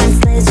 Getting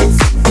slizzard,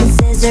 sipping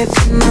scissor.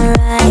 Am I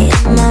right?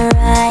 Am I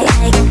right?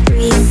 Like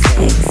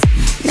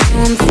 3-6.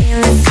 Now I'm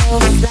feeling so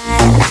fly,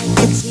 like a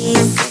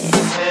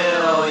G6.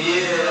 Hell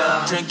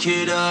yeah. Drink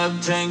it up,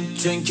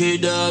 drink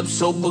it up.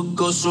 Sober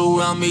go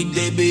around me,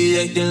 they be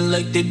acting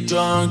like they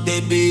drunk.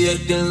 They be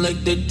acting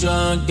like they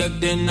drunk,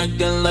 acting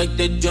like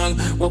they drunk.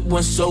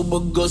 When sober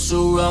goes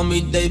around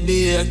me, they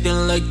be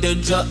acting like they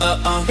drunk.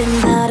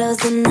 Been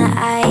bottles in the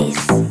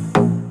ice,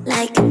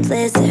 like a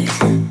blizzard.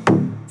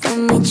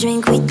 When we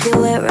drink, we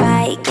do it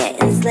right.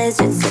 Getting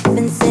slizzard,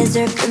 sipping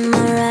scissor. Am I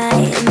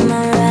right? Am I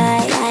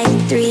right?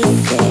 Like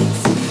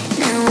 3-6.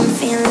 Now I'm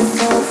feeling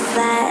so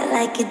flat,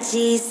 like a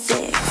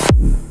G6.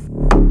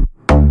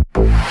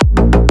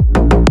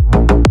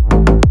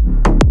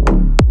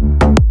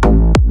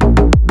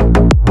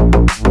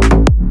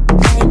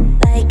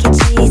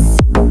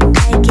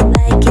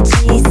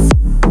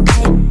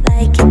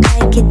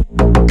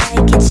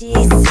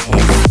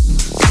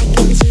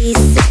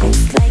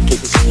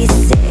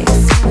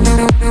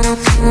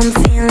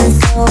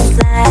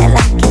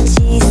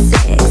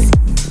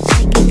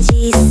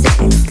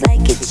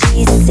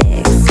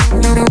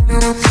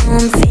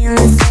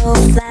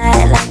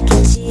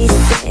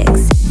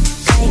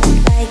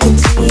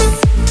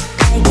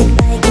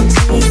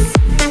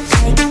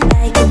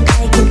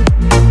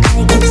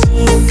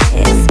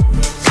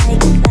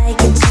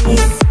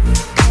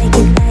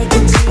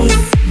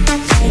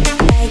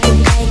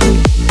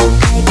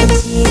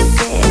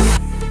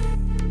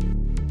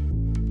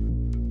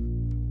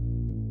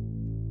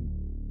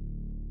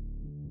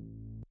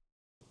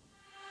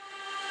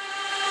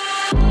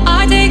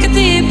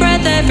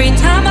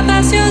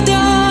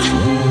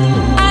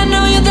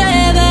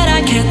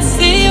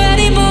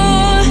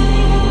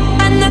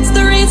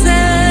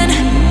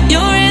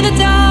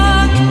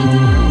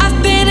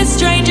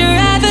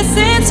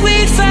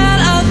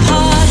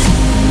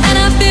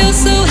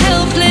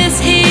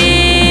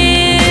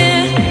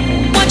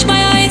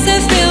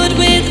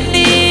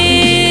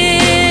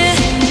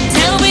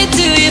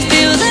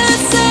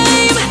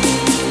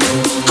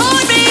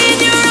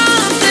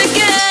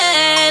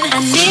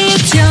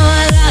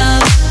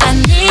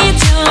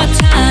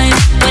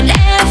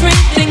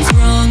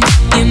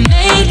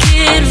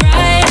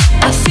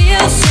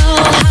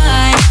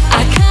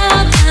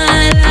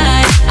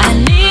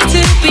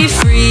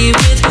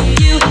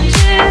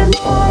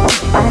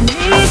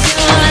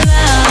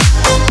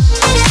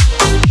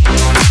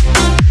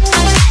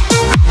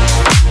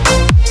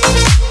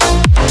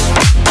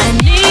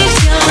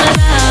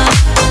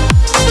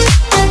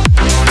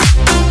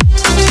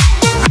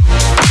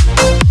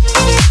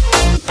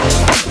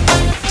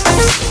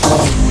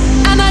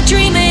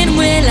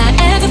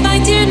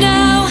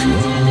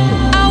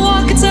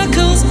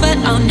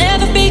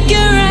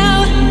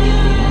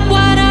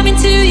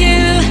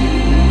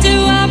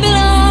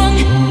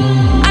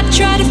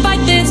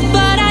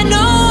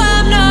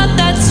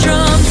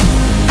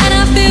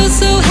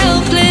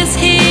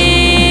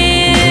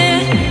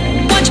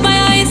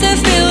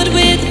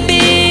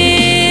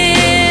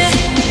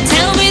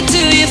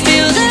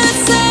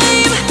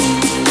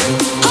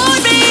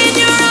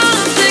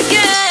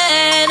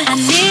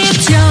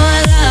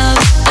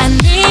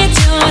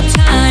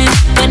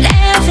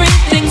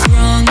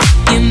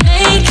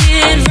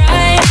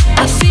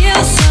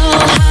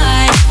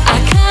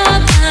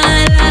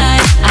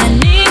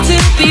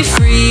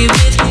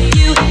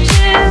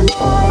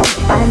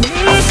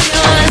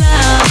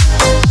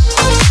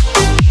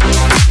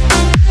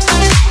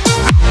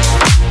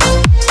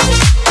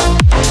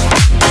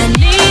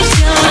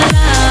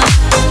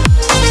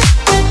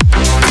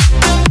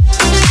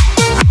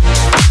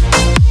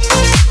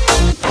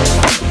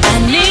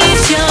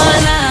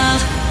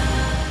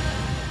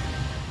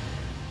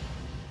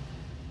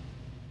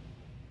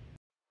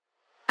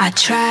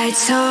 Tried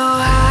so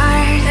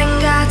hard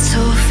and got so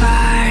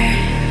far,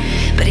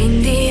 but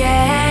in the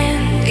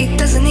end, it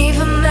doesn't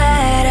even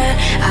matter.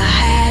 I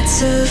had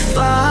to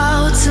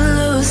fall to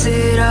lose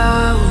it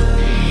all,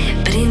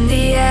 but in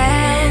the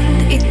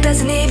end, it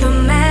doesn't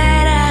even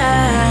matter.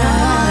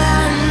 All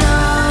I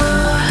know,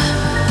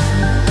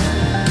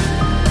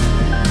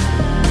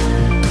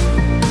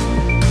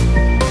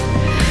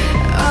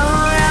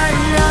 all I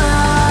know.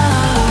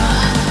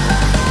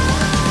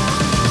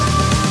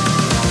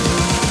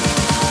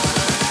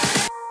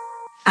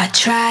 I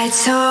tried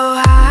so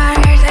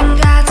hard and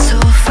got so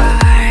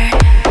far,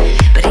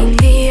 but in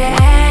the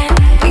end,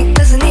 it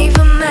doesn't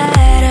even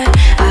matter.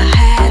 I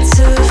had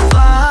to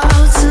fall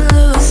to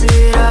lose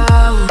it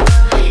all,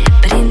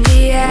 but in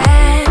the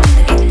end,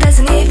 it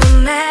doesn't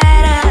even matter.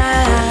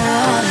 All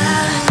I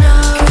know,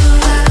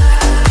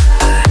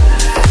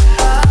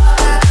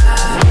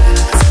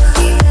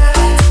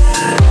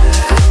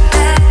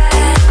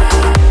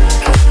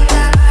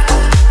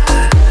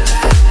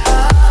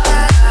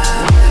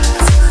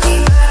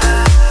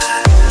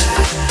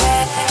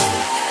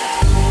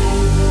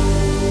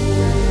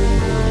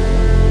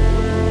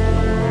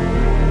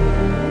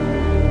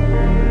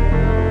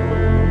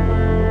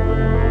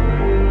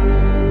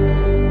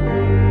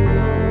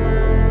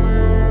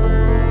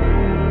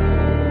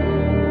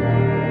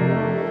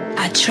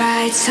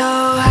 tried so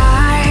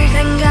hard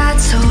and got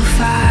so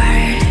far,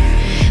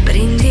 but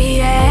in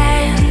the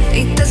end,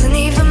 it doesn't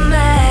even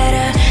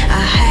matter.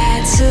 I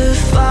had to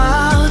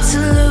fall to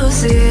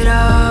lose it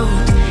all,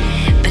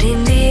 but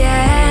in the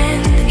end,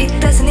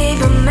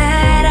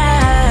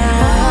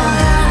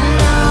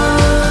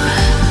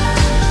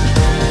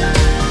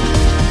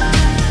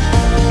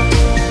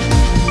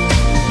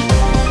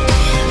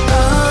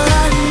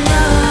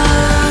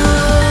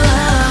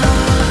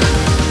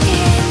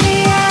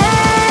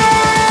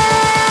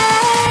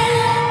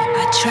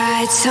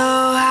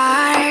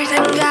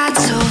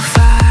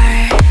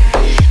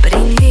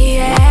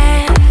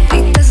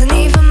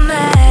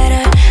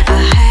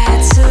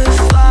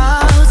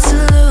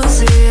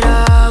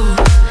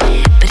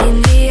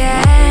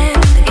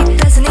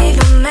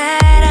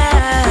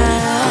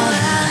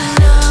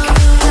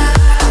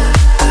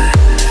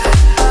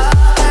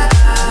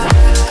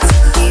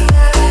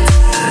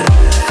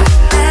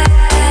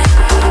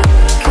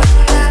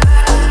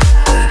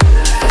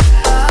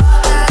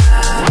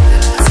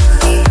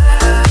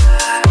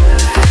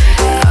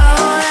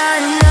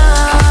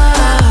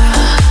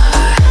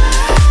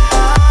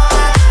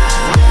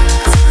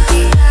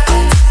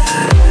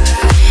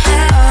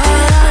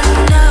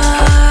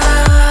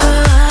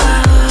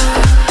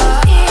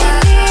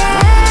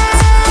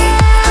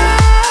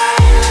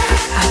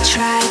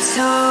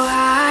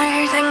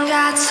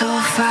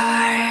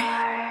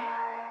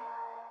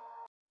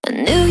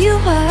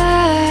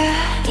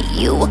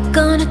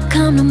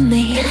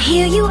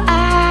 you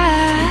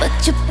are, but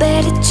you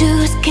better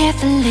choose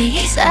carefully.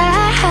 'Cause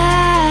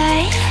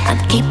I'm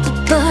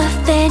capable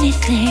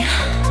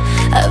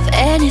of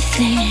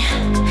anything,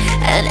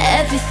 and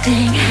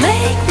everything.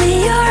 Make me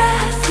your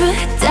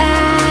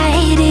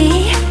Aphrodite,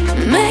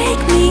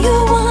 make me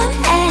your one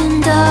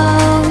and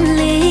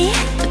only.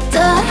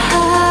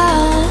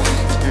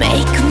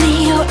 Make me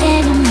your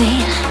enemy,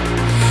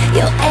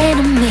 your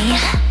enemy,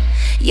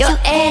 your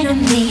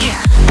enemy.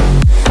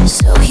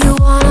 So you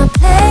wanna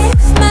play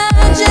with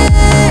magic?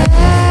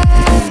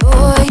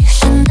 Boy, you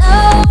should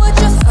know what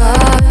you're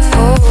falling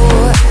for.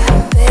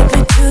 Baby,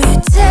 do you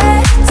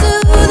dare do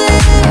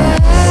this?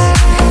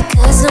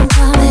 'Cause I'm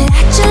coming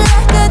at you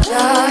like a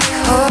dark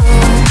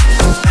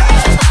horse.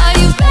 Are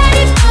you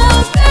ready for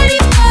a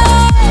perfect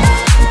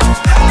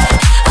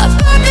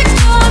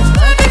storm,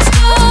 perfect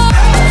storm?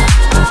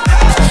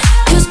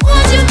 'Cause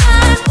would you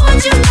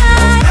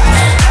mind?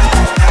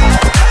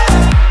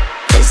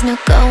 There's no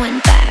going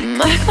back.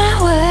 Mark my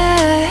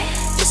words,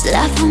 this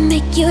love will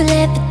make you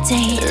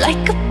levitate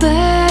like a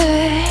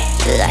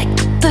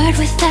bird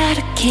without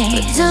a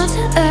cage. Down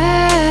to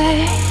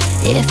earth,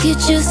 if you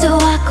choose to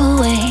walk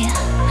away,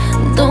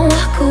 don't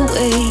walk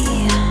away.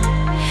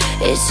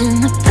 It's in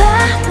the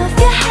palm of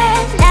your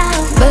hand now,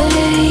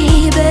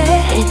 baby.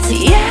 It's a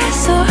yes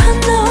or a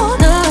no,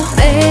 no,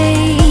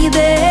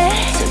 baby.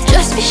 So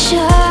just be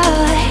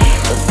sure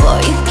before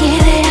you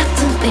give it up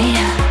to me,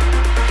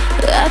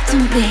 up to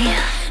me.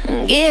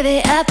 Give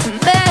it up to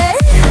me.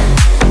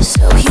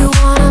 So you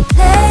wanna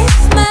play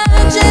with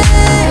magic?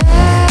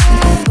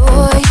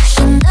 Boy, you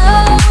should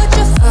know what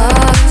you're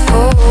falling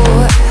for.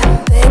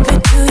 Baby,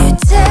 do you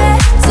dare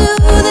do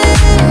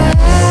this?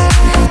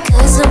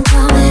 'Cause I'm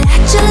coming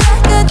at you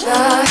like a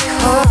dark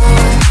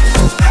horse.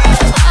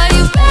 Are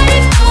you ready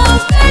for a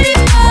perfect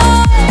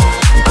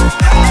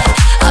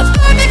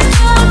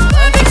storm,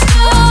 perfect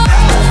storm?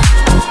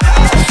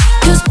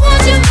 'Cause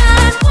would you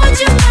mind?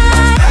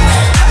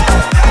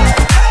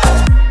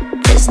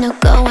 There's no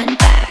going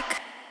back.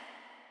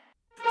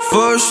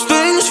 First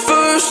things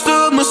first,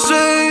 I'ma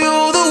say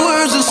all the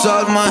words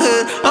inside my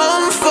head.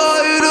 I'm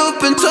fired up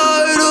and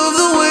tired of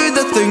the way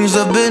that things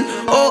have been.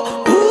 Oh,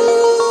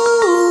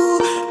 ooh,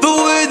 the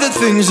way that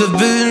things have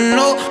been.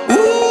 Oh,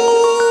 ooh.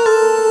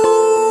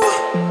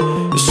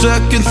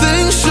 Second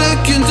thing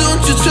second,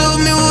 don't you tell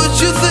me what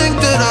you think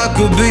that I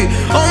could be.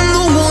 I'm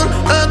the one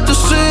at the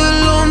sail,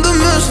 I'm the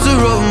master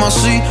of my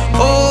sea.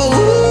 Oh,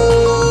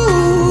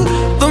 ooh,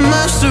 the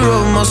master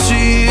of my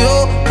sea.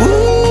 Oh,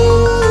 ooh.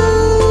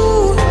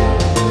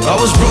 I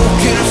was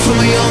broken from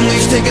a young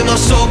age, taking my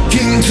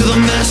soaking to the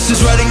masses,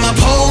 writing my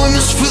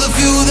poems for the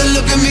few that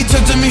look at me,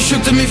 touch to me,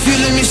 shook to me,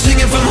 feeling me,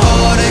 singing from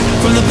heartache,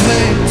 from the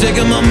pain,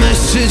 taking my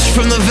message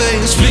from the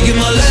veins, speaking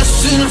my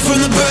lesson from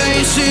the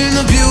brain, seeing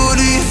the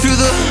beauty through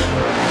the.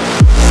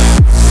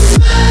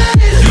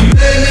 You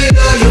made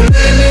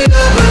me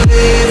a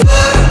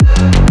believer,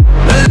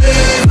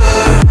 believer.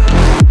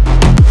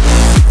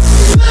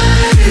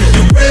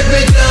 You break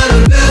me down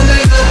and build me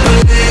a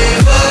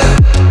believer,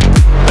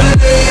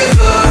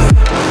 believer.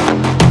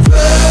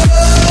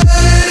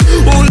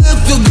 Oh, let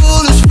the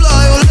bullets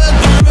fly, oh, let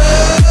them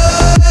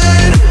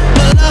rain.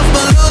 My life,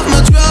 my love, my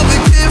drive,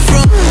 it came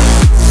from.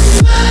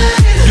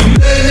 You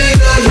made me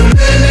a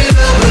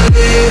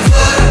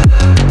believer,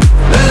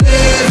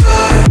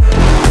 believer.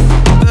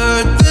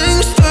 Third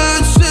things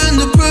third, send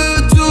a prayer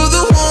to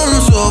the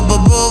ones up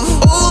above.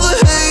 All the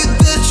hate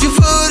that you've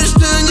heard is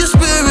turn your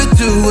spirit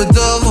to a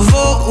dove.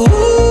 Oh,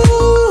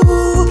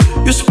 ooh,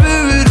 your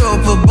spirit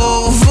up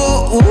above.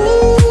 Oh, ooh.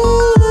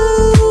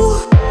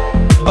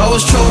 I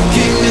was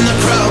choking in the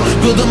crowd,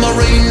 building my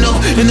rain up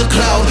in the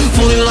cloud,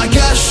 falling like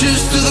ashes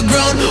to the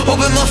ground,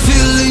 hoping my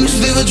feelings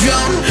they would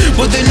drown,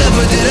 but they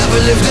never did,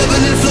 ever lived,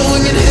 ebbing and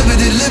flowing,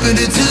 inhibited,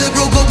 limited, till it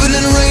broke open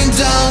and rained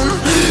down.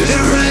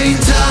 It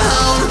rained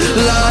down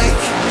like.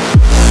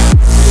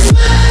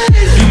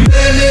 You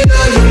made me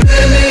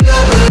a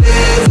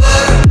believer,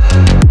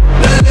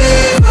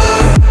 believer.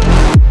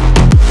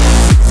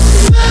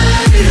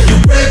 You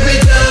break me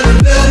down and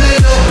build me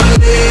a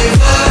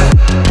believer,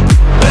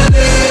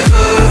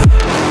 believer.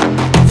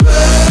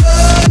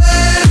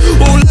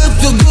 Oh, let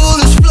the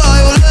bullets fly,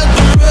 oh, let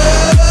them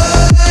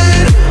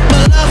rain.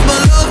 My life, my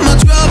love, my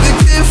drive, it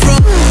came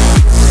from.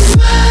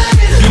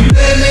 You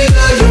made me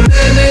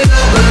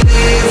a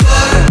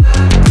believer,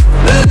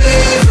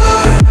 believer.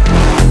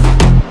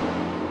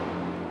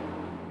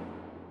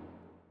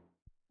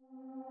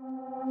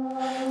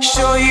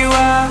 Show you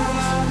out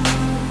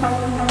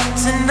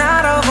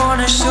tonight. I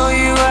wanna show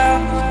you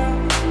out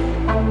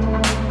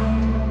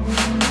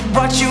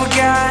what you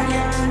got.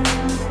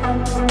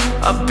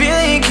 A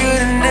billion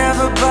could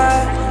never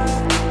buy.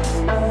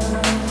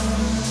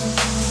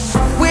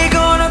 We're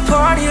gonna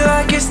party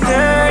like it's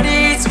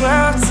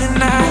 30-12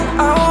 tonight.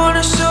 I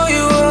wanna show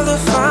you all the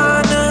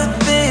finer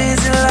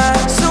things in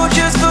life. So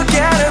just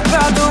forget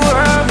about the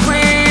world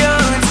we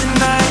own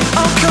tonight.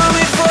 I'm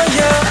coming for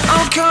you,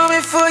 I'm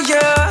coming for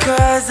you.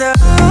 'Cause all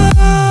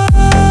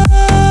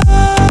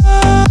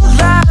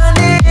I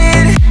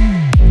need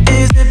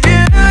is the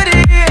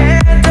beauty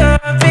and the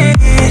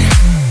beat.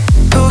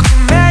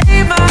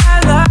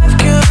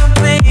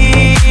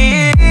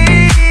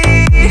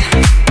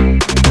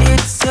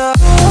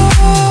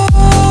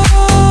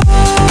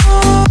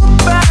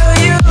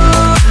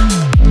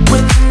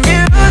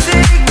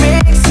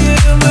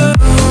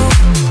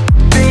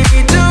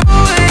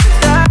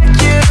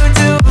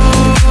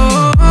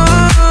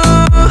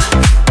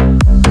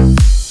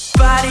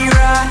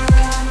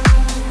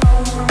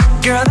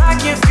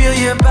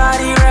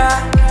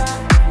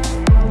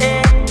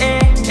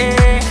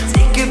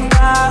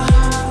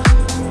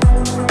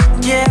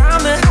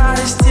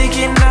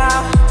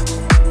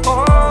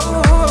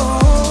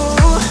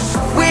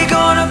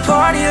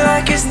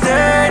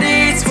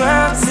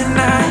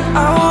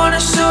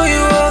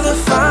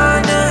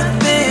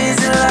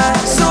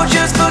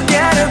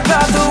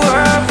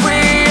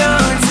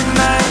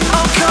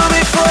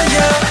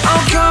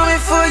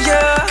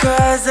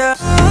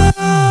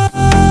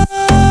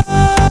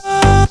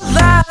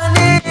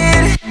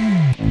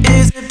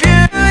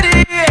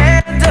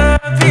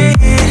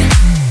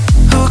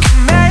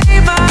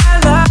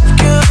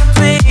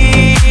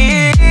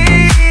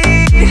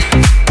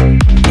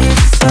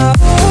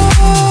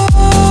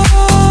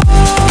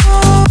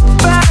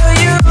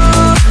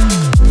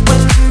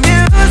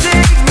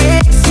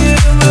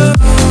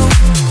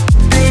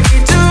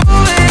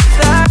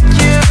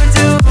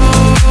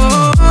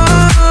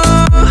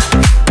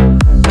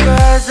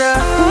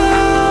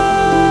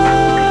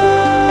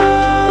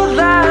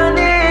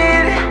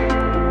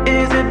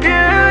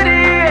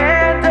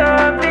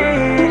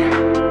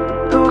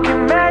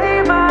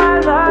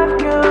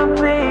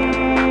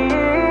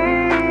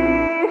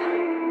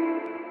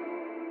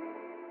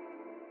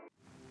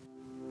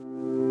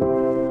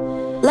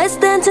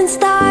 dance in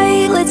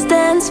style, let's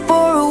dance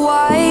for a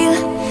while.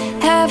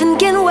 Heaven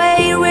can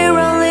wait, we're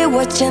only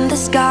watching the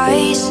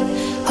skies.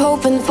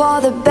 Hoping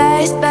for the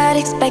best, but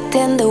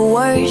expecting the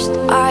worst.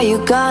 Are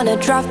you gonna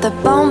drop the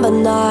bomb or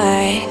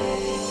not?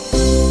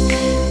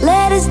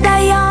 Let us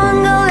die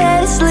young or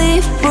let us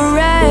live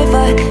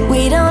forever.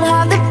 We don't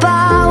have the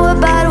power,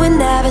 but we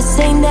never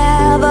say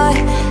never.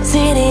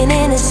 Sitting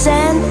in a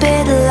sand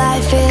pit,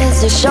 life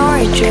is a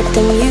short trip.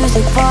 The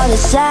music for the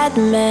sad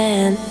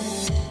man.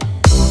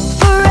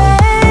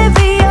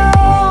 Forever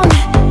young,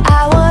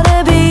 I wanna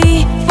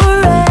be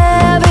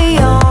forever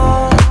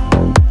young.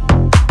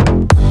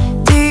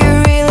 Do you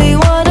really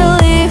wanna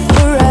live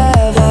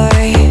forever,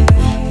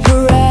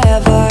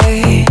 forever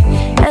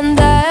and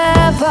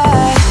ever?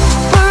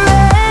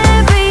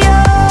 Forever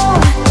young,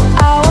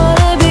 I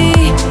wanna be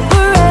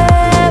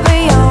forever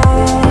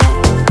young.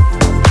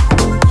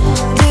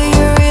 Do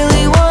you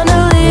really wanna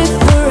live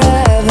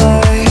forever,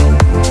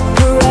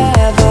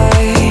 forever,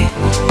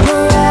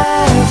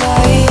 forever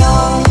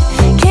young?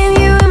 Can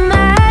you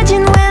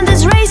imagine when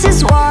this race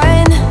is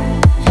won?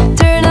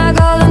 Turn our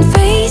golden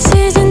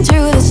faces into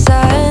the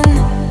sun.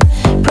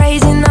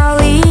 Praising our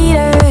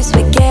leaders,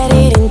 we get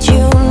it in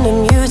tune. The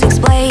music's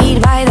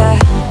played by the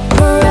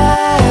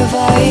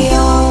forever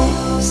young.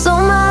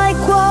 Some are like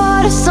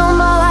water,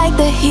 some are like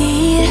the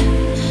heat.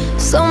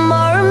 Some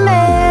are a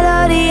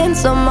melody and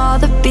some are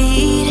the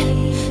beat.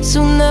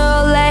 Sooner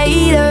or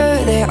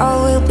later, they all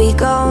will be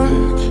gone.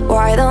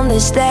 Why don't they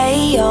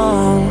stay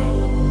young?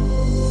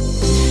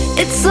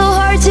 It's so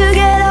hard to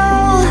get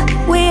old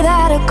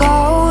without a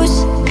cause.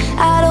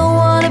 I don't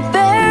wanna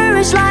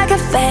perish like a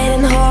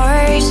fading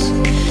horse.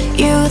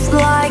 Youth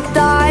like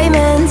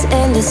diamonds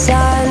in the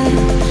sun,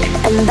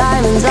 and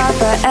diamonds are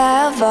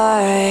forever.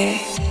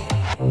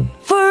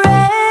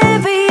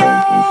 Forever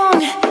young,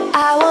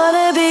 I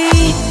wanna be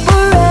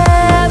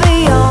forever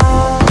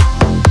young.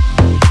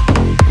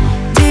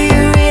 Do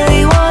you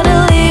really wanna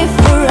live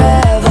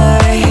forever,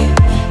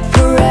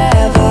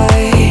 forever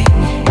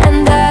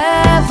and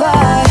ever?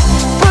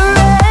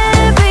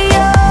 Forever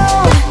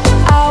young,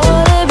 I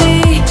wanna be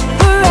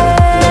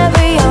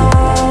forever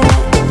young.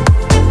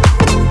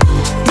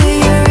 Do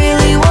you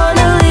really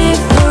wanna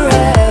live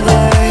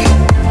forever,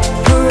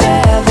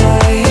 forever,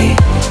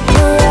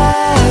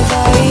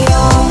 forever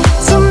young?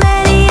 So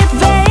many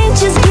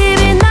adventures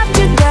giving up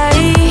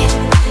today.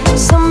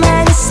 So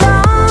many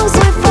songs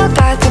we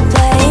forgot to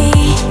play.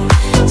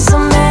 So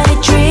many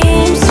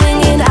dreams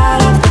swinging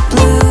out of the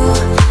blue.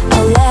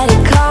 I'll let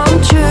it come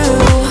true.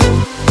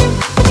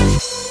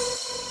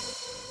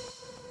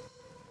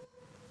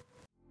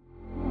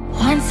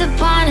 Once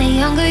upon a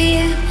younger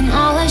year, when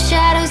all our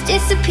shadows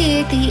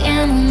disappeared, the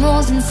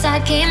animals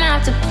inside came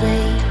out to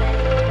play.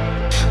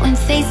 Went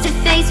face to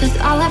face with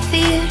all our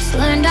fears,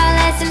 learned our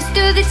lessons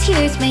through the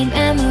tears, made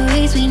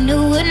memories we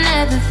knew would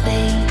never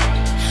fade.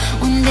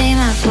 One day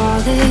my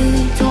father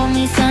told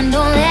me, son,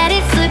 don't let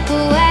it slip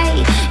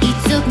away. He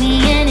took me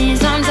in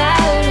his arms, I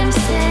heard him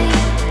say,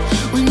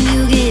 when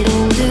you get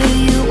older,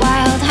 your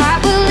wild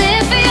heart will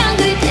live for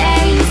younger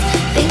days.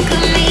 Think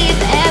of me if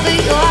ever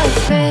you're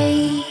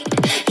afraid.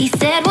 He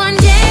said one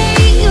day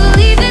you'll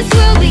leave this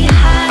world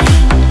behind,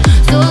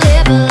 so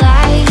live a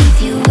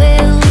life you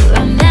will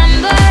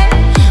remember.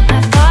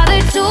 My father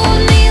told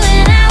me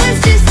when I was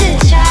just a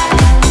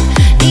child,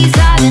 these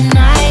are the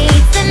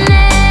nights that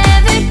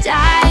never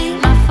die.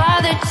 My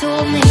father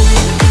told me.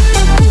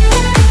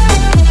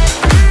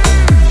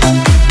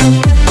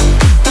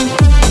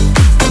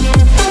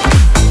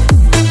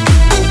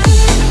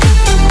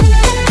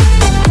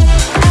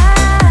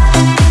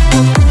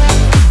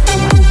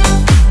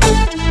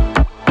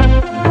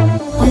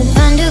 When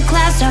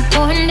thunderclouds start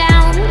pouring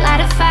down,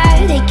 light a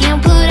fire they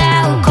can't put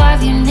out.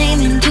 Carve your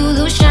name into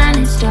those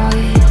shining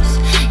stars.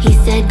 He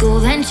said go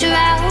venture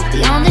out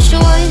beyond the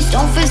shores.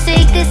 Don't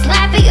forsake this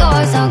life of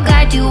yours. I'll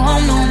guide you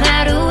home no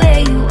matter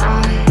where you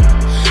are.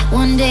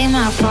 One day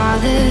my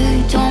father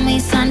told me,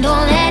 son,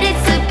 don't let it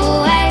slip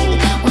away.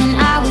 When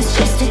I was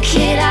just a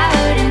kid I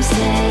heard him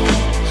say,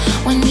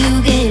 when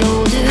you get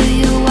older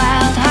your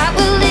wild heart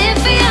will live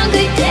for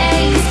younger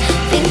days.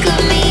 Think of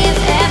me if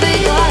ever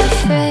you're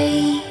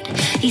afraid.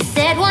 He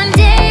said one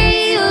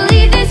day you'll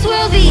leave this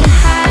world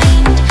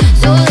behind,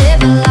 so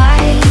live a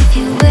life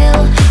you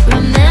will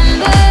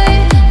remember.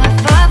 My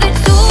father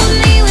told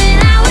me when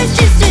I was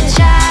just a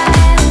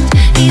child,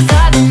 these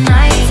are the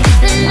nights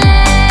that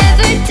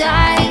never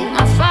die.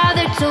 My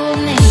father told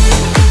me.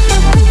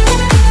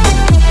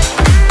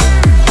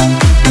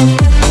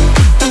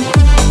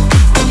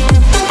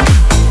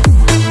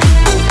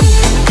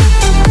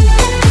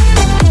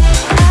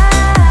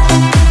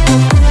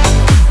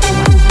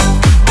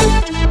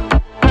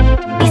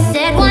 He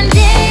said one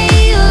day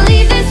you'll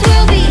leave this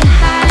world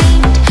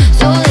behind,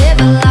 so live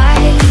a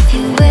life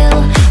you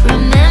will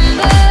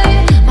remember.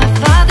 My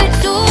father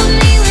told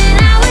me when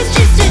I was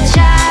just a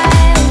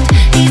child,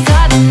 these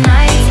are the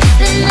nights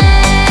that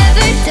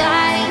never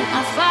die.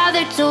 My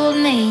father told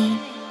me.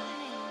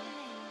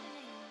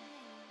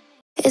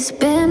 It's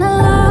been a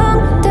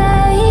long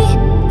day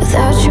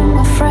without you,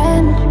 my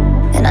friend,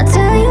 and I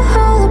tell you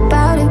all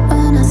about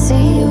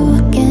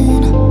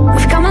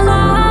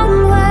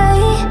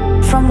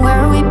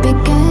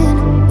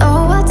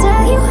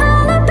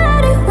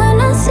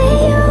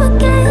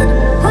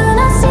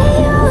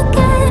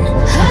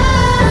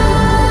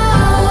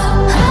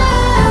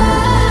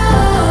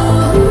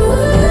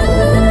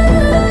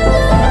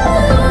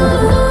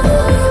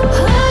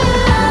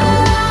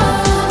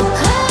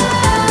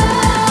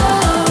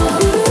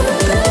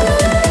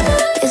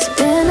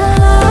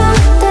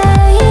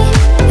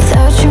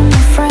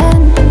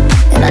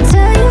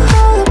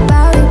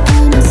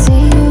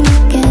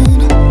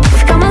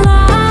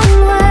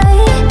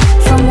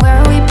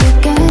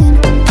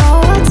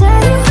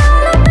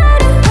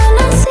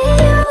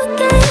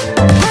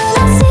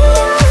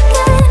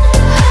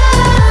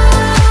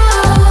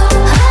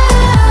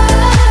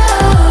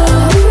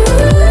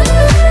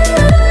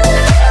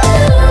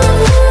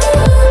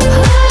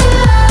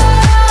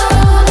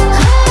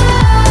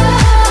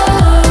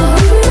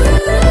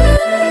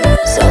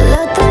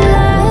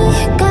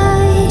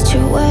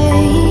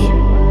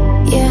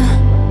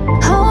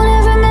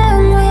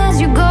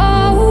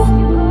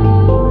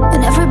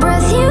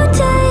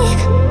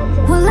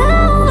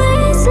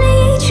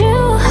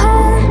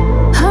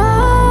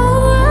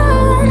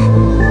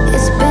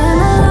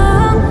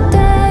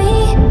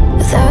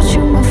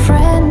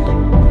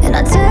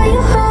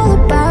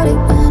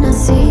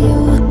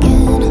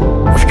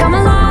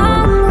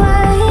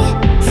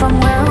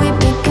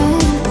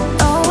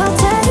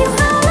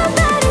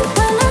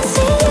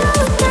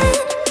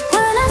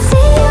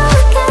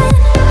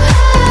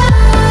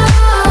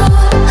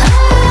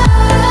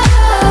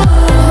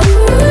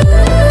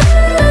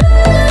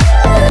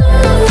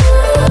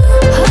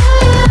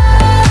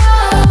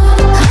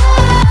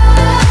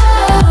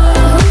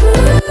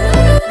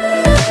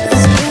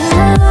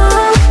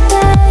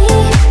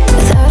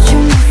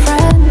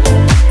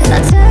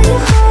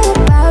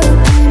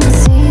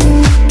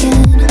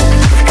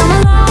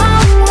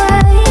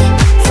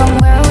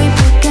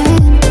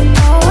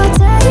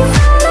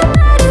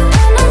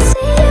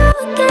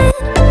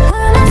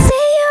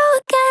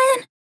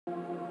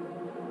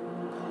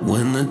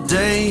When the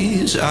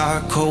days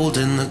are cold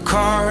and the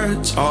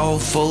cards all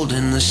fold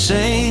and the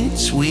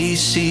saints we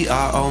see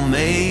are all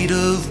made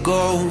of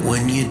gold.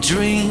 When your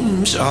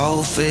dreams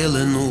all fail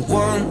and the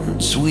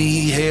ones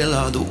we hail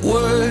are the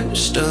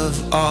worst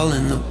of all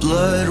and the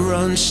blood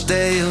runs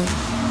stale.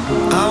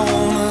 I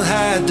wanna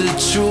hide the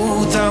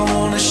truth, I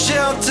wanna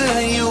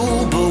shelter you,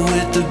 but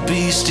with the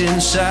beast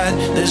inside,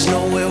 there's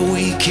nowhere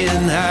we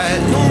can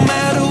hide. No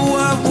matter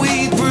what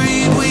we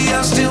breed, we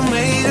are still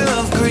made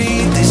of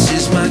greed. This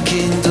is my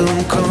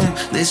kingdom come,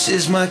 this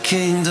is my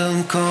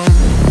kingdom come.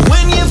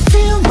 When you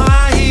feel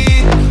my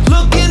heat,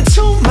 look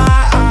into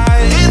my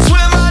eyes. It's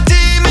where my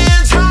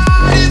demons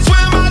hide, it's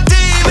where my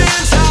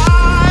demons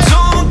hide.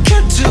 Don't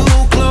get too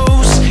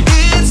close,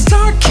 it's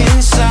dark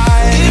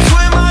inside. It's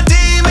where my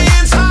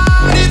demons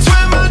hide, it's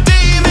where my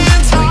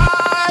demons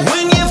hide.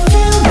 When you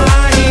feel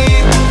my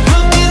heat,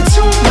 look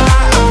into my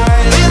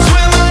eyes. It's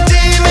where my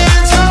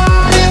demons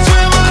hide, it's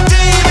where my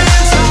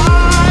demons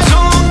hide.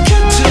 Don't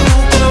get too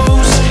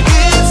close,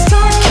 it's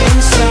dark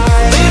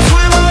inside. It's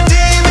where my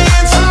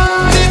demons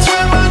hide, it's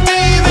where my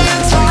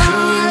demons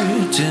hide.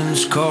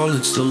 Curtains call,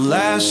 it's the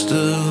last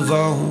of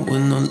all.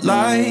 When the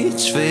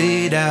lights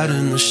fade out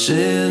and the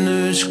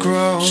sinners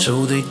crawl,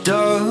 so they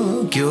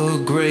dug your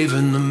grave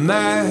and the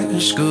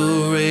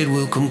masquerade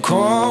will come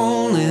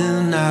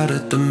crawling out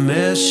at the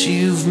mess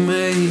you've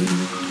made.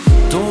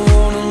 Don't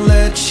wanna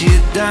let you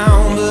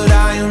down, but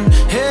I am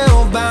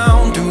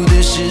hellbound. Through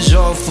this is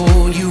all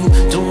for you,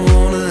 don't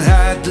wanna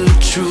hide the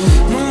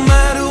truth. No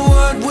matter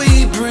what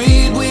we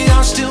breed, we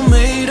are still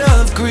made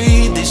of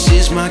greed. This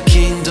is my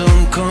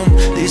kingdom come,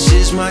 this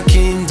is my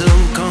kingdom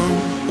come.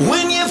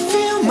 When you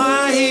feel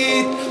my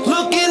heat,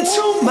 look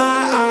into my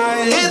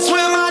eyes. It's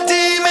where my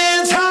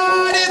demons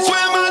hide, it's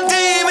where my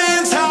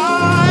demons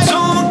hide.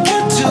 Don't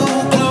get too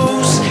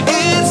close,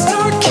 it's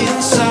dark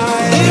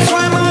inside. It's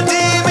where my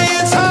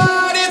demons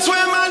hide, it's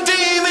where my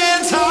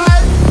demons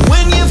hide.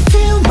 When you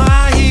feel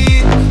my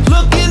heat,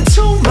 look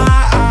into my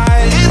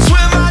eyes. It's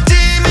where my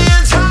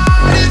demons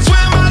hide, it's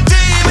where my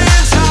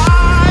demons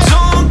hide.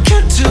 Don't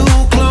get too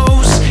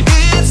close,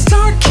 it's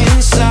dark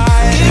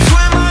inside. It's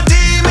where my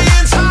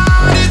demons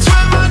hide, it's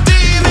where my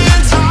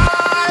demons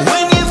hide.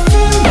 When you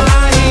feel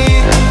my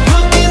heat,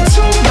 look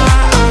into my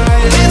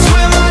eyes. It's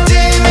where my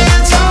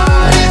demons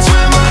hide, it's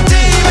where my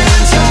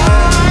demons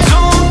hide.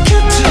 Don't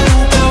get too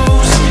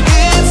close,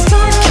 it's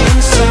dark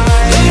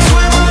inside. It's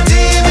where my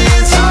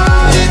demons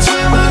hide, it's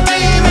where my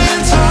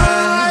demons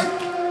hide.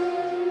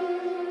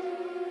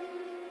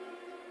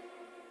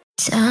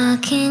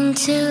 Talking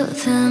to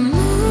the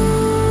moon,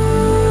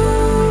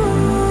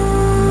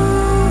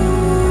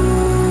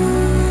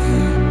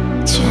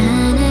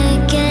 trying to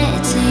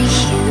get to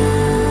you.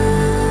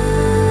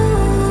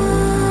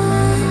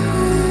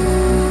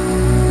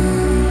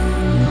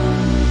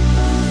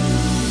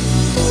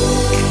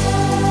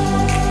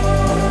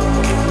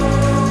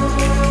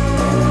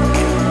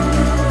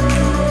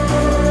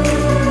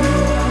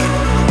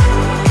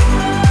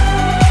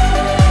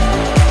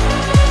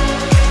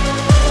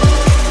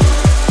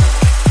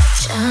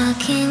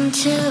 Talking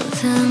to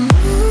the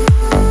moon,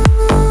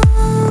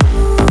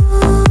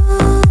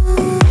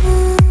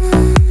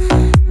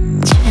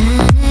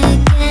 trying to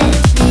get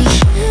to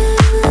you.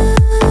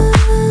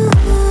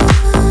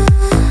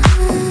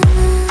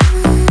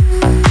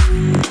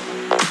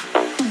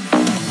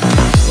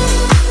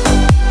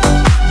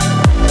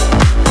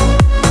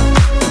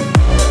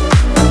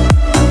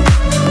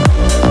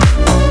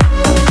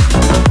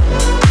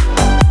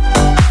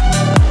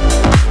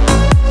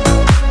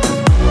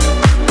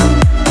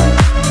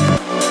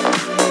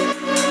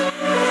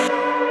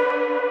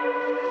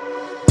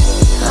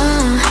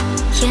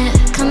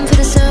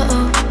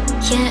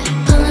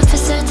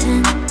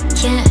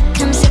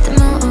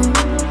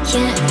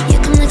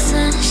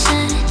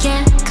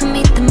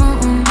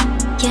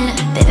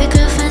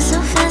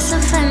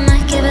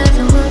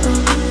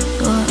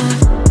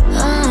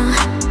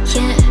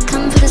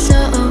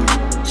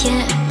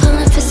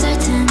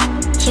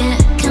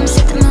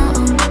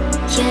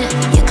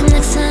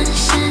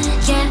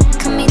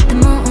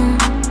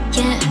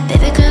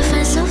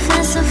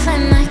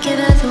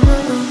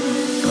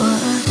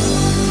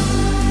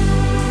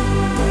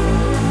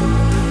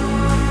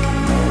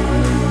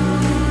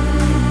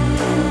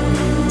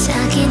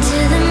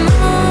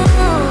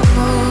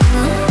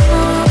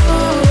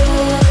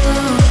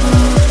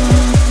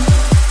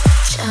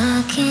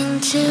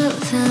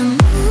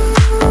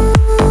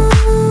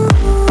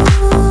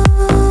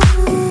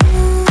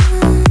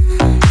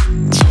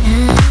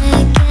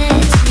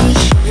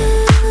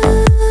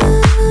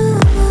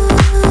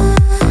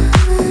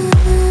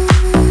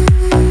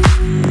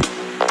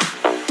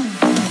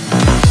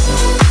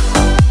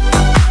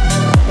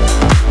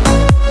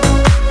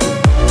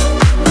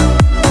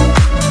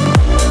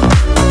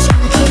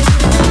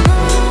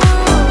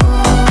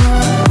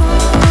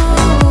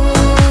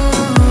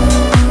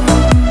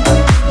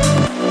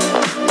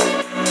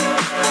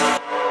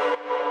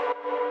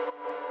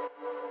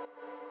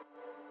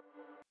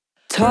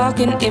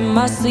 talking in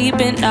my sleep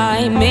at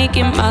night,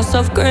 making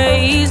myself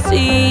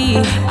crazy.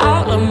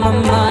 Out of my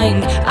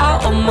mind,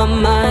 out of my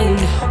mind.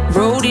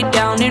 Wrote it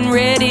down and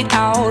read it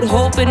out,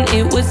 hoping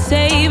it would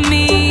save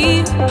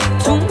me.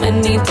 Too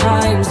many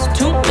times,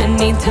 too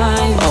many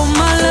times. Oh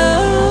my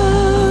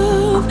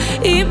love,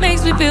 it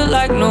makes me feel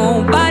like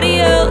nobody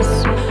else,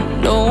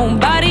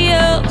 nobody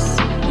else.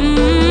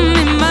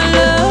 My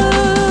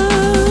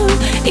love,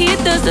 it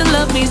doesn't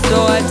love me, so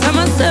I tell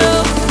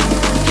myself,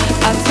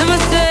 I tell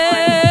myself.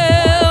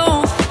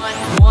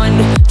 One,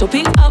 don't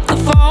pick up the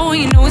phone,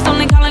 you know he's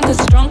only calling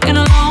cause drunk and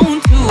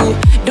alone. Two,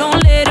 don't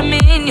let him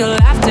in, you'll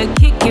have to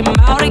kick him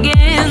out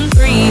again.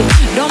 Three,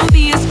 don't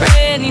be his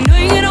friend, you know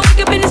you're gonna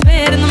wake up in his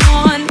bed in the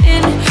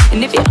morning.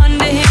 And if you're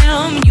under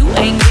him, you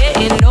ain't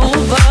getting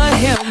over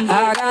him.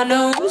 I got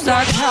nose,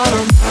 I count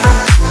him.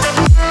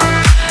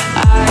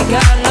 I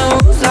got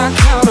nose, I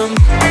count him.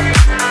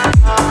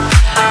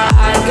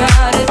 I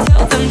gotta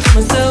tell them to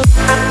myself.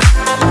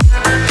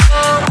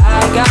 I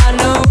got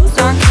nose, I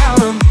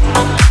count him.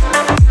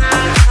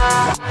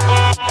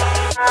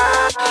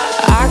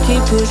 I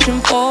keep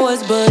pushing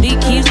forwards, but he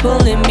keeps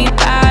pulling me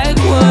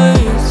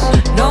backwards.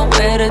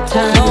 Nowhere to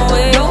turn,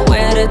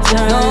 nowhere to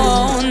turn.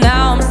 No,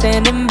 now I'm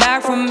standing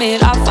back from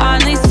it. I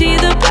finally see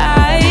the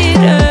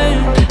pattern.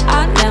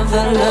 I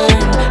never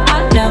learned, I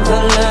never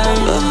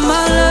learned. But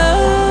my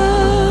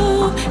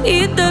love,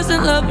 it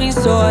doesn't love me,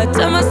 so I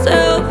tell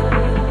myself,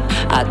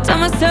 I do.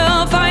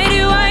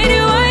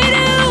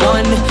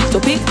 One,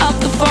 don't pick up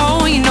the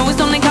phone, you know he's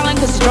only calling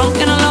cause he's drunk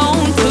and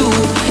alone. Two,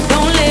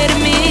 don't let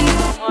him in.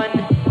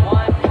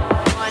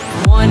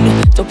 One,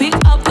 don't pick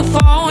up the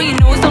phone, you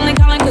know he's only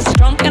calling cause he's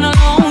drunk and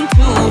alone.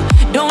 Two,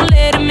 don't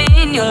let him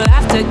in, you'll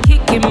have to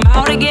kick him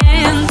out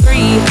again.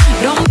 Three,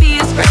 don't be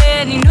his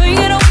friend, you know you're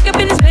gonna wake up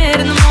in his bed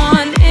in the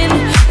morning.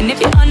 And if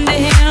you're under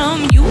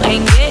him, you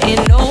ain't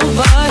getting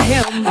over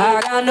him.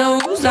 I got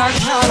nose, I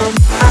count him.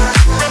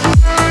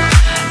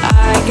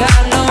 I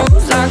got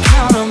nose, I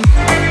count him.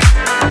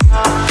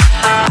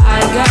 I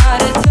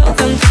gotta tell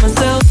them to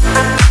myself.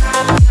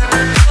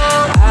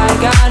 I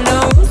got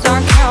nose, I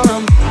count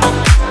him.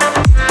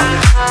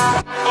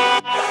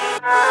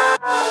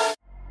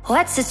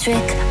 What's the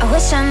trick? I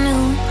wish I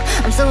knew.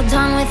 I'm so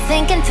done with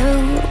thinking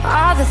through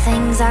all the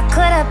things I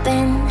could have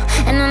been,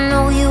 and I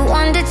know you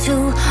wonder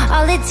too.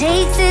 All it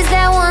takes is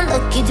that one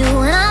look you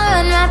do, and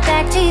I'll run right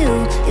back to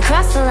you. You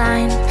cross the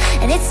line,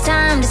 and it's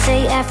time to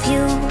say F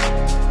you.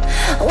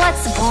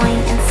 What's the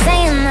point in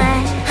saying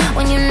that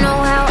when you know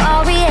how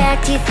I'll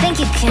react? You think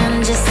you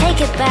can just take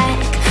it back,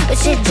 but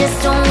shit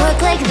just don't work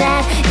like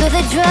that. You're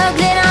the drug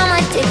that I'm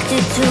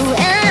addicted to,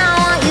 and I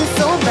want you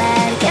so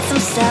bad. Guess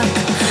I'm stuck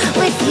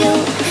with you,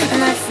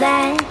 and that's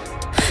that.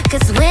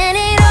 Cause when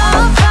it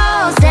all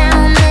falls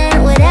down,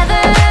 then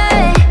whatever.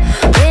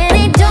 When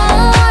it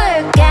don't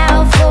work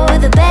out for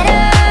the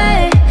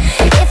better,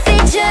 if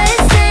it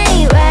just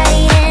ain't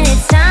right, and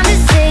it's time to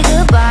say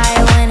goodbye.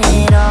 When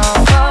it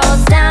all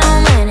falls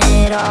down, when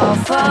it all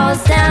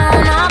falls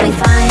down, I'll be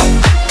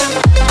fine.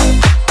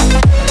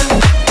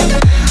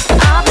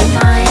 I'll be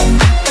fine.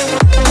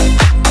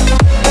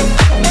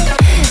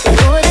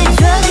 You're the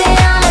drug that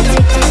I'm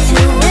addicted to,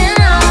 and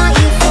I want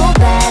you so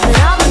bad, but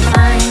I'll be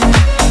fine.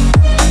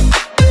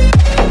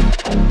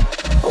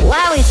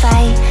 Why we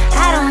fight,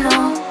 I don't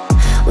know.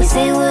 We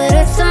say what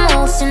hurts the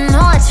most, and know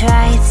I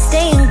tried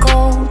staying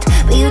cold,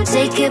 but you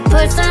take it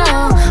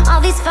personal. All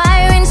these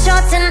firing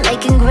shots and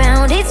making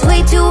ground, it's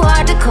way too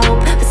hard to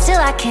cope, but still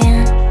I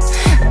can't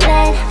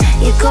let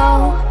you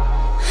go.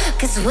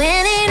 Cause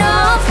when it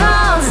all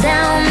falls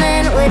down,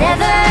 then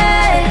whatever.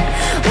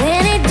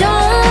 When it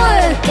don't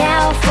work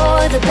out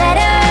for the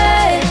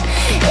better,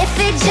 if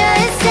it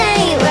just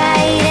ain't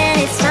right, and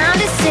it's time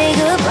to say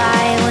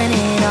goodbye. When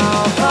it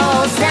all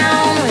falls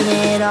down, when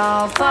it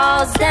all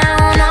falls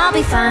down, I'll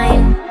be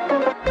fine.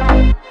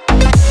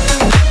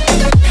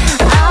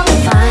 I'll be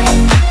fine.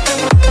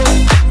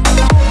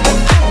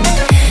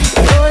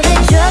 You're the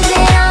drug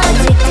that I'm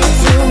addicted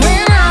to,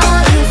 and I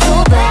want you so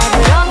bad,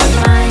 but I'll be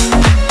fine.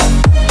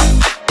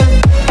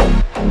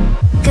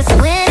 Cause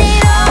when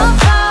it all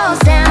falls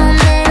down,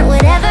 then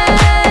whatever.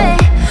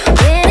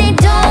 When it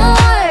don't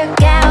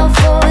work out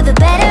for the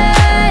better,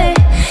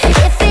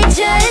 if it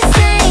just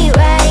ain't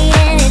right,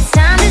 and it's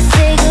time to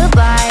say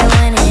goodbye.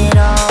 When it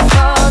all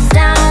falls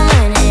down,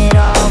 when it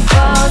all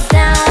falls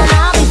down,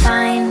 I'll be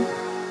fine.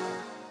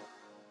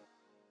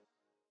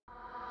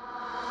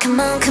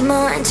 Come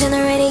on, turn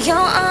the radio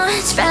on.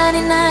 It's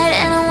Friday night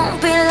and it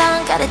won't be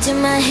long. Gotta do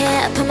my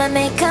hair, put my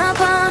makeup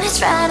on. It's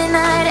Friday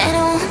night and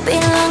it won't be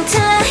long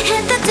till I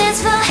hit the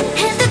dance floor,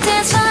 hit the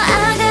dance floor.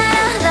 I got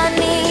all I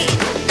need.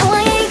 No,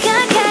 I ain't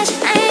got cash,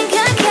 I ain't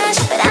got cash,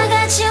 but I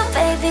got you,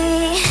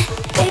 baby.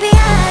 Baby,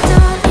 I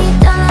don't need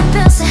dollar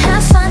bills to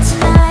have fun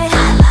tonight.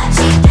 I love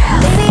you, girl.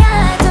 Baby,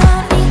 I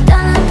don't need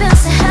dollar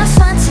bills to have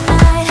fun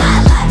tonight. I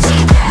love you,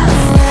 girl.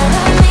 I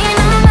don't need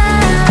no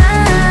money,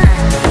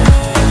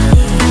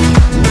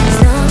 as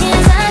long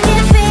as I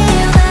can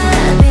feel the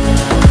beat.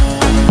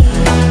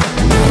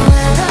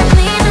 I don't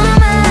need no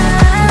money,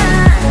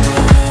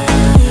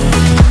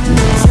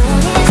 as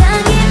long as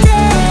I can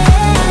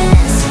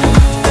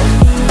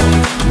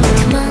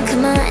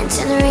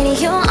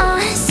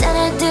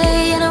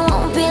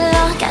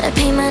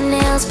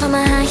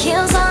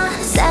heels on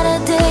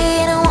Saturday,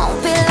 and it won't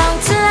be long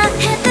till I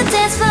hit the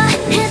dance floor,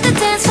 hit the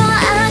dance floor. I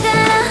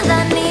got all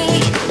I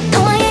need. No,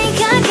 I ain't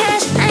got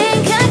cash, I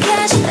ain't got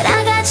cash, but I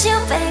got you,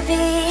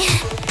 baby.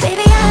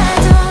 Baby, I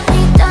don't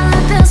need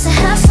dollar bills to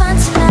have fun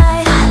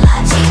tonight. I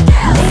love you,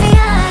 girl. Baby,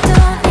 I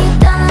don't need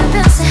dollar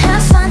bills to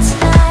have fun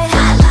tonight.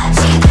 I love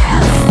you,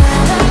 girl. No,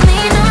 I don't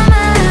need no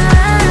money,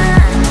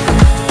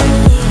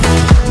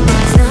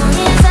 as long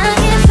as I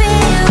can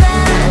feel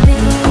that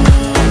beat.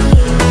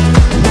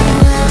 No,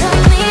 I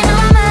don't need no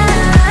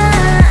money,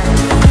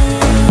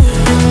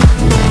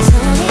 as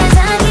long as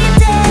I keep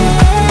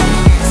dancing.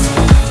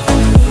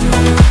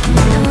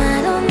 No, I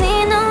don't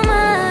need no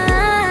money,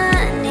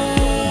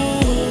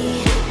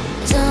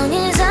 as long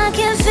as I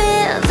can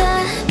feel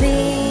that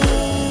beat.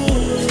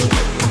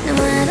 No,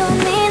 I don't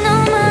need no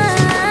money,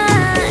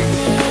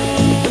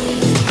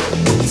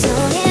 as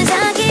long as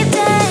I keep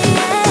dancing.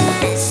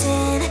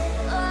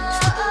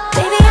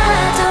 Baby, I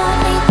don't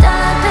need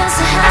dollar bills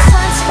to have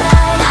fun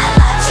tonight. I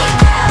love you,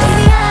 girl.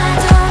 Baby, I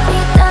don't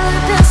need dollar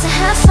bills to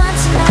have fun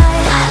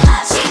tonight. I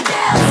love you,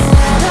 girl. No,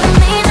 I don't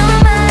need no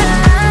money,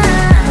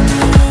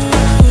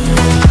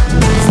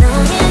 as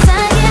long as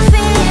I can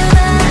feel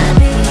that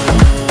beat.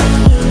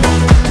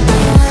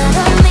 No, I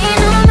don't need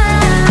no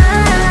money,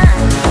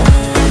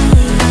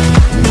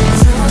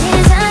 as long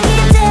as I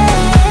keep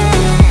dancing.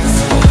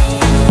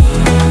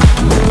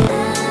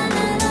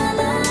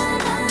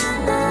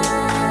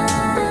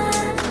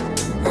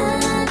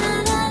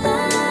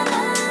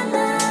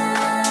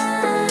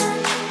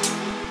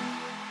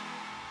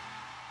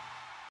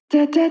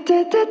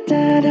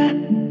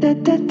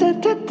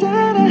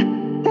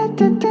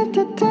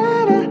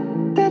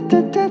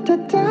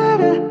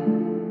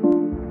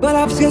 Well,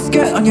 I'm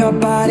skirt on your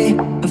body,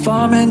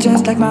 performing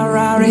just like my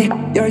Rari.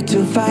 You're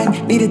too fine,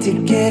 need a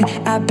ticket.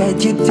 I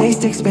bet you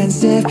taste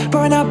expensive.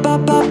 Pouring up by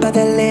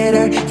the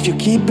liter. If you're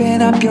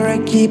keeping up, you're a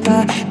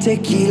keeper.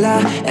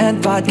 Tequila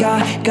and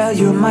vodka, girl,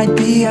 you might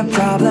be a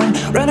problem.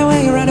 Run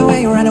away, run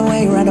away, run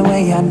away, run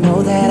away. I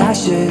know that I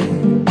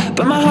should,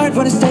 but my heart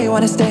wanna stay,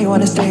 wanna stay,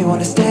 wanna stay,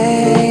 wanna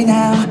stay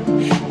now.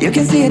 You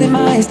can see it in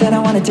my eyes that I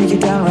wanna take you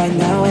down right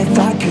now if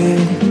I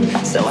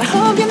could. So I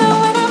hope you know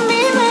what I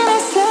mean when I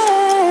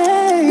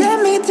say, let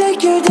me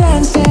take you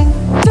dancing.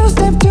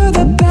 Two-step to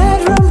the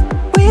bedroom,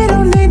 we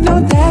don't need no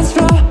dance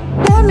floor.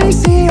 Let me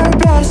see your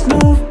best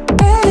move,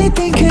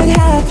 anything could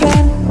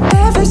happen.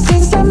 Ever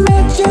since I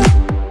met you,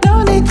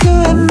 no need to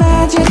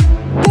imagine.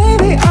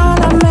 Baby, all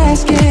I'm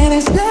asking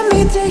is let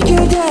me take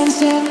you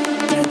dancing.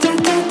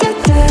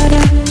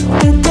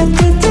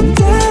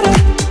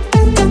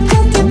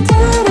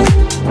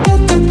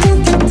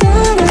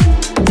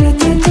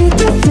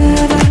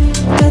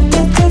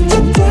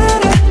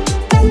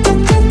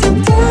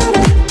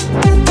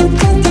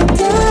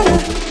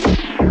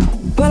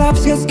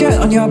 Skirt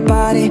on your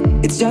body,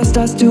 it's just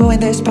us two in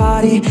this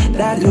party.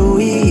 That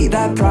Louis,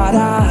 that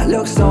Prada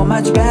looks so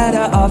much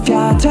better off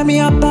ya. Turn me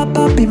up,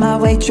 be my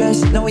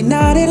waitress. No, we're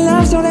not in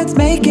love, so let's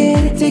make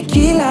it.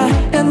 Tequila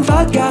and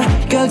vodka,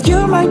 girl,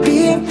 you might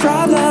be a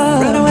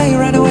problem. Run away,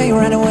 run away,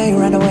 run away,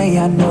 run away.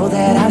 I know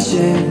that I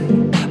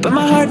should, but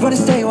my heart wanna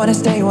stay, wanna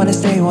stay, wanna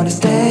stay, wanna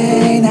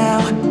stay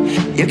now.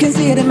 You can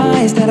see it in my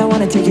eyes that I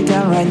wanna take you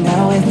down right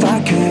now if I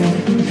could.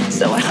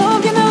 So I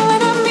hope you know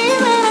what I mean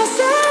when I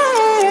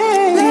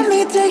say, let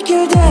me take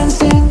you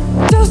dancing.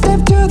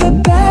 Two-step to the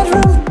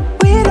bedroom,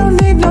 we don't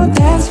need no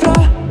dance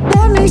floor.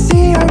 Let me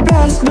see your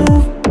best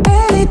move,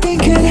 anything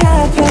could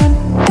happen.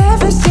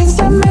 Ever since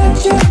I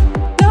met you,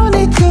 no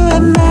need to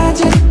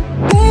imagine.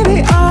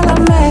 Baby, all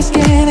I'm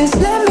asking is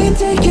let me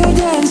take you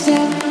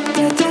dancing.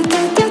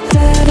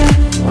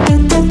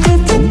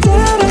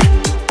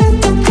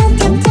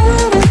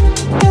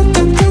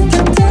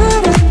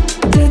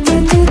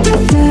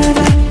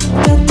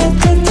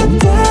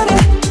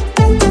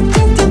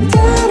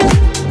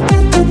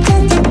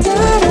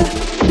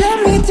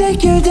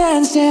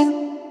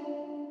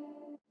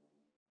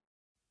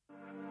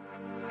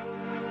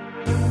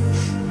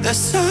 The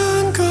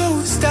sun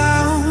goes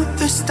down,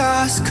 the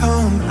stars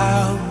come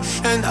out,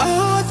 and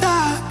all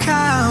that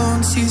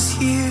counts is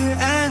here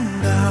and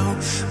now.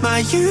 My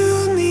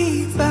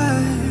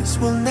universe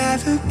will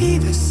never be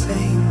the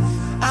same.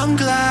 I'm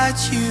glad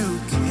you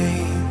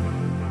came.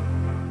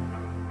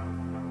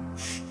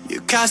 You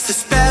cast a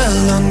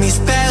spell on me,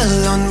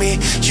 spell on me.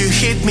 You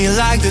hit me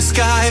like the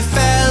sky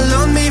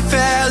fell on me,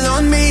 fell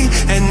on me.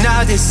 And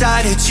I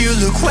decided you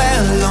look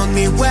well on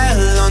me,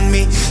 well on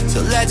me. So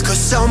let's go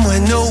somewhere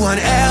no one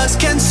else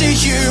can see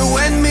you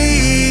and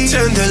me.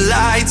 Turn the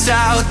lights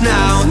out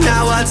now,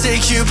 now I'll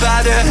take you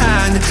by the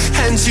hand.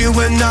 Hand you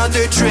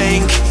another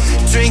drink,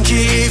 drink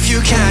it if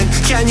you can.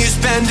 Can you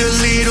spend a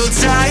little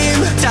time?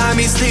 Time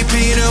is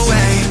slipping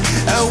away,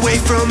 away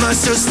from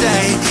us, so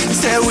stay.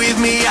 Stay with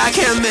me, I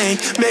can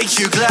make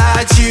you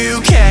glad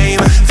you came.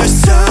 The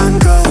sun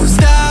goes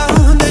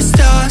down, the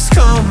stars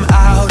come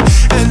out,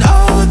 and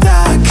all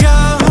that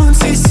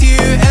counts is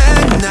here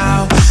and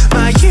now.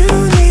 My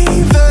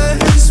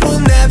universe will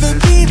never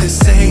be the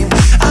same.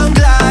 I'm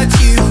glad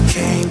you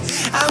came,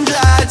 I'm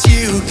glad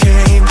you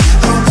came.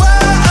 Oh,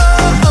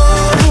 oh,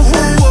 oh, oh.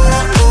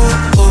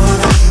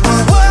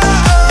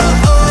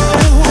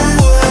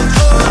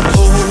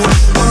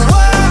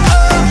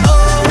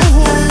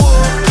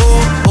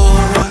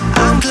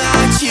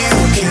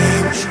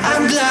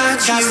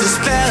 cast a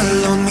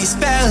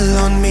spell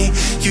on me.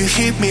 You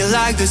hit me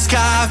like the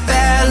sky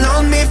fell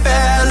on me.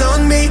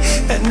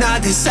 And I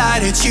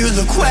decided you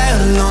look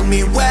well on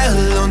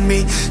me.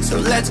 So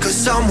let's go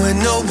somewhere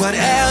no one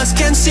else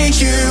can see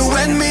you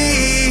and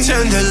me.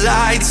 Turn the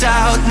lights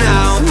out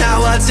now.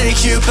 Now I'll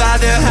take you by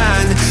the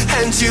hand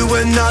and do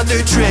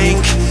another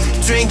drink.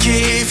 Drink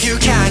it if you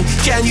can.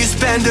 Can you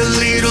spend a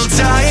little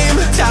time?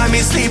 Time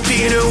is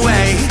slipping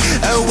away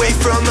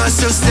from us,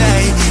 so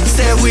stay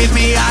with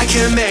me. I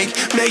can make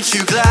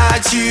you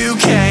glad you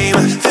came.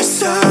 The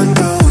sun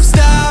goes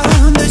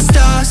down, the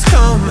stars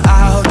come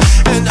out,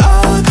 and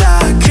all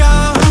that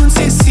counts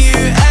is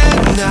here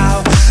and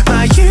now.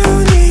 My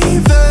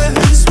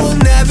universe will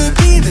never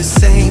be the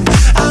same.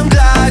 I'm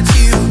glad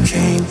you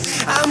came.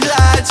 I'm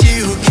glad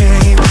you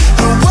came.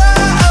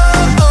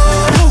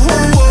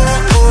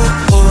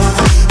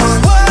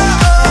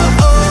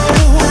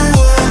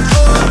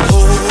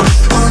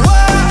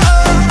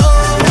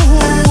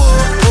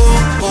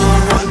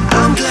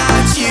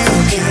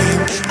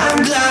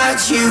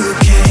 You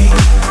came.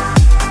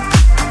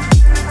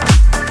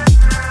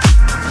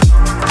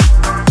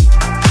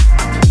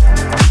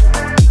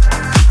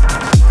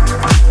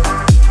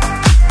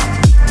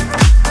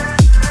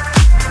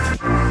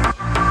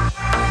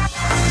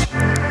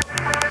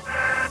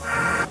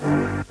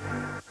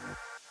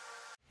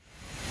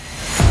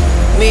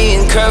 Me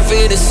and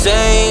Curvy the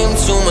same.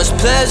 Too much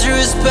pleasure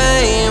is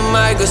pain.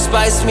 My girl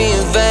spice me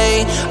in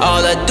vain.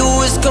 All I do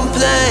is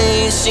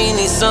complain. She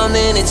needs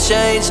something to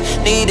change.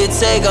 Need to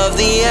take off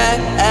the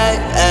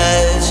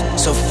edge.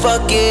 So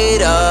fuck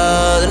it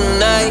all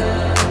tonight.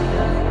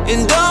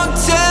 And don't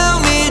tell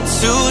me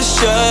to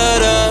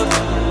shut up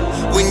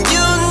when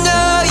you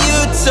know you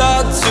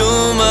talk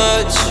too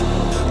much,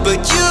 but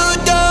you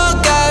don't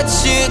got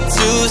shit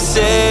to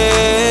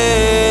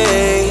say.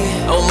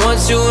 I want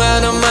you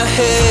out of my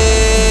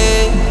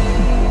head.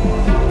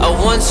 I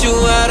want you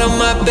out of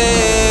my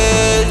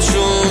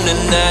bedroom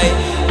tonight.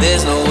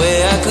 There's no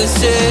way I could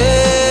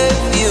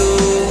save you,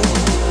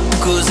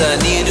 'cause I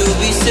need to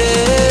be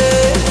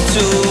saved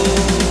too.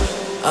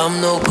 I'm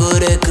no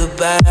good at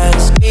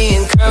goodbyes. Me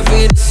and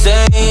Curvy the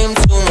same.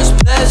 Too much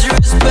pleasure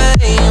is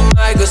pain.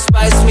 My girl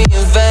spice me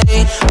in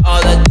vain.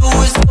 All I do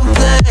is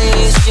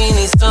complain. She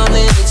needs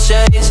something to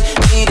change.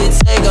 Need to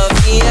take off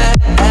the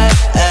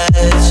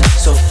edge.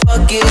 So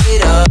fuck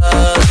it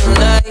all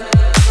tonight.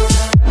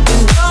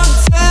 And don't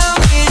tell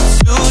me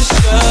to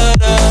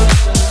shut up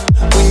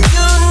when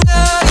you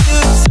know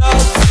you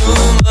talk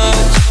too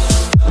much,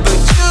 but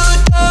you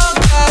don't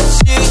got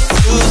shit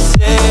to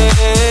say.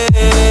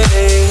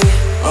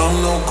 I'm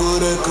no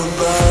good at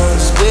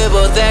goodbyes. We're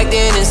both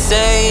acting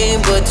insane,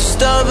 but you're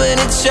stubborn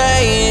to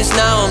change.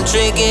 Now I'm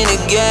drinking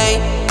again.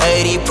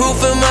 80 proof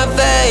in my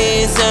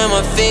veins and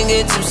my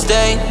fingertips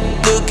stain.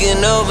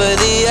 Looking over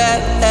the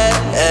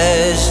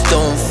edge.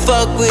 Don't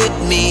fuck with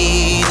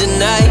me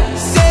tonight.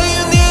 Say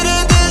you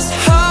needed this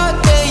hard,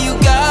 then you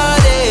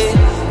got it.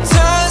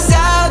 Turns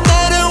out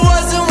that it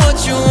wasn't what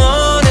you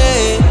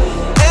wanted,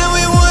 and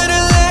we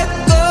wouldn't let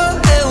go,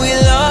 and we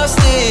lost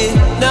it.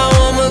 Now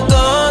I'm a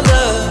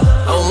goner.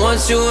 I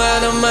want you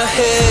out of my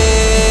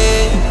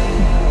head.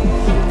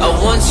 I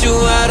want you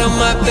out of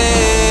my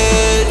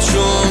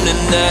bedroom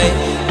tonight.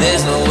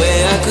 There's no way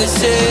I could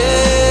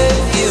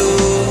save you,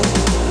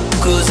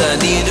 'cause I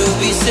need to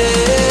be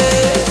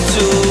saved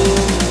too.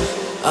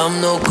 I'm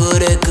no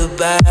good at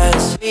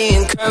goodbyes. Me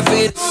and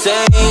Curvy the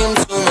same.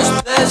 Too much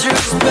pleasure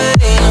is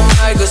pain.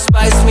 My girl